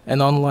general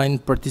and online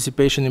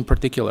participation in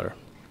particular.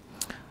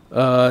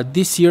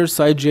 This year's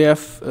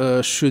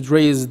IGF should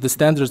raise the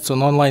standards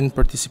on online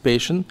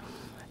participation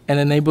and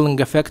enabling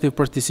effective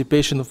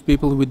participation of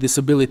people with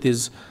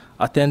disabilities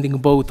attending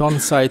both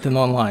on-site and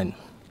online.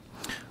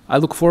 I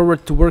look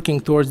forward to working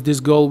towards this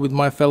goal with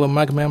my fellow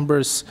MAG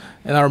members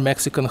and our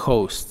Mexican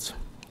hosts.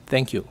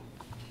 Thank you.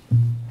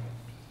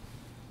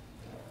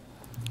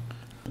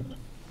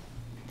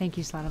 Thank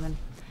you, Slobodan.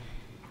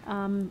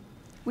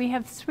 We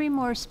have three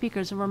more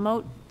speakers, a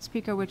remote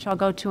speaker, which I'll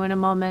go to in a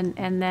moment,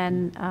 and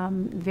then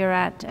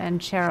Virat and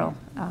Cheryl,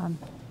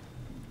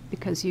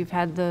 because you've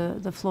had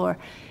the floor.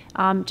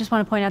 Just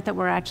want to point out that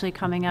we're actually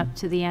coming up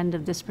to the end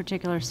of this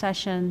particular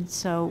session,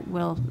 so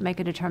we'll make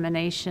a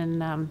determination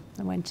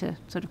when to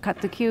sort of cut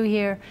the queue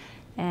here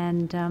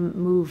and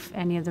move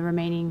any of the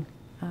remaining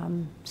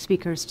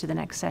speakers to the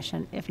next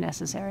session if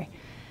necessary.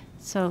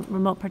 So,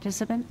 remote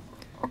participant,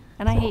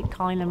 and I hate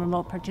calling them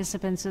remote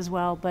participants as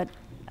well, but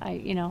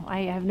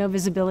I have no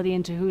visibility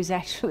into who's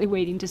actually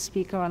waiting to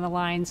speak or on the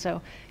line, so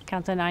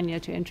count on Anya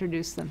to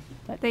introduce them.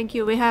 But thank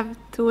you. We have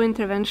two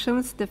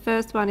interventions. The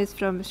first one is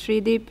from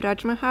Srideep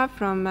Rajmaha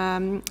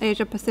from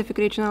Asia Pacific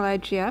Regional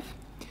IGF.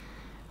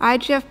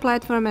 IGF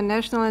platform and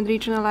national and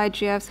regional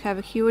IGFs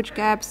have huge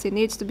gaps. It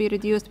needs to be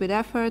reduced with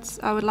efforts.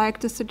 I would like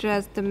to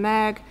suggest the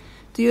MAG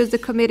to use the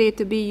committee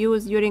to be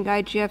used during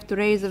IGF to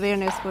raise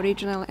awareness for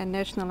regional and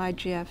national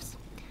IGFs.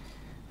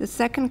 The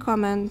second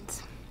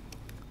comment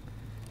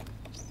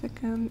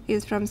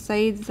is from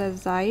Saeed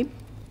Zazai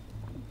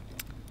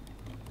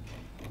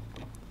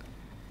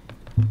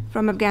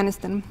from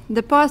Afghanistan.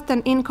 The post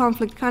and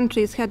in-conflict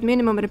countries had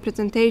minimum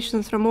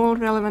representations from all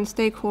relevant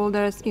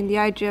stakeholders in the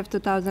IGF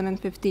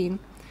 2015.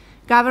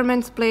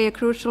 Governments play a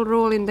crucial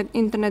role in the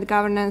internet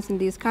governance in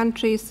these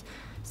countries,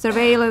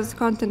 surveillance,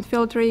 content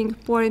filtering,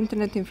 poor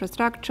internet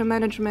infrastructure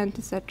management,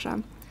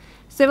 etc.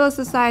 Civil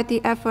society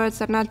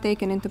efforts are not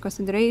taken into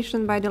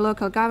consideration by the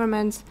local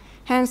governments,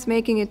 hence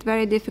making it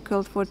very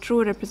difficult for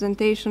true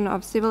representation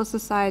of civil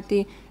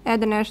society at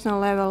the national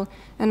level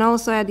and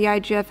also at the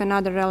IGF and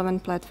other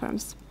relevant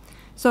platforms.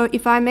 So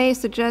if I may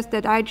suggest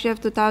that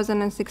IGF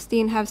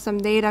 2016 have some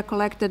data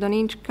collected on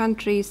each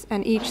country's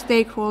and each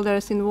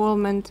stakeholder's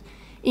involvement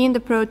in the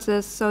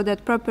process so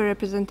that proper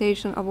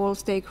representation of all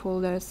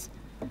stakeholders.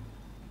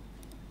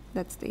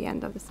 That's the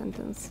end of the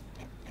sentence.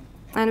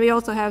 And we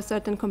also have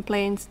certain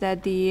complaints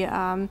that the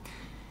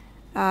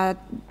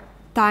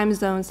time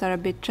zones are a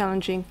bit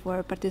challenging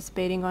for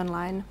participating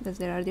online, as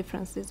there are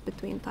differences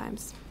between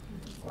times.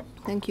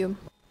 Thank you.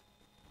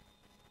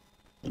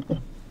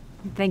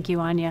 Thank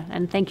you, Anya,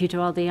 and thank you to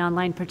all the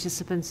online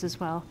participants as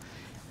well,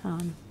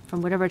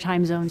 from whatever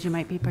time zones you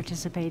might be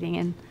participating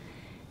in.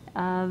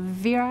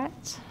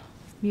 Virat,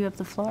 you have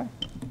the floor.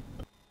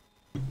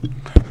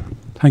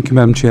 Thank you,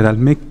 Madam Chair. I'll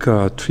make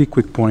 3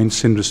 quick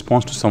points in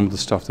response to some of the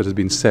stuff that has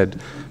been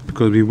said,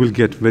 because we will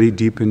get very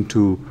deep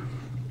into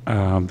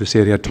this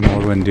area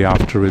tomorrow and day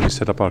after, where we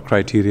set up our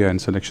criteria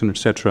and selection,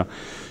 etc.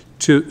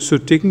 So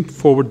taking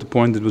forward the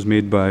point that was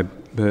made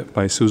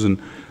by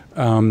Susan,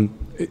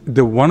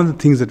 One of the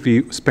things that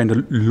we spend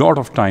a lot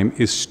of time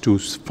is to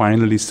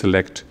finally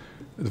select,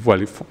 well,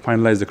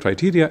 finalize the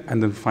criteria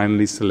and then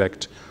finally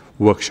select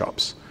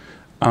workshops.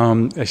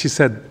 As she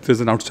said,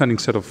 there's an outstanding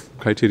set of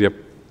criteria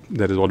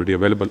that is already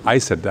available. I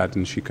said that,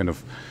 and she kind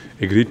of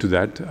agreed to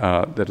that.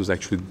 That was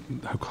actually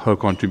her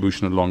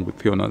contribution along with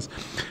Fiona's.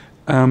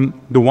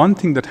 The one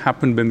thing that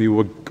happened when we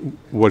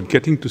were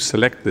getting to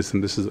select this,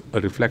 and this is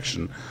a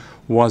reflection,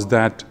 was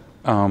that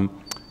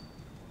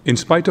in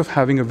spite of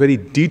having a very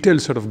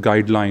detailed set of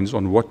guidelines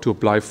on what to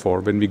apply for,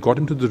 when we got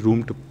into the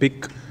room to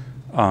pick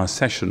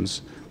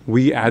sessions,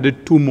 we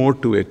added 2 more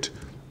to it,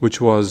 which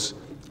was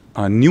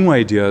new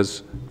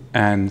ideas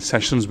and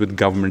sessions with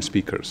government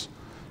speakers.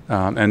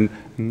 And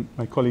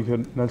my colleague here,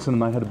 Nelson,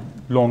 and I had a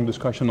long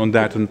discussion on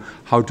that and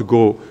how to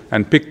go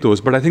and pick those.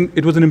 But I think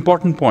it was an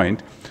important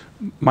point.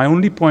 My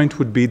only point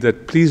would be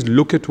that please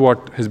look at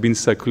what has been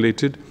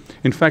circulated.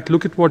 In fact,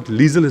 look at what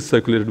Liesl has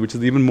circulated, which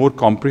is even more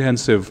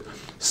comprehensive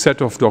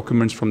set of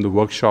documents from the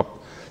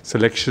workshop,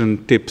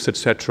 selection, tips,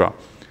 etc.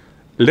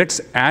 Let's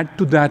add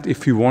to that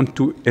if you want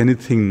to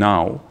anything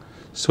now,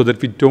 so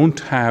that we don't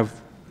have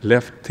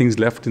things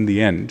left in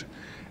the end.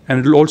 And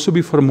it will also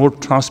be for a more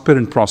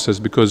transparent process,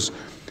 because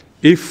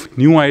if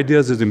new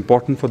ideas is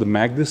important for the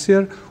MAG this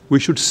year, we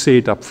should say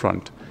it up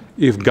front.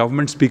 If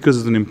government speakers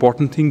is an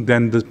important thing,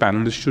 then the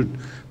panelists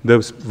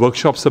the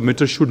workshop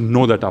submitters should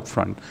know that up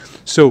front.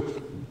 So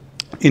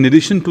in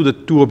addition to the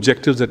 2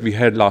 objectives that we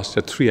had last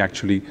year, 3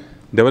 actually,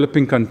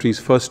 developing countries,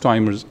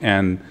 first-timers,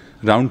 and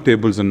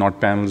roundtables and not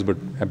panels, but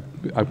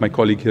my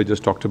colleague here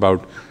just talked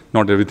about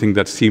not everything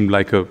that seemed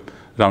like a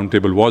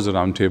roundtable was a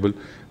roundtable.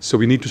 So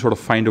we need to sort of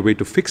find a way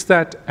to fix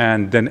that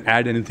and then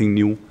add anything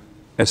new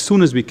as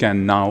soon as we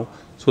can now,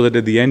 so that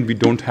at the end we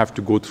don't have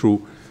to go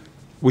through.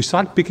 We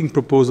start picking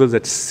proposals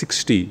at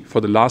 60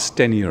 for the last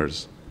 10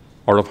 years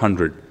out of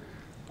 100.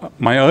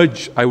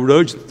 I would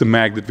urge the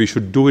MAG that we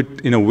should do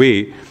it in a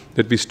way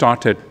that we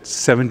start at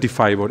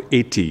 75 or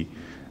 80,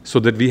 so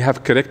that we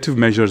have corrective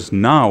measures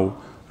now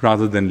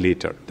rather than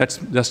later. That's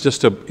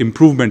just an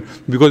improvement,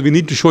 because we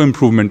need to show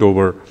improvement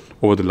over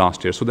the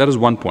last year. So that is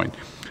one point.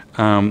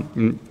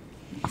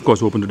 Of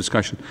course, open to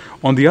discussion.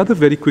 On the other,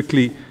 very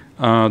quickly,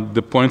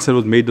 the points that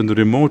was made on the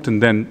remote,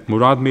 and then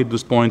Murad made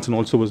those points, and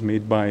also was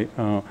made by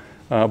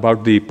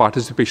about the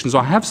participation. So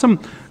I have some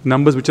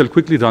numbers which I'll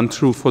quickly run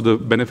through for the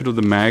benefit of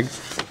the MAG.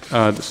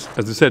 As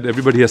I said,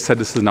 everybody has said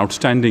this is an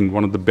outstanding,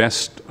 one of the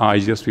best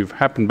IGFs we've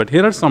happened. But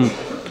here are some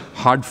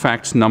hard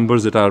facts,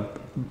 numbers that are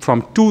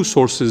from 2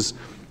 sources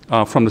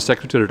from the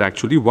Secretariat,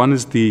 actually. One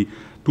is the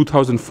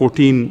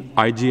 2014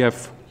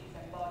 IGF.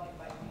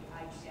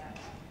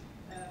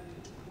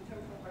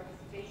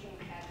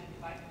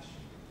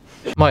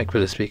 Mike,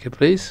 with the speaker,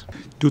 please.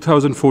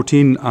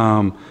 2014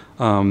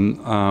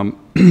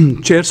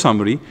 chair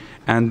summary,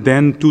 and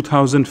then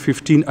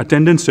 2015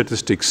 attendance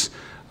statistics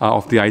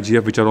of the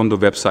IGF, which are on the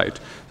website.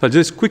 So I'll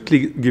just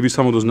quickly give you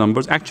some of those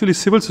numbers. Actually,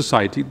 civil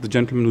society, the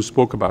gentleman who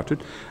spoke about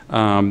it,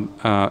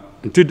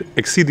 did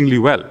exceedingly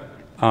well.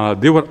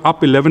 They were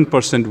up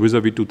 11%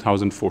 vis-a-vis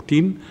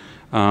 2014.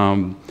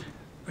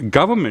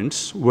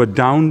 Governments were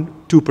down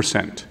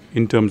 2%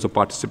 in terms of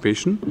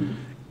participation.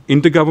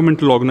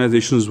 Intergovernmental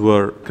organizations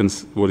were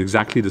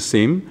exactly the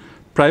same.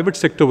 Private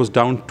sector was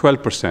down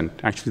 12%.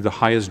 Actually, the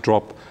highest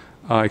drop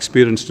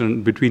experienced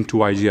between 2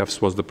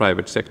 IGFs was the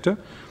private sector,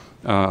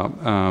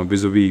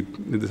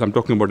 vis-a-vis, I'm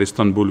talking about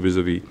Istanbul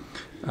vis-a-vis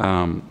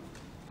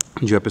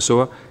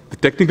GeoPessoa. The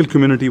technical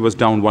community was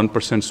down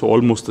 1%, so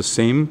almost the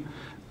same.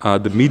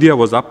 The media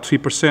was up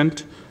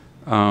 3%.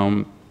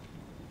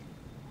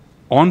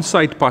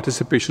 On-site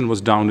participation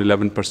was down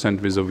 11%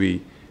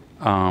 vis-a-vis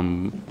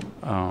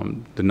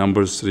the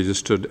numbers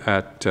registered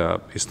at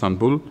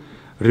Istanbul.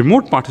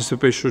 Remote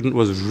participation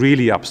was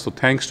really up, so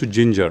thanks to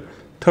Ginger,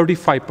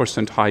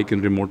 35% hike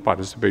in remote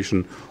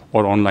participation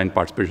or online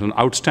participation,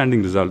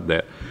 outstanding result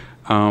there.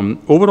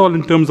 Overall,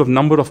 in terms of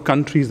number of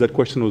countries, that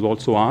question was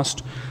also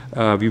asked,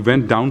 we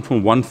went down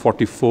from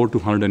 144 to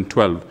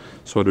 112,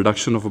 so a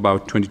reduction of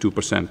about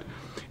 22%.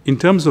 In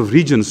terms of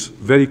regions,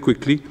 very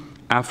quickly,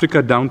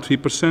 Africa down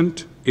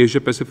 3%,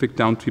 Asia Pacific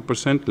down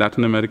 3%,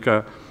 Latin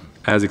America,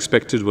 as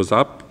expected, was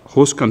up,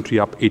 host country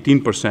up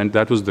 18%,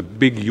 that was the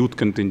big youth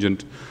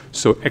contingent,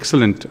 so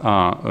excellent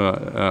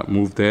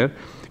move there.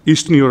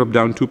 Eastern Europe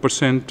down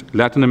 2%,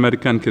 Latin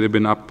America and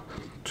Caribbean up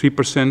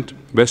 3%,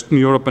 Western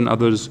Europe and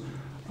others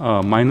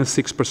minus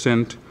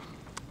 6%,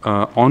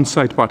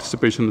 on-site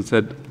participation, I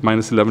said,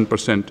 minus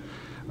 11%,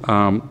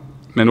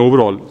 and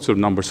overall sort of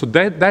numbers. So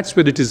that's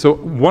where it is. So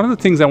one of the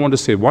things I want to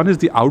say, one is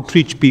the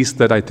outreach piece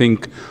that I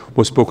think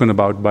was spoken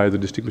about by the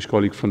distinguished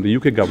colleague from the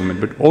UK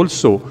government, but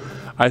also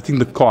I think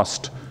the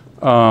cost.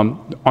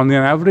 On the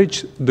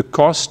average, the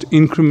cost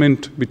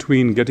increment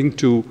between getting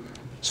to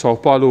Sao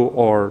Paulo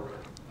or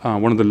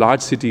one of the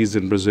large cities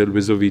in Brazil,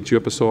 vis-a-vis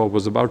GeoPessoa,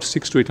 was about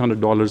 $600 to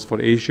 $800 for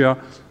Asia,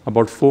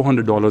 about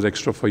 $400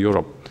 extra for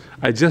Europe.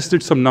 I just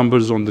did some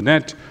numbers on the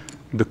net.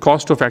 The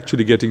cost of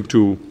actually getting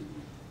to,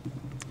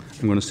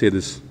 I'm going to say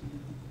this,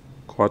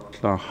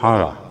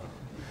 Guadalajara,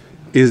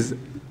 is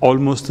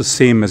almost the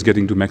same as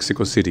getting to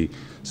Mexico City.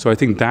 So I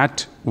think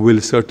that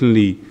will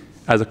certainly,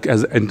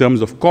 in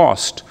terms of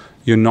cost,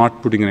 you're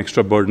not putting an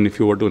extra burden if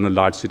you were to in a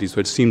large city. So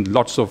it seemed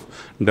lots of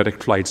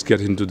direct flights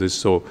get into this,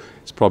 so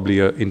it's probably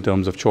in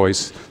terms of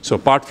choice. So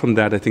apart from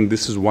that, I think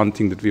this is one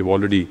thing that we've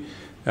already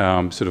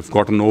sort of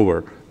gotten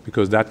over,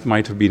 because that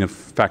might have been a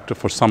factor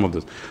for some of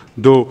this.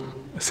 Though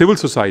civil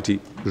society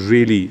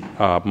really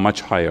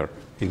much higher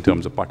in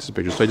terms of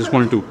participation. So I just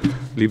wanted to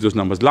leave those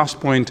numbers. Last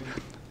point,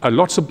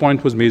 lots of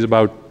point was made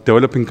about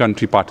developing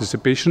country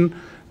participation.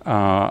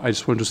 I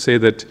just want to say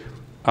that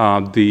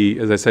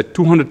as I said,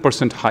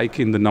 200% hike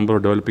in the number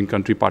of developing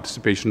country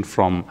participation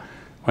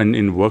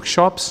in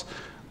workshops.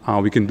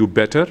 We can do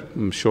better.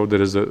 I'm sure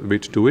there is a way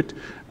to do it.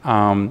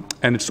 And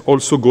it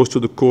also goes to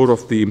the core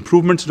of the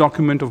improvements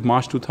document of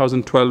March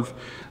 2012,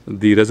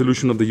 the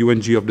resolution of the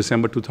UNG of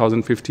December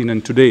 2015,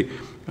 and today,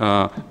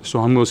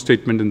 Sohamgo's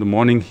statement in the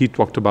morning, he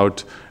talked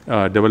about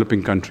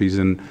developing countries,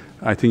 and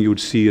I think you would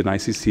see an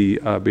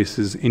ICC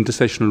basis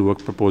intersessional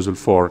work proposal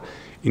for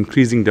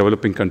increasing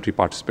developing country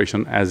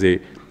participation as a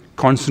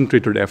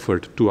concentrated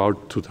effort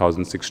throughout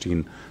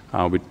 2016,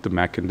 which the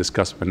MAC can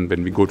discuss when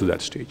we go to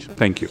that stage.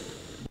 Thank you.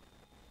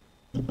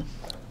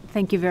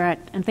 Thank you, Virat,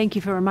 and thank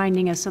you for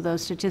reminding us of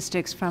those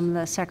statistics from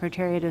the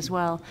Secretariat as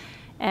well.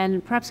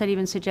 And perhaps I'd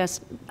even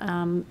suggest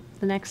the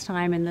next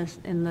time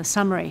in the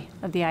summary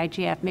of the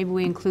IGF, maybe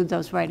we include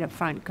those right up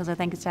front, because I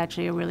think it's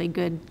actually a really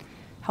good,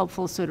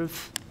 helpful sort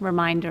of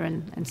reminder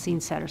and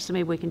scene setter. So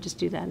maybe we can just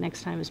do that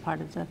next time as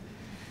part of the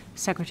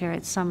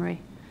Secretariat's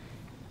summary.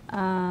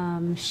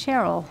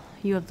 Cheryl,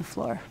 you have the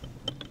floor.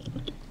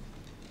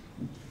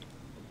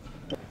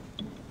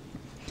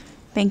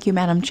 Thank you,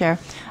 Madam Chair.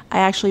 I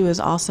actually was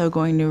also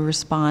going to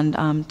respond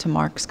to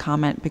Mark's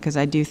comment, because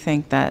I do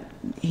think that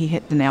he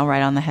hit the nail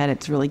right on the head.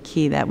 It's really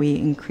key that we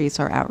increase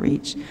our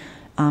outreach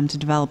to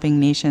developing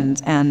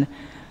nations. And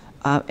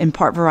in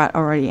part, Virat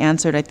already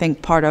answered. I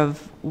think part of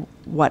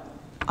what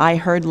I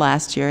heard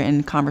last year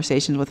in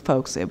conversations with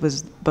folks, it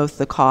was both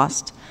the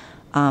cost.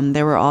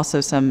 There were also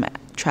some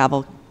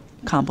travel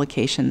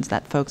complications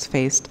that folks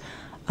faced.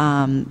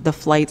 The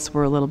flights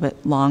were a little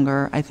bit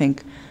longer. I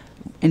think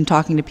in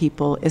talking to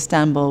people,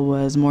 Istanbul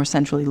was more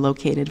centrally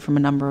located from a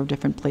number of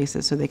different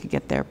places, so they could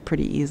get there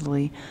pretty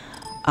easily.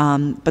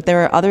 But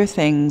there are other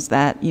things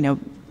that,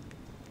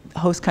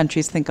 host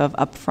countries think of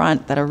up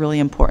front that are really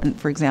important.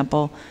 For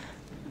example,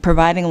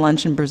 providing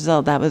lunch in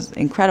Brazil, that was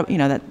incredible.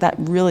 That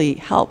really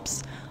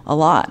helps a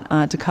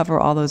lot to cover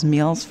all those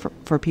meals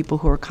for people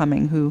who are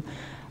coming who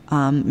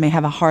may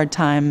have a hard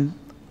time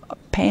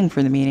paying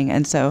for the meeting.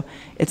 And so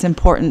it's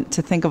important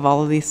to think of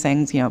all of these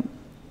things,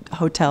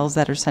 hotels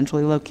that are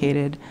centrally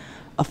located,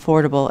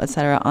 affordable, et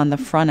cetera, on the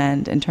front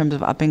end in terms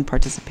of upping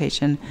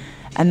participation.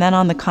 And then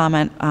on the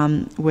comment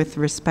with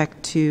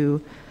respect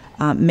to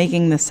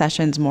making the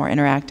sessions more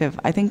interactive,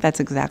 I think that's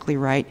exactly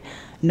right.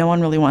 No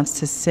one really wants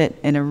to sit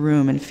in a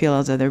room and feel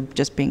as though they're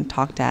just being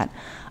talked at.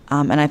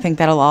 And I think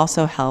that'll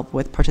also help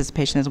with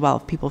participation as well.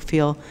 If people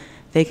feel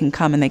they can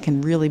come and they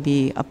can really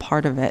be a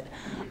part of it,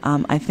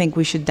 I think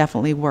we should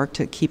definitely work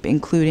to keep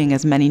including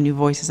as many new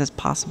voices as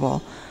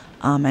possible,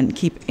 and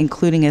keep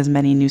including as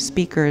many new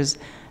speakers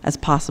as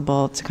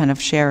possible to kind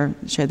of share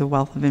the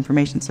wealth of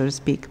information, so to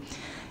speak.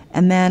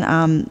 And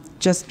then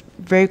just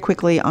very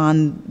quickly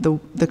on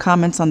the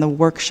comments on the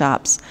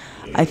workshops,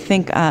 I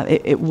think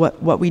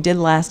what we did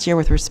last year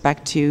with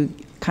respect to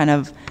kind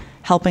of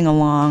helping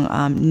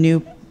along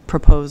new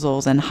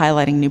proposals and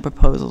highlighting new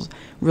proposals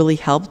really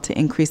helped to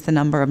increase the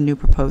number of new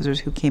proposers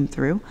who came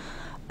through.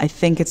 I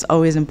think it's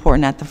always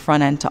important at the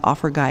front end to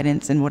offer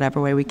guidance in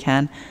whatever way we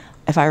can.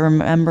 If I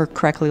remember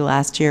correctly,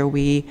 last year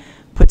we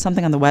put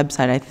something on the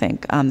website, I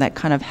think, that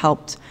kind of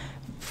helped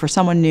for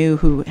someone new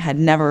who had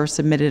never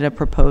submitted a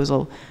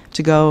proposal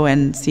to go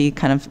and see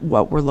kind of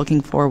what we're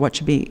looking for, what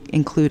should be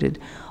included.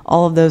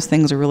 All of those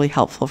things are really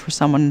helpful for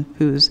someone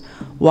who's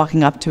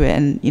walking up to it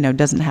and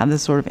doesn't have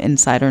this sort of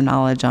insider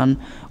knowledge on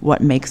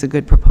what makes a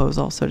good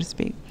proposal, so to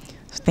speak.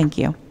 So thank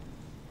you.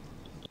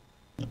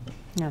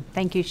 No,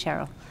 thank you,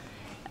 Cheryl.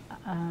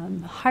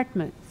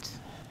 Hartmut,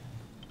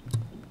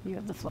 you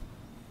have the floor.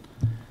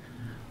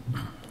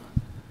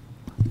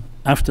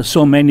 After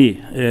so many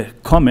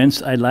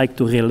comments, I'd like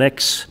to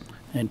relax.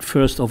 And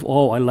first of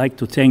all, I'd like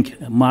to thank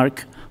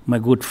Mark, my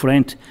good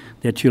friend,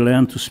 that you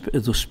learned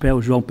to spell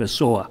João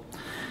Pessoa.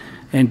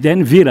 And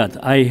then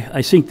Virat,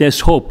 I think there's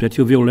hope that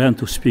you will learn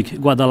to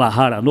speak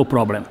Guadalajara, no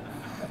problem.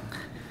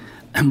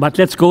 But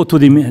let's go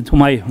to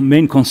my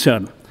main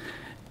concern.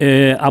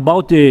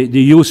 About the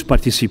youth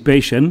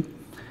participation,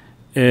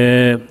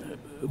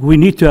 we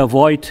need to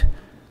avoid,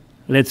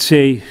 let's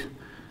say,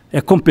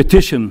 a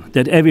competition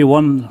that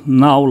everyone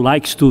now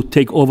likes to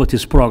take over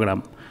this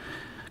program.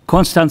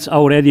 Constance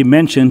already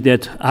mentioned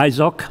that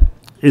ISOC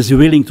is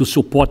willing to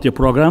support the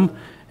program,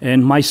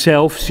 and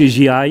myself,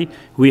 CGI,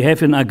 we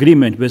have an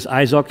agreement with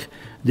ISOC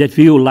that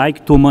we would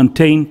like to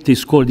maintain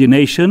this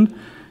coordination,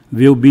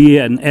 will be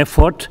an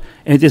effort,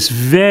 and it is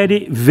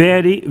very,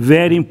 very,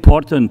 very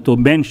important to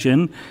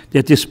mention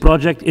that this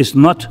project is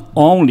not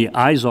only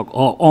ISOC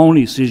or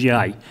only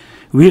CGI.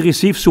 We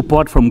receive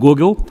support from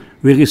Google,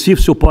 we receive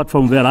support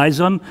from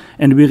Verizon,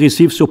 and we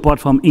receive support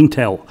from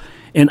Intel,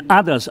 and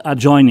others are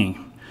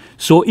joining.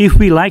 So if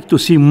we like to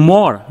see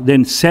more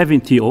than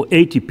 70 or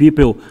 80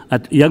 people,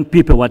 young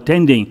people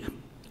attending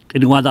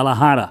in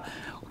Guadalajara,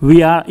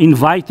 we are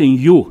inviting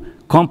you,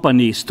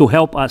 companies, to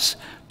help us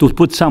to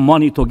put some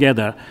money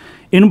together.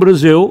 In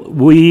Brazil,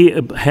 we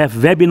have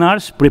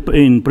webinars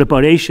in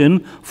preparation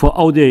for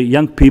all the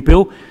young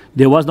people.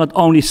 They was not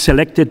only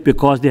selected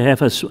because they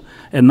have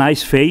a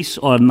nice face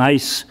or a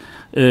nice,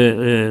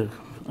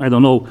 I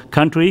don't know,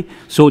 country,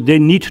 so they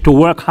need to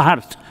work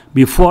hard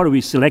before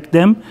we select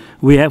them.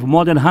 We have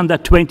more than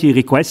 120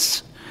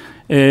 requests.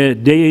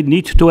 They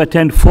need to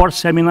attend 4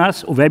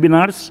 seminars or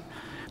webinars.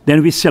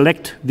 Then we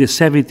select the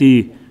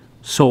 70,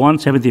 so on,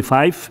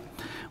 75.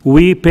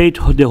 We paid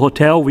the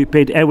hotel, we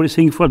paid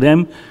everything for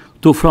them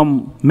to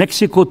from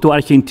Mexico to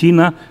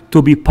Argentina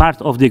to be part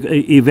of the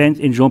event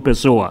in João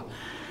Pessoa.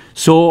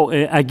 So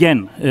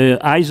again,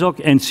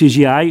 ISOC and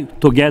CGI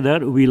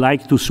together, we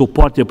like to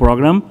support the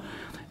program,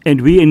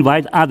 and we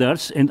invite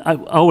others. And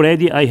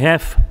already I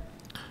have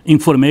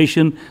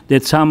information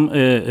that some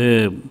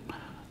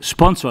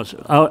sponsors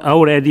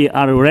are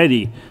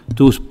ready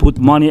to put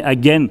money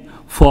again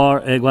for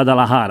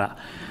Guadalajara.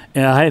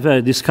 I have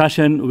a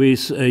discussion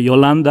with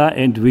Yolanda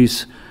and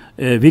with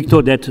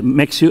Victor that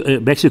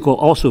Mexico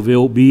also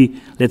will be,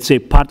 let's say,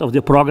 part of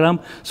the program.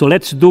 So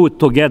let's do it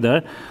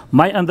together.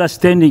 My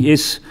understanding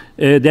is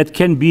that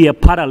can be a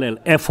parallel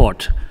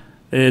effort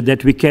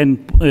that we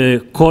can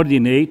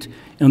coordinate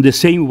in the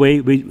same way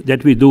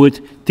that we do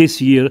it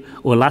this year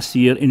or last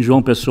year in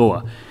João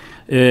Pessoa.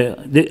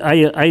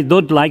 I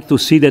don't like to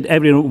see that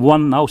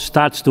everyone now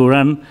starts to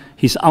run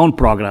his own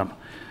program.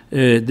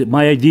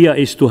 My idea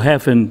is to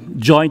have a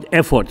joint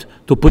effort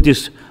to put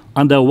this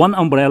under one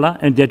umbrella,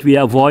 and that we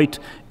avoid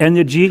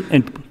energy,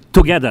 and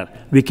together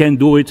we can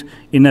do it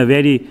in a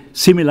very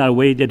similar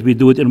way that we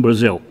do it in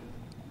Brazil.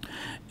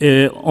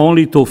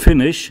 Only to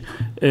finish,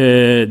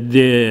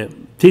 this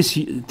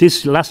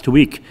last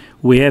week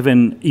we have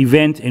an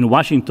event in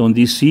Washington,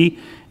 D.C.,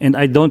 and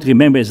I don't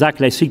remember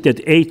exactly, I think that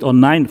 8 or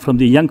 9 from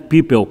the young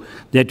people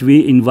that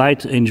we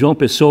invite in João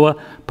Pessoa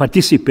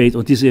participate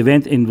on this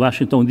event in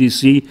Washington,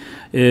 D.C.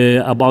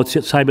 About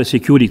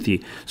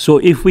cybersecurity. So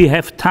if we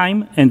have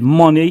time and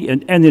money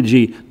and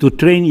energy to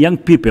train young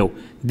people,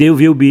 they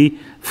will be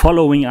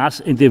following us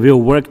and they will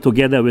work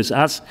together with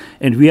us,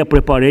 and we are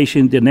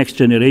preparing the next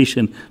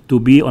generation to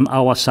be on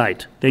our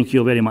side. Thank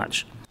you very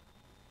much.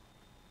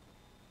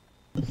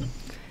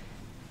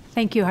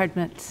 Thank you,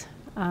 Hartmut.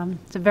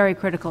 It's a very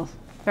critical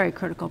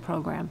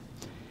program.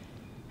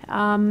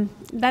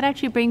 That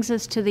actually brings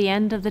us to the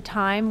end of the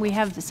time. We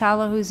have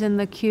Sala, who's in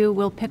the queue.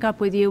 We'll pick up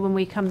with you when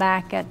we come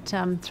back at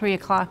 3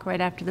 o'clock, right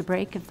after the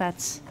break, if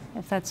that's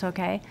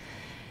okay.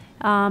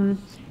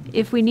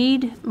 If we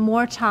need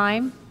more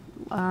time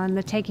on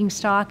the taking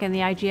stock and the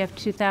IGF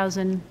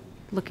 2000,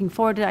 looking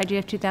forward to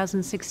IGF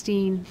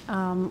 2016,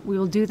 we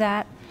will do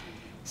that.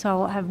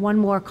 So I'll have one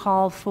more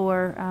call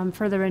for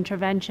further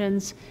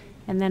interventions.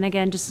 And then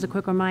again, just as a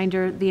quick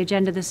reminder, the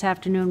agenda this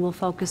afternoon will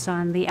focus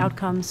on the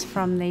outcomes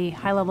from the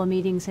high-level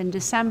meetings in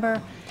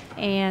December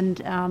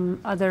and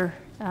other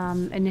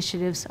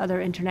initiatives,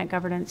 other internet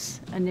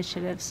governance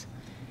initiatives.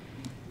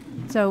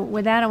 So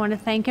with that, I want to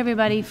thank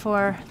everybody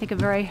for, I think, a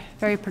very,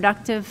 very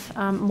productive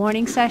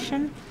morning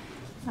session.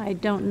 I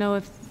don't know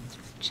if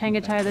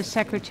Changatai, the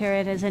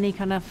Secretariat, has any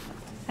kind of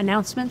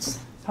announcements,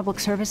 public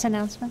service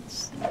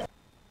announcements.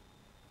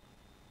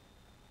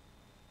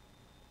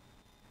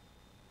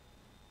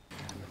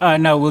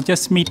 No, we'll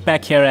just meet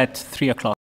back here at 3 o'clock.